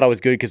I thought I was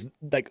good because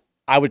like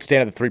I would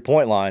stand at the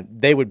 3-point line.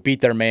 They would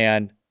beat their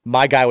man.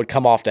 My guy would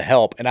come off to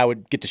help, and I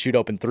would get to shoot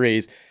open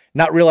threes,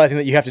 not realizing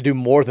that you have to do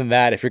more than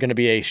that if you're going to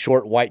be a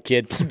short white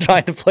kid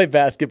trying to play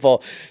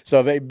basketball.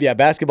 So yeah,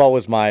 basketball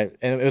was and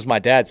it was my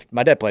dad's.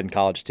 My dad played in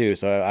college too,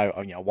 so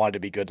I wanted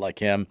to be good like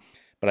him,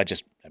 but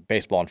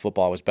baseball and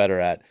football I was better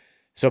at.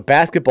 So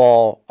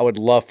basketball, I would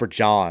love for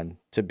John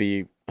to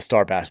be a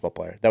star basketball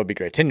player. That would be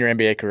great. 10-year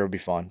NBA career would be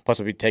fun. Plus,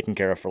 I'd be taken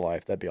care of for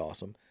life. That'd be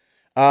awesome.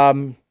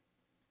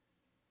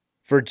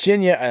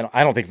 Virginia,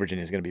 I don't think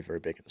Virginia's going to be very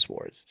big into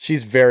sports.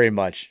 She's very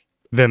much.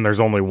 Then there's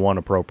only one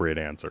appropriate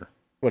answer.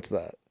 What's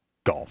that?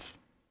 Golf.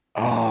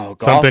 Oh,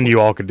 golf. Something you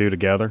all could do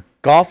together.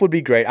 Golf would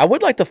be great. I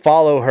would like to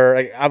follow her.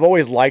 Like, I've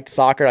always liked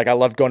soccer. Like I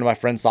loved going to my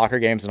friends' soccer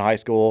games in high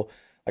school.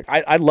 Like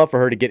I'd love for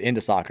her to get into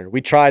soccer. We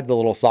tried the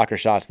little soccer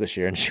shots this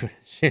year, and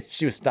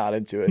she was not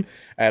into it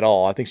at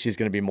all. I think she's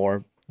going to be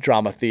more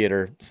drama,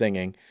 theater,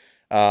 singing.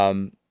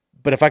 But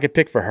if I could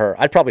pick for her,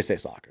 I'd probably say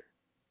soccer.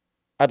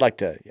 I'd like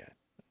to get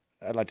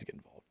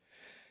involved.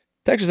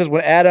 Texas says,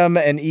 when Adam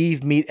and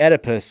Eve meet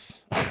Oedipus,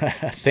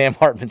 Sam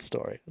Hartman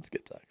story. That's a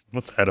good talk.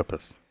 What's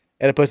Oedipus?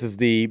 Oedipus is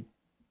the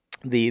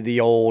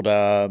old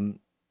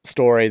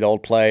story, the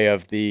old play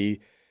of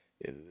the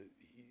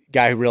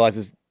guy who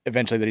realizes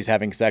eventually that he's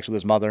having sex with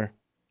his mother.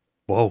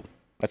 Whoa.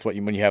 That's what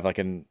when you have like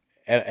an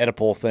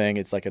Oedipal thing,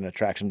 it's like an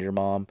attraction to your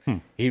mom.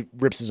 He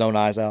rips his own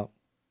eyes out.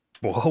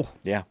 Whoa.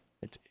 Yeah.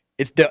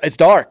 It's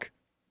dark.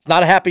 It's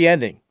not a happy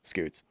ending,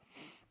 Scoots.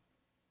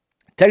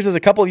 Texas, a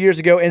couple of years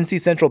ago, NC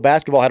Central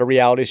basketball had a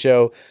reality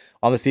show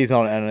on the season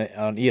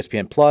on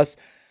ESPN Plus.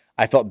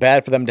 I felt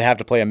bad for them to have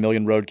to play a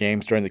million road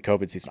games during the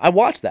COVID season. I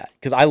watched that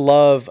because I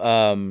love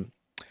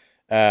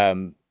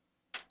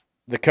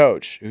the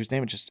coach, whose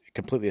name just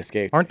completely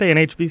escaped. Aren't they an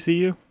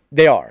HBCU?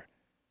 They are.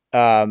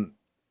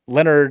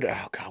 Leonard.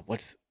 Oh God,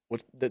 what's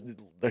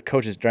the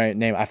coach's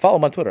name? I follow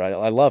him on Twitter.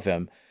 I love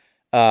him.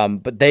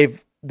 But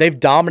they've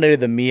dominated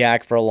the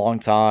MEAC for a long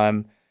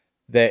time.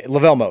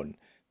 LaVelle Moton.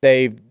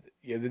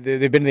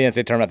 they've been to the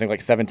NCAA tournament, I think,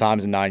 like 7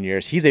 times in 9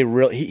 years. He's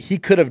he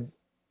could have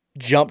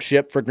jumped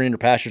ship for greener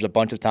pastures a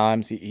bunch of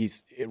times.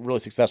 He's a really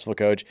successful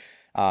coach.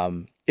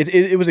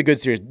 It was a good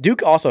series.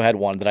 Duke also had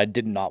one that I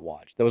did not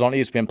watch. That was on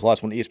ESPN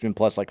Plus when ESPN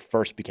Plus like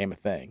first became a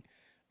thing,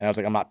 and I was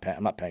like, I'm not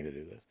paying to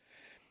do this.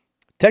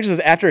 Texas says,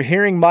 after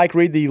hearing Mike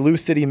read the Lou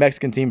City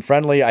Mexican team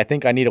friendly, I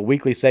think I need a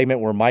weekly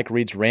segment where Mike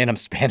reads random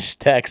Spanish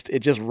text. It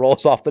just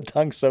rolls off the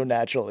tongue so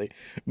naturally.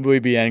 Muy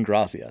bien,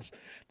 gracias.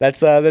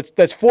 That's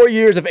 4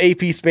 years of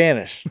AP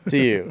Spanish to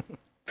you.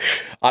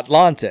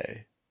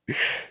 Atlante.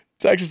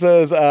 Texas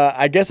says,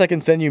 I guess I can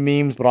send you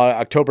memes, but on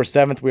October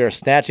 7th, we are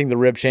snatching the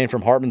rib chain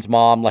from Hartman's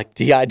mom like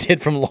D.I. did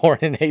from Lauren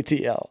in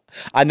ATL.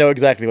 I know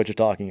exactly what you're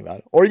talking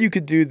about. Or you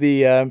could do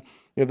the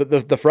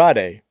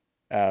Friday,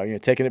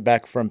 taking it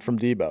back from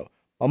Debo.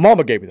 My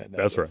mama gave me that.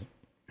 That's right.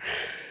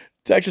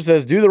 Texas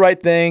says, do the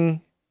right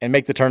thing and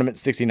make the tournament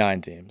 69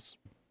 teams.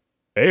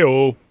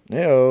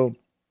 Heyo.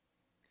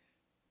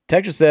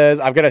 Texas says,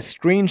 I've got a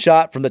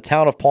screenshot from the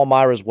town of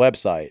Palmyra's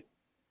website.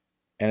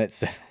 And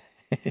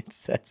it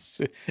says,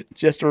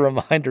 just a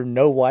reminder,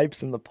 no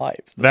wipes in the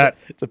pipes.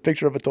 It's a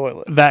picture of a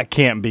toilet. That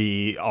can't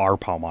be our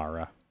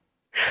Palmyra.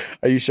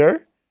 Are you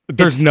sure?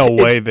 There's no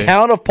way. It's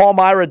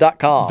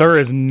townofpalmyra.com. There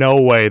is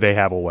no way they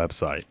have a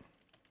website.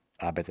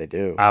 I bet they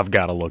do. I've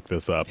got to look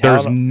this up.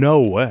 There's no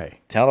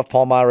way.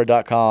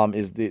 Townofpalmyra.com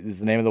is the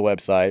name of the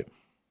website.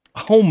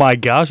 Oh my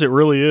gosh, it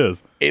really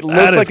is. It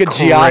looks like a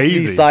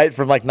Geosity site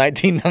from like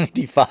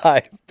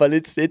 1995, but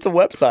it's a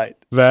website.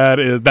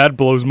 That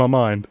blows my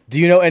mind. Do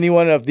you know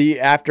anyone of the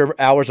after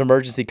hours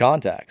emergency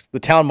contacts? The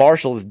town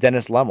marshal is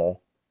Dennis Lemmel.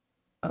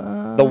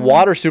 The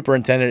water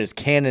superintendent is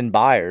Cannon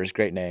Byers.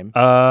 Great name.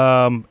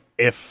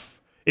 If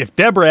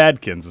Deborah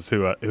Adkins is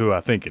who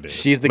I think it is,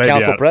 she's the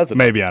council president.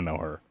 Maybe I know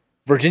her.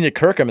 Virginia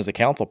Kirkham is a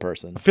council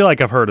person. I feel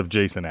like I've heard of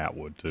Jason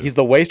Atwood, too. He's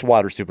the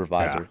wastewater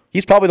supervisor. Yeah.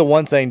 He's probably the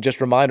one saying,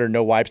 just reminder,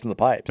 no wipes in the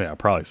pipes. Yeah,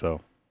 probably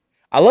so.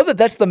 I love that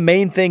that's the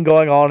main thing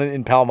going on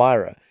in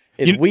Palmyra.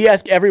 We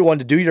ask everyone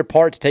to do your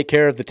part to take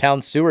care of the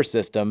town's sewer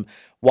system.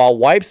 While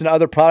wipes and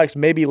other products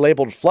may be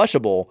labeled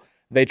flushable,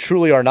 they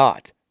truly are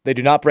not. They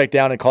do not break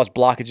down and cause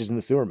blockages in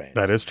the sewer mains.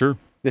 That is true.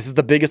 This is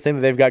the biggest thing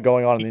that they've got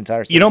going on in the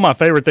entire city. You know my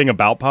favorite thing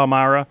about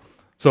Palmyra?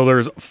 So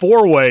there's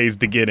 4 ways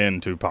to get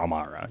into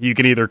Palmyra. You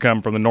can either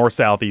come from the north,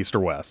 south, east,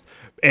 or west.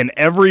 And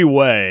every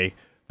way,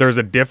 there's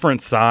a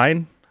different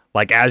sign,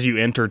 like as you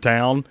enter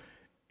town.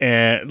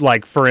 And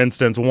like, for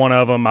instance, one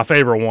of them, my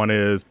favorite one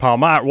is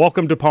Palmyra.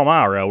 Welcome to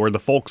Palmyra, where the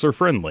folks are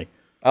friendly.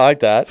 I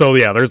like that. So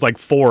yeah, there's like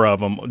 4 of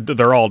them.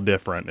 They're all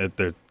different.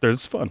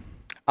 There's fun.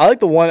 I like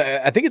the one,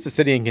 I think it's a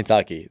city in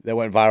Kentucky that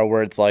went viral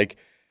where it's like,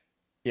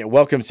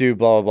 welcome to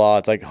blah, blah, blah.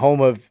 It's like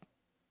home of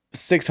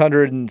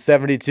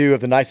 672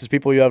 of the nicest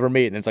people you ever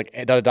meet, and it's like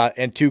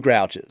and 2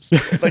 grouches.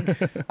 Like,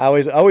 I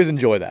always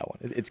enjoy that one.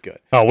 It's good.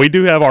 Oh, we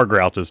do have our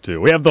grouches too.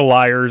 We have the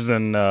Liars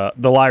and the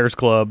Liars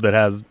Club that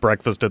has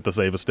breakfast at the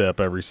Save a Step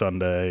every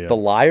Sunday. The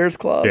Liars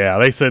Club? Yeah,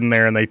 they sit in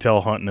there and they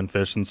tell hunting and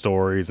fishing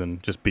stories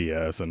and just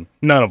BS, and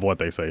none of what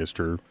they say is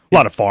true. A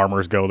lot of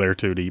farmers go there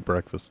too to eat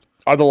breakfast.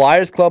 Are the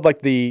Liars Club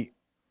like the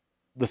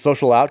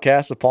social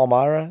outcasts of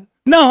Palmyra?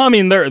 No, I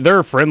mean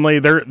they're friendly.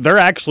 They're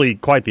actually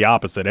quite the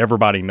opposite.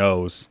 Everybody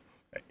knows.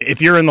 If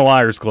you're in the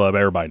Liars Club,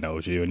 everybody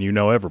knows you, and you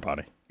know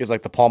everybody. It's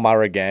like the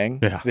Palmyra gang.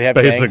 Yeah, they have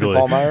basically.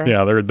 Gangs in Palmyra?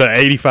 Yeah, they're the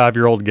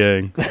 85-year-old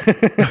gang.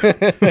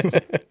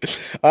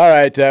 All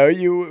right,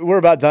 we're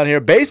about done here.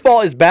 Baseball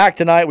is back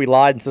tonight. We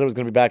lied and said it was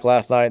going to be back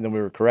last night, and then we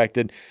were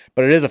corrected.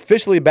 But it is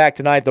officially back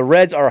tonight. The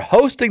Reds are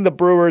hosting the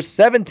Brewers,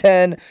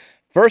 7:10.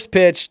 First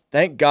pitch,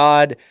 thank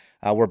God.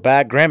 We're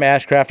back. Graham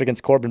Ashcraft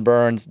against Corbin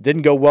Burns.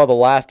 Didn't go well the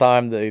last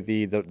time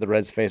the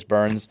Reds faced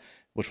Burns,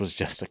 which was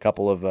just a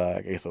couple of,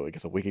 I guess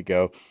a week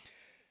ago.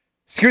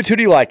 Scoots, who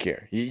do you like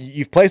here?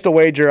 You've placed a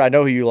wager. I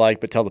know who you like,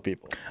 but tell the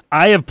people.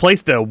 I have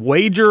placed a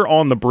wager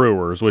on the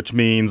Brewers, which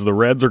means the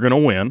Reds are going to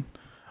win.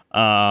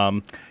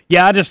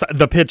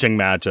 The pitching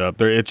matchup,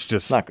 it's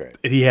just not great.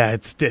 Yeah,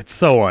 it's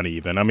so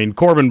uneven. I mean,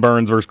 Corbin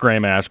Burns versus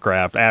Graham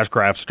Ashcraft.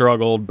 Ashcraft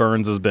struggled.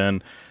 Burns has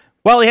been,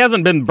 well, he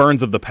hasn't been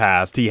Burns of the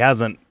past.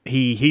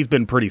 He's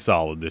been pretty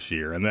solid this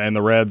year. And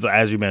the Reds,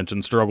 as you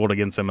mentioned, struggled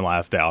against him in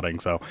last outing.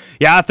 So,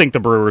 yeah, I think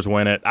the Brewers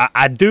win it.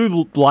 I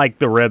do like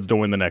the Reds to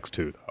win the next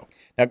 2, though.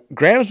 Now,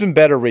 Graham's been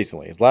better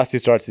recently. His last 2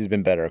 starts, he's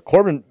been better.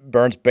 Corbin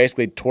Burns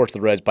basically torched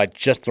the Reds by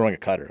just throwing a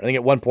cutter. I think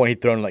at one point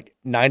he'd thrown like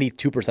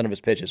 92% of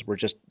his pitches were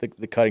just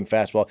the cutting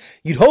fastball.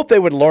 You'd hope they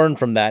would learn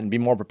from that and be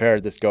more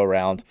prepared this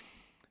go-around.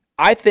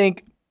 I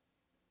think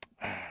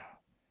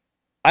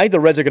the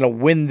Reds are going to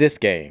win this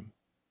game.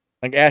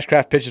 Like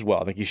Ashcraft pitches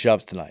well. I think he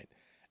shoves tonight.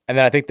 And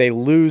then I think they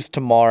lose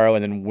tomorrow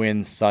and then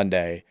win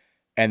Sunday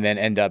and then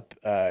end up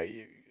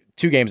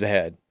 2 games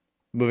ahead.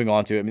 Moving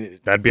on to,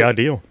 that'd be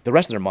ideal. The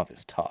rest of their month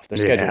is tough. Their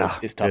schedule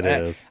is tough. It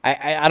is.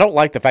 I don't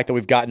like the fact that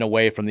we've gotten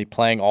away from the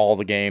playing all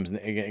the games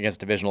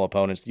against divisional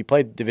opponents. You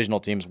play divisional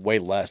teams way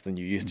less than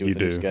you used to with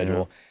the new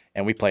schedule,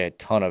 and we play a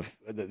ton of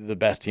the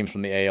best teams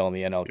from the AL and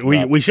the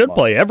NL. We should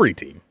play every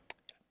team.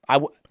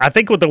 I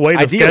think with the way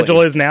the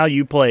schedule is now,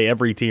 you play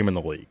every team in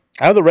the league.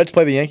 I know the Reds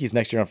play the Yankees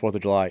next year on 4th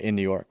of July in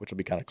New York, which will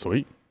be kind of cool.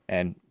 Sweet.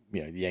 And,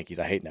 the Yankees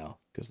I hate now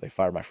because they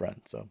fired my friend.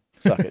 So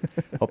suck it.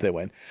 Hope they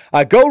win.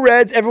 Go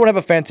Reds. Everyone have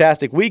a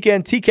fantastic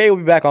weekend. TK will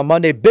be back on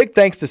Monday. Big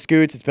thanks to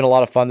Scoots. It's been a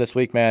lot of fun this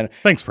week, man.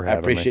 Thanks for having me. I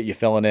appreciate you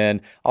filling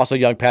in. Also,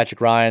 young Patrick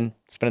Ryan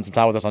spending some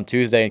time with us on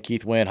Tuesday, and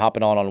Keith Wynn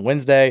hopping on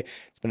Wednesday.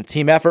 It's been a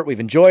team effort. We've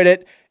enjoyed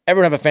it.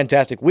 Everyone have a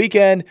fantastic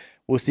weekend.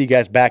 We'll see you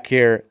guys back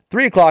here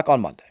 3 o'clock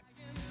on Monday.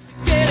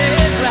 Get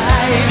it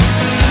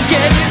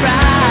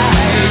right.